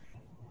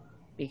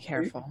 Be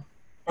careful.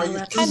 Are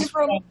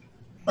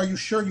you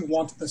sure you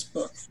wanted this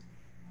book?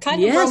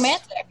 Kind of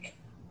romantic.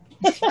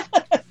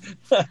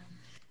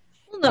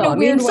 No, I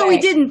mean, so he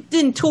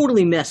didn't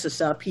totally mess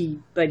us up.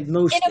 But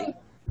mostly.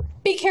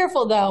 Be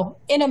careful, though.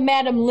 In a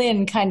Madame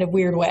Lynn kind of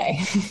weird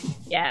way.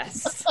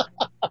 Yes.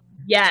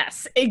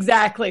 Yes,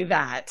 exactly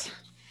that.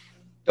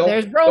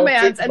 There's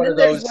romance, and then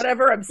there's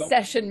whatever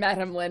obsession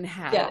Madame Lynn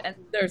had, and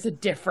there's a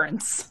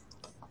difference.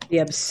 The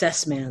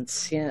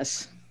obsessments,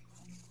 yes.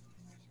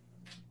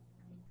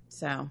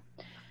 So,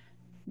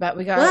 but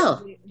we got...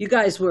 Well, you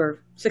guys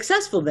were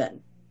successful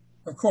then.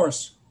 Of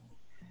course.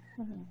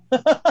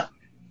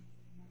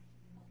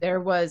 There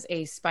was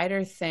a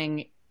spider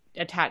thing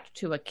attached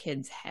to a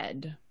kid's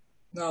head.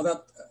 No,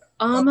 that...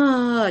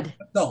 Ahmad,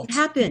 what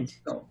happened?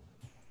 No.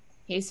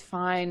 He's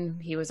fine.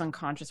 He was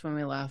unconscious when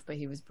we left, but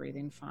he was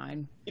breathing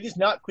fine. It is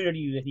not clear to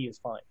you that he is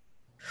fine.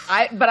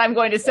 But I'm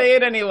going to say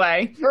it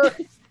anyway.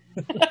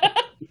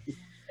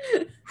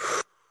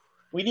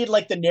 We need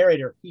like the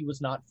narrator. He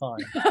was not fine.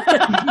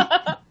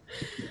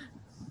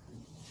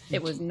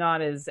 It was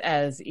not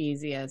as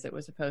easy as it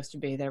was supposed to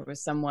be. There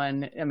was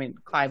someone. I mean,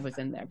 Clive was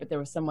in there, but there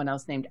was someone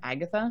else named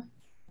Agatha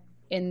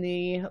in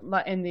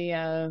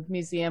the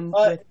museum.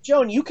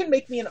 Joan, you can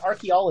make me an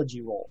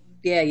archaeology roll.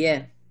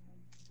 Yeah.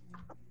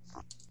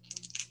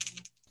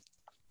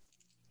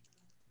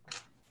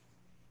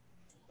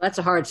 That's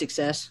a hard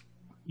success.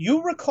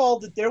 You recall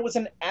that there was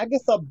an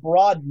Agatha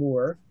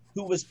Broadmoor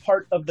who was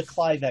part of the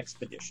Clive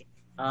expedition.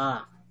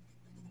 Ah.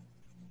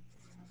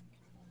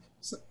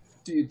 So,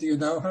 do you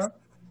know her?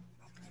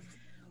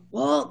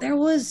 Well, there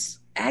was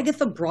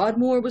Agatha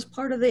Broadmoor was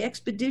part of the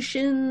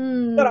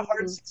expedition. Is that a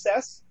hard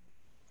success?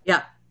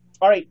 Yeah.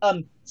 All right.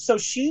 So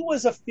she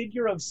was a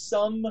figure of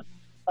some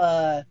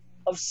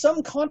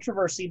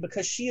controversy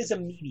because she is a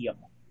medium.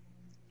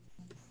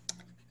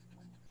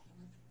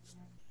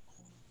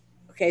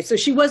 Okay, so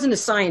she wasn't a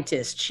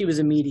scientist. She was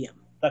a medium.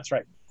 That's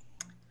right.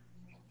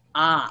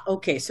 Ah,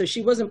 okay. So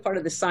she wasn't part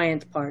of the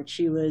science part.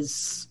 She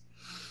was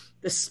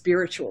the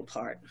spiritual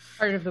part.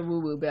 Part of the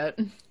woo-woo bit.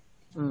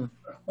 Well,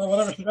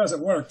 whatever she does, it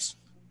works.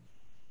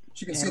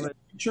 She can see the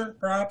future,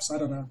 perhaps? I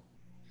don't know.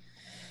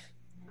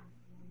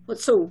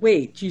 So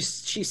wait, she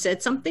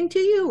said something to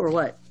you, or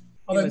what?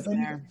 Well,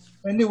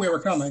 they knew we were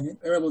coming.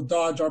 They were able to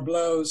dodge our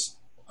blows,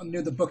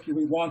 knew the book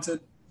we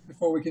wanted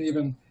before we could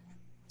even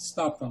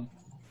stop them.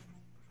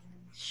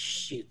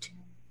 Shoot.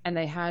 And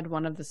they had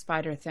one of the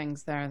spider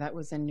things there that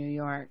was in New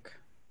York.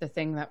 The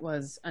thing that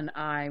was an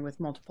eye with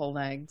multiple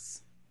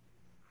legs.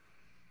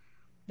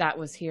 That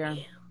was here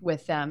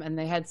with them. And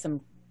they had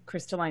some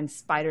crystalline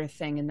spider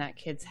thing in that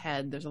kid's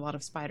head. There's a lot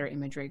of spider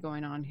imagery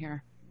going on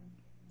here.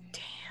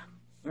 Damn.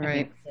 All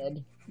right.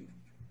 Kid,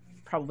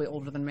 probably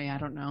older than me. I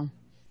don't know.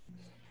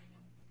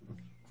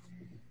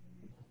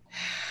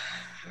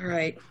 All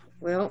right.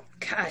 Well,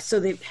 God,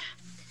 so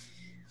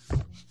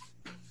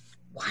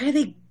why are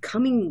they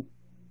coming?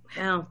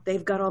 Well,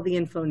 they've got all the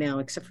info now,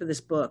 except for this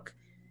book.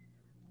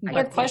 I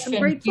have a question.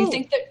 Do you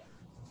think that?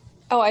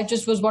 Oh, I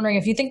just was wondering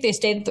if you think they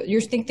stayed.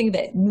 You're thinking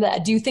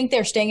that. Do you think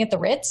they're staying at the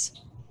Ritz?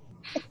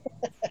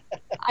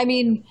 I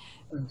mean,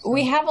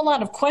 we have a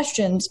lot of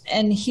questions,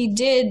 and he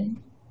did.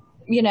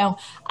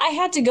 I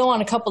had to go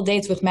on a couple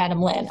dates with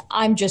Madame Lynn.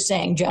 I'm just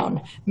saying,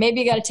 Joan.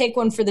 Maybe you got to take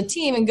one for the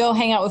team and go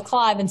hang out with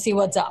Clive and see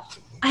what's up.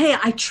 Hey,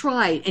 I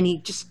tried, and he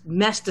just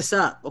messed us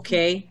up.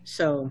 Okay,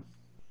 so.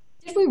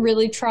 Did we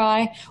really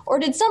try, or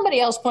did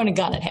somebody else point a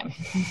gun at him?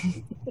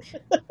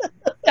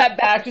 That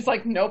back, just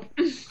like, nope.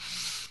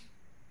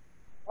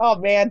 All Oh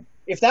man,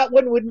 if that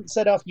one wouldn't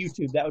set off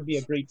YouTube, that would be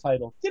a great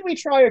title. Did we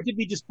try, or did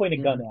we just point a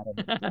gun at him?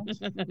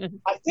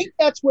 I think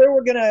that's where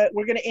we're gonna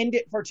end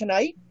it for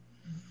tonight.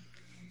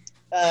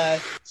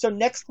 So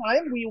next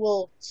time we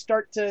will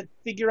start to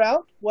figure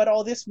out what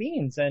all this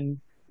means and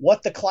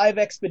what the Clive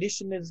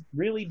expedition is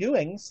really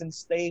doing,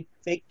 since they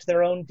faked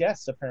their own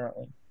deaths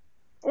apparently,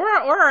 or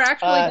are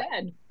actually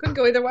dead. Could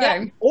go either way.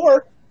 Yeah,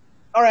 or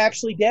are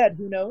actually dead.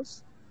 Who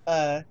knows?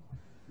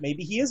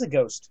 Maybe he is a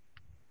ghost.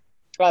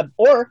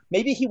 Or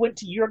maybe he went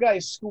to your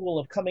guys' school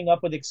of coming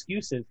up with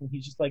excuses, and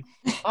he's just like,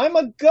 I'm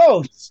a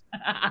ghost.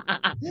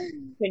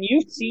 Can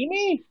you see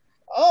me?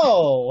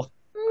 Oh.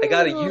 I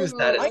got to use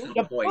that as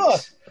a point.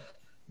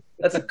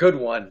 That's a good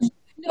one.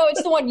 No,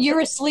 it's the one,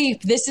 you're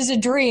asleep. This is a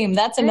dream.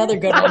 That's another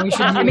good one we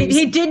should use. I mean,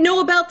 he did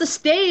know about the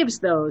staves,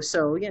 though,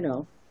 so, you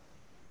know.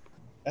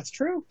 That's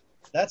true.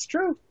 That's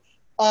true.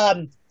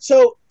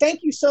 So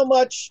thank you so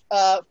much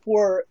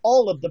for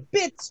all of the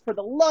bits, for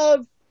the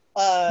love.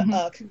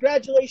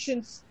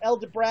 Congratulations,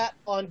 Eldebrat,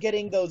 on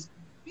getting those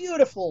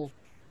beautiful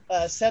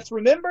sets.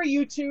 Remember,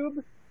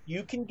 YouTube,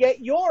 you can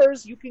get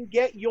yours. You can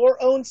get your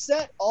own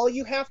set. All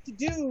you have to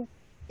do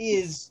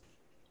is,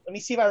 let me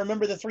see if I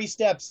remember the 3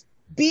 steps.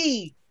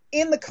 Be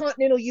in the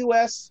continental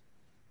U.S.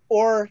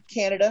 or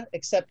Canada,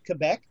 except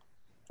Quebec.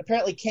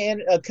 Apparently,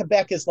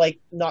 Quebec is like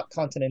not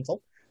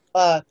continental.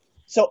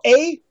 So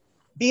A,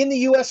 be in the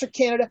U.S. or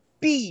Canada.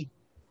 B,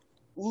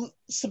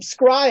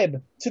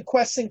 subscribe to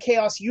Quests and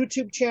Chaos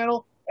YouTube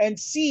channel, and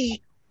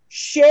C,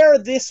 share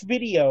this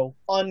video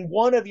on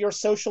one of your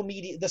social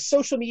media, the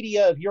social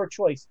media of your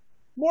choice.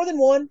 More than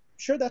one,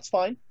 sure, that's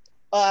fine.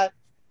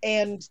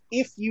 And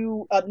if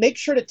you make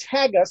sure to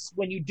tag us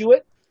when you do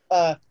it,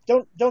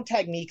 don't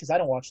tag me because I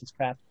don't watch this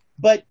crap.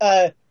 But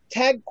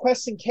tag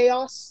Quests and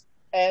Chaos,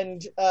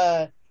 and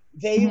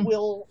they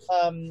will.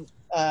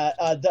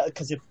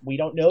 Because if we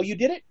don't know you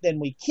did it, then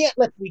we can't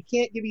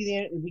give you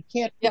you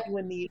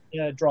in the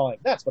drawing.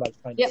 That's what I was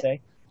trying to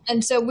say.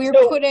 And so we're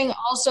putting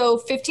also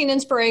 15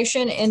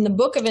 inspiration in the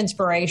Book of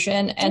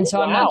Inspiration. And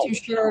so I'm not too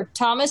sure.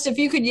 Thomas, if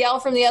you could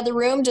yell from the other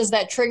room, does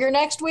that trigger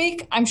next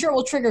week? I'm sure it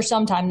will trigger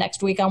sometime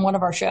next week on one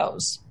of our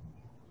shows.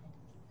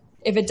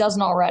 If it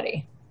doesn't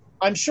already.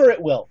 I'm sure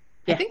it will.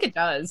 I think it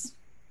does.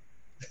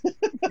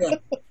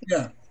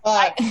 Yeah.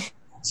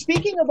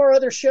 Speaking of our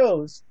other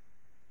shows,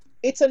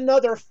 it's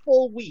another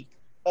full week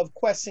of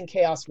Quests and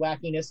Chaos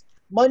wackiness.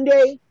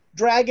 Monday,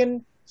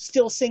 Dragon,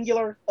 still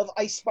singular, of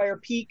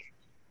Icespire Peak.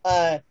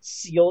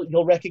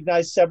 You'll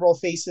recognize several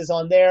faces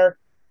on there.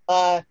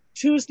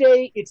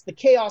 Tuesday, it's the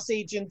Chaos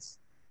Agents.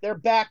 They're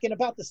back and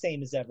about the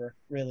same as ever,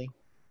 really.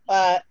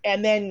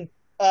 And then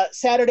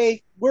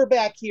Saturday, we're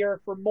back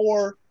here for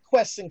more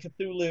Quests and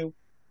Cthulhu.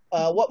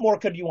 What more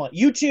could you want?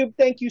 YouTube,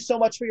 thank you so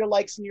much for your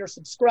likes and your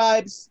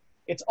subscribes.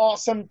 It's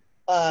awesome.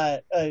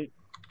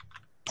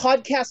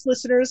 Podcast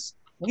listeners,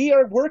 we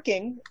are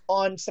working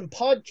on some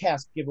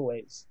podcast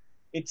giveaways.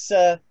 It's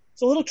a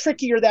little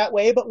trickier that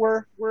way, but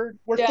we're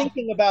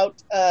thinking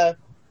about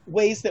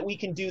ways that we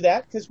can do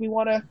that, because we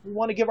want to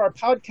give our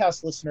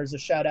podcast listeners a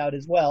shout out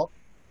as well.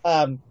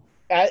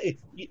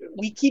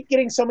 We keep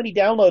getting so many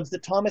downloads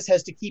that Thomas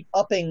has to keep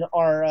upping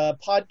our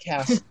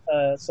podcast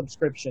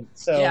subscription.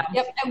 So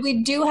Yep, and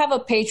we do have a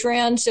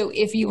Patreon. So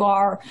if you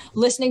are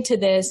listening to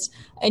this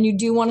and you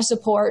do want to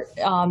support,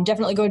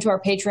 definitely go to our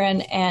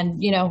Patreon,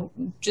 and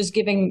just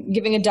giving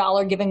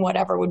 $1, giving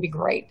whatever would be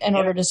great in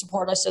order to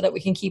support us, so that we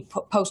can keep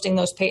posting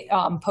those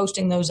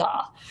because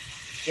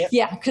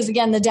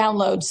again, the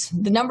downloads,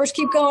 the numbers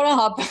keep going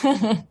up.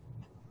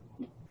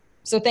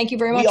 So thank you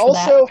very much for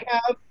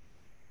that.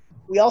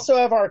 We also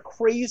have our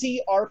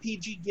crazy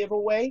RPG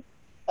giveaway.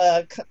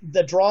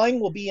 The drawing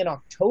will be in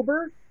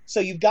October,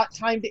 so you've got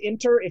time to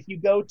enter if you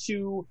go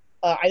to.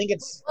 I think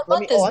it's.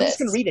 I'm just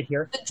going to read it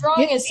here.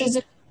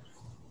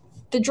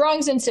 The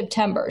drawing's in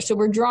September, so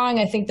we're drawing.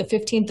 I think the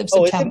 15th of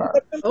September.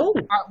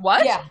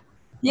 What? Yeah,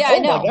 I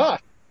know. My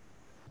gosh.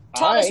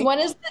 Thomas, when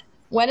is it?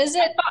 When is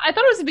it? I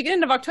thought it was the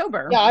beginning of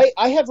October. Yeah,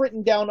 I have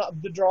written down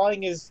the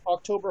drawing is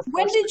October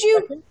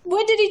 1st.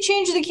 When did he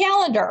change the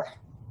calendar?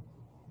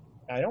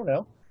 I don't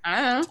know.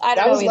 I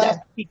don't know either. Last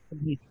week when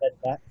he said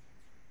that.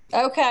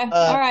 Okay.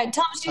 All right.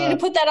 Thomas, you need to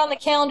put that on the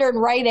calendar in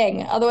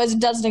writing. Otherwise, it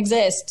doesn't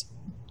exist.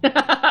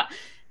 But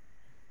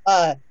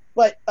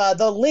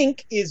the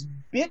link is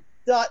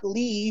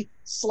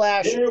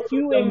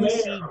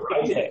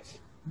bit.ly/QMC.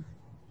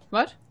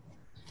 What?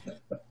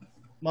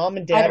 Mom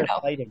and Dad are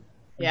fighting.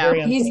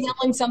 Yeah. He's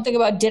yelling something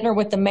about dinner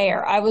with the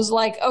mayor. I was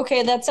like,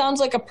 okay, that sounds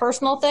like a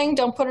personal thing.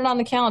 Don't put it on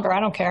the calendar. I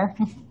don't care.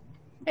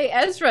 Hey,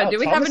 Ezra, do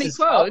we have any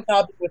quotes?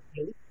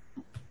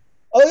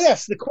 Oh,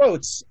 yes, the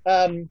quotes.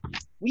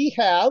 We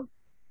have...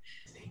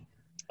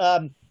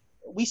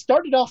 we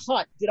started off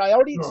hot. Did I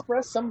already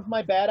express some of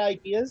my bad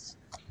ideas?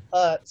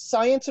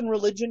 Science and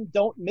religion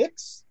don't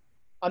mix.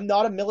 I'm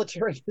not a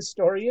military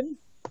historian.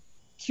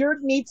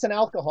 Cured meats and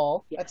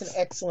alcohol. That's an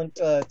excellent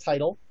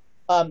title.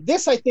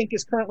 This, I think,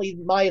 is currently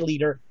my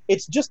leader.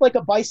 It's just like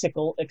a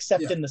bicycle,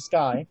 except in the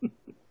sky.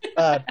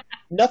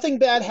 Nothing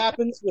bad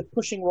happens with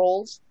pushing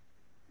rolls.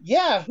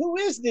 Yeah, who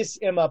is this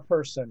Emma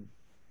person?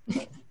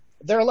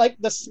 They're like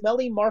the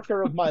smelly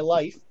marker of my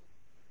life.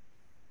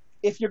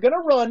 If you're going to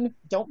run,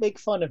 don't make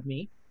fun of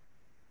me.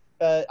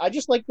 I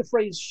just like the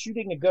phrase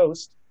shooting a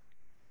ghost.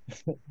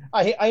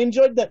 I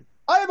enjoyed the,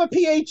 I have a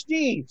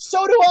PhD,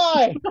 so do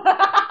I.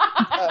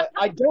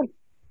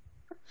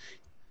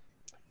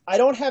 I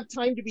don't have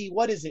time to be,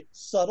 what is it,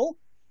 subtle?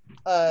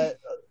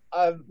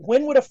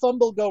 When would a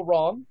fumble go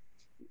wrong?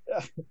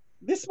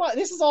 This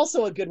is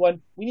also a good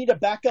one. We need a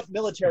backup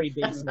military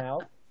base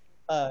now.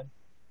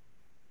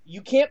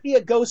 You can't be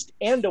a ghost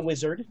and a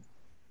wizard.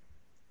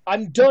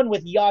 I'm done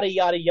with yada,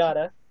 yada,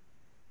 yada.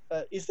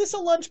 Is this a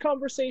lunch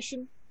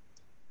conversation?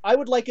 I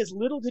would like as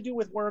little to do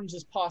with worms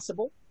as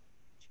possible.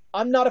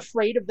 I'm not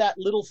afraid of that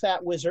little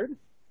fat wizard.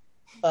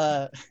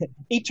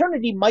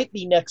 Eternity might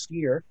be next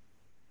year.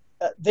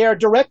 They are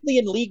directly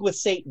in league with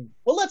Satan.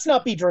 Well, let's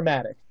not be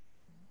dramatic.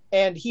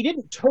 And he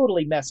didn't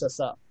totally mess us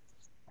up.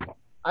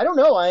 I don't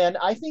know, Ian.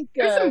 I think...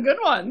 There's some good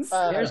ones.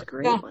 There's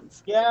great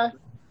ones. Yeah.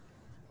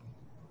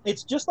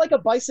 It's just like a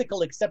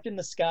bicycle, except in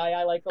the sky.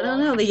 I like a lot. I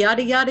don't know, the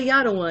yada, yada,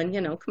 yada one,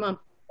 come on.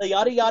 The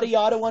yada, yada,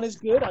 yada one is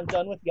good. I'm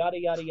done with yada,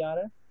 yada,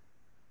 yada.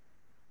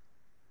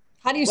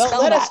 How do you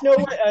spell that? Let us know...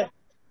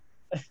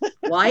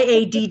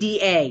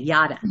 Y-A-D-D-A,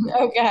 yada.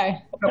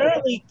 Okay.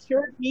 Apparently,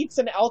 cured meats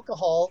and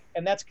alcohol,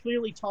 and that's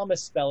clearly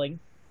Thomas spelling,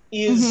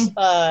 is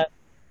a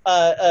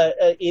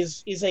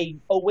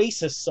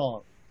Oasis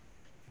song.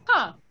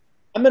 Huh.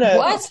 I'm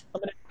gonna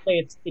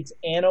say it's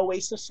an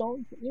Oasis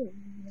song.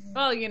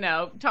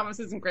 Well,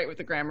 Thomas isn't great with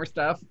the grammar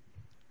stuff.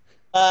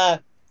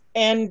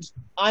 And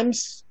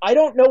I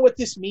don't know what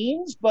this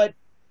means, but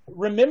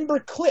remember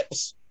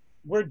clips.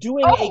 We're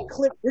doing a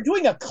clip. We're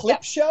doing a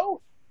clip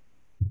show.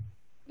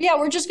 Yeah,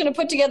 we're just going to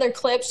put together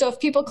clips. So if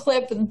people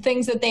clip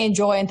things that they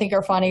enjoy and think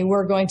are funny,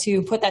 we're going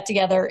to put that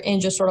together in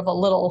just sort of a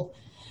little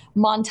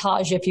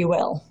montage, if you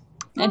will.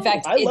 In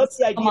fact, it's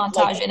a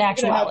montage in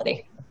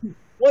actuality.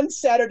 One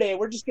Saturday,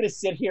 we're just going to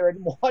sit here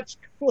and watch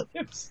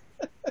clips.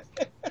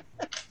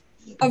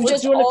 Of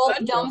just all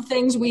the dumb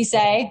things we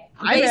say.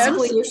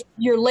 Basically,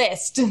 your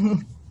list.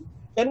 Then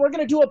we're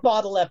going to do a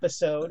bottle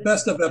episode.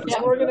 Best of episode.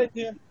 And we're going to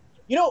do...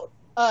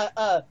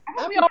 Have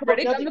we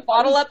already done the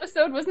bottle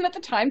episode? Wasn't that the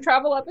time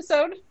travel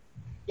episode?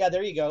 Yeah,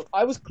 there you go.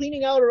 I was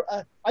cleaning out.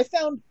 I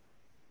found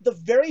the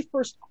very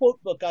first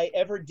quote book I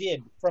ever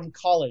did from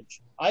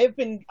college. I've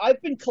been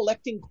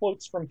collecting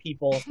quotes from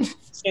people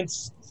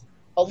since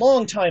a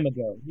long time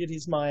ago. It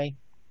is my.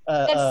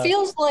 That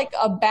feels like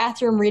a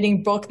bathroom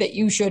reading book that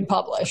you should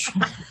publish.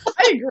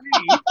 I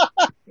agree.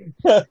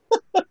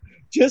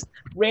 Just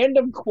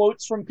random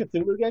quotes from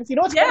Cthulhu games. You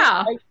know what's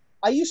funny?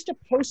 I used to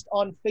post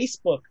on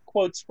Facebook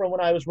quotes from when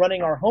I was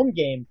running our home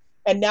game,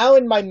 and now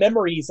in my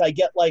memories I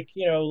get like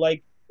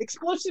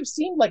explosives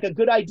seemed like a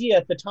good idea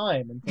at the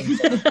time and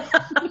things like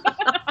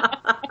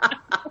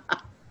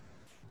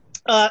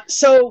that.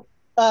 So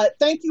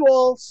thank you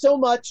all so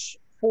much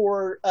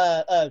for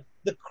the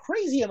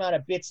crazy amount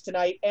of bits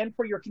tonight and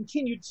for your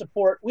continued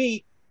support.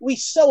 We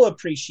so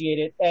appreciate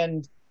it,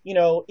 and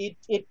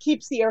it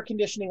keeps the air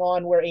conditioning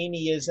on where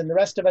Amy is, and the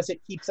rest of us, it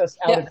keeps us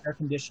out of air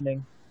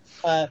conditioning.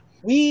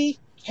 We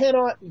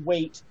cannot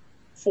wait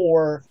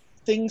for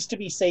things to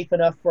be safe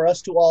enough for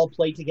us to all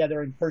play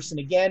together in person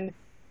again.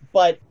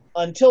 But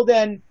until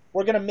then,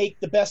 we're going to make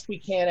the best we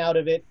can out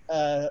of it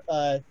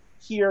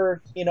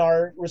here in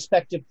our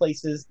respective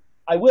places.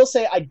 I will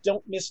say I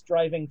don't miss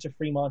driving to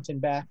Fremont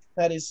and back.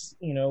 That is,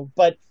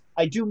 but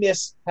I do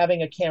miss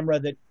having a camera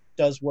that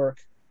does work.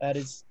 That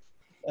is,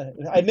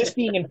 I miss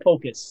being in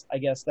focus, I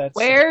guess.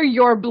 Wear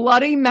your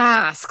bloody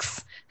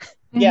masks.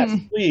 Yes,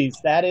 please.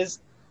 That is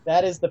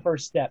the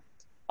first step.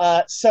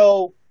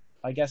 So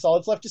I guess all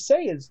that's left to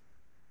say is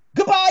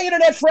goodbye,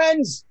 Internet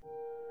friends!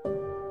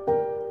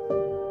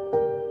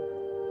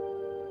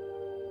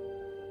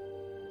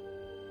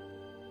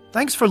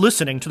 Thanks for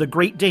listening to the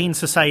Great Dane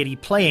Society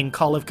playing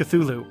Call of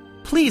Cthulhu.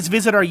 Please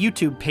visit our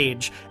YouTube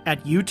page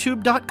at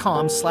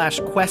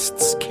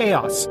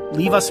youtube.com/questschaos.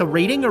 Leave us a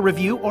rating, a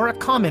review, or a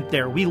comment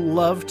there. We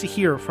love to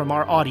hear from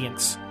our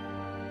audience.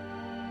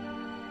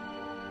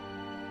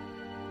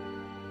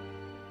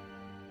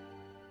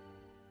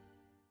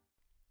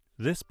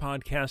 This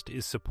podcast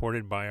is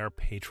supported by our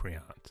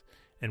Patreons,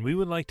 and we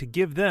would like to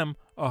give them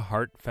a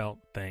heartfelt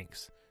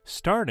thanks,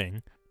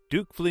 starting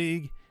Duke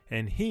Fleeg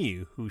and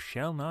He Who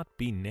Shall Not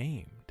Be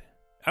Named.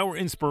 Our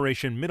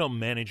inspiration middle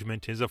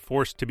management is a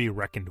force to be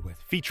reckoned with,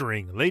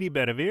 featuring Lady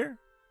Bedivere,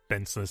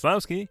 Ben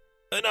Slislawski,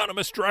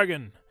 Anonymous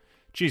Dragon,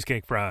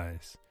 Cheesecake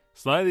Fries,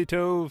 Slyly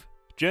Tove,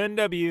 Jen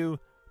W.,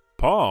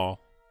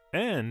 Paul,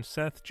 and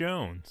Seth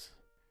Jones.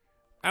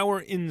 Our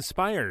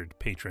inspired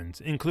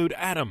patrons include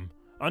Adam,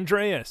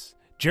 Andreas,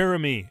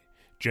 Jeremy,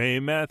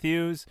 Jay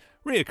Matthews,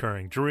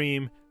 Reoccurring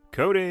Dream,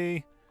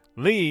 Cody,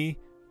 Lee,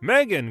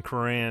 Megan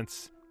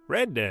Krantz,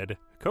 Red Dead,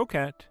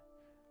 Coquette,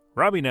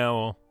 Robbie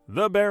Nowell,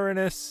 The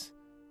Baroness,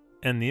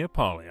 and the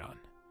Apollyon.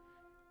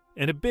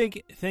 And a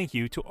big thank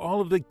you to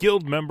all of the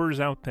guild members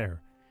out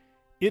there.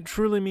 It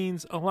truly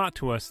means a lot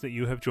to us that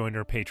you have joined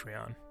our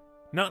Patreon.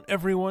 Not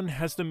everyone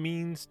has the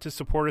means to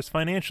support us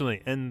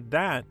financially, and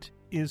that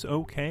is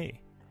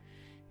okay.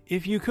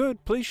 If you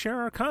could, please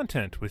share our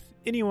content with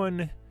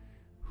anyone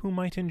who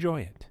might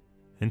enjoy it.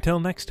 Until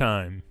next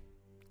time,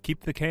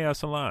 keep the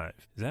chaos alive.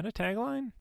 Is that a tagline?